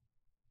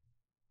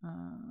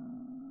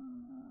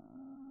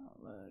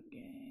 Load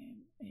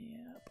game.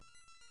 Yep.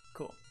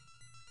 Cool.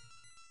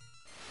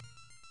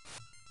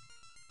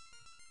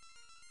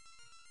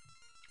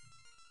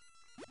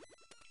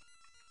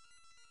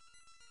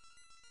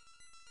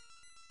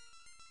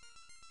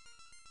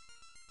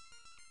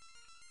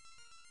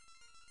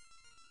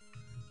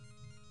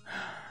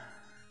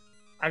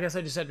 I guess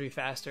I just had to be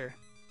faster,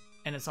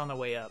 and it's on the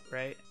way up,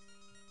 right?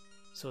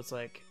 So it's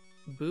like,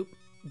 boop,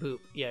 boop.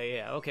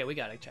 Yeah. Okay, we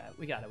got it, chat.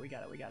 We got it.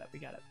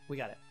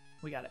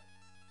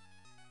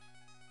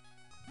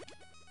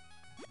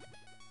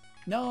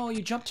 No,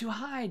 you jumped too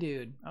high,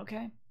 dude.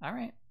 Okay, all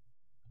right.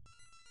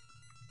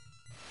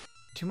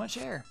 Too much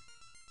air.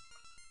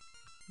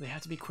 They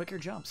have to be quicker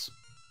jumps.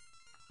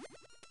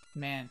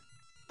 Man,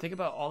 think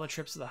about all the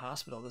trips to the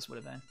hospital this would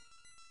have been.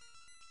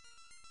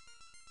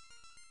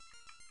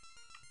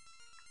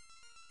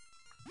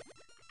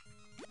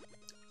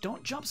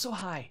 Don't jump so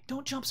high.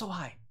 Don't jump so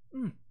high.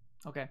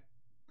 Okay.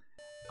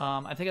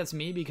 I think that's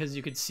me because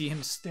you could see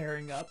him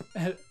staring up.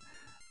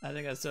 I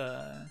think that's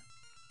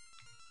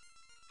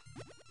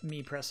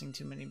me pressing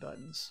too many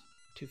buttons.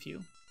 Too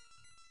few.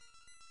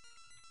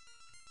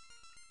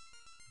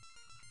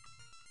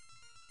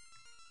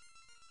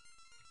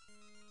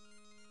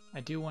 I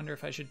do wonder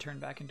if I should turn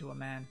back into a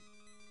man.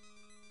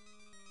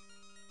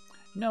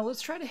 No,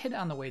 let's try to hit it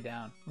on the way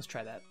down. Let's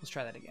try that. Let's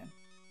try that again.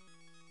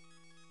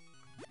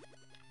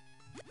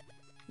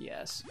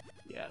 Yes.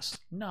 Yes.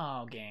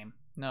 No game.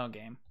 No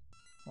game.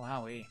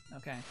 Wowee.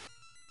 Okay.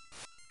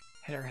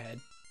 Hit her head.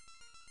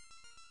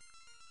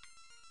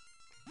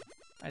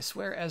 I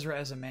swear Ezra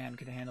as a man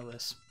could handle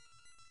this.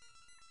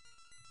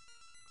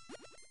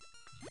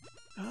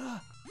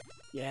 Ah!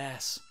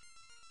 Yes.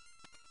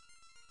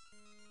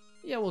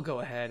 Yeah, we'll go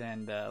ahead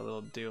and do a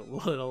little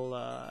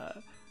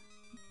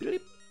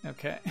bleep.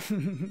 Okay.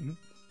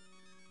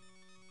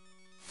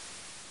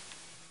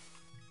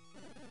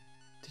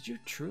 Did you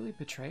truly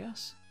betray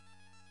us?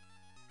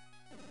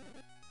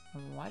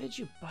 Why did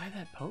you buy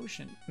that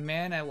potion?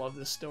 Man, I love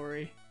this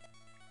story.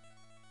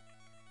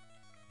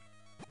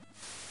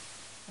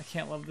 I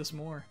can't love this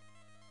more.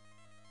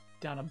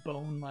 Down a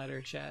bone ladder,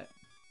 chat.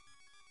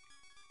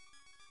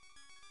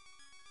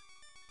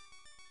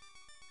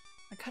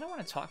 I kind of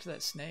want to talk to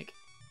that snake.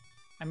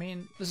 I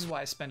mean, this is why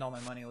I spend all my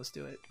money. Let's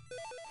do it.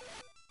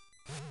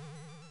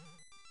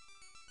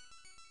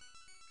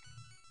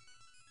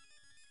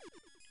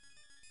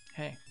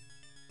 Hey.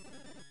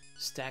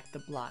 Stack the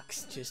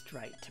blocks just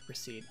right to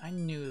proceed. I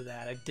knew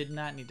that. I did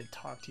not need to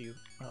talk to you.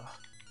 Ugh.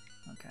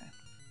 Okay.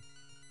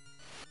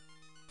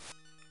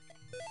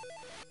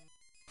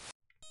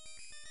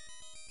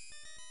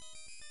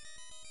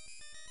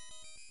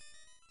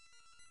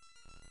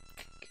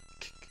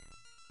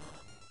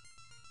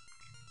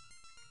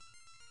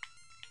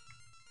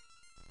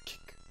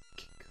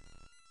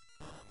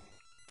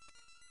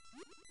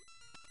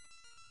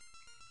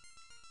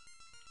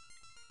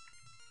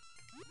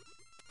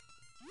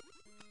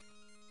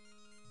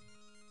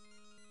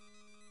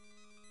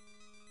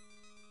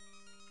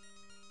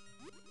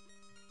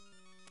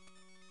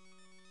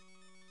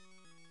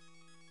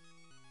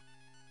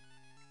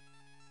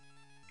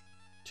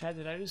 Chad,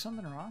 did I do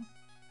something wrong?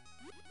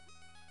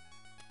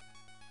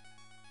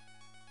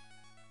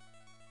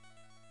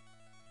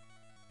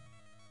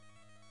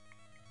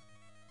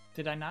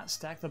 Did I not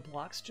stack the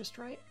blocks just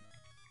right?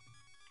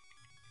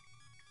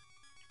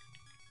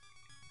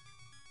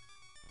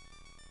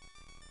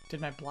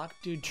 Did my block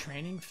dude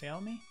training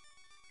fail me?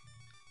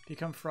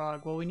 Become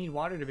frog. Well, we need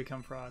water to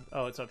become frog.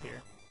 Oh, it's up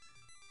here.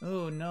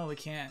 Oh, no, we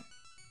can't.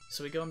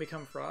 So we go and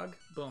become frog?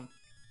 Boom.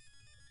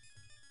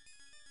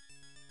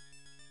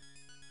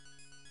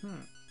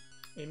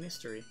 A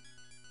mystery.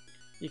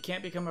 You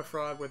can't become a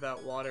frog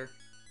without water.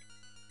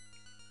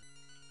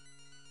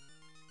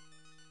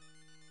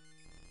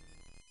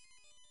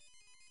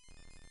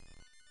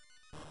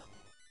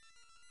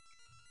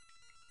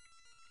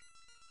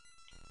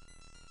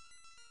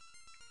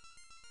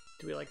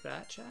 Do we like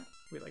that, chat?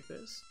 We like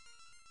this?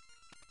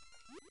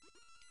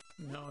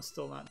 No, it's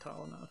still not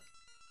tall enough.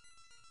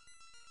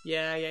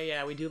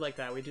 Yeah, we do like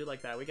that. We do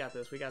like that. We got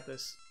this. We got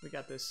this. We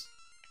got this.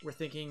 We're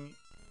thinking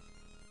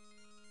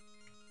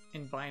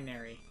in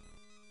binary.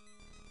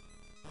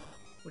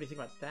 What do you think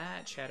about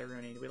that,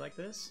 Chatteroony? Do we like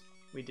this?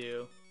 We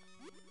do.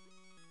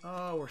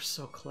 Oh, we're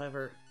so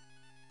clever.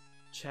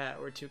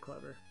 Chat, we're too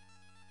clever.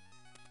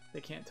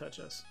 They can't touch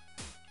us.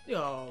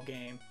 Oh,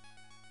 game.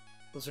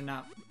 Those are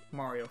not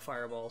Mario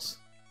fireballs.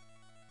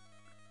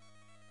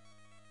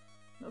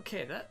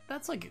 Okay,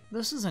 that's like,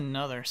 this is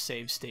another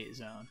save state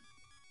zone.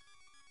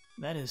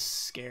 That is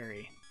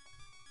scary.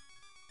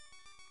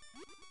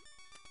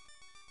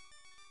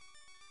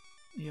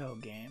 Yo,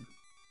 game.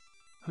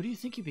 Who do you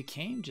think you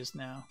became just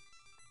now?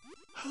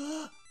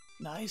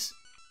 Nice.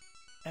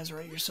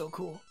 Ezra, you're so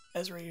cool.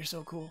 Ezra, you're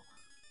so cool.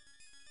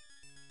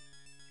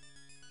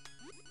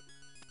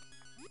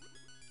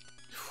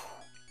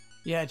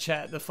 Yeah,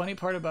 chat, the funny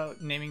part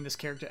about naming this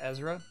character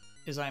Ezra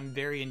is I'm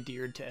very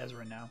endeared to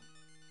Ezra now.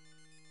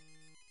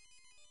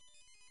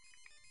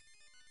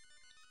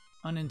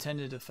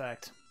 Unintended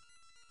effect.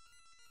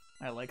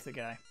 I like the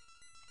guy.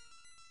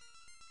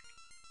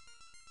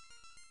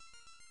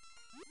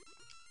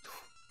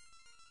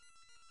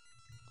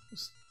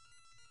 Was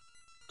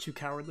too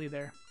cowardly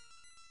there.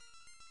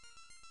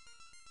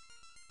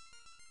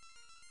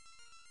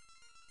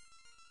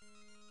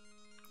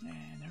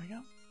 And there we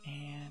go.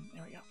 And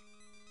there we go.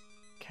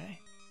 Okay.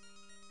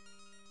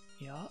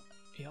 Yeah.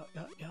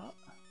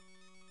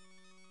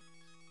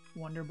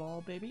 Wonder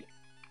Ball, baby.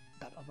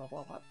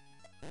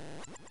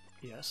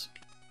 Yes.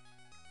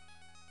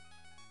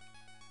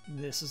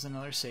 This is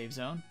another save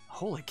zone.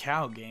 Holy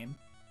cow, game.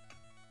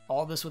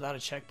 All this without a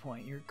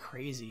checkpoint. You're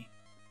crazy.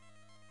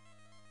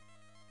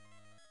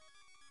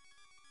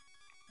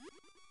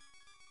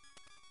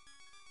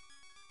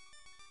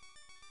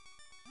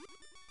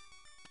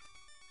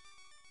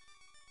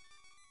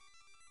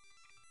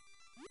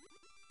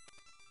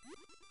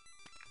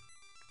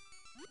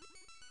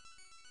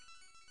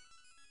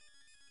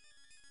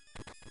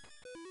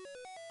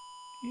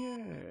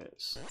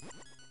 Yes.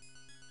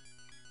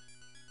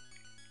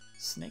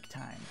 Snake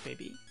time,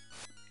 baby.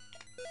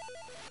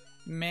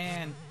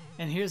 Man,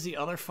 and here's the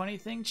other funny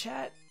thing,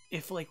 chat.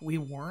 If, like, we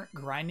weren't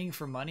grinding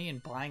for money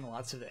and buying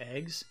lots of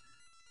eggs,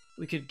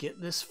 we could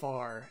get this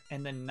far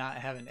and then not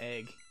have an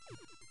egg.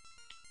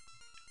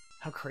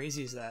 How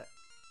crazy is that?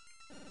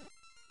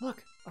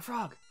 Look, a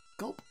frog.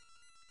 Gulp.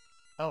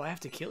 Oh, I have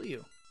to kill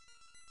you.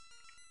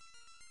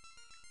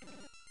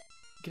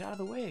 Get out of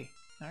the way.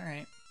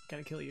 Alright,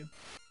 gotta kill you.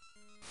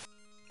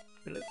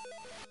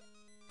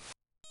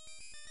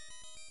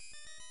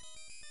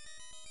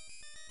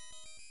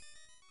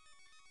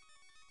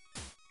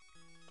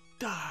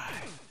 Die!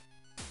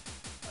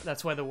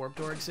 That's why the warp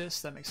door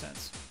exists? That makes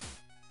sense.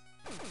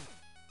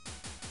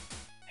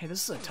 Hey,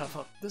 this is a tough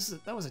up.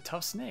 That was a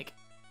tough snake.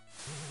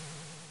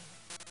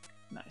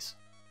 Nice.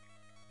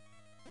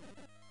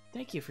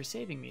 Thank you for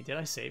saving me. Did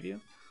I save you?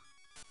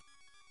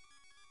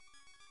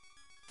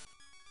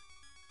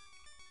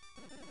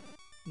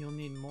 You'll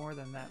need more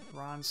than that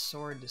bronze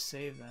sword to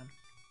save them.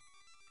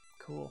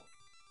 Cool.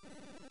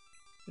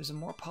 There's a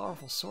more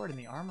powerful sword in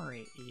the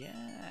armory.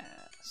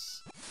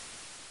 Yes.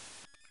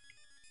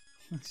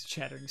 These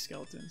chattering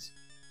skeletons.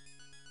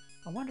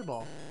 A Wonder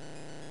Ball.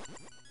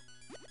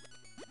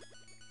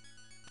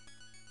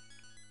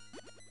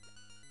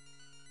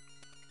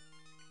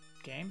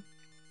 Game?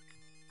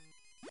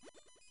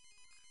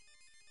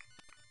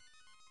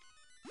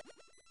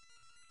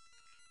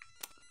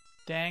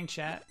 Dang,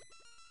 chat.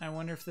 I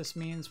wonder if this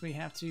means we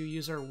have to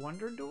use our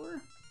Wonder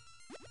Door?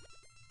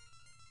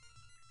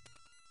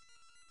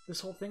 This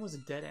whole thing was a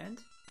dead end?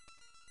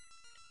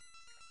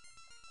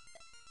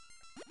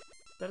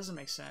 That doesn't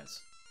make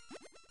sense.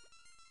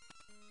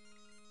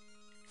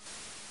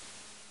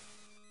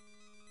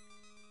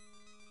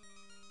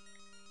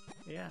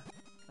 Yeah,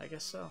 I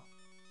guess so.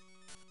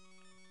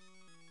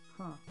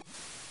 Huh.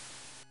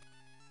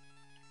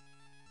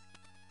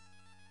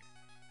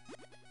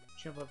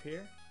 Jump up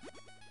here?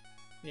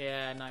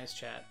 Yeah, nice,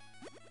 chat.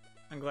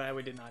 I'm glad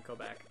we did not go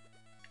back.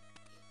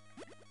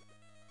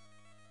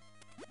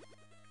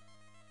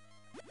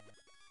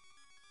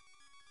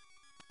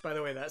 By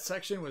the way, that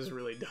section was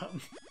really dumb.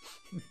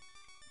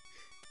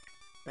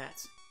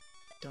 Bats.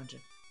 Dungeon.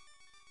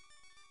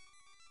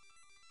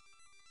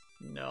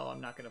 No,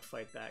 I'm not gonna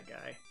fight that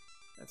guy.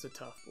 That's a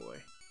tough boy.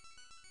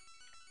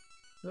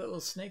 That little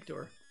snake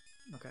door.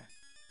 Okay.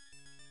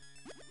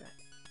 Bat,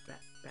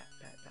 bat, bat,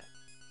 bat, bat.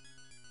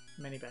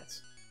 Many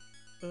bats.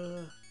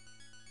 No.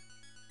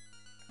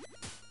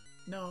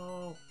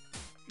 No,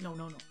 no,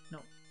 no, no.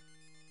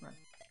 Run.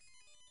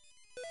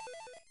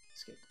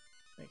 Escape.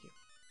 Thank you.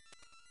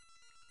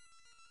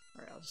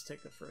 Alright, I'll just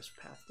take the first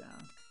path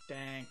down.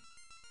 Dang.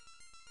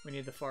 We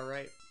need the far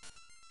right.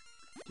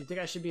 Do you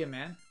think I should be a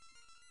man?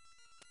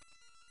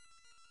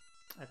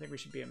 I think we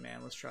should be a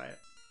man. Let's try it.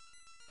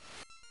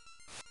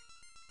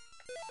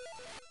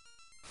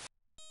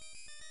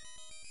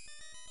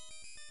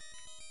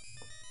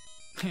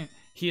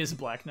 He is a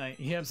Black Knight.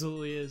 He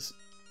absolutely is.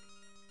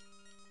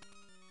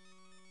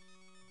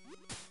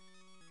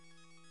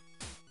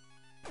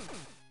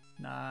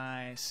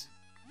 Nice.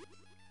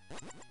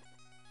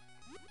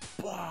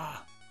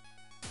 Bah!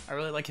 I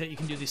really like that you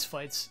can do these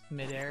fights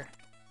mid-air.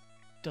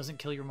 Doesn't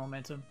kill your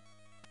momentum.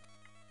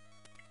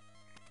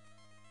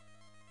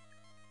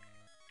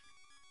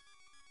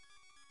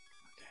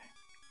 Okay.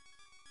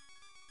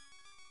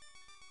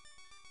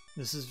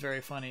 This is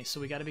very funny. So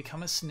we gotta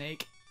become a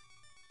snake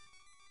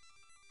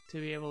to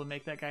be able to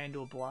make that guy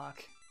into a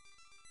block.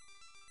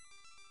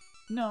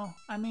 No,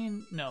 I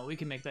mean, no, we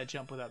can make that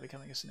jump without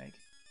becoming a snake.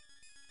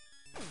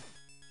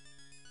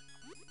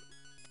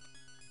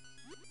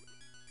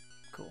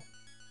 Cool.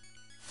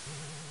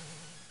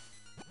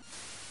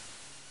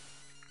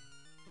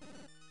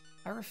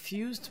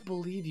 refuse to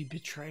believe you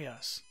betray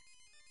us.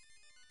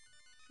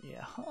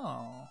 Yeah,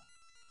 huh.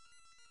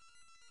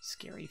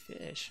 Scary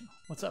fish.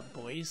 What's up,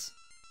 boys?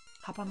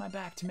 Hop on my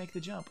back to make the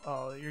jump.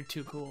 Oh, you're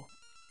too cool.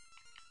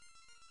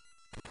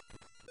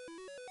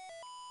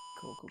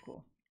 Cool, cool,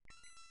 cool.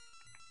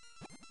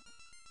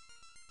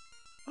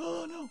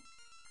 Oh no!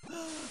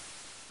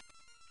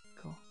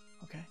 Cool.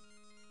 Okay.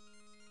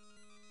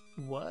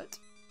 What?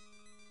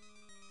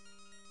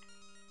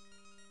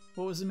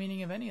 What was the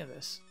meaning of any of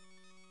this?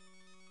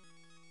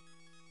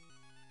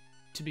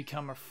 To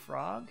become a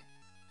frog?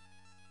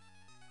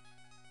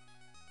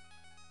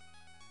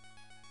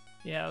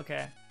 Yeah,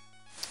 okay.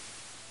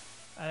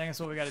 I think that's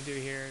what we gotta do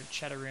here.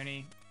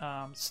 Chatteroony.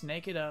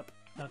 Snake it up.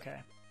 Okay.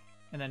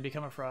 And then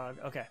become a frog.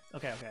 Okay,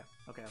 okay, okay.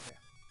 Okay, okay.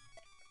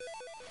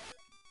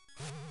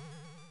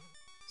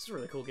 This is a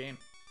really cool game.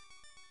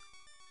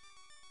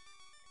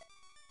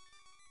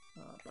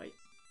 Bite.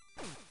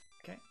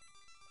 Okay.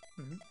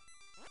 Mm-hmm.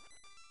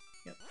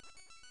 Yep.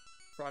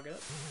 Frog it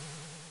up.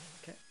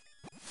 Okay.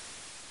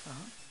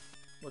 Uh-huh.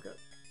 Look up.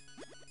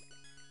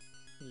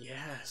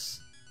 Yes.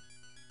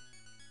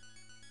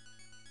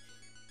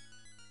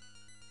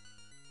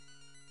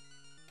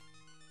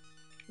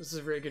 This is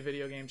a very good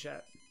video game,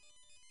 chat.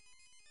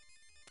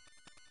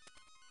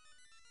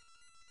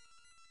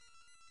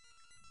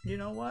 You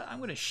know what? I'm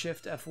going to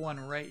shift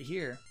F1 right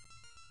here.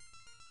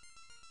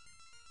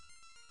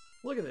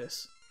 Look at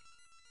this.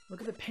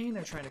 Look at the pain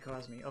they're trying to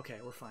cause me. Okay,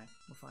 we're fine.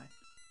 We're fine.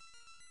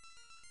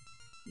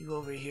 You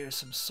overhear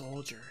some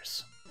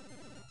soldiers.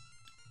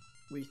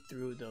 We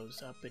threw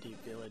those uppity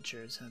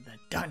villagers in the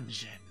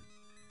dungeon.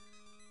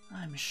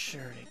 I'm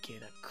sure to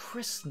get a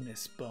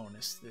Christmas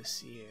bonus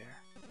this year.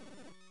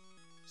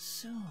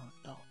 Soon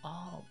they'll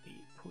all be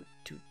put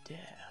to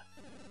death.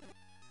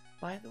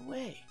 By the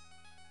way,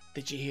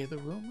 did you hear the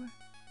rumor?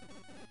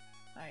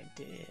 I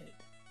did.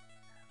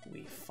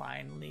 We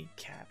finally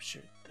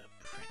captured the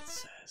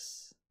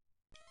princess.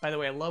 By the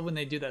way, I love when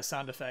they do that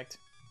sound effect.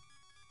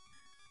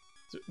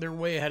 They're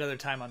way ahead of their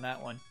time on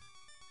that one.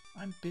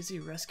 I'm busy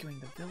rescuing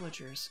the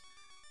villagers.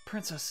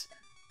 Princess,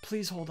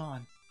 please hold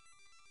on.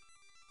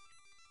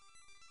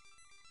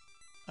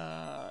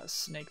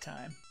 Snake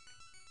time.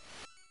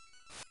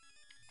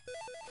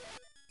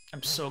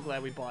 I'm so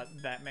glad we bought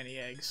that many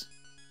eggs.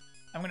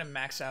 I'm gonna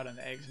max out on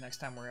the eggs next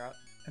time we're out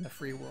in the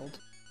free world.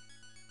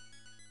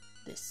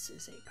 This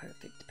is a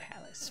perfect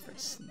palace for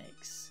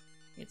snakes.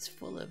 It's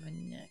full of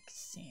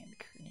nooks and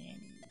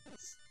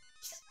crannies.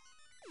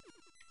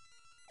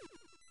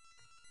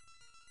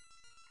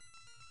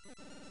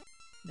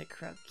 The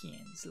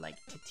Krokians like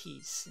to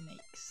tease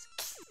snakes.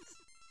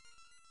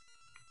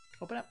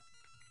 Open up.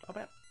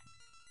 Open up.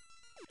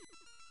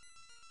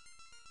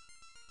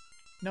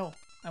 No,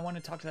 I want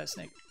to talk to that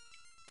snake.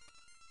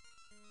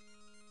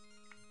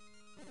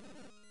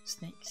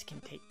 Snakes can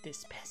take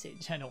this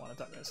passage. I don't want to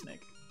talk to that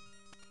snake.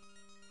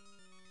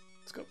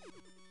 Let's go.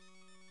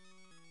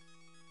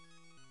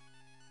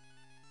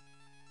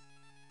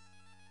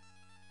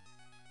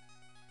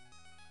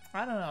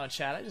 I don't know,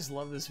 chat. I just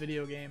love this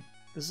video game.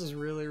 This is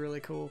really,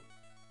 really cool.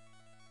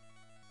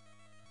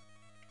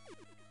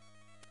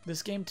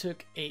 This game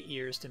took 8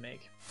 years to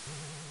make.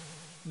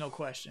 No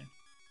question.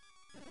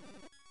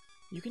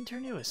 You can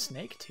turn into a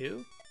snake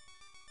too?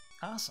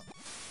 Awesome.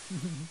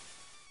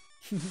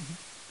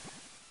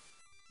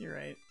 You're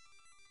right.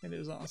 It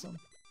is awesome.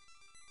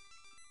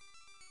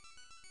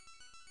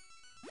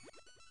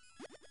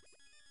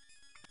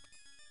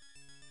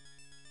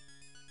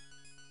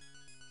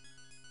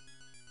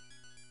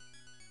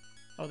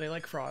 Oh, they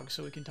like frogs,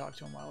 so we can talk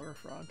to them while we're a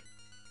frog.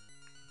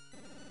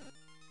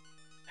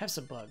 Have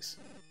some bugs.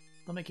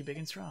 They'll make you big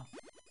and strong.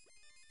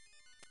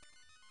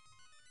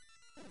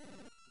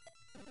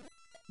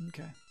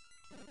 Okay.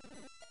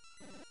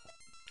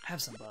 Have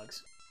some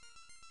bugs.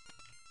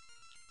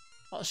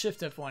 I'll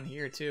shift F1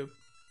 here, too.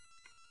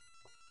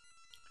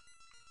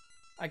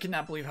 I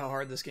cannot believe how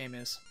hard this game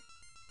is.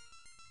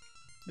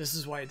 This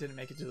is why it didn't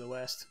make it to the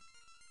West.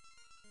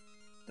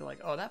 They're like,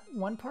 oh, that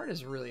one part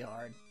is really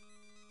hard.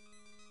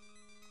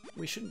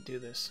 We shouldn't do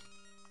this.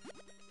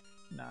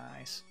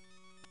 Nice.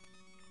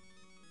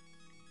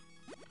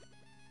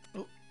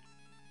 Oh.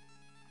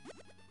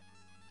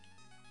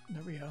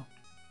 There we go.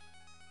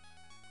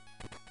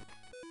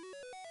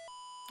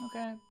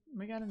 Okay,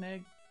 we got an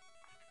egg.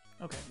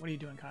 Okay, what are you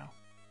doing, Kyle?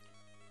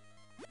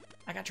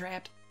 I got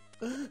trapped.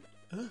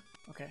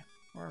 Okay,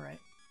 we're alright.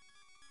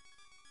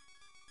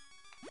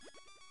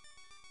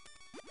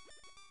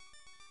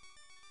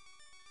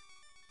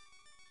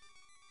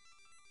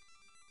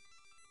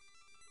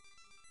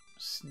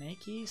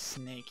 Snaky,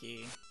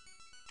 snaky.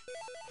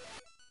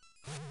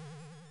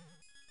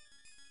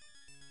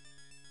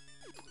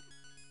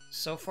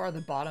 So far,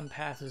 the bottom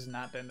path has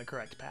not been the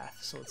correct path,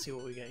 so let's see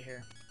what we get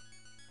here.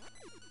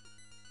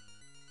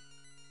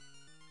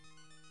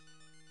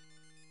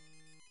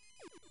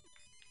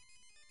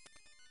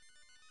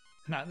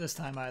 Not this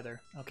time either.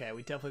 Okay,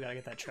 we definitely gotta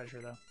get that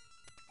treasure, though.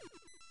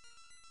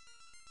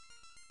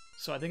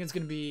 So I think it's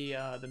gonna be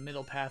the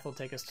middle path will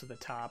take us to the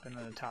top, and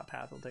then the top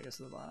path will take us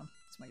to the bottom.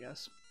 That's my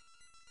guess.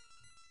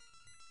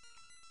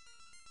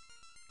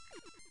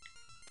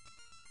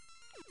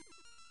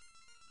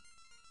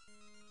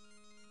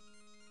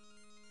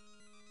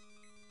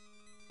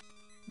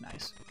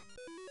 Nice.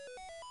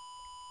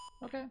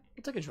 Okay,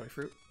 we'll take a joy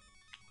fruit.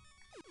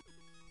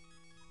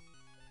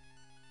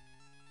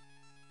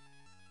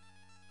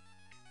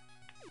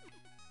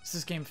 Is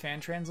this game fan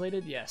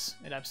translated? Yes,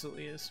 it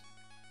absolutely is.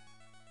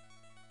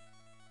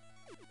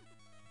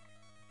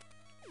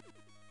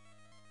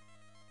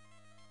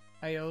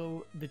 I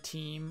owe the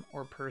team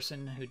or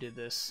person who did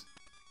this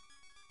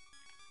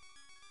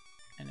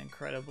an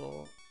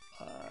incredible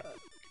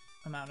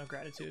amount of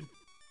gratitude.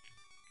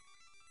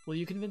 Will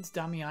you convince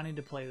Damiani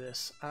to play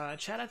this?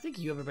 Chad, I think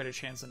you have a better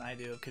chance than I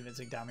do of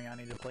convincing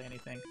Damiani to play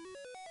anything.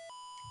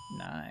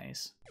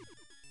 Nice.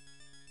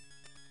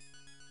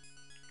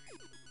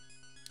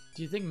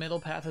 Do you think middle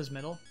path is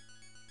middle?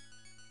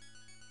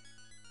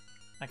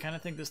 I kind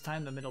of think this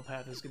time the middle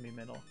path is going to be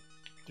middle.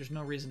 There's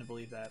no reason to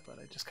believe that, but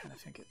I just kind of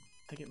think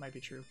it might be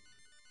true.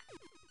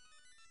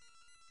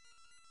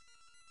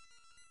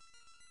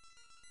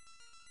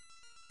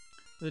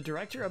 The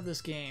director of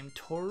this game,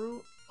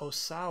 Toru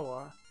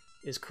Osawa,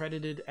 is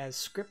credited as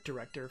script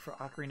director for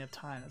Ocarina of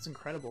Time. That's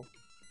incredible.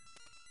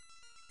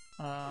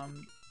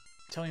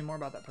 Tell me more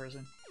about that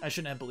person. I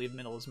shouldn't have believed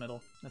middle is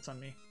middle. That's on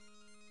me.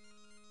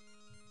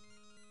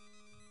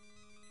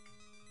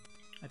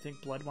 I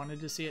think Blood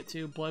wanted to see it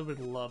too. Blood would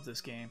love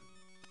this game.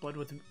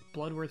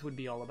 Bloodworth would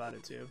be all about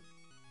it too.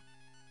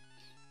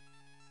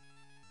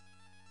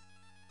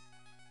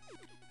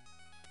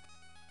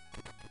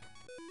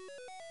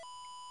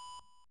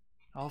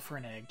 All for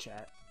an egg,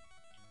 chat.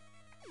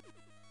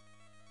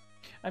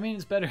 I mean,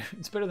 it's better.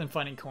 It's better than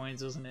finding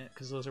coins, isn't it?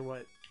 Because those are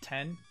what,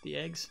 10? The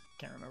eggs?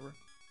 Can't remember.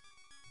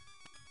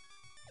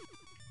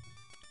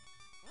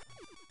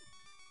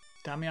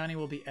 Damiani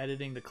will be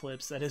editing the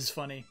clips. That is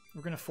funny.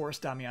 We're gonna force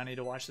Damiani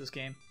to watch this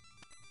game.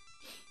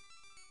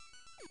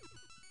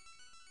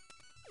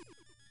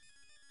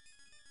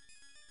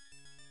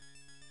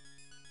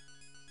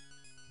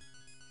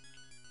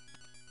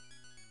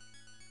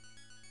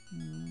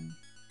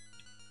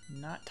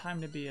 Not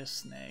time to be a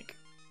snake.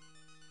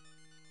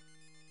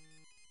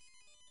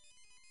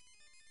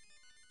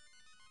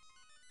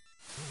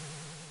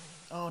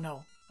 Oh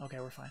no. Okay,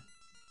 we're fine.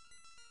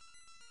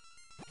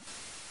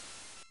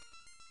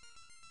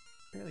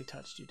 Barely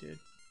touched you, dude.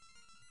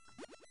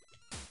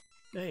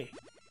 Hey.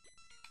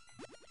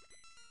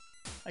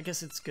 I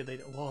guess it's good they...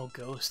 Whoa,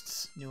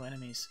 ghosts. New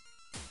enemies.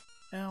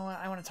 No,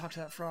 I want to talk to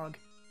that frog.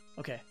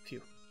 Okay,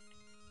 phew.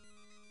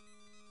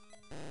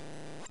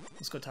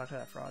 Let's go talk to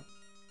that frog.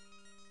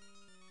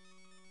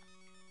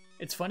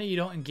 It's funny you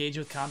don't engage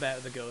with combat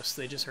with the ghosts.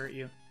 They just hurt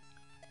you.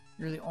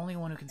 You're the only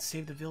one who can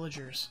save the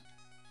villagers.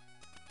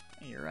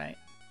 You're right.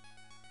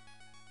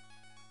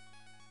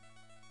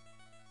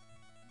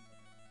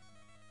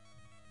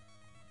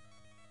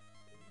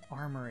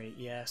 Armory,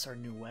 yes, our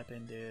new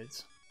weapon,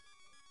 dudes.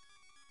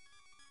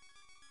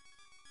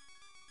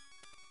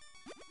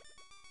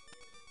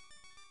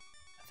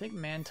 I think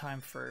man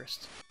time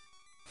first.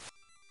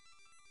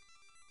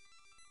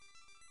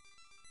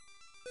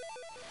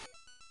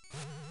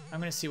 I'm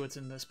gonna see what's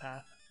in this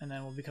path, and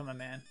then we'll become a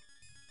man.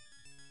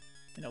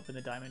 And open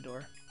the diamond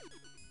door.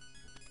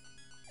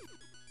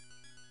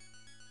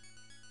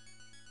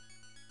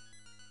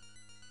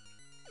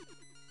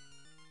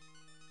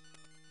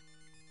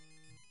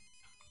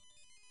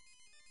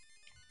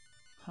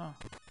 Huh.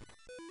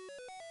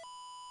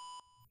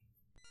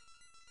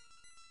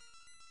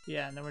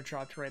 Yeah, and then we're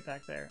dropped right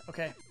back there.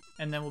 Okay,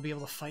 and then we'll be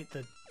able to fight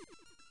the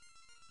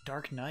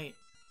Dark Knight.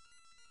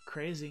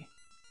 Crazy.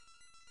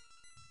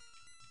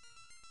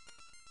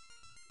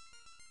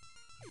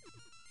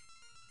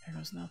 Here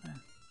goes nothing.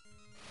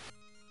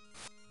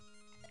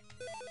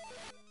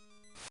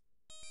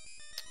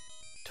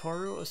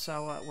 Toru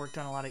Osawa worked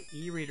on a lot of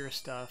e-reader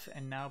stuff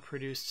and now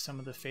produced some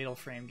of the Fatal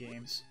Frame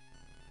games.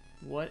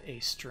 What a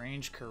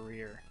strange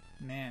career.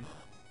 Man.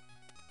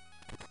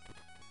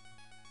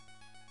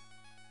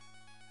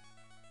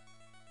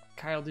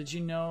 Kyle, did you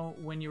know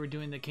when you were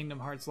doing the Kingdom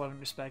Hearts Love and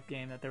Respect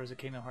game that there was a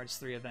Kingdom Hearts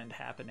 3 event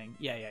happening?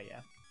 Yeah.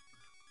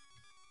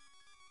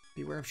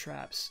 Beware of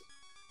traps.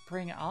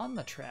 Bring on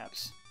the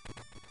traps.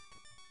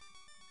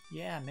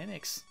 Yeah,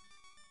 mimics.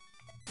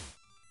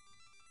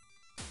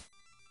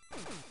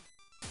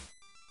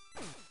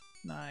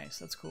 Nice,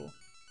 that's cool.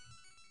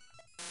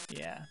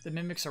 Yeah, the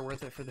mimics are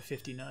worth it for the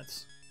 50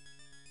 nuts.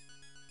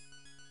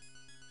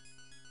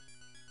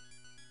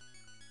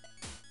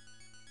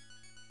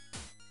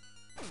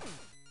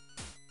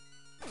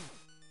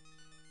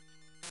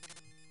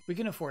 We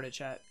can afford it,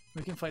 chat.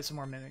 We can fight some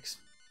more mimics.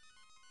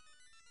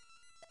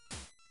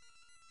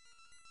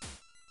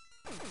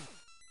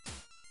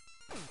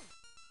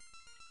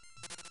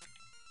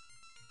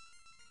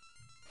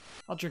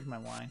 I'll drink my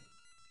wine.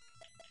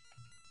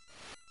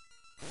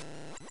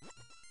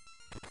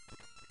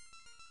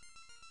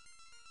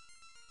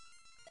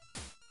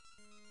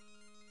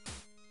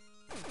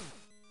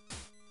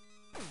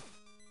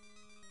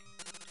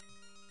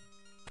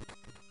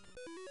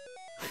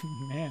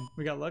 Man,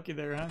 we got lucky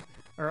there, huh?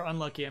 Or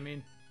unlucky, I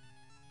mean.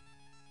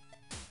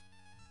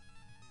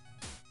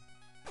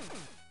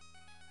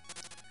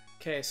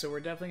 Okay, so we're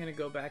definitely going to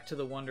go back to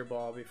the Wonder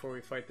Ball before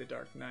we fight the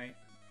Dark Knight.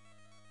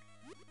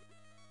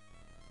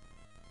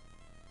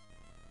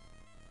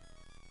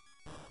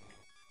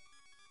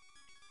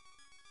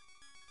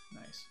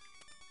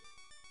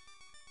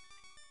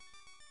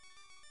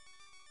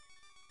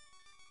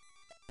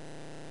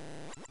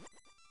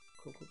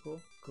 Cool, cool,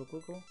 cool. Cool,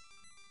 cool, cool.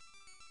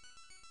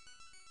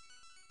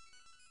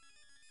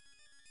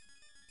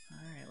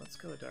 Alright, let's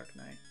go, Dark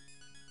Knight.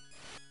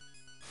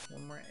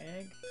 One more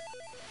egg.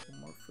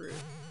 One more fruit.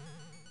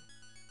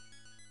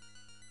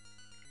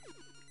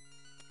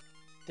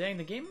 Dang,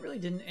 the game really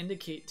didn't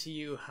indicate to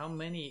you how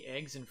many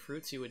eggs and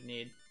fruits you would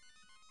need.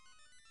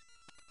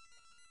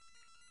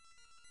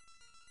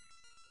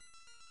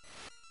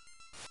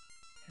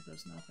 Here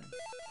goes nothing.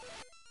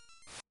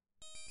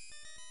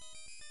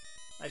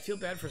 I feel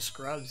bad for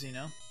scrubs, you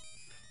know?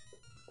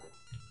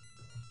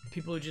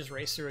 People who just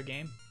race through a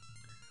game.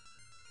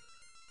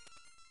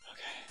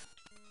 Okay.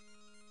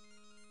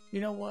 You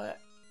know what?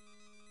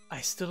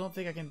 I still don't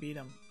think I can beat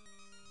him.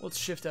 Let's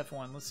shift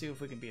F1. Let's see if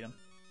we can beat him.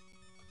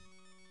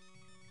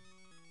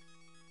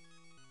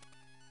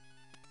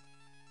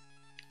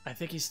 I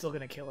think he's still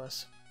gonna kill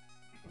us.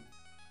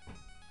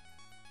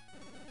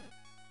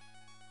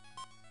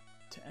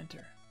 To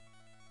enter.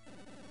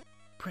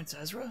 Prince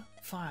Ezra?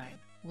 Fine.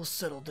 We'll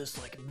settle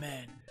this like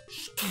men.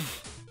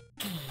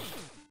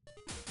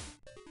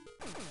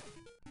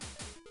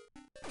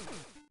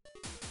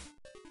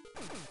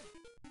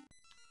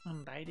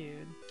 Bye,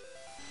 dude.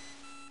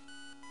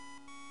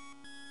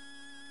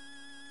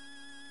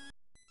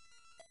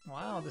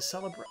 Wow, the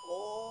celebrate.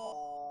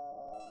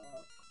 Oh!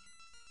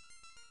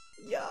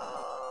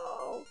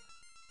 Yo!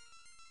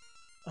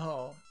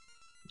 Oh.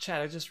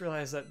 Chad, I just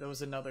realized that there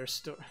was another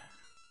story.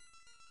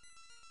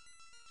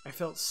 I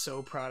felt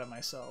so proud of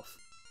myself.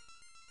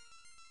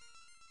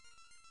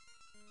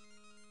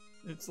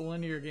 It's a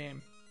linear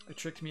game. It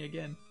tricked me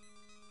again.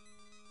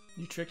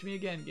 You tricked me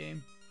again,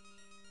 game.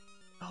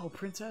 Oh,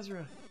 Prince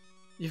Ezra.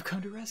 You've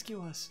come to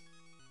rescue us.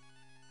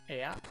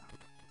 Yeah.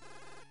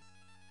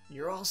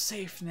 You're all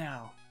safe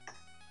now.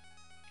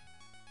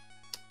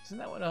 Isn't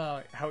that what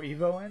how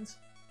Evo ends?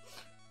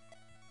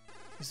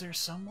 Is there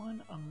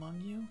someone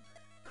among you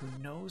who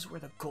knows where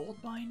the gold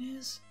mine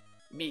is?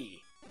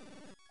 Me.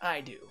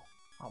 I do.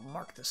 I'll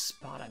mark the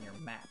spot on your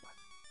map.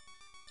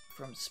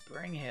 From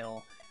Spring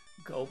Hill,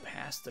 go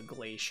past the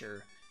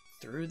glacier,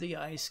 through the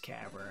ice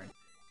cavern,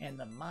 and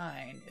the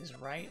mine is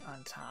right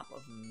on top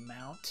of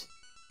Mount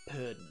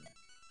Puddin.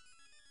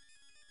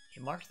 He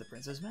marked the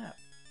prince's map.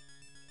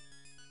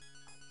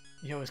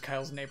 Yo, is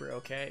Kyle's neighbor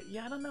okay?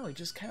 Yeah, I don't know. He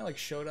just kind of like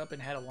showed up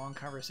and had a long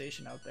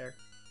conversation out there.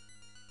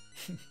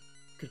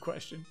 Good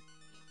question.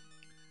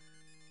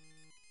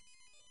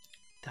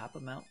 Top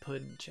of Mount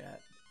Puddin,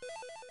 chat.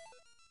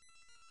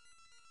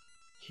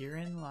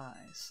 Herein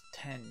lies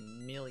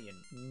 10 million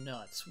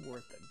nuts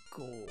worth of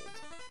gold.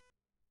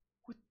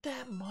 With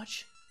that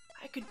much,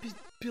 I could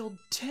build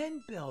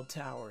 10 bell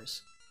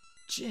towers.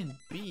 Jin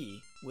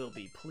B will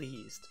be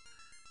pleased.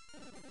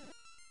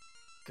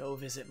 Go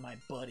visit my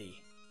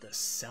buddy, the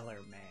Cellar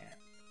Man,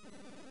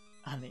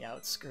 on the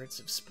outskirts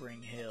of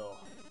Spring Hill.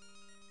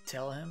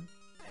 Tell him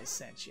I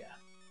sent ya.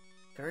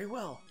 Very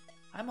well,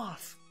 I'm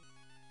off.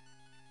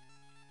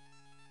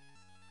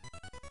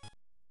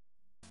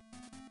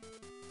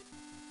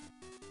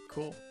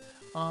 Cool.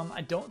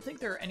 I don't think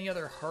there are any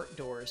other heart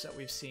doors that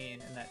we've seen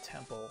in that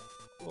temple.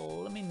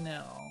 Well, let me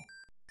know.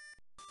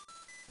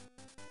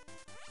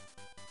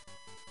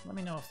 Let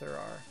me know if there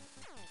are.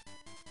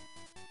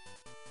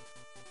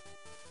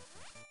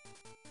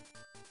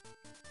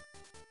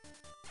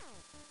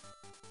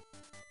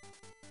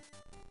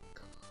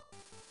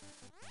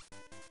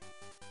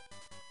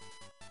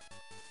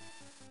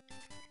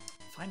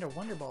 Find a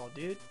Wonder Ball,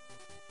 dude.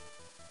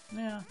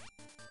 Yeah,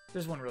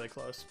 there's one really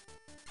close.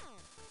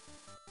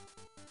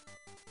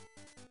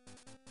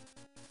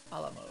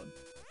 A la mode.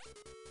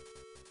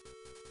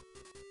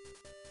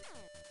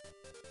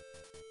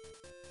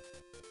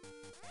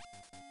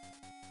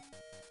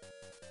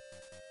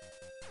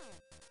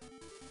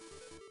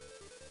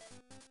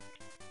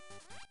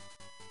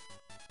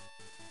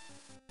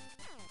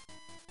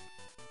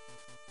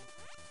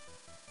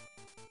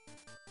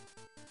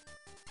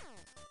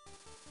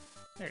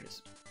 There it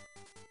is.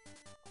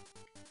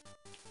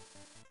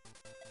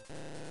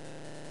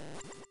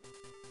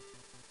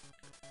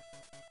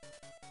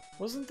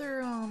 Wasn't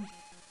there,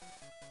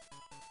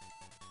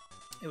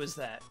 It was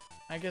that.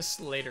 I guess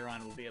later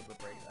on we'll be able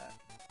to break that.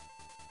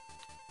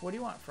 What do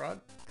you want, Frog?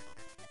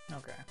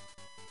 Okay.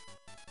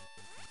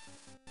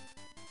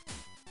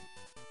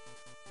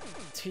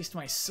 Taste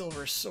my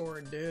silver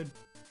sword, dude.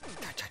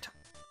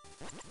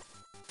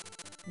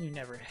 You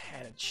never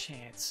had a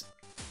chance.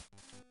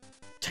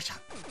 Cha-cha!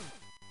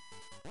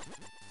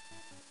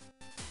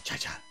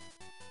 Cha-cha!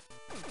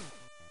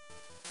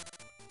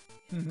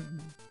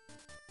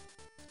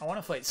 I want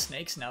to fight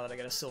snakes now that I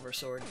got a silver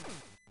sword.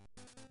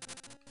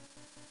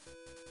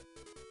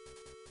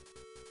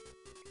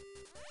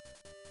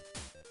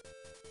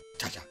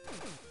 Cha-cha!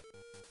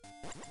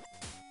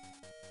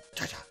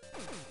 Cha-cha!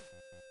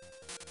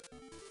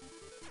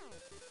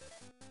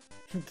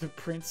 The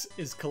prince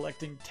is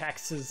collecting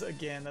taxes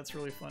again. That's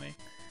really funny.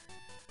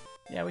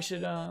 Yeah, we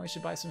should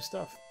buy some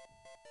stuff.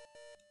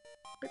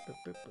 Boop, boop,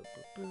 boop, boop,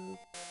 boop, boop.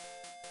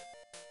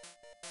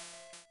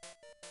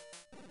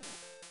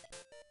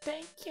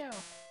 Thank you.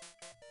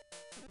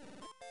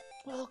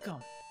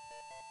 Welcome.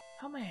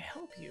 How may I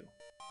help you?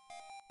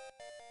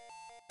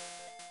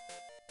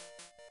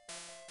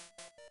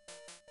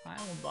 I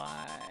will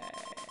buy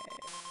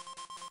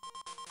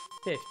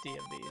 50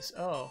 of these.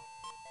 Oh.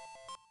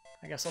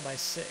 I guess I'll buy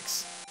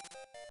 6.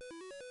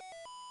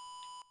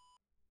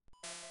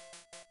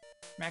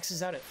 Max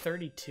is out at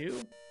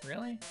 32?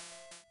 Really?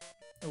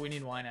 Oh, we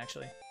need wine,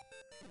 actually.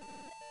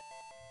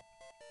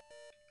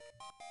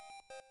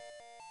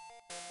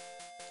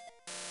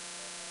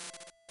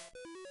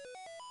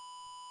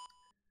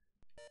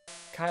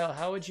 Kyle,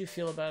 how would you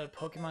feel about a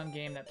Pokemon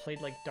game that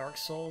played like Dark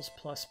Souls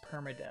plus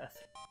permadeath?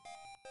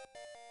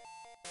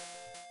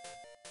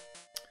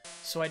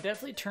 So I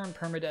definitely turned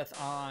permadeath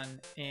on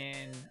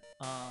in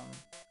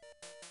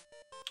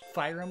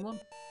Fire Emblem.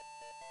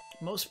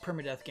 Most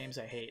permadeath games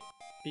I hate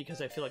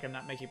because I feel like I'm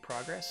not making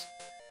progress.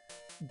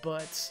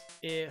 But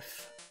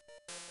if,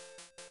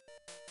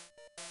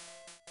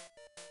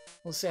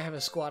 let's say I have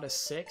a squad of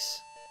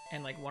 6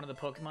 and like one of the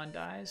Pokemon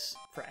dies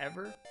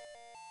forever,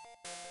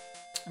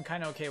 I'm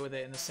kind of okay with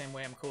it in the same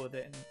way I'm cool with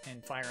it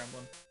in Fire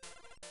Emblem.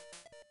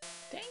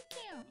 Thank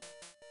you.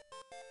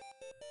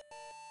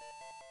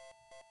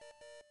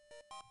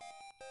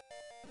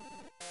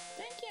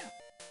 Thank you.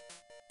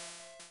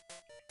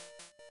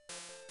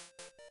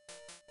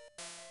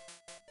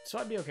 So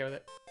I'd be okay with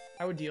it.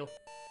 I would deal.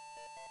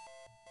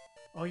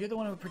 Oh, you're the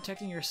one who was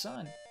protecting your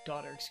son.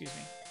 Daughter, excuse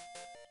me.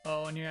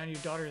 Oh, and your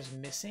daughter is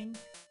missing?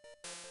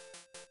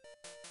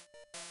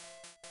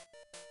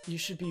 You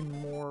should be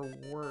more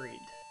worried.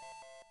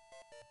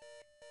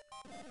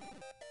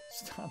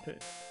 Stop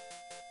it.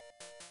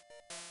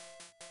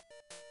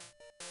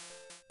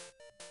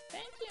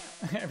 Thank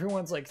you.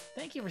 Everyone's like,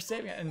 thank you for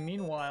saving it. And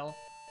meanwhile,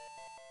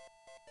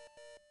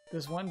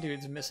 this one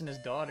dude's missing his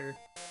daughter.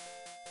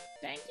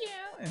 Thank you.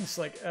 And it's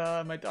like,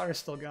 my daughter's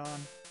still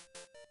gone.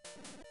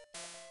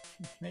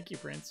 Thank you,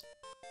 Prince.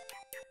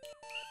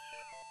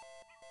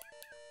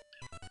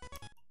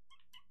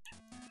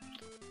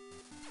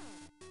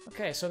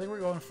 Okay, so I think we're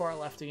going far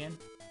left again.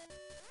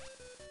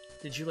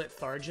 Did you let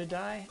Tharja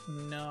die?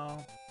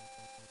 No.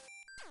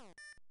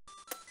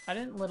 I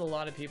didn't let a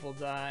lot of people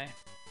die.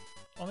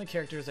 Only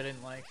characters I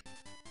didn't like.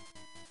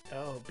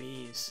 Oh,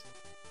 bees.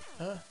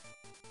 Well,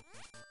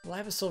 I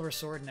have a silver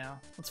sword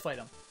now. Let's fight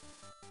them.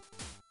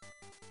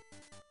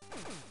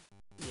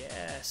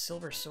 Yeah,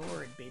 silver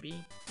sword, baby.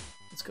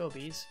 Let's go,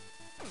 bees.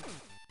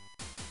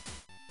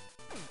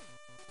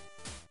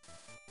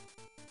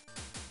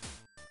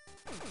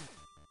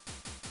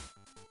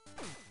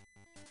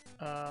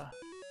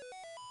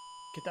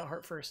 Get that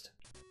heart first.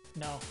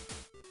 No.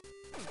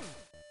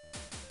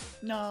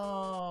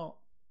 No!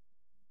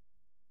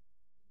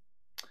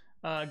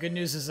 Good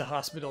news is the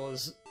hospital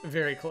is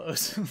very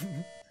close.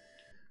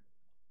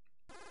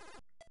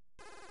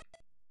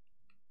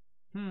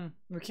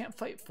 We can't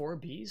fight 4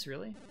 bees,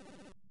 really?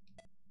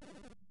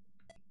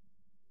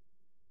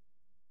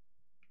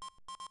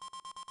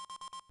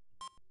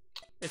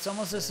 It's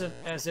almost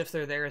as if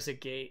they're there as a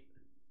gate.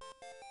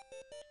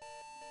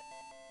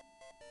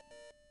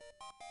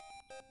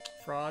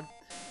 Frog?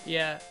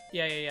 Yeah.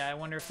 I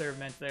wonder if they're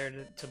meant there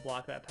to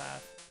block that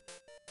path.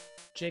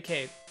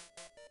 JK,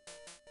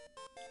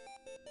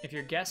 if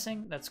you're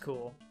guessing, that's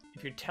cool.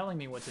 If you're telling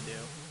me what to do,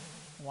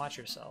 watch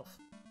yourself.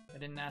 I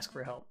didn't ask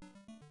for help.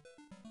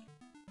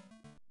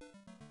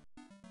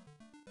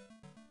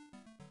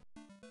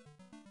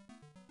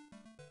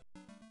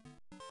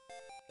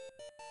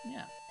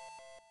 Yeah.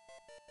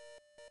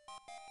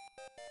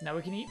 Now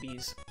we can eat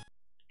bees.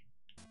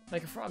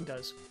 Like a frog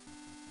does.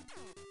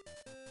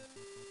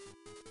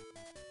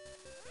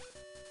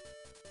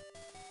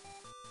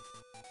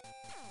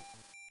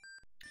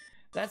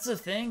 That's the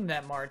thing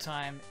that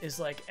Martime is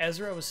like,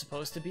 Ezra was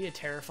supposed to be a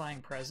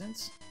terrifying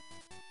presence,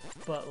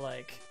 but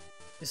like,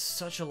 is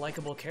such a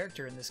likable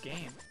character in this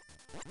game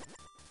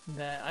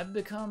that I've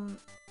become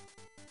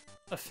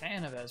a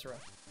fan of Ezra.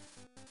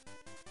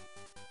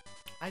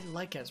 I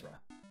like Ezra.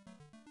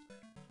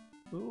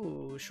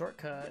 Ooh,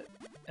 shortcut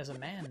as a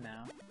man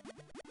now.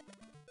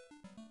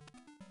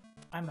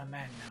 I'm a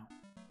man now.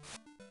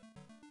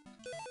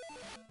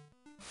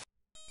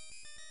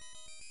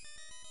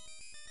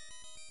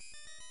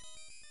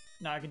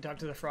 Now I can talk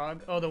to the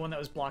frog. Oh, the one that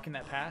was blocking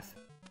that path?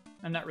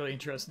 I'm not really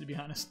interested, to be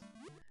honest.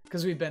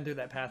 Because we've been through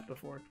that path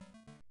before.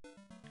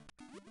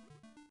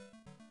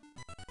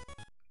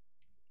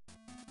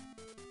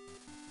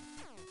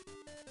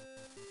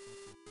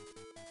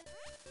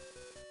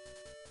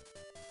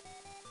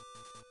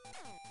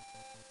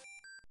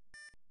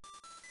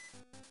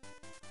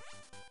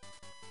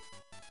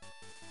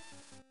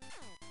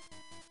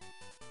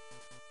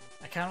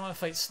 I kind of want to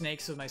fight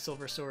snakes with my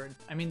silver sword.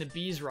 I mean, the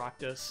bees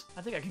rocked us.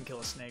 I think I can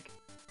kill a snake.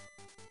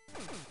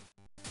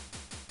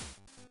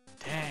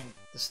 Dang,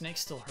 the snakes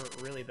still hurt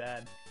really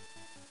bad.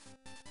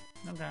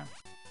 Okay.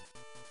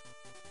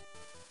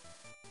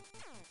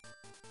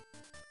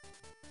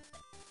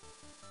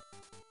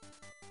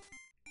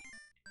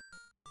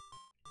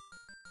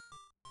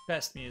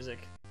 Best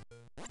music.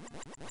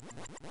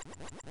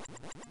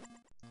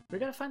 We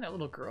gotta find that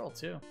little girl,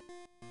 too.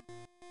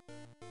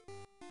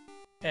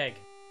 Egg.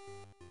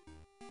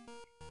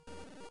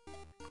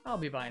 I'll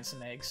be buying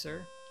some eggs,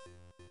 sir.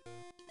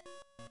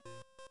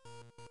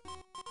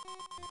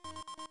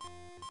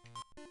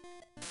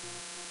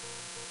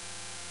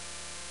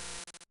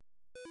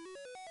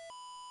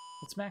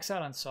 Let's max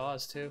out on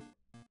saws, too.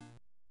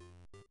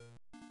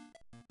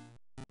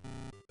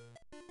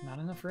 Not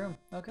enough room.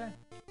 Okay.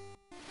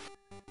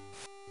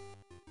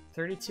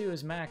 32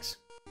 is max.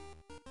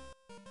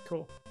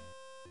 Cool.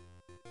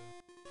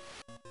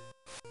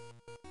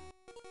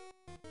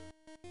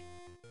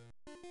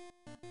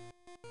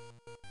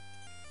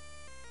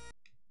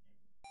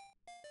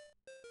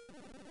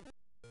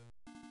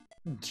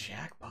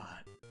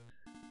 Jackpot.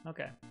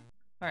 Okay.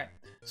 Alright,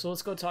 so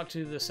let's go talk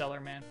to the seller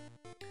man.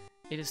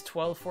 It is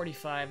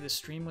 12:45. The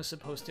stream was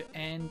supposed to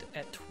end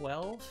at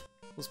 12.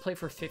 Let's play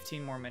for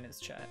 15 more minutes,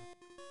 chat.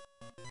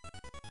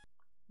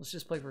 Let's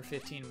just play for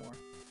 15 more.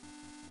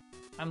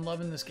 I'm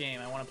loving this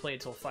game. I want to play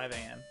it till 5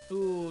 a.m.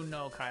 Ooh,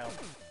 no, Kyle.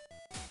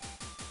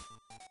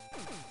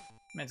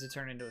 Meant to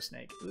turn into a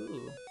snake.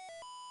 Ooh.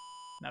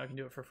 Now we can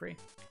do it for free.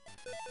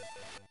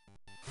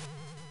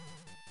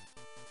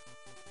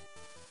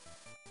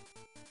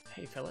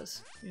 Hey,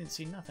 fellas. You didn't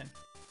see nothing.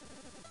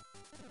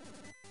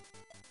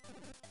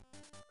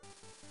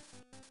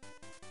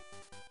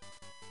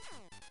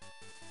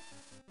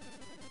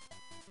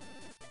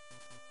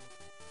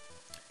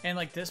 And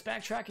like this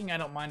backtracking, I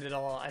don't mind at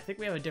all. I think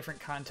we have a different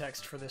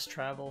context for this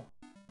travel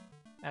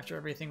after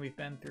everything we've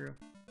been through,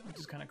 which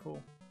is kind of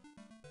cool.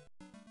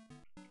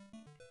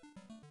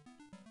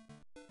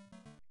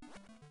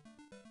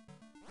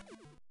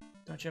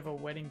 Don't you have a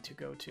wedding to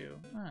go to?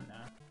 Oh,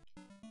 no.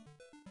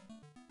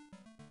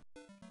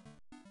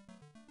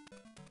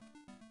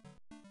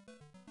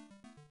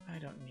 I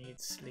don't need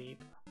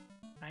sleep.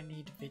 I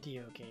need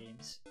video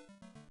games.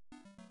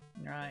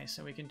 Right,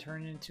 so we can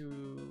turn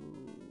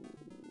into...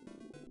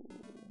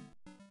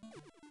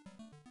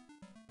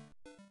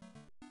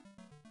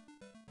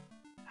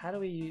 How do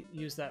we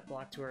use that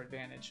block to our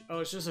advantage? Oh,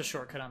 it's just a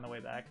shortcut on the way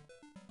back.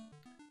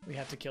 We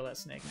have to kill that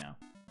snake now.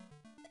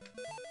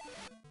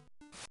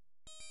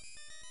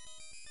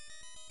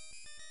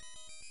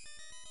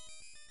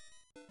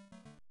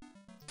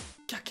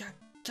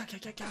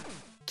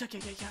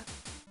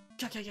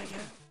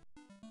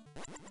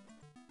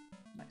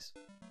 Nice.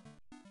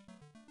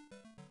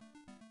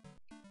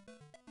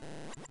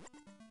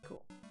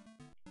 Cool.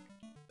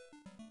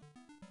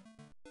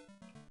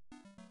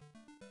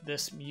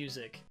 This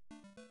music.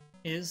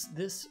 Is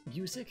this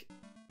music?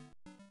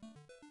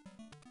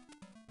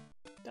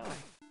 Die.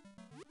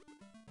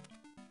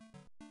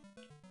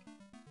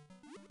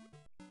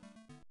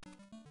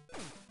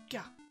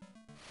 Yeah.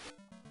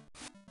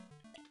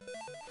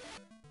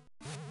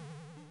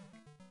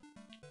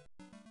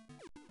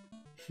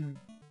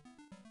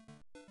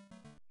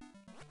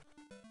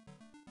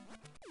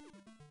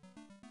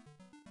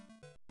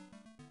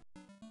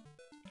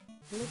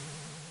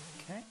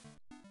 Okay.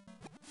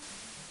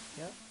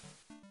 Yep.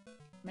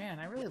 Man,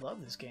 I really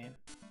love this game.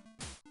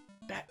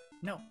 Bat,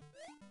 no.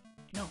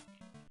 No.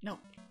 No.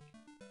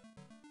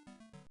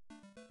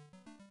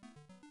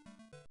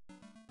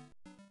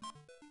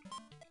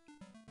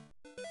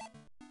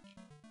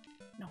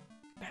 No.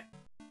 Bat.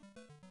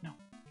 No.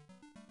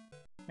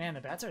 Man,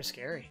 the bats are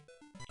scary.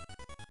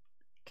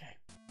 Okay.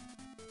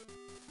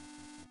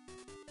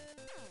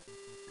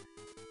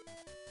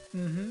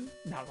 Mm-hmm.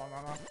 No.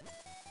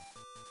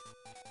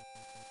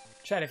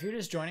 Chat, if you're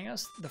just joining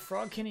us, the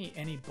frog can eat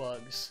any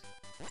bugs.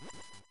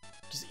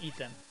 Just eat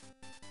them.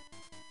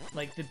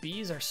 Like, the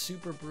bees are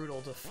super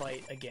brutal to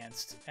fight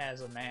against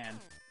as a man.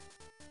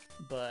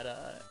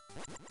 But,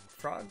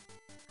 frog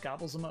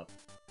gobbles them up.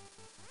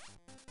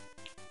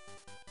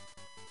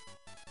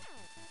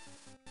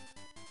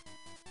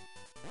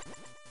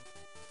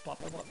 Plop,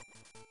 plop,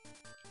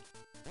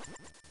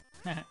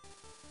 plop.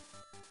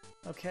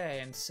 Okay,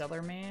 and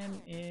Cellar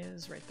Man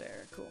is right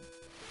there. Cool.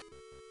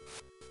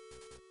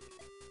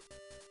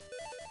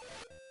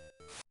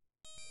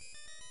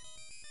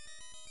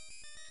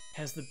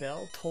 Has the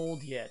bell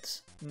tolled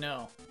yet?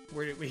 No.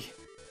 Where did we...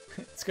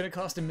 It's gonna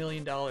cost $1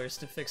 million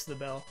to fix the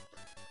bell.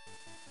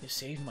 You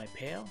saved my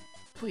pail?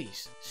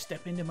 Please,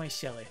 step into my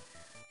cellar.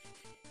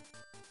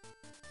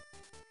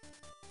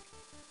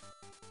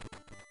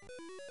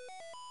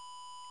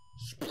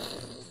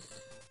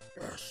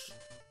 Yes.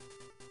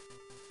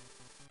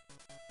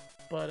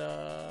 But,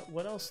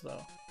 what else,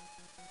 though?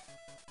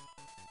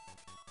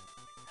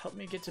 Help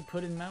me get to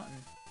Puddin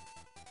Mountain.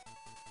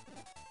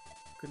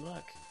 Good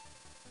luck.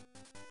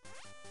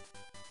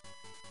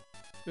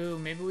 Ooh,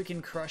 maybe we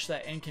can crush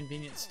that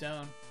inconvenient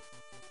stone.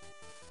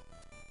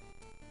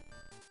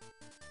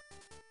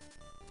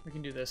 We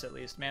can do this at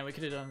least. Man, we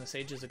could have done this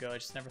ages ago. I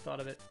just never thought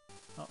of it.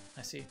 Oh,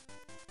 I see.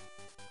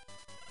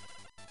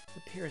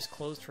 The pier is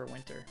closed for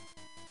winter.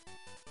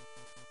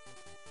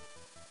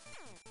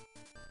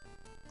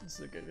 This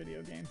is a good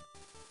video game.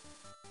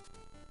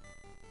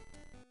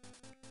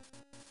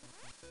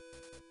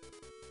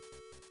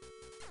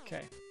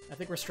 Okay, I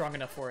think we're strong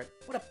enough for it.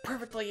 What a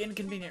perfectly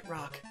inconvenient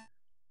rock!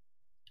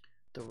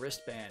 The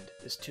wristband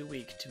is too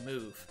weak to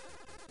move.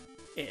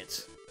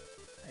 it.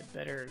 I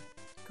better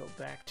go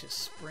back to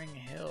Spring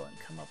Hill and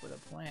come up with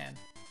a plan.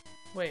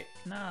 Wait,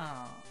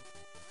 no.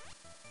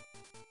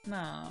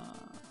 No.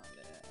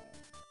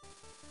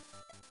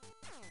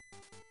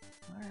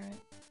 Alright.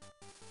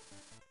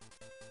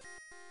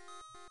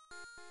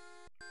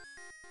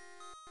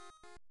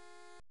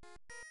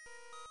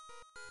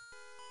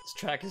 This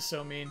track is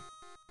so mean.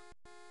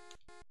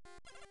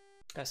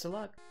 Best of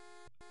luck.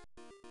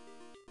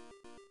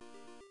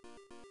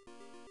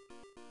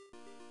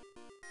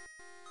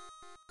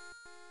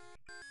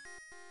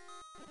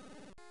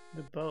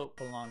 The boat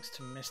belongs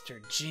to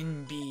Mr.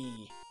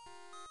 Jinbei.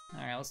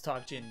 Alright, let's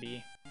talk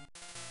Jinbei.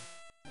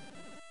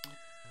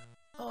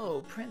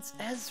 Oh, Prince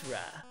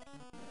Ezra.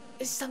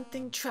 Is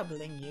something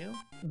troubling you?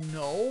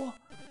 No?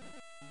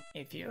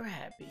 If you're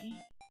happy,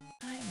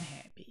 I'm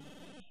happy.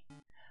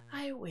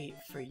 I wait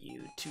for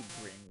you to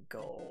bring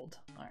gold.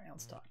 Alright,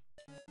 let's talk.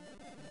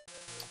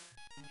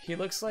 He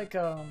looks like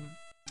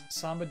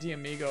Samba de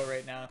Amigo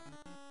right now,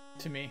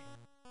 to me.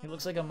 He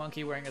looks like a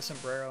monkey wearing a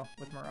sombrero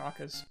with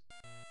maracas.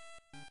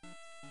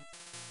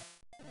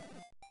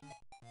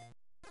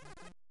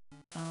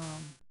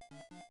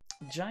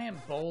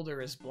 Giant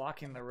boulder is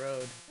blocking the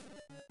road.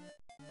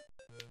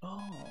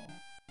 Oh,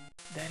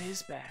 that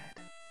is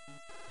bad.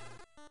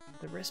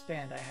 The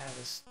wristband I have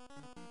is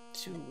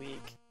too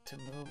weak to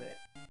move it.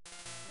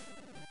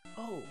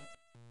 Oh,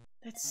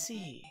 let's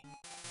see.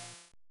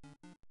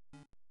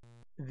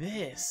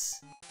 This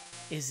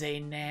is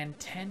a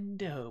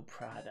Nintendo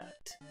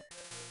product.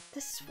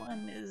 This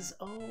one is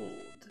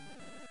old.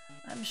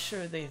 I'm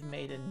sure they've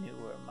made a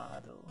newer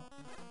model.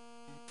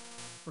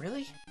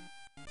 Really?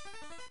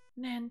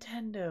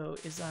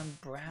 Nintendo is on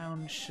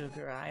Brown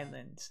Sugar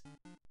Island.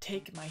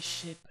 Take my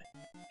ship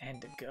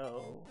and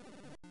go.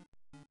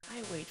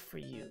 I wait for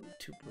you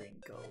to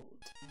bring gold.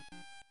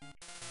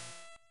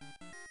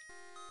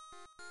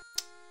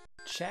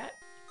 Chat,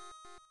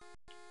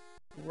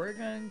 we're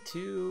going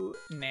to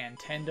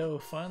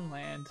Nintendo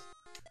Funland.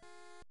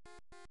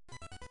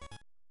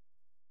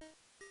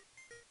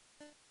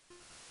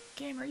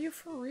 Game, are you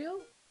for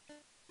real?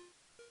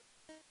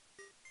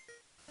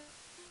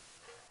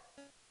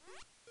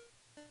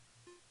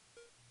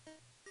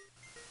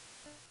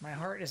 My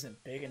heart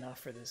isn't big enough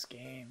for this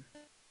game.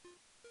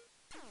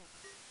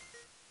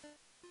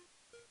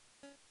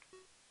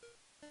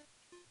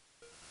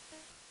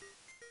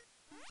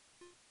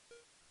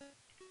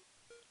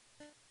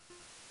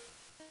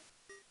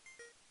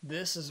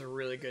 This is a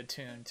really good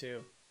tune,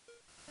 too.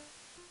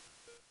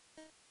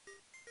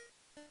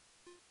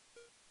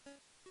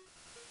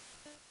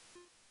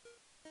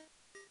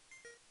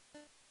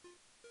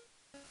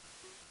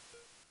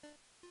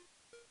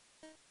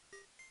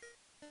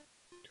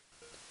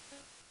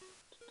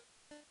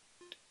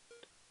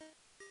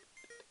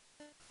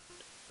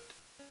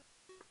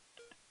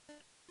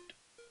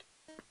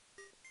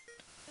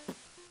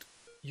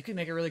 You can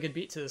make a really good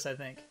beat to this, I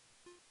think.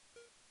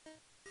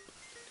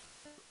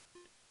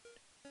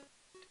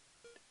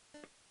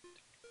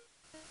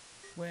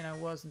 When I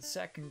was in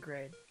second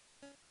grade,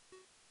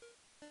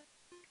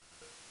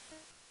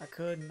 I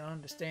couldn't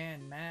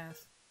understand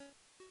math.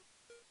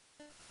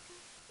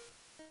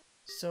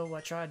 So I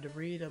tried to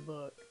read a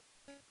book.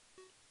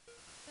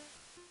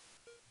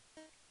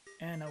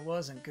 And I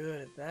wasn't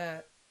good at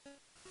that.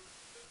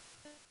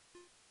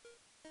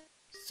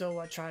 So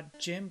I tried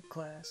gym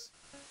class.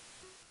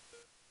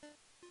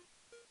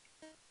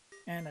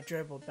 And I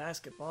dribbled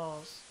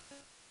basketballs.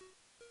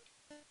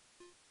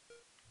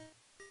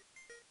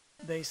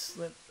 They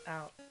slipped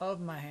out of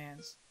my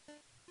hands.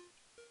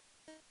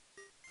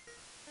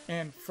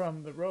 And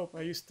from the rope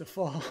I used to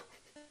fall.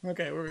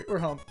 Okay, we're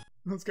home.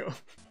 Let's go.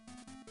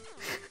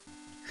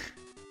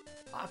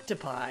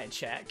 Octopi,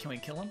 chat. Can we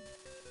kill him?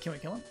 Can we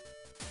kill him?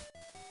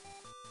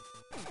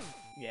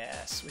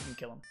 Yes, we can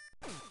kill him.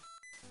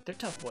 They're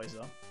tough boys,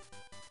 though.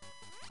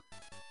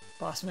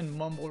 Bossman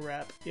mumble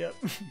rap. Yep.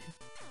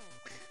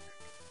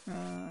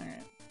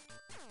 Alright.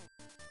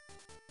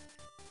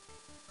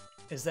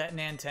 Is that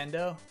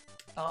Nintendo?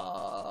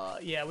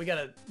 Yeah, we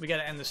gotta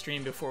end the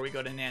stream before we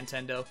go to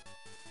Nintendo.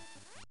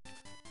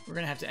 We're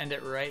gonna have to end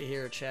it right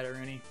here,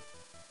 Chatteroony.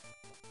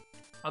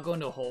 I'll go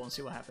into a hole and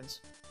see what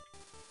happens.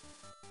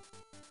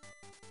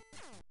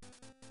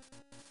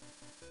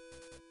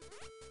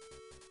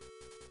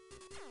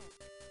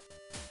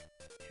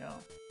 Yo,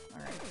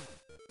 alright.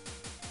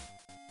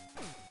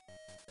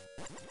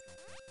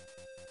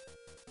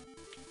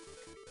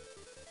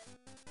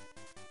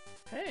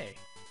 Hey,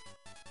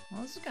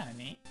 well, this is kind of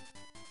neat.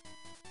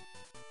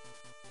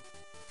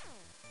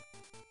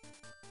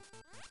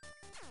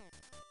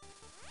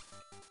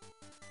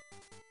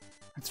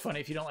 It's funny,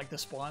 if you don't like the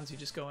spawns, you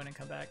just go in and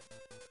come back.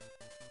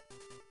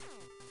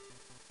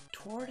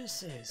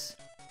 Tortoises.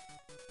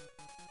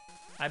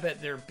 I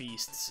bet they're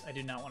beasts. I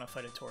do not want to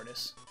fight a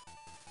tortoise.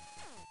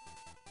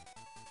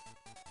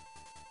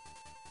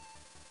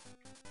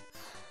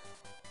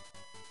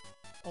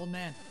 Old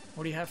man,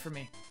 what do you have for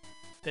me?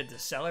 Did the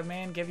cellar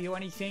man give you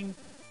anything?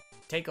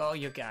 Take all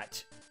you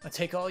got.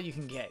 Take all you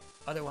can get.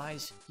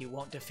 Otherwise, you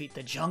won't defeat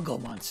the jungle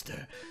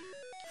monster.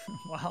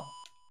 Wow.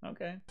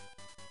 Okay.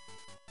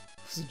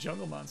 There's a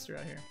jungle monster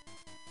out here.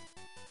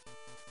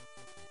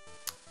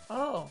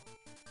 Oh.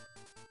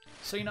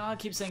 So you know how I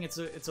keep saying it's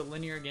a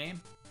linear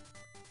game?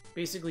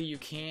 Basically, you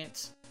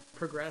can't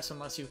progress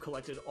unless you've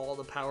collected all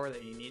the power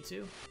that you need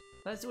to.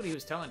 That's what he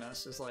was telling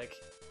us, is like,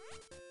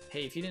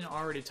 hey, if you didn't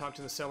already talk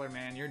to the Cellar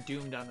Man, you're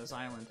doomed on this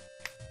island.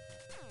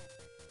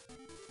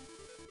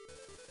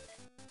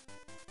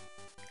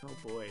 Oh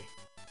boy.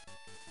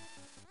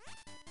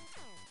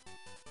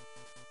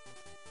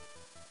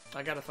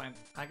 I gotta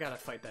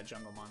fight that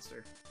jungle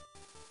monster.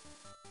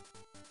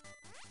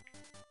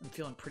 I'm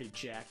feeling pretty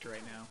jacked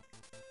right now.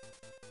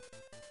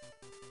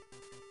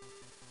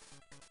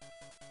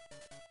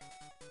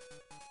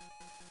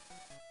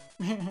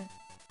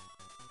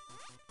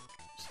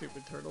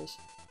 Stupid turtles.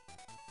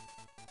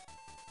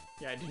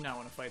 Yeah, I do not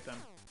want to fight them.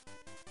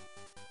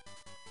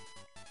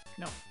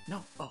 No,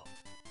 no, oh.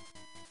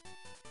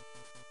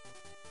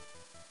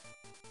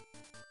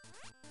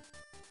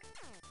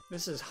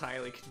 This is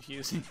highly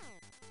confusing.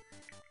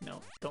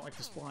 No, don't like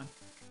the spawn.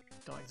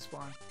 Don't like the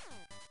spawn.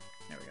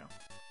 There we go.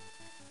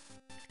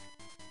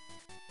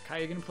 Kai,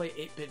 you're gonna play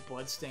 8-Bit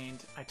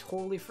Bloodstained. I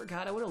totally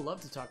forgot. I would have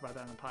loved to talk about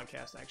that on the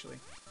podcast, actually.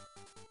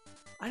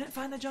 I didn't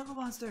find the jungle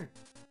monster!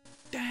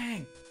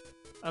 Dang!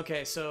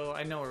 Okay, so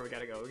I know where we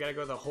gotta go. We gotta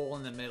go to the hole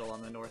in the middle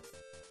on the north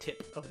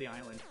tip of the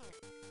island.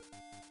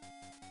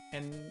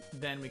 And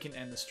then we can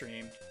end the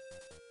stream,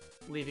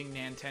 leaving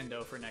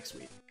Nintendo for next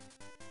week.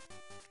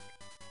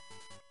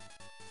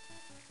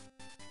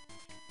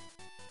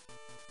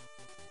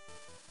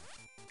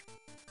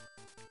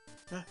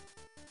 Huh?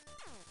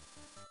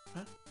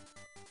 Huh?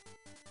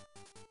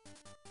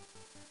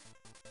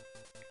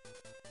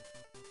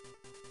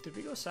 Did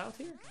we go south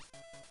here?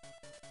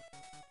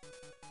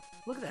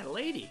 Look at that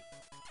lady!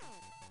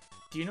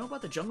 Do you know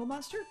about the jungle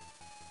monster?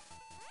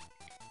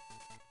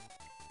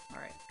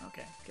 Alright,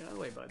 okay. Get out of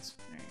the way, buds.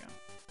 There you go.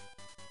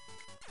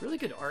 Really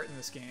good art in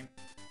this game.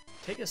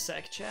 Take a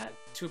sec, chat,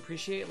 to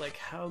appreciate like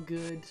how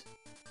good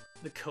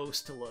the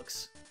coast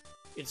looks.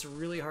 It's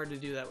really hard to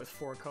do that with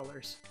 4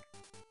 colors.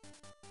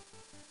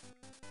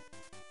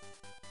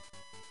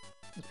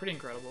 It's pretty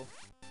incredible.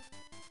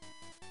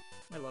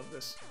 I love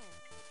this.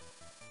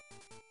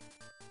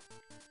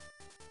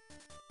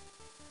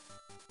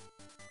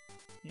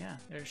 Yeah,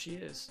 there she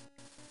is.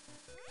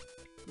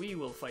 We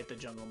will fight the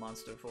jungle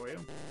monster for you.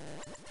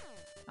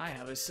 I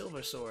have a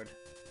silver sword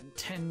and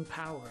 10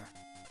 power.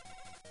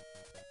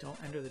 Don't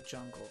enter the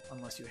jungle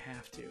unless you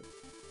have to.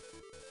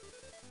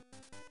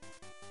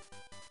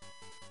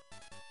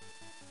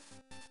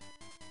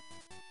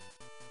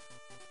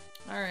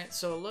 Alright,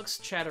 so it looks,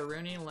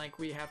 Chatteroony, like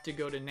we have to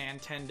go to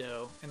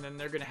Nintendo, and then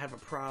they're gonna have a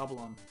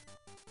problem.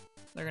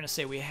 They're gonna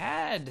say we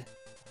had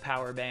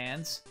power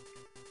bands,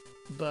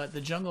 but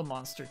the jungle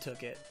monster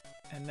took it,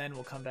 and then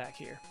we'll come back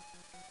here.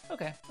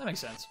 Okay, that makes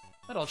sense.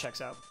 That all checks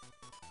out.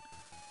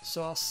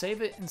 So I'll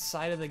save it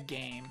inside of the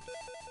game.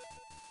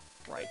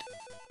 Right.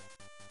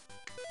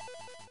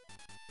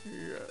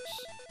 Yes.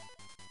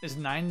 Is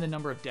 9 the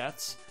number of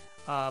deaths?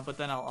 But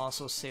then I'll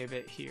also save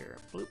it here.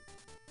 Bloop.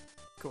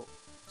 Cool.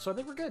 So I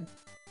think we're good.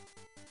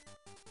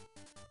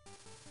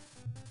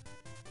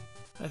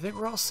 I think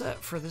we're all set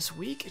for this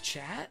week,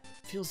 chat.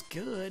 Feels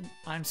good.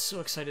 I'm so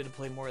excited to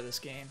play more of this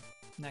game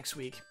next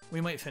week.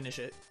 We might finish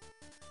it.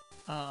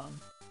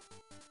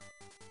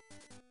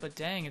 But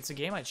dang, it's a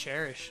game I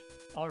cherish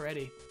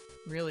already.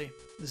 Really.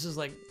 This is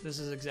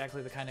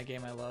exactly the kind of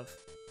game I love.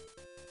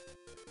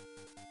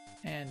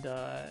 And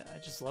I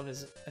just love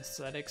his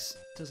aesthetics,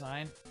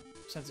 design,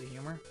 sense of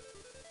humor.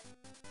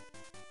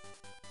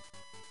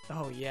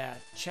 Oh yeah,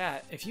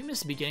 chat, if you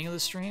missed the beginning of the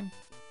stream,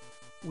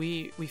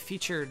 we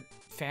featured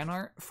fan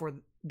art for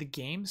the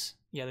games.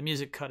 Yeah, the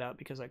music cut out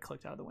because I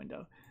clicked out of the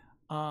window.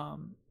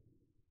 And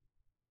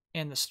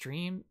the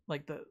stream,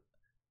 like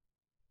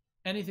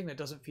anything that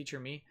doesn't feature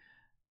me,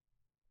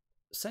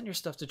 send your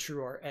stuff to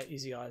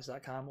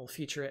trueart@easyodds.com. We'll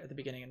feature it at the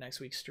beginning of next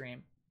week's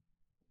stream.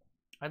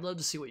 I'd love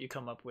to see what you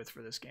come up with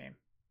for this game.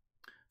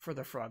 For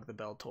the Frog, the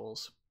Bell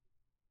Tolls.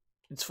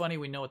 It's funny,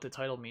 we know what the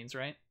title means,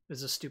 right?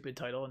 It's a stupid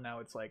title, and now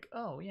it's like,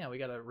 oh yeah, we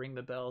gotta ring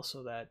the bell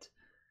so that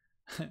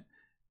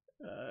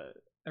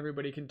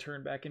everybody can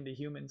turn back into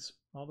humans.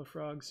 All the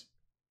frogs.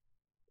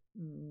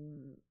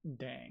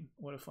 Dang,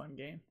 what a fun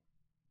game.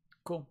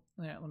 Cool.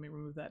 Yeah, let me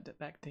remove that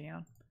back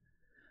down.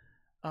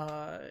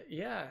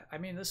 Yeah, I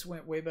mean, this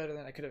went way better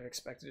than I could have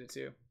expected it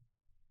to.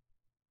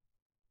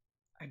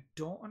 I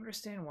don't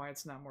understand why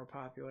it's not more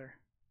popular.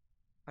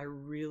 I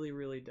really,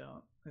 really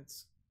don't.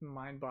 It's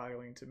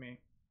mind-boggling to me.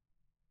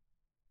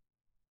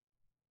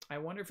 I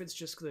wonder if it's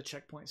just the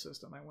checkpoint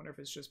system. I wonder if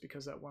it's just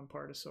because that one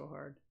part is so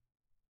hard.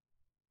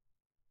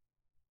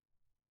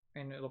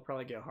 And it'll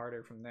probably get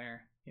harder from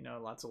there. You know,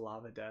 lots of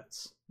lava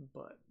deaths.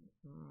 But,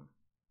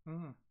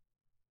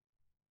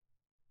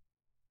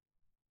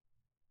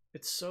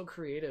 it's so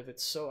creative.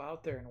 It's so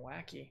out there and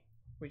wacky.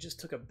 We just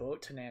took a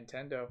boat to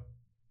Nintendo.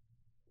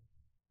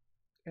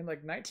 In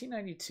like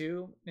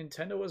 1992,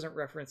 Nintendo wasn't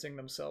referencing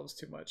themselves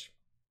too much.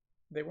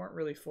 They weren't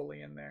really fully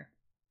in there.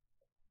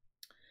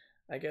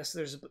 I guess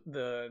there's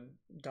the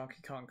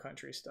Donkey Kong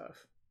Country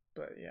stuff,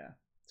 but yeah,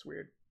 it's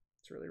weird.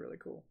 It's really, really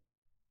cool.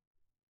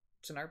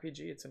 It's an RPG.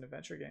 It's an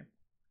adventure game.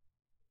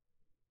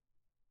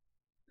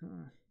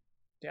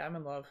 Yeah, I'm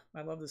in love.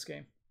 I love this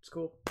game. It's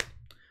cool.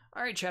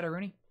 All right,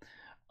 Chatteroony.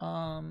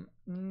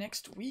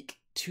 Next week,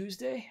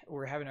 Tuesday,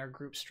 we're having our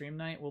group stream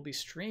night. We'll be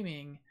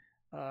streaming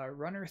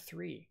Runner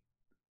 3,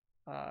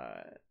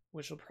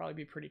 which will probably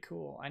be pretty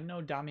cool. I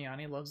know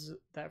Damiani loves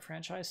that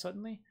franchise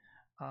suddenly.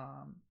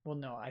 Well,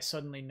 no, I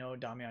suddenly know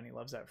Damiani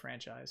loves that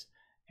franchise.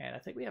 And I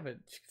think we have a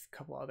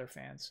couple other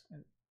fans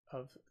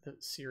of the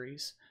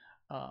series.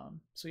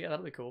 So yeah,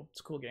 that'll be cool.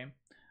 It's a cool game.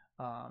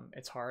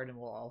 It's hard and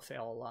we'll all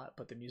fail a lot,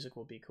 but the music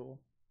will be cool.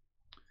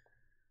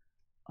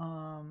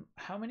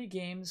 How many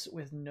games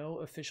with no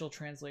official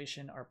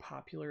translation are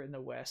popular in the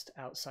West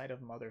outside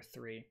of Mother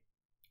 3?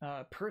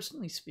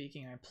 Personally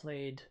speaking, I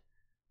played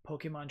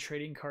Pokemon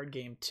Trading Card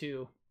Game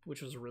 2,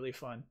 which was really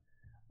fun.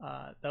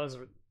 That was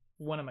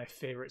one of my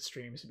favorite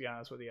streams, to be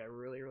honest with you. I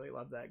really, really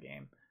loved that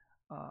game.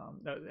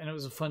 And it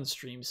was a fun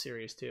stream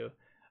series too.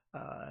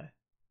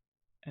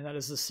 And that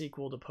is the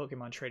sequel to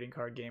Pokemon Trading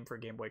Card Game for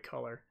Game Boy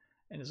Color,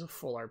 and is a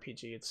full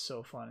RPG. It's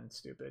so fun and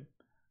stupid.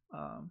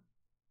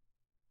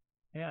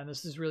 Yeah, and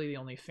this is really the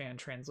only fan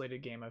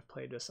translated game I've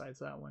played besides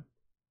that one.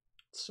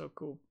 It's so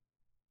cool.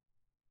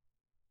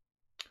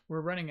 We're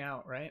running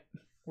out, right?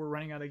 We're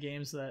running out of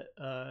games that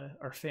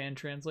are fan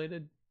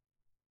translated.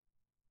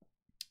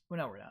 Well,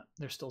 no, we're not.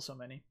 There's still so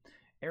many.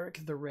 Eric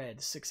the Red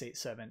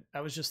 687.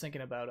 I was just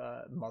thinking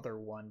about Mother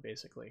 1,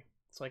 basically.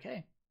 It's like,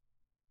 hey,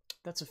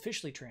 that's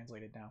officially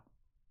translated now.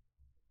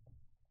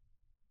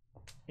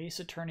 Ace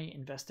Attorney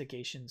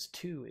Investigations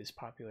 2 is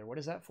popular. What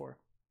is that for?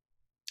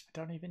 I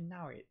don't even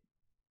know it.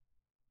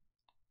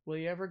 Will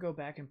you ever go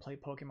back and play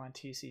Pokemon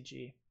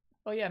TCG?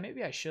 Oh yeah,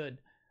 maybe I should.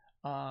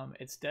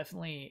 It's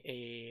definitely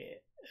a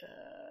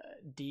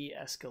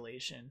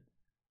de-escalation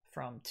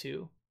from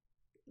 2.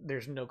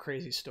 There's no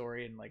crazy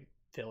story and like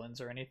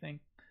villains or anything,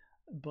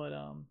 but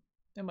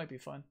it might be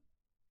fun.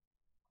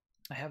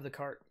 I have the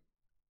cart.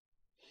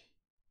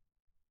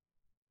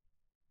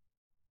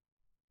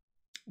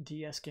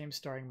 DS game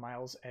starring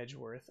Miles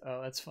Edgeworth.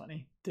 Oh, that's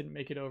funny. Didn't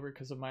make it over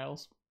because of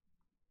Miles.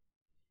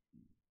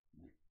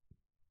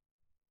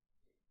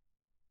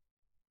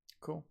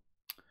 Cool.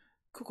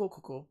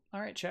 Cool.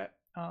 All right, chat.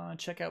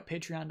 Check out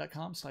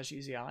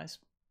patreon.com/easyeyes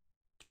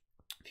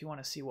if you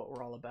want to see what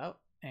we're all about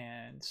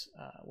and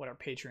what our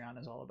Patreon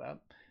is all about.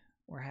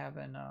 We're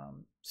having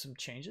some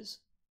changes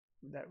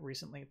that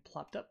recently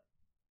plopped up.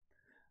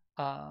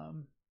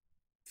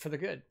 For the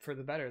good, for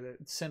the better.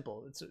 It's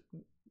simple.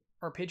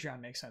 Our Patreon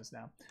makes sense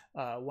now.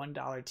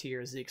 $1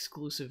 tier is the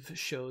exclusive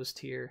shows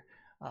tier.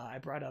 I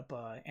brought up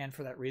And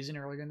For That Reason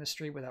earlier in the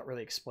stream without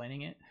really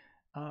explaining it.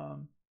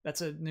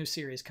 That's a new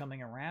series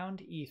coming around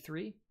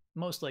E3.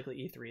 Most likely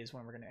E3 is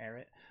when we're going to air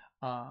it.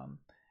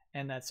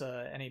 And that's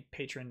any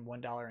patron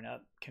 $1 and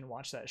up can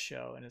watch that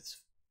show, and it's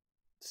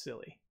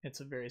silly.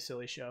 It's a very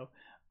silly show.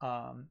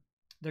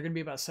 They're going to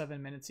be about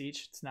 7 minutes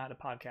each. It's not a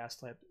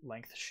podcast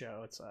length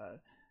show. It's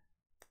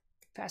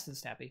fast and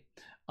snappy.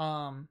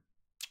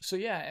 So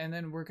yeah, and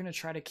then we're going to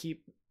try to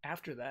keep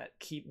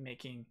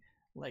making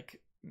like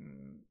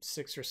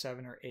 6 or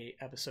 7 or 8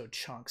 episode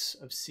chunks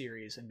of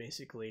series and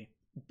basically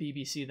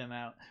BBC them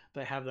out,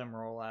 but have them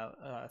roll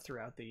out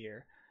throughout the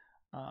year.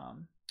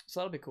 So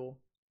that'll be cool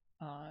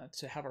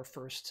to have our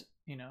first,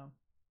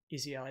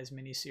 Easy Allies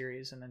mini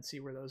series and then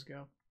see where those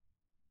go.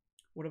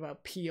 What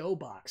about P.O.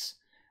 Box?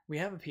 We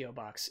have a P.O.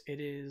 Box. It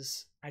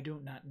is, I do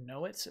not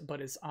know it,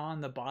 but it's on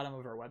the bottom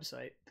of our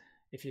website.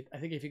 I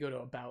think if you go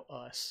to About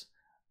Us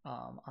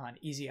on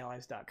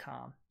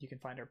easyallies.com, you can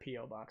find our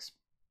P.O. Box.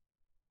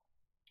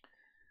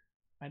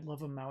 I'd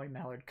love a Maui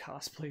Mallard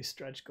cosplay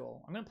stretch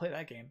goal. I'm going to play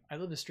that game. I'd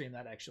love to stream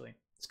that, actually.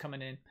 It's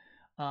coming in.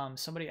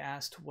 Somebody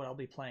asked what I'll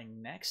be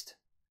playing next.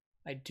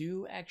 I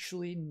do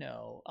actually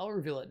know. I'll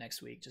reveal it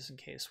next week just in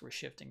case we're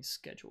shifting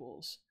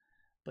schedules.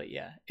 But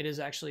yeah, it is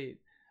actually...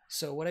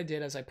 So what I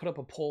did is I put up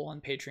a poll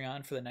on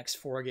Patreon for the next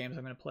 4 games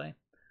I'm going to play.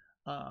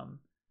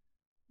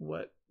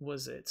 What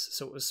was it?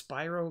 So it was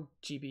Spyro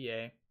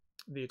GBA,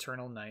 The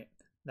Eternal Night.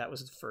 That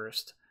was the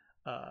first.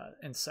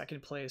 And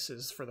second place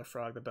is For the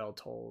Frog, The Bell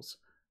Tolls.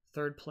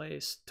 Third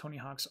place, Tony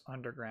Hawk's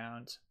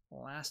Underground.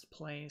 Last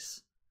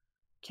place,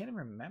 can't even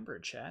remember,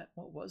 chat.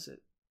 What was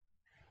it?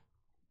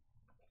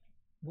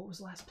 What was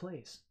last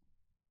place?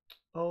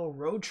 Oh,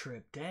 Road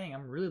Trip. Dang,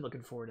 I'm really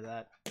looking forward to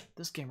that.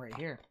 This game right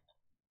here.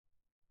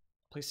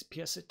 Plays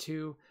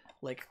PS2,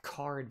 like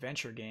car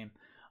adventure game.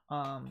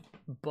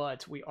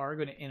 But we are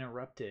going to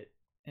interrupt it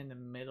in the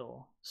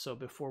middle. So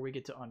before we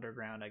get to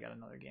Underground, I got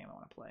another game I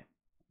want to play.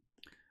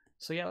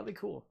 So yeah, that'll be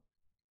cool.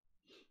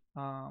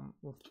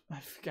 Well,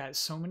 I've got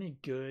so many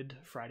good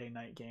Friday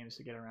night games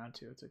to get around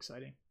to. It's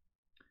exciting.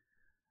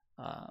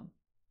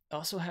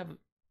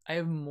 I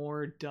have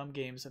more dumb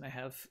games than I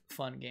have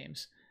fun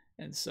games,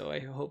 and so I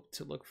hope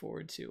to look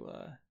forward to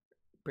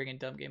bringing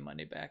Dumb Game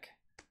Monday back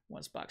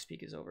once Box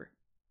Peak is over.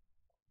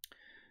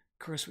 Of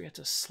course, we have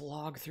to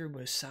slog through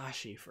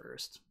Musashi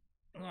first.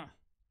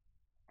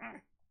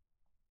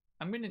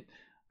 I'm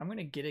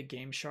gonna get a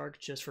Game Shark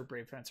just for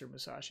Brave Fencer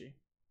Musashi.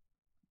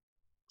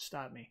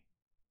 Stop me.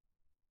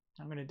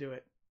 I'm gonna do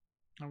it.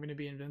 I'm gonna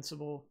be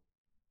invincible.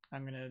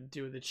 I'm gonna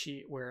do the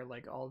cheat where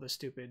like all the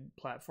stupid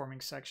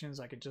platforming sections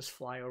I could just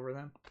fly over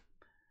them.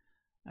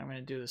 I'm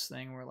gonna do this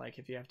thing where like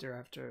if you ever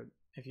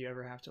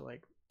have to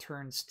like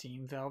turn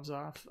steam valves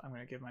off, I'm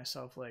gonna give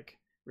myself like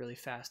really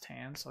fast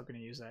hands. So I'm gonna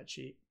use that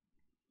cheat.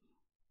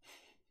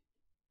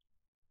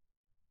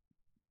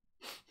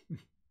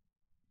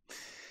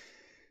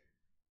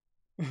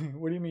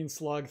 What do you mean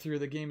slog through?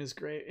 The game is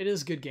great. It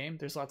is a good game.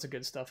 There's lots of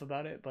good stuff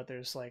about it, but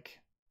there's like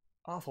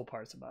awful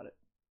parts about it.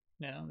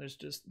 You know,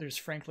 there's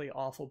frankly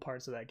awful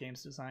parts of that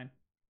game's design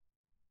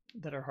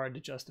that are hard to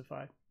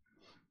justify.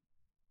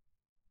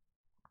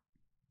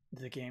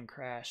 The game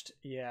crashed.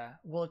 Yeah.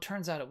 Well, it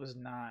turns out it was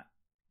not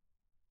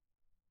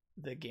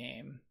the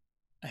game,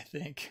 I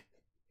think.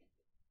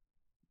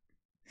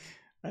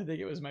 I think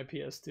it was my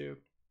PS2.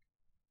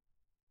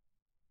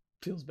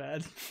 Feels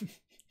bad.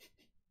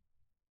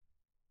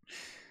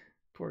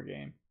 Poor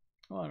game.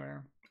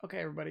 Whatever. Okay,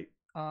 everybody.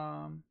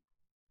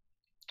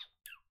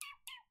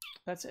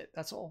 That's it.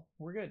 That's all.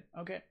 We're good.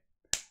 Okay.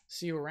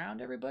 See you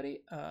around,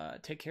 everybody.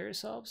 Take care of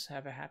yourselves.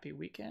 Have a happy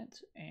weekend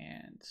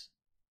and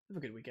have a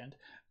good weekend.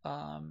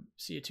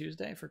 See you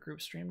Tuesday for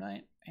group stream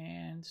night.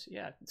 And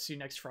yeah, see you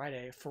next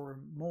Friday for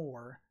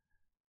more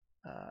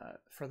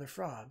for the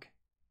frog.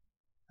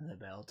 The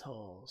bell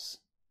tolls.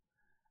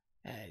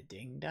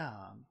 Ding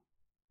dong.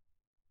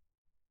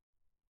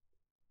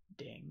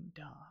 Ding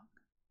dong.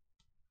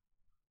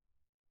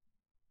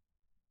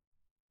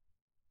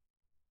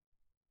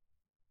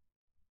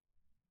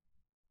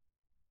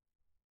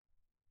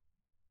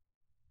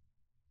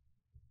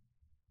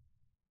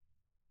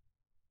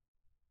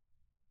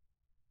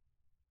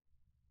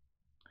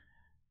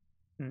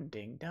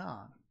 Ding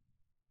dong.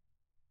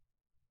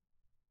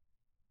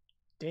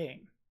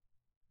 Ding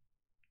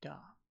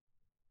dong.